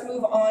right, let's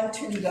move on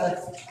to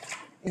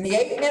in the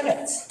 8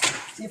 minutes,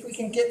 see if we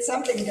can get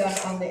something done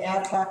on the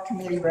ad hoc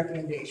committee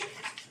recommendation.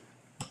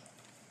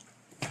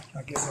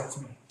 I guess that's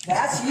me.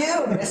 That's you,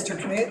 Mr.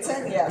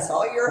 Knudsen, yes,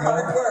 all your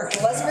hard work,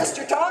 unless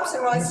Mr.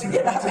 Thompson wants to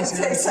get up and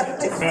say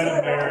something.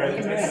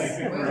 Madam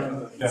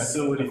Mayor,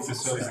 facility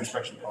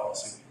inspection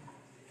policy.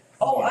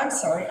 Oh, I'm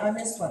sorry, I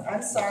missed one,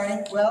 I'm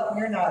sorry, well,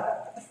 you're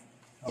not.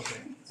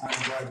 Okay, I'm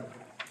driving.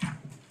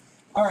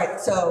 All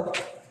right, so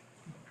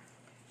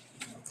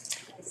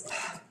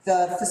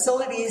the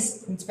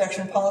facilities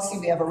inspection policy,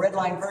 we have a red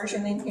line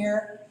version in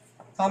here.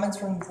 Comments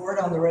from the board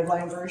on the red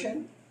line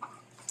version?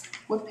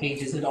 What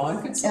page is it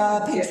on? Could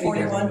someone Page get me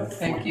there? 41.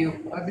 Thank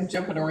you. I've been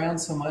jumping around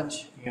so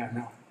much.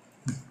 Yeah,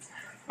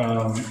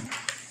 no.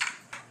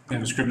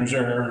 And the Scrivener's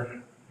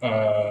error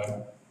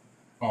on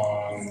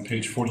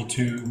page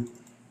 42,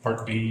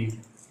 part B,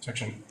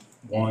 section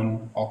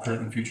 1, all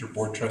current and future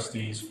board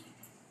trustees.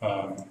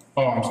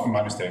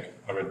 My mistake.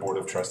 I read Board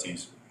of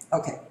Trustees.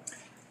 Okay.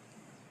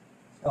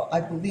 So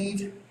I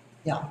believe,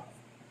 yeah.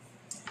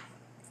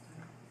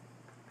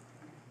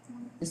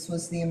 This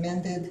was the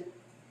amended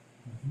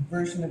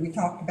version that we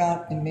talked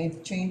about and made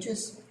the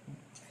changes.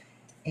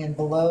 And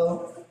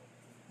below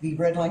the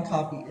red line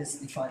copy is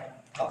the final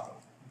copy.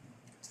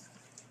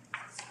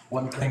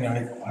 One thing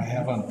I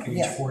have on page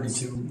Yeah.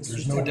 42,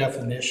 there's no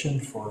definition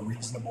for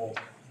reasonable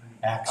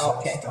access,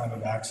 Okay. time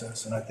of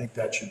access, and I think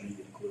that should be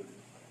included.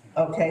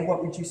 Okay,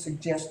 what would you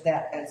suggest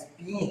that as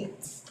being?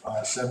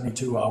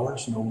 72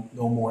 hours, no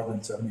more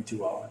than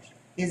 72 hours.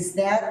 Is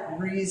that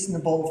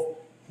reasonable,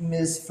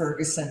 Ms.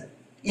 Ferguson,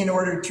 in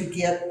order to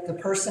get the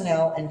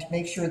personnel and to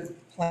make sure that the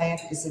plant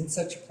is in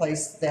such a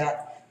place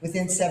that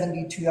within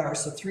 72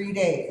 hours, so 3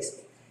 days,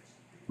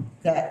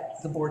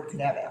 that the board could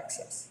have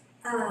access?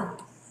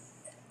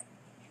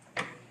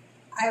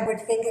 I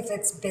would think if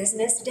it's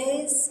business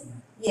days,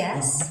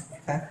 yes.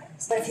 Okay.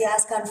 But if you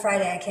ask on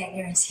Friday, I can't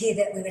guarantee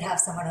that we would have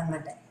someone on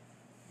Monday.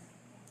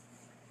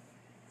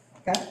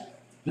 Okay.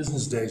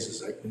 Business days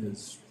is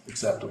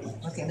acceptable.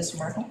 Okay, Mr.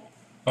 Markle?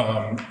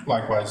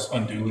 Likewise,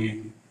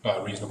 unduly,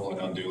 reasonable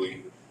and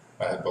unduly.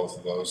 I had both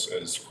of those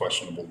as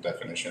questionable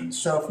definitions.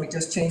 So if we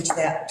just change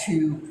that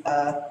to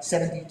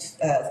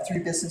 73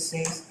 business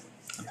days?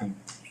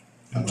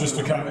 And just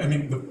to kind of, I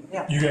mean,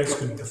 Yeah. you guys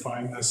can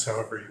define this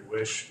however you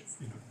wish.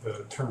 You know,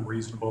 the term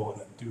reasonable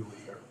and unduly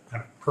are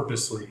kind of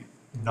purposely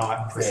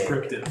not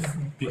prescriptive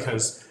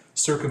because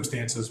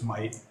circumstances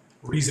might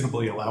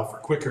reasonably allow for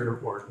quicker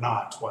or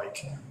not.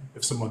 Like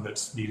if someone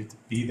that's needed to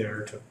be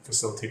there to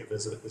facilitate a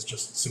visit is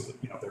just simply,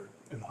 they're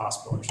in the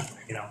hospital or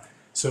something,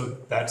 So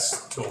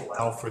that's to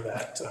allow for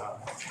that the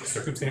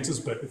circumstances,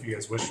 but if you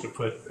guys wish to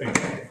put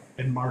an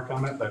end mark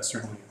on it, that's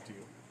certainly up to you.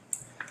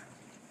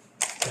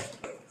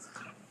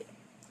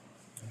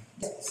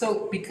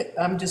 So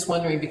I'm just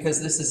wondering,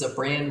 because this is a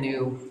brand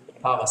new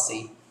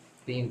policy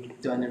being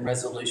done in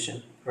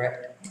resolution,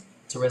 correct?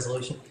 It's a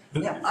resolution?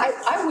 Yeah.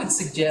 I would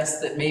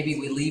suggest that maybe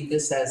we leave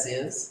this as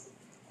is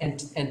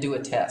and do a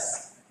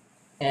test.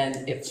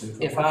 And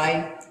if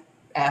I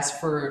ask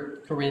for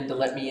Corinne to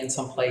let me in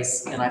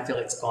someplace and I feel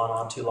it's gone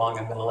on too long,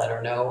 I'm gonna let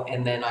her know,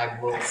 and then I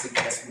will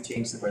suggest we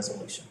change the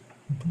resolution.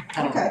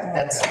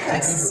 Okay.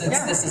 Since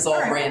this is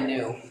all brand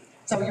new.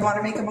 So you want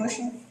to make a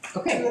motion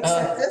Okay, to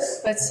accept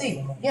this? let's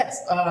see,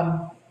 yes,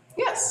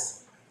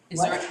 yes. Is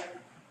there?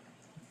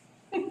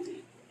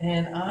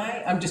 And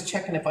I'm just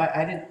checking if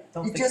I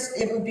don't think.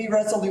 It would be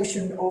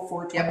resolution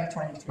 04,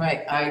 2022.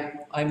 Right,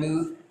 I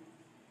move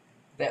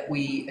that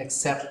we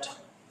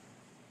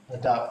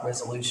adopt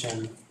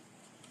resolution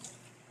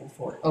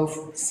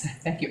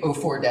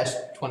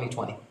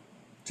 04-2020.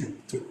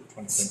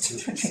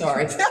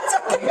 Sorry. That's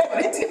okay.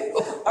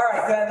 All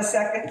right, do I have a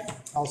second?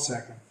 I'll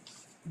second.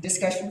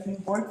 Discussion from the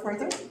board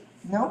further?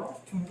 No?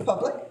 From the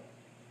public?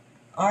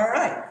 All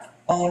right.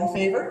 All in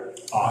favor?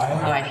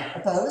 Aye.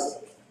 Opposed?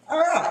 All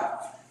right.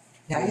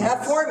 Now you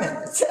have 4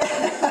 minutes.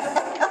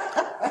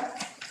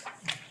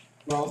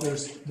 Well,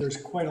 there's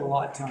quite a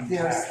lot to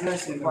unpack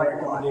There's in the quite a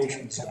lot to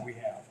recommendations that we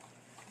have.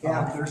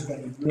 Yeah. There's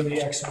been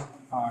really excellent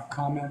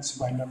comments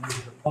by members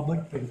of the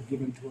public that have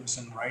given to us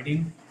in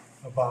writing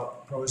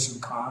about pros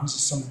and cons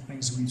of some of the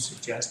things we've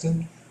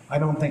suggested. I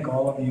don't think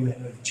all of you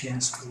had a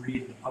chance to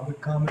read the public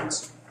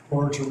comments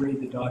or to read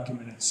the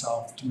document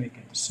itself to make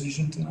a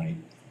decision tonight.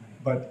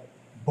 But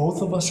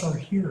both of us are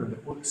here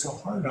that worked so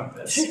hard on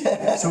this.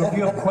 So if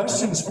you have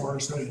questions for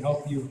us that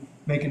help you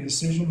make a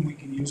decision, we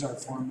can use our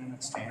 4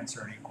 minutes to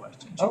answer any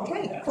questions.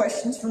 Okay,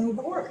 questions from the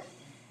board?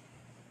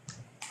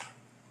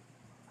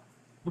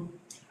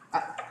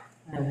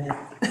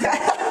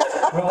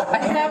 Well, I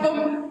have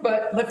them,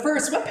 but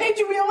first, what page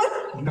are we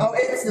on? Oh,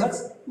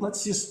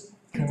 it's,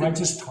 Can I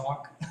just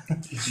talk?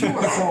 Sure.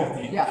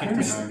 Yeah.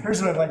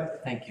 Here's what I'd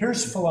like. Thank you.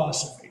 Here's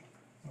philosophy,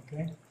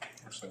 okay?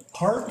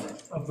 Part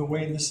of the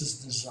way this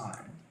is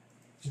designed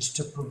is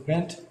to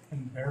prevent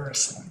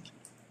embarrassment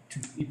to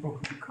people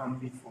who come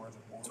before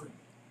the board.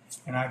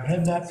 And I've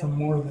had that from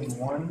more than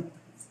one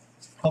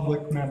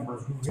public member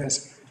who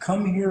has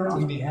come here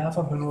on behalf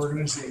of an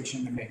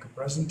organization to make a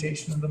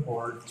presentation to the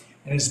board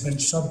and has been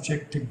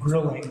subject to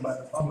grilling by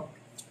the public.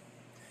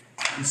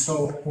 And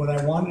so what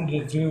I wanted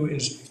to do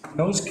is, in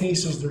those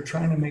cases, they're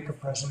trying to make a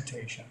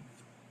presentation.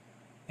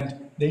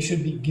 And they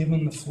should be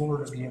given the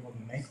floor to be able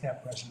to make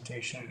that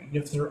presentation. And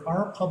if there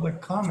are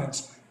public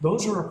comments,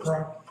 those are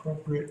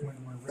appropriate when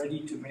we're ready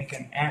to make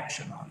an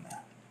action on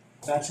that.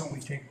 That's when we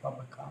take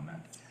public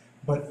comment.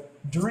 But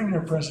during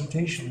their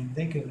presentation,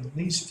 they could at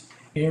least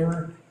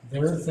air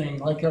their thing,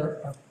 like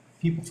our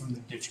people from the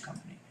ditch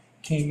company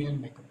came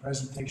in, make a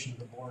presentation to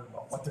the board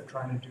about what they're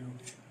trying to do,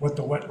 what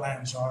the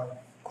wetlands are,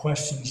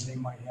 questions they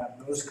might have,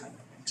 those kind of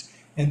things.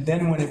 And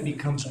then when it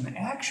becomes an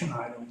action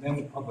item, then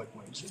the public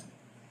weighs in.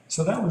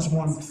 So that was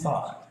one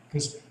thought,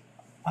 because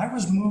I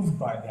was moved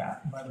by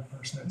that, by the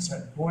person that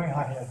said, boy,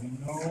 I had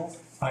no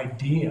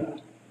idea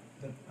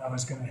that I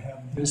was going to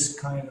have this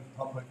kind of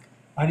public,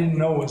 I didn't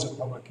know it was a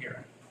public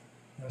hearing.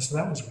 So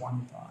that was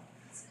one thought.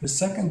 The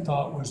second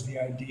thought was the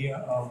idea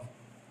of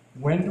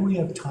when do we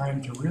have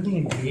time to really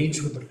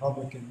engage with the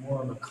public in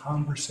more of a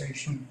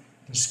conversation,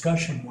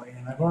 discussion way?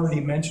 And I've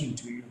already mentioned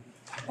to you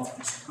about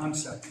this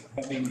concept of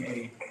having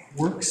a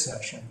work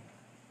session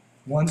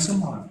once a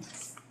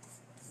month,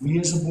 we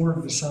as a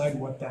board decide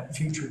what that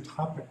future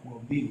topic will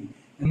be.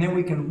 And then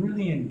we can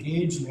really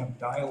engage and have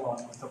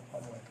dialogue with the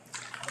public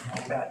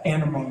about that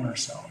and among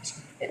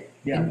ourselves.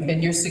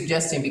 And you're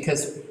suggesting,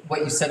 because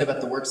what you said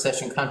about the work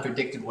session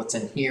contradicted what's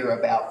in here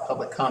about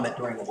public comment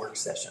during the work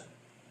session.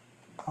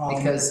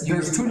 Because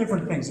there's two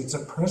different things. It's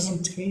a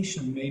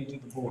presentation made to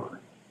the board.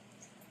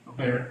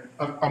 Mayor,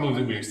 I move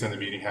that we extend the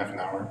meeting half an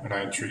hour, and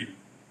I entreat.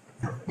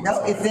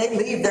 No, if they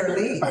leave, they're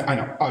leave. I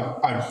know,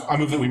 I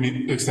move that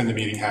we extend the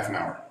meeting half an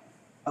hour.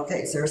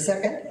 Okay, is there a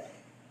second?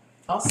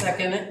 I'll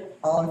second it.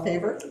 All in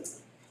favor?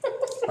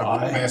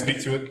 May I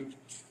speak to it?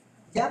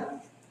 Yeah.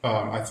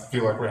 I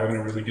feel like we're having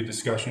a really good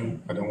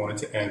discussion. I don't want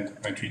it to end.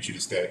 I entreat you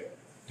to stay,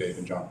 Dave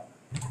and John.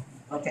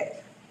 Okay.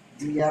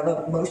 We have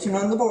a motion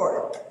on the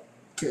board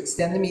to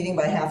extend the meeting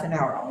by half an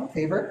hour. All in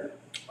favor?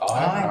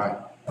 Aye.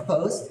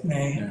 Opposed?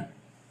 Nay.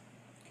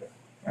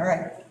 All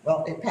right,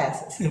 well, it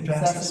passes. It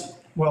passes.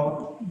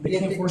 Well, they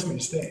can't force me to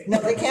stay.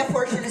 No, they can't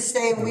force you to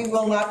stay, and we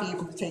will not be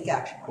able to take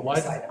action on Well,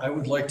 this item. I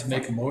would like to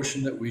make a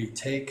motion that we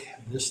take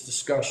this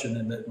discussion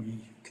and that we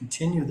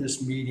continue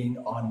this meeting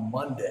on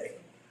Monday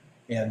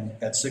and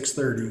at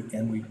 6:30,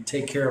 and we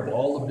take care of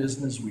all the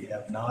business we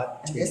have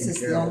not And this taken is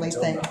care the of only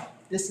until thing, now.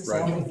 this is the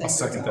Right. only thing. I'll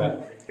second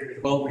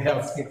that. Well, we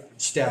have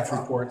staff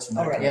reports and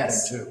that All right. kind of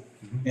Yes. thing too.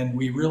 And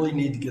we really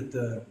need to get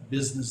the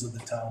business of the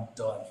town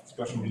done.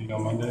 Special meeting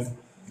on Monday.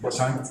 What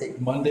time?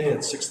 Monday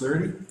at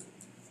 6:30?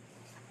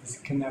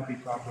 Can that be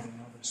properly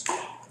noticed?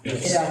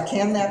 Yeah,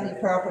 can that be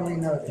properly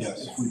noticed?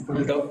 Yes. If we put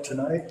it up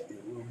tonight,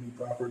 it will be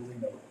properly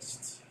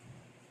noticed.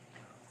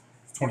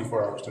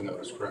 24 hours to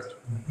notice, correct?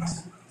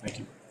 Thank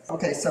you.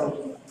 Okay,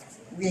 so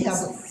we have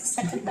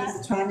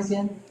the time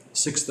again?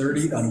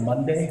 6:30 on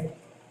Monday,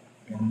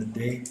 and the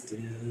date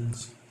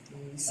is?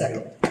 The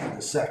second.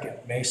 The 2nd,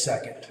 May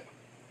 2nd.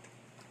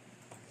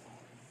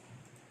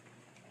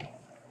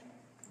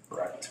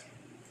 Correct.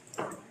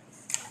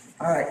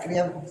 All right, we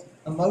have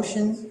a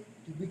motion.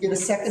 Did we get a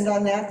second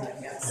on that?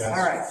 Yes. All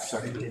right,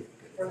 Second.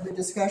 further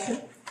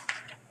discussion?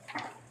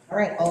 All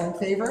right, all in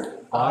favor?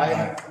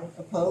 Aye.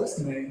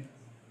 Opposed? Nay.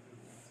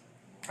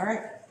 All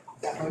right,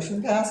 that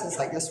motion passes.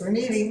 I guess we're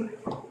meeting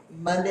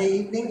Monday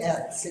evening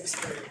at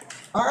 6:30.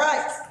 All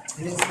right,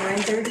 it is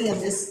 9:30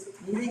 and this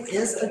meeting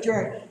is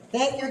adjourned.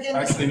 Thank you again.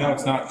 Actually, no,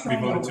 it's not. We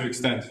voted to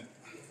extend.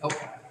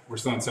 Okay. We're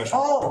still in session.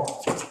 Oh,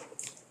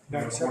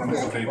 That's We're on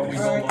this debate. But we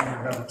no Alright.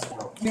 longer have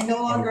it. we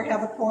no longer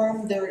have a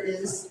quorum. There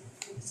is,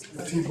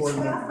 two board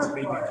members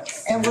meeting.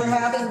 and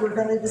we're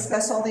going to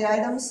discuss all the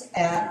items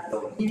at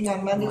the meeting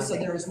on Monday, so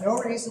there is no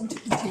reason to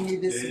continue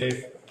this.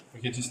 Dave,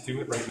 we could just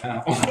do it right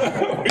now. We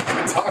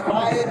can talk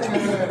about I it.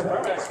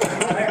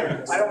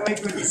 adjourn. I don't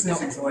make good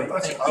decisions like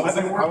that. I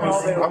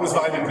was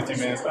vibing with you,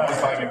 man. I was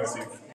vibing with you.